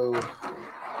 1 blue.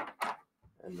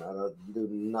 And I don't do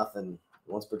nothing.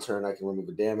 Once per turn, I can remove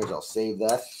a damage. I'll save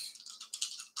that.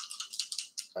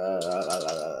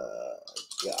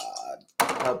 God.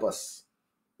 Help us.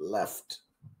 Left.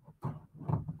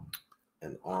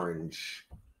 And orange.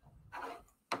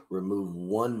 Remove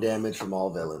 1 damage from all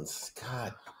villains.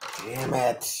 God damn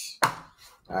it. All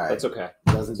right. That's okay.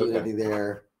 Doesn't do okay. anything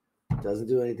there. Doesn't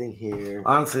do anything here.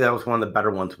 Honestly, that was one of the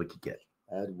better ones we could get.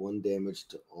 Add 1 damage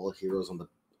to all heroes on the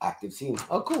active team.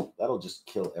 Oh, cool. That'll just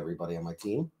kill everybody on my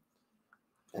team.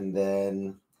 And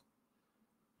then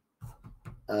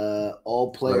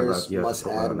all players you? must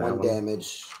Put add on that 1 one?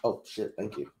 damage. Oh, shit.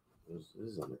 Thank you. This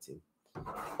is on my team.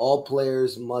 All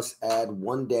players must add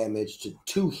 1 damage to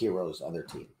 2 heroes on their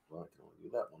team. Well, I can only do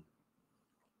that one.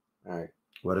 All right.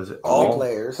 What is it? All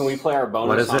players. Can we play our What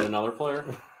bonus is on it? another player?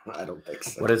 I don't think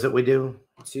so. What is it we do?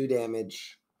 2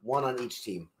 damage. 1 on each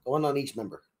team. 1 on each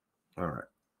member. All right.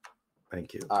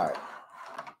 Thank you. All right.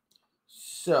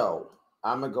 So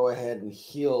I'm going to go ahead and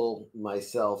heal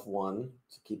myself 1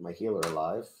 to keep my healer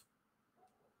alive.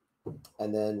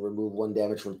 And then remove 1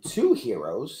 damage from 2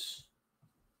 heroes.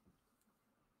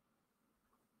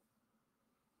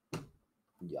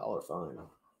 Y'all are fine.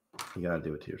 You gotta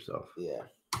do it to yourself. Yeah.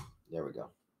 There we go.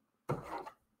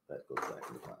 That goes back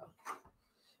in the pile.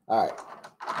 All right.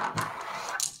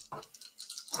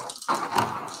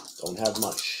 Don't have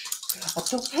much. I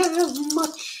don't have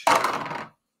much.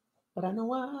 But I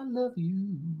know I love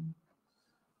you.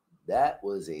 That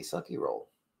was a sucky roll.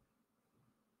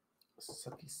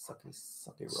 Sucky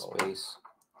roll. Space.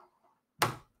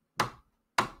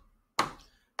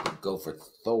 Go for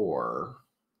Thor.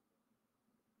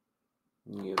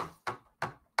 You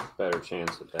have better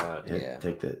chance at that. Yeah.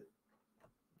 Take that.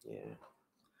 Yeah.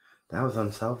 That was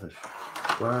unselfish.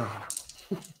 Wow.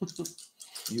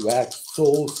 You act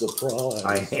so surprised.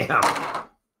 I am.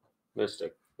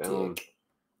 Mystic. Boom.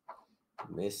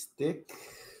 Mystic.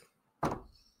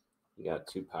 You got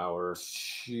 2 power,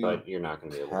 Shoot. but you're not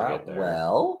going to be able to get there.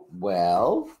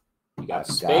 Well. You got I've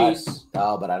space.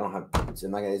 Oh, but I don't have. It's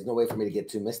not, there's no way for me to get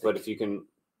 2 Mystic. But if you can.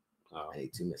 Oh. I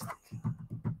need 2 Mystic.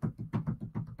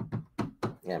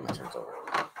 Yeah, my turn's over.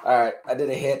 All right, I did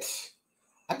a hit.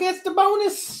 I get the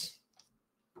bonus.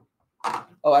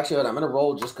 Oh, actually, hold on. I'm gonna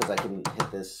roll just because I can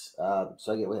hit this. So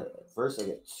I get first. I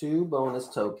get 2 bonus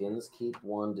tokens. Keep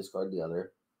 1, discard the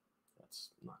other.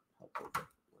 That's not helpful. But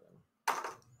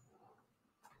whatever.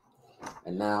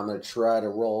 And now I'm gonna try to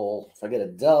roll. If I get a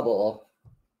double,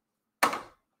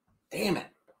 damn it.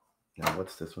 Now,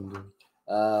 what's this one do?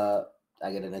 I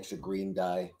get an extra green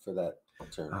die for that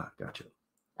turn. Ah, gotcha.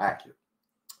 All right.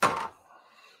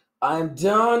 I'm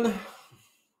done.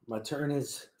 My turn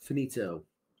is finito.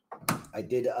 I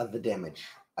did the damage.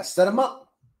 I set him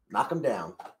up, knock him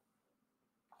down.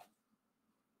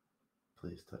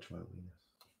 Please touch my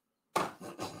weenus.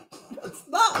 That's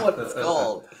not what it's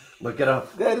called. Look it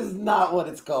up. That is not what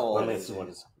it's called. That is what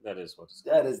it's That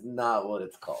is not what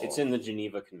it's called. It's in the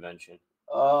Geneva Convention.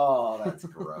 Oh, that's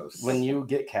gross. When you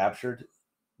get captured,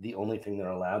 the only thing they're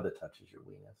allowed to touch is your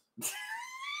weenus.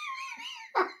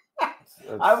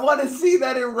 I want to see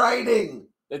that in writing.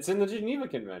 It's in the Geneva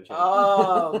Convention.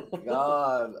 Oh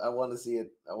God, I want to see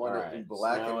it. I want it in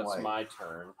black so now and white. it's my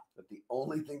turn. But the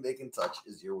only thing they can touch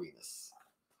is your weenus.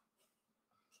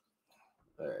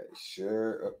 All right,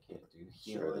 sure. Oh, Can't do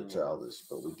sure, they're healing. childish,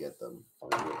 but we get them.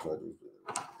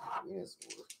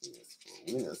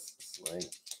 Weenus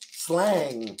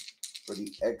slang for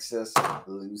the excess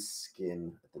loose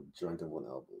skin at the joint of one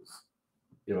elbows.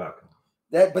 You're welcome.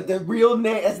 But the real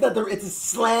name, it's not it's a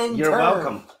slang You're term.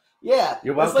 welcome. Yeah.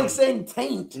 You're It's welcome. like saying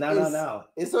taint. No.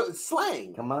 It's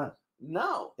slang. Come on.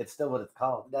 No. It's still what it's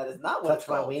called. That is not what Touch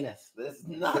my called. weenus. That's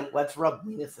not. Let's rub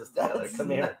weenuses together. That's Come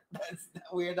not, here.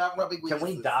 we're not rubbing Can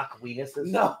we weenuses. dock weenuses?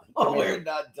 No, Come we're here.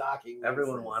 not docking.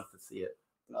 Everyone weenuses. wants to see it.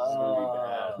 This is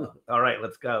gonna be bad. All right,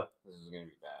 let's go. This is gonna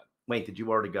be bad. Wait, did you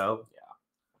already go?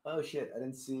 Oh shit! I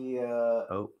didn't see.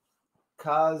 Oh,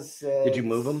 Kaz said. did you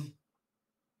move them?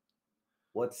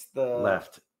 What's the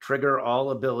Left. Trigger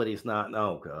all abilities not.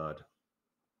 Oh God.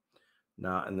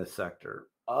 Not in the sector.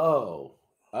 Oh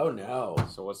no!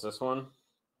 So what's this one?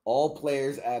 All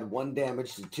players add 1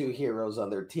 damage to 2 heroes on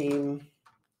their team.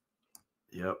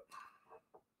 Yep.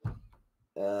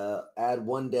 Add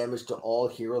 1 damage to all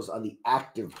heroes on the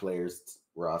active players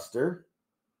roster.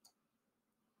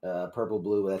 Purple,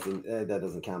 blue. That's that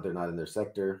doesn't count. They're not in their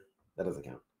sector. That doesn't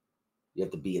count. You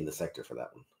have to be in the sector for that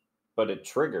one. But it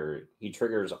he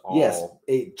triggers all. Yes,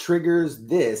 it triggers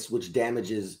this, which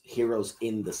damages heroes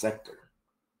in the sector.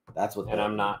 That's what. And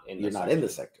I'm not in. You're not in the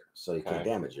sector, so you can't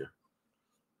damage you.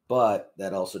 But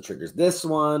that also triggers this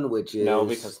one, which is no,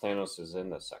 because Thanos is in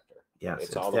the sector. Yes,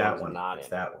 it's all that one. Not it's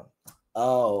in that one.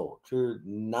 Oh, you're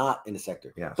not in the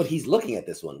sector. Yes. But he's looking at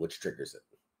this one, which triggers it.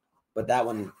 But that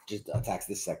one just attacks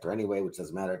this sector anyway, which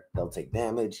doesn't matter. They'll take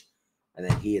damage. And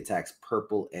then he attacks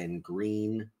purple and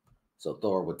green. So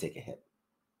Thor would take a hit.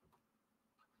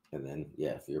 And then,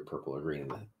 yeah, if you're purple or green,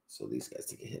 so these guys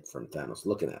take a hit from Thanos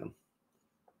looking at him.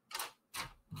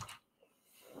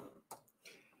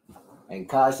 And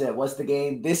Kai said, what's the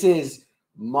game? This is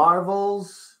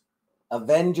Marvel's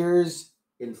Avengers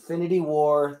Infinity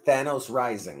War Thanos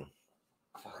Rising.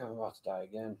 Fuck, I'm about to die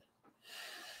again.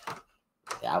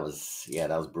 That was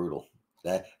brutal.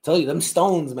 Tell you, them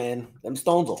stones, man. Them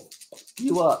stones will fuck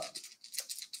you up.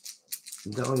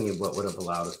 I'm telling you what would have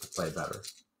allowed us to play better.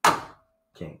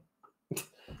 King.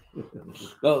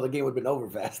 No, the game would have been over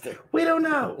faster. We don't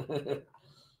know.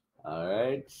 All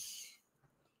right.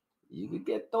 You could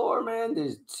get Thor, man.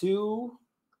 There's 2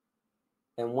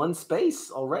 and 1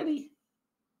 space already.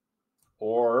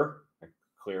 Or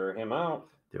clear him out.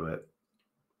 Do it.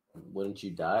 Wouldn't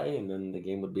you die and then the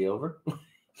game would be over?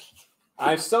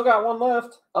 I've still got 1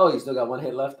 left. Oh, you still got 1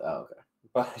 hit left? Oh, okay.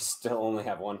 But I still only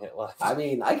have 1 hit left. I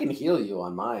mean, I can heal you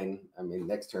on mine. I mean,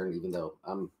 next turn, even though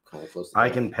I'm kind of close to I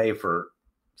can pay for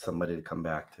somebody to come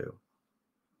back to.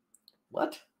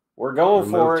 What? We're going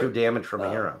for it. 2 damage from a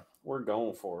hero. We're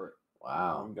going for it.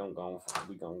 Wow. We're gonna go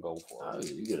for it. Oh,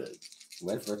 you could have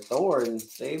went for Thor and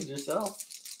saved yourself.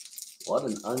 What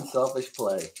an unselfish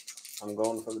play. I'm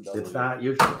going for the W. It's not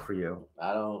usual for you.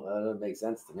 That doesn't make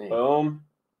sense to me. Boom.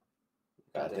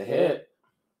 Got the hit.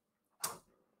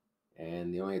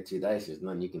 And you only have 2 dice. There's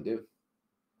nothing you can do.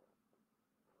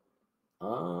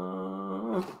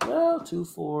 Well, 2,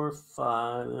 4,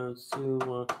 5. 2,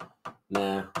 1.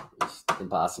 Nah, it's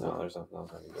impossible. No, there's nothing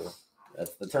else I can do.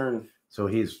 That's the turn. So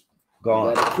he's gone.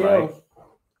 You gotta kill. Right?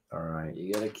 All right.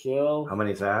 You gotta kill. How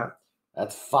many is that?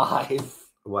 That's 5.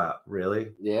 What?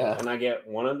 Really? Yeah. Can I get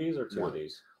 1 of these or 2 of 1.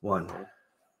 these? 1.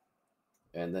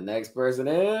 And the next person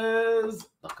is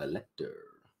the collector.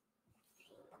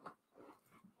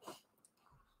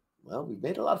 Well, we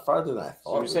made a lot farther than I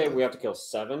thought. So you say we have to kill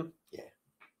 7? Yeah.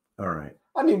 All right.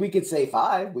 I mean, we could say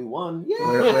 5. We won.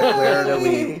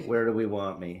 Yeah. Where do we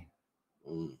want me?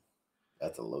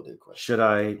 That's a loaded question. Should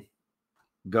I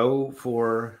go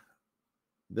for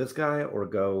this guy or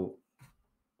go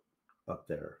up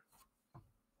there?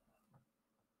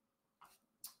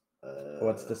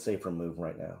 What's the safer move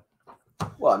right now?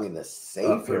 Well, I mean, the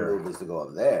safer move is to go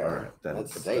up there. All right,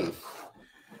 that's safe.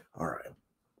 All right.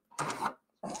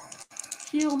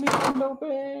 Heal me,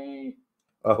 Kenobi.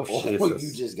 Oh, Oh, Jesus.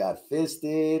 you just got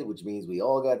fisted, which means we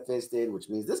all got fisted, which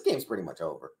means this game's pretty much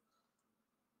over.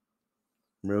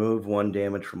 Remove 1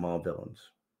 damage from all villains.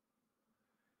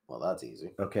 Well, that's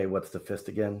easy. Okay, what's the fist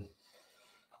again?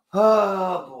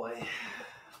 Oh, boy.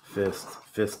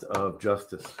 Fist of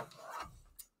justice.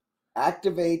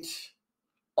 Activate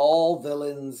all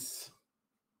villains'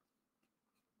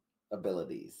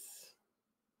 abilities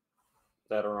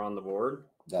That are on the board?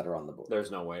 that are on the board.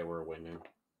 There's no way we're winning.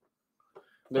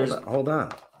 Hold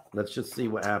on. Let's just see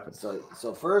what happens.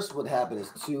 So first what happened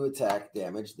is 2 attack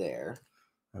damage there.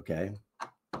 Okay.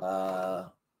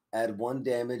 Add 1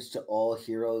 damage to all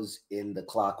heroes in the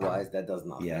clockwise. That does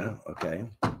nothing. Yeah, okay.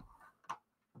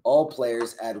 All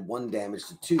players add 1 damage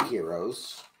to 2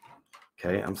 heroes.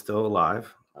 Okay, I'm still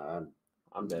alive.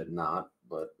 I'm dead, not,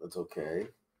 but that's okay.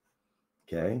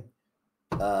 Okay.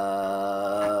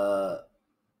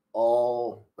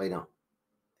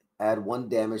 Add 1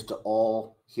 damage to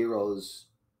all heroes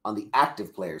on the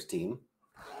active players team.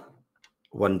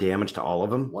 1 damage to all of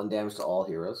them. 1 damage to all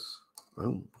heroes.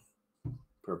 Boom.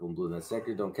 Purple and blue in that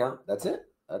sector don't count. That's it.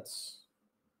 That's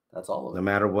all of it. No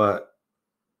matter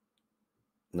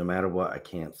what, I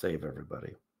can't save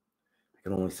everybody. I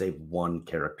can only save 1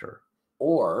 character.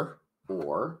 Or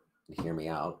hear me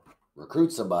out.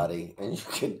 Recruit somebody, and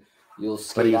you'll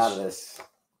skate out of this.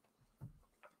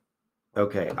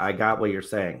 Okay, I got what you're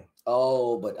saying.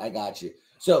 Oh, but I got you.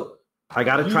 So I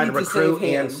got to try to recruit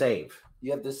and save.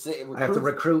 You have to say. I have to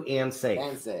recruit and save.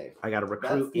 I got to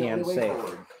recruit and save.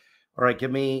 All right,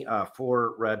 give me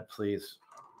 4 red, please.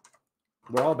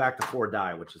 We're all back to 4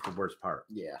 die, which is the worst part.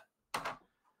 Yeah.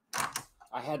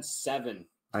 I had 7.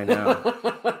 I know.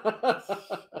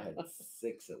 I had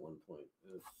 6 at one point.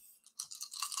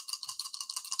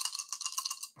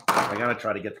 I got to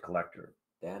try to get the collector.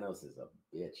 Thanos is a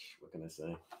bitch. What can I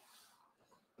say?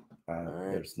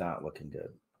 It's not looking good.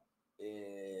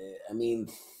 I mean,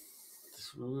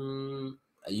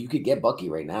 you could get Bucky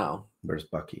right now. Where's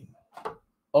Bucky?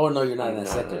 Oh no, you're not in that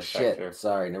Not in sector. that Shit. sector.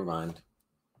 Sorry, never mind.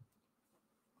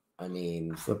 I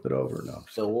mean, Flip it over. No.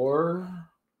 Thor,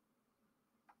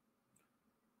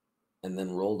 and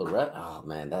then roll the red. Oh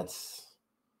man, that's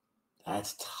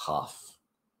tough.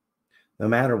 No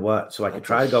matter what. So I could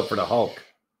try to go for the Hulk.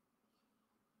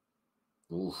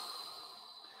 Oof.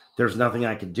 There's nothing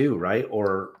I could do, right?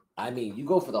 Or I mean, you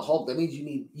go for the Hulk. That means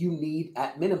you need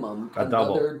at minimum A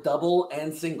double. another double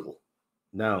and single.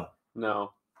 no.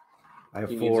 No. I have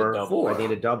He needs a 4. double. I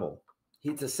need a double.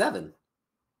 It's a 7.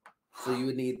 So you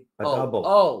would need A double.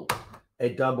 Oh, A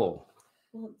double.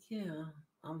 well, yeah,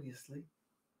 obviously.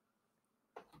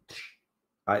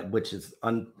 Which is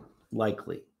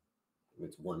unlikely.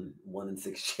 It's 1 in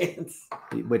 6 chance.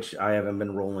 Which I haven't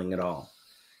been rolling at all.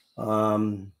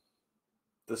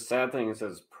 The sad thing is,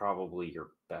 it's probably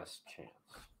your best chance.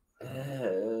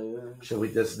 Should we?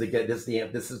 This is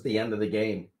the end of the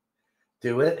game.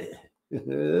 Do it.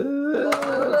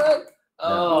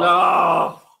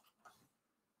 Oh.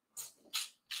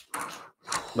 No.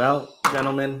 Well,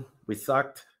 gentlemen, we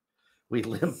sucked. We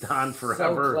limped on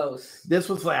forever. So close. This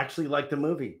was actually like the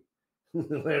movie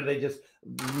where they just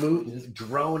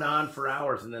drone on for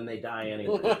hours and then they die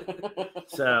anyway.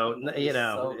 So, you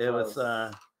know, So it was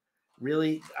close.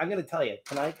 really, I'm going to tell you,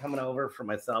 tonight coming over for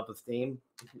my self-esteem,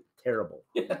 terrible.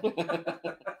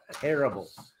 Terrible.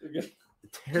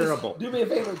 Terrible. Do me a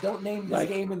favor. Don't name this Like-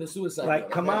 game in the suicide. Like,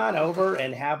 note, come okay? on over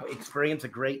and experience a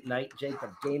great night, Jake, of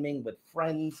gaming with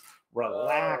friends,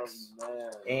 relax, Oh,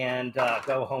 man. and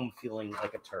go home feeling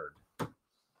like a turd.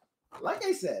 Like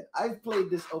I said, I've played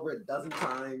this over a dozen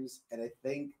times, and I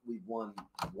think we've won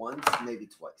once, maybe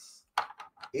twice.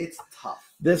 It's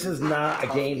tough. This is not a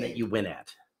Tough game that you win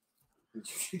at.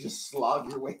 You just slog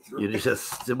your way through. You it.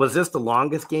 just was this the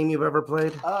longest game you've ever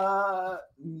played?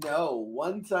 No.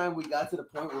 One time we got to the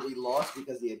point where we lost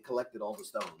because he had collected all the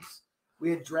stones. We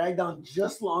had dragged on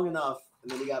just long enough,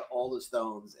 and then he got all the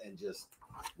stones, and just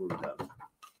we were done.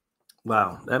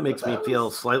 Wow, that makes me feel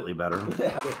slightly better.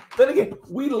 Yeah. Then again,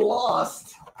 we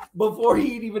lost before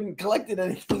he'd even collected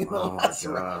anything in the Oh, last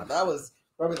God. round. That was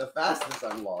probably the fastest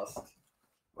I've lost.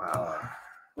 Wow.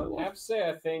 I have to say,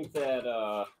 I think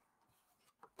that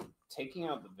taking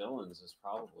out the villains is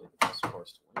probably the best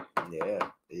course to win. Yeah,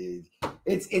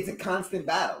 it's a constant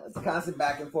battle. It's a constant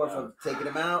back and forth of taking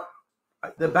him out.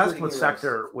 The best Including with heroes.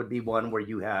 Sector would be one where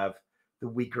you have the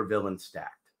weaker villains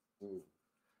stacked. Mm.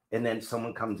 And then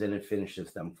someone comes in and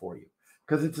finishes them for you.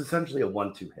 Because it's essentially a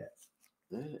 1-2 hit.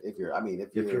 Yeah, if you're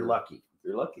Lucky.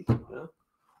 you're lucky.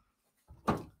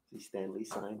 Yeah. See Stanley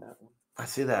signed that one. I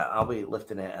see that. I'll be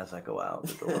lifting it as I go out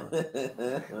the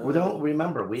door. We Well, don't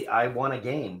remember. I won a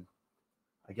game.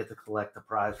 I get to collect the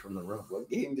prize from the room. What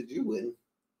game did you win?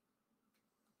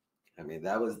 I mean,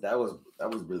 that was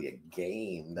really a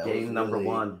game. That Game was number really,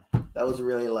 1. That was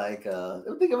really like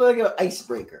think of it like an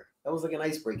icebreaker. That was like an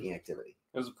icebreaking activity.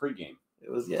 It was a pregame. It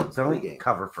was Don't game.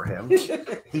 cover for him.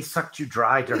 He sucked you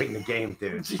dry during the game,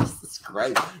 dude. Jesus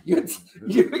Christ! Your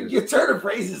turn of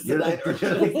phrases You're tonight. you're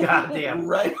the goddamn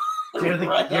right. You're the,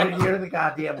 Right. you're the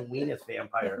goddamn weenus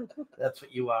vampire. That's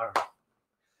what you are.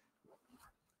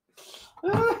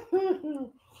 At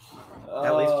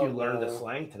least you learned the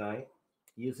slang tonight.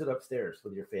 Use it upstairs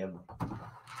with your family.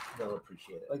 They'll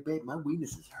appreciate it. Like, babe, my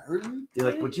weenus is hurting.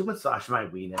 You're like, would you massage my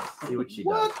weenus? See what she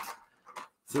What? does.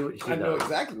 See what she I know does.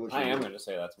 exactly what I you am mean. going to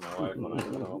say that to my wife when I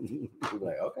get home. She'll be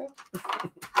like, okay.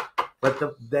 But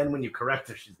then when you correct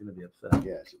her, she's going to be upset.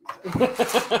 Yeah, she'll be like,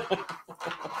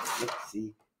 let's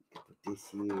see. Put this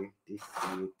here, this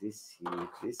here, this here,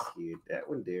 this here,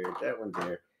 that one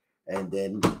there, and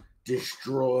then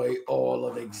destroy all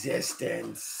of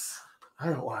existence. I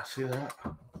don't want to see that.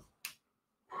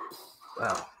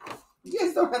 Wow. You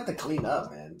guys don't have to clean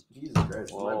up, man. Jesus Christ,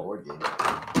 it's my Well, board game.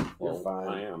 Well, You're fine.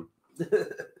 I am.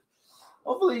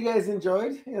 Hopefully you guys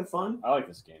enjoyed. You had fun. I like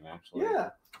this game, actually. Yeah.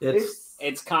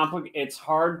 It's complicated. It's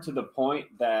hard to the point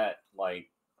that, like,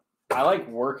 I like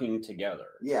working together.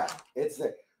 Yeah, this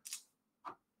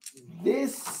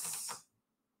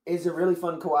is a really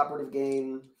fun cooperative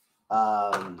game.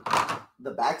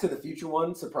 The Back to the Future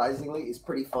one, surprisingly, is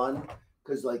pretty fun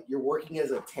because like you're working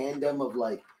as a tandem of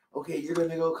like, okay, you're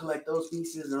gonna go collect those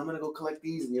pieces, and I'm gonna go collect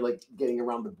these, and you're like getting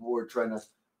around the board trying to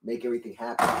make everything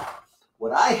happen.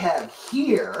 What I have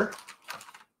here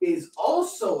is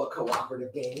also a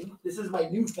cooperative game. This is my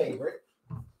new favorite.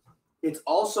 It's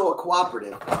also a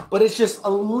cooperative, but it's just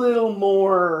a little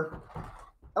more, I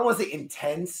don't want to say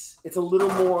intense. It's a little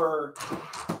more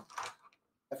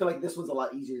I feel like this one's a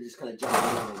lot easier to just kind of jump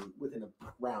in and within a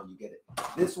round you get it.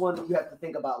 This one you have to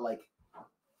think about like,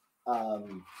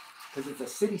 because it's a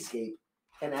cityscape,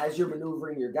 and as you're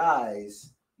maneuvering your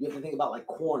guys, you have to think about like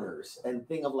corners and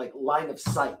think of like line of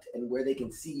sight and where they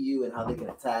can see you and how they can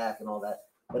attack and all that.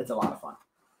 But it's a lot of fun.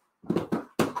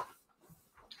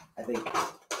 I think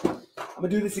I'm gonna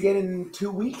do this again in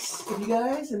 2 weeks with you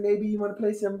guys, and maybe you want to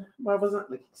play some Marvel's.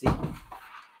 Like, see,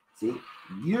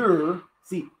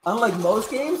 unlike most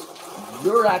games,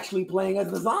 you're actually playing as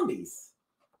the zombies.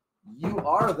 You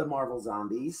are the Marvel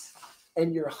zombies,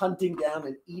 and you're hunting down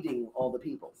and eating all the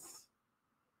peoples.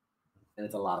 And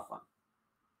it's a lot of fun.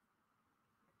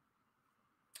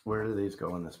 Where do these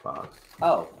go in this box?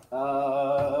 Oh,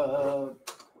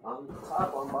 on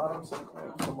top, on bottom,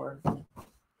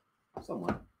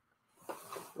 somewhere.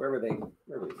 Wherever they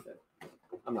fit.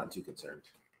 I'm not too concerned.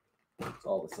 It's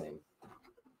all the same.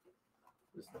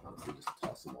 Honestly, just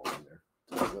toss them all in there.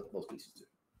 Those pieces too.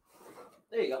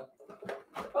 There you go.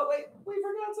 Oh wait, we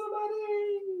forgot somebody.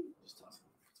 Just toss them.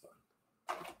 It's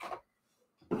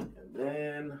fine. And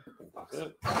then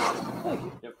thank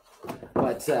you. Yep.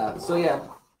 But so yeah,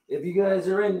 if you guys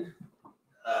are in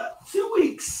 2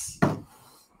 weeks,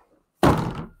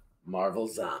 Marvel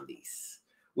Zombies,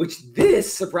 which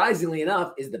this surprisingly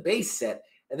enough is the base set,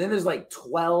 and then there's like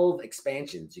 12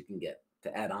 expansions you can get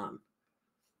to add on.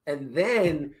 And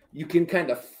then you can kind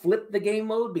of flip the game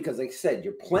mode because, like I said,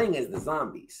 you're playing as the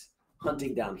zombies,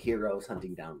 hunting down heroes,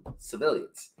 hunting down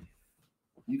civilians.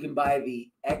 You can buy the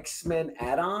X-Men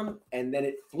add-on, and then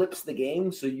it flips the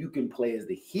game so you can play as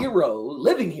the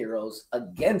living heroes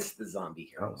against the zombie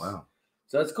heroes. Oh, wow.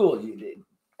 So that's cool. You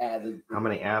add How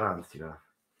many add-ons do you have?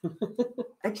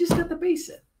 I just got the base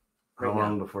set. How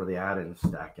long before the add-ins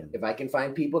stack in? If I can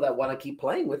find people that want to keep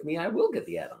playing with me, I will get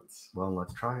the add-ons. Well,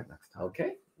 let's try it next time.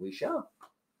 Okay, we shall.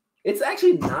 It's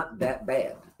actually not that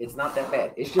bad. It's not that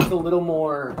bad. It's just a little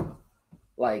more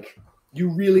like you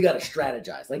really got to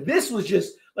strategize. Like this was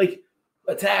just like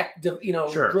attack,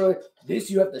 Sure.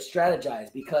 This you have to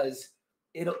strategize because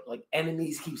it'll like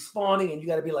enemies keep spawning and you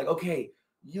got to be like, okay,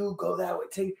 you go that way,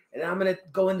 and I'm going to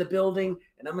go in the building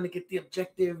and I'm going to get the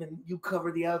objective and you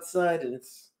cover the outside and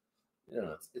it's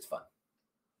fun.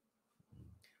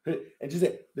 And just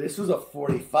say, this was a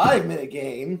 45-minute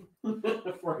game.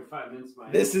 45 minutes.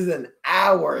 This is an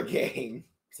hour game.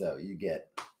 So you get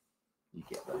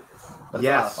that.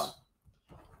 Yes.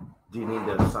 Do you need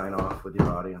to sign off with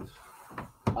your audience?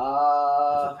 Is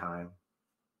it time?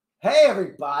 Hey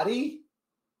everybody.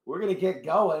 We're gonna get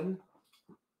going.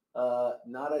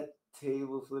 Not a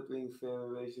table flipping family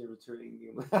relationship returning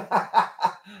game.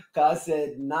 Kaz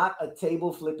said, not a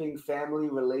table flipping family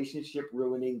relationship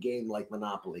ruining game like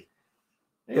Monopoly.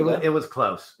 It was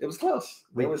close. It was close.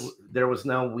 There was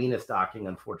no wiener stocking,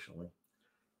 unfortunately.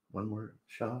 One more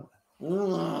shot.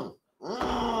 Come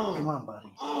on,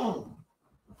 buddy.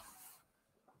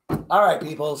 All right,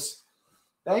 peoples.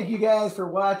 Thank you guys for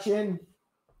watching.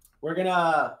 We're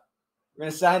gonna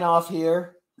sign off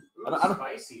here.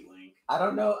 Spicy link. I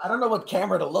don't know what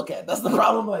camera to look at. That's the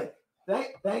problem. Like,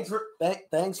 thanks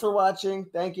for watching.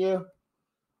 Thank you.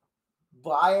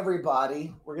 Bye,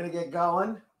 everybody. We're gonna get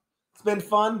going. It's been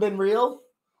fun, been real.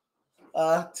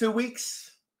 2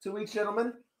 weeks,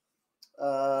 gentlemen.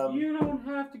 You don't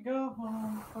have to go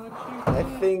home, but you I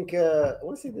can. think I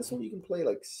want to say this one you can play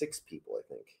like 6 people. I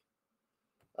think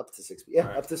up to 6. Yeah, All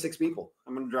right. up to 6 people.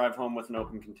 I'm gonna drive home with an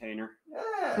open container.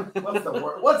 Yeah.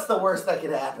 What's the worst that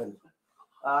could happen?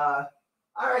 All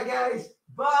right, guys.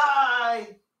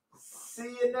 Bye.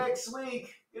 See you next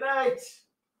week. Good night.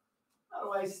 How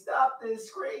do I stop this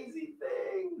crazy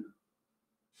thing?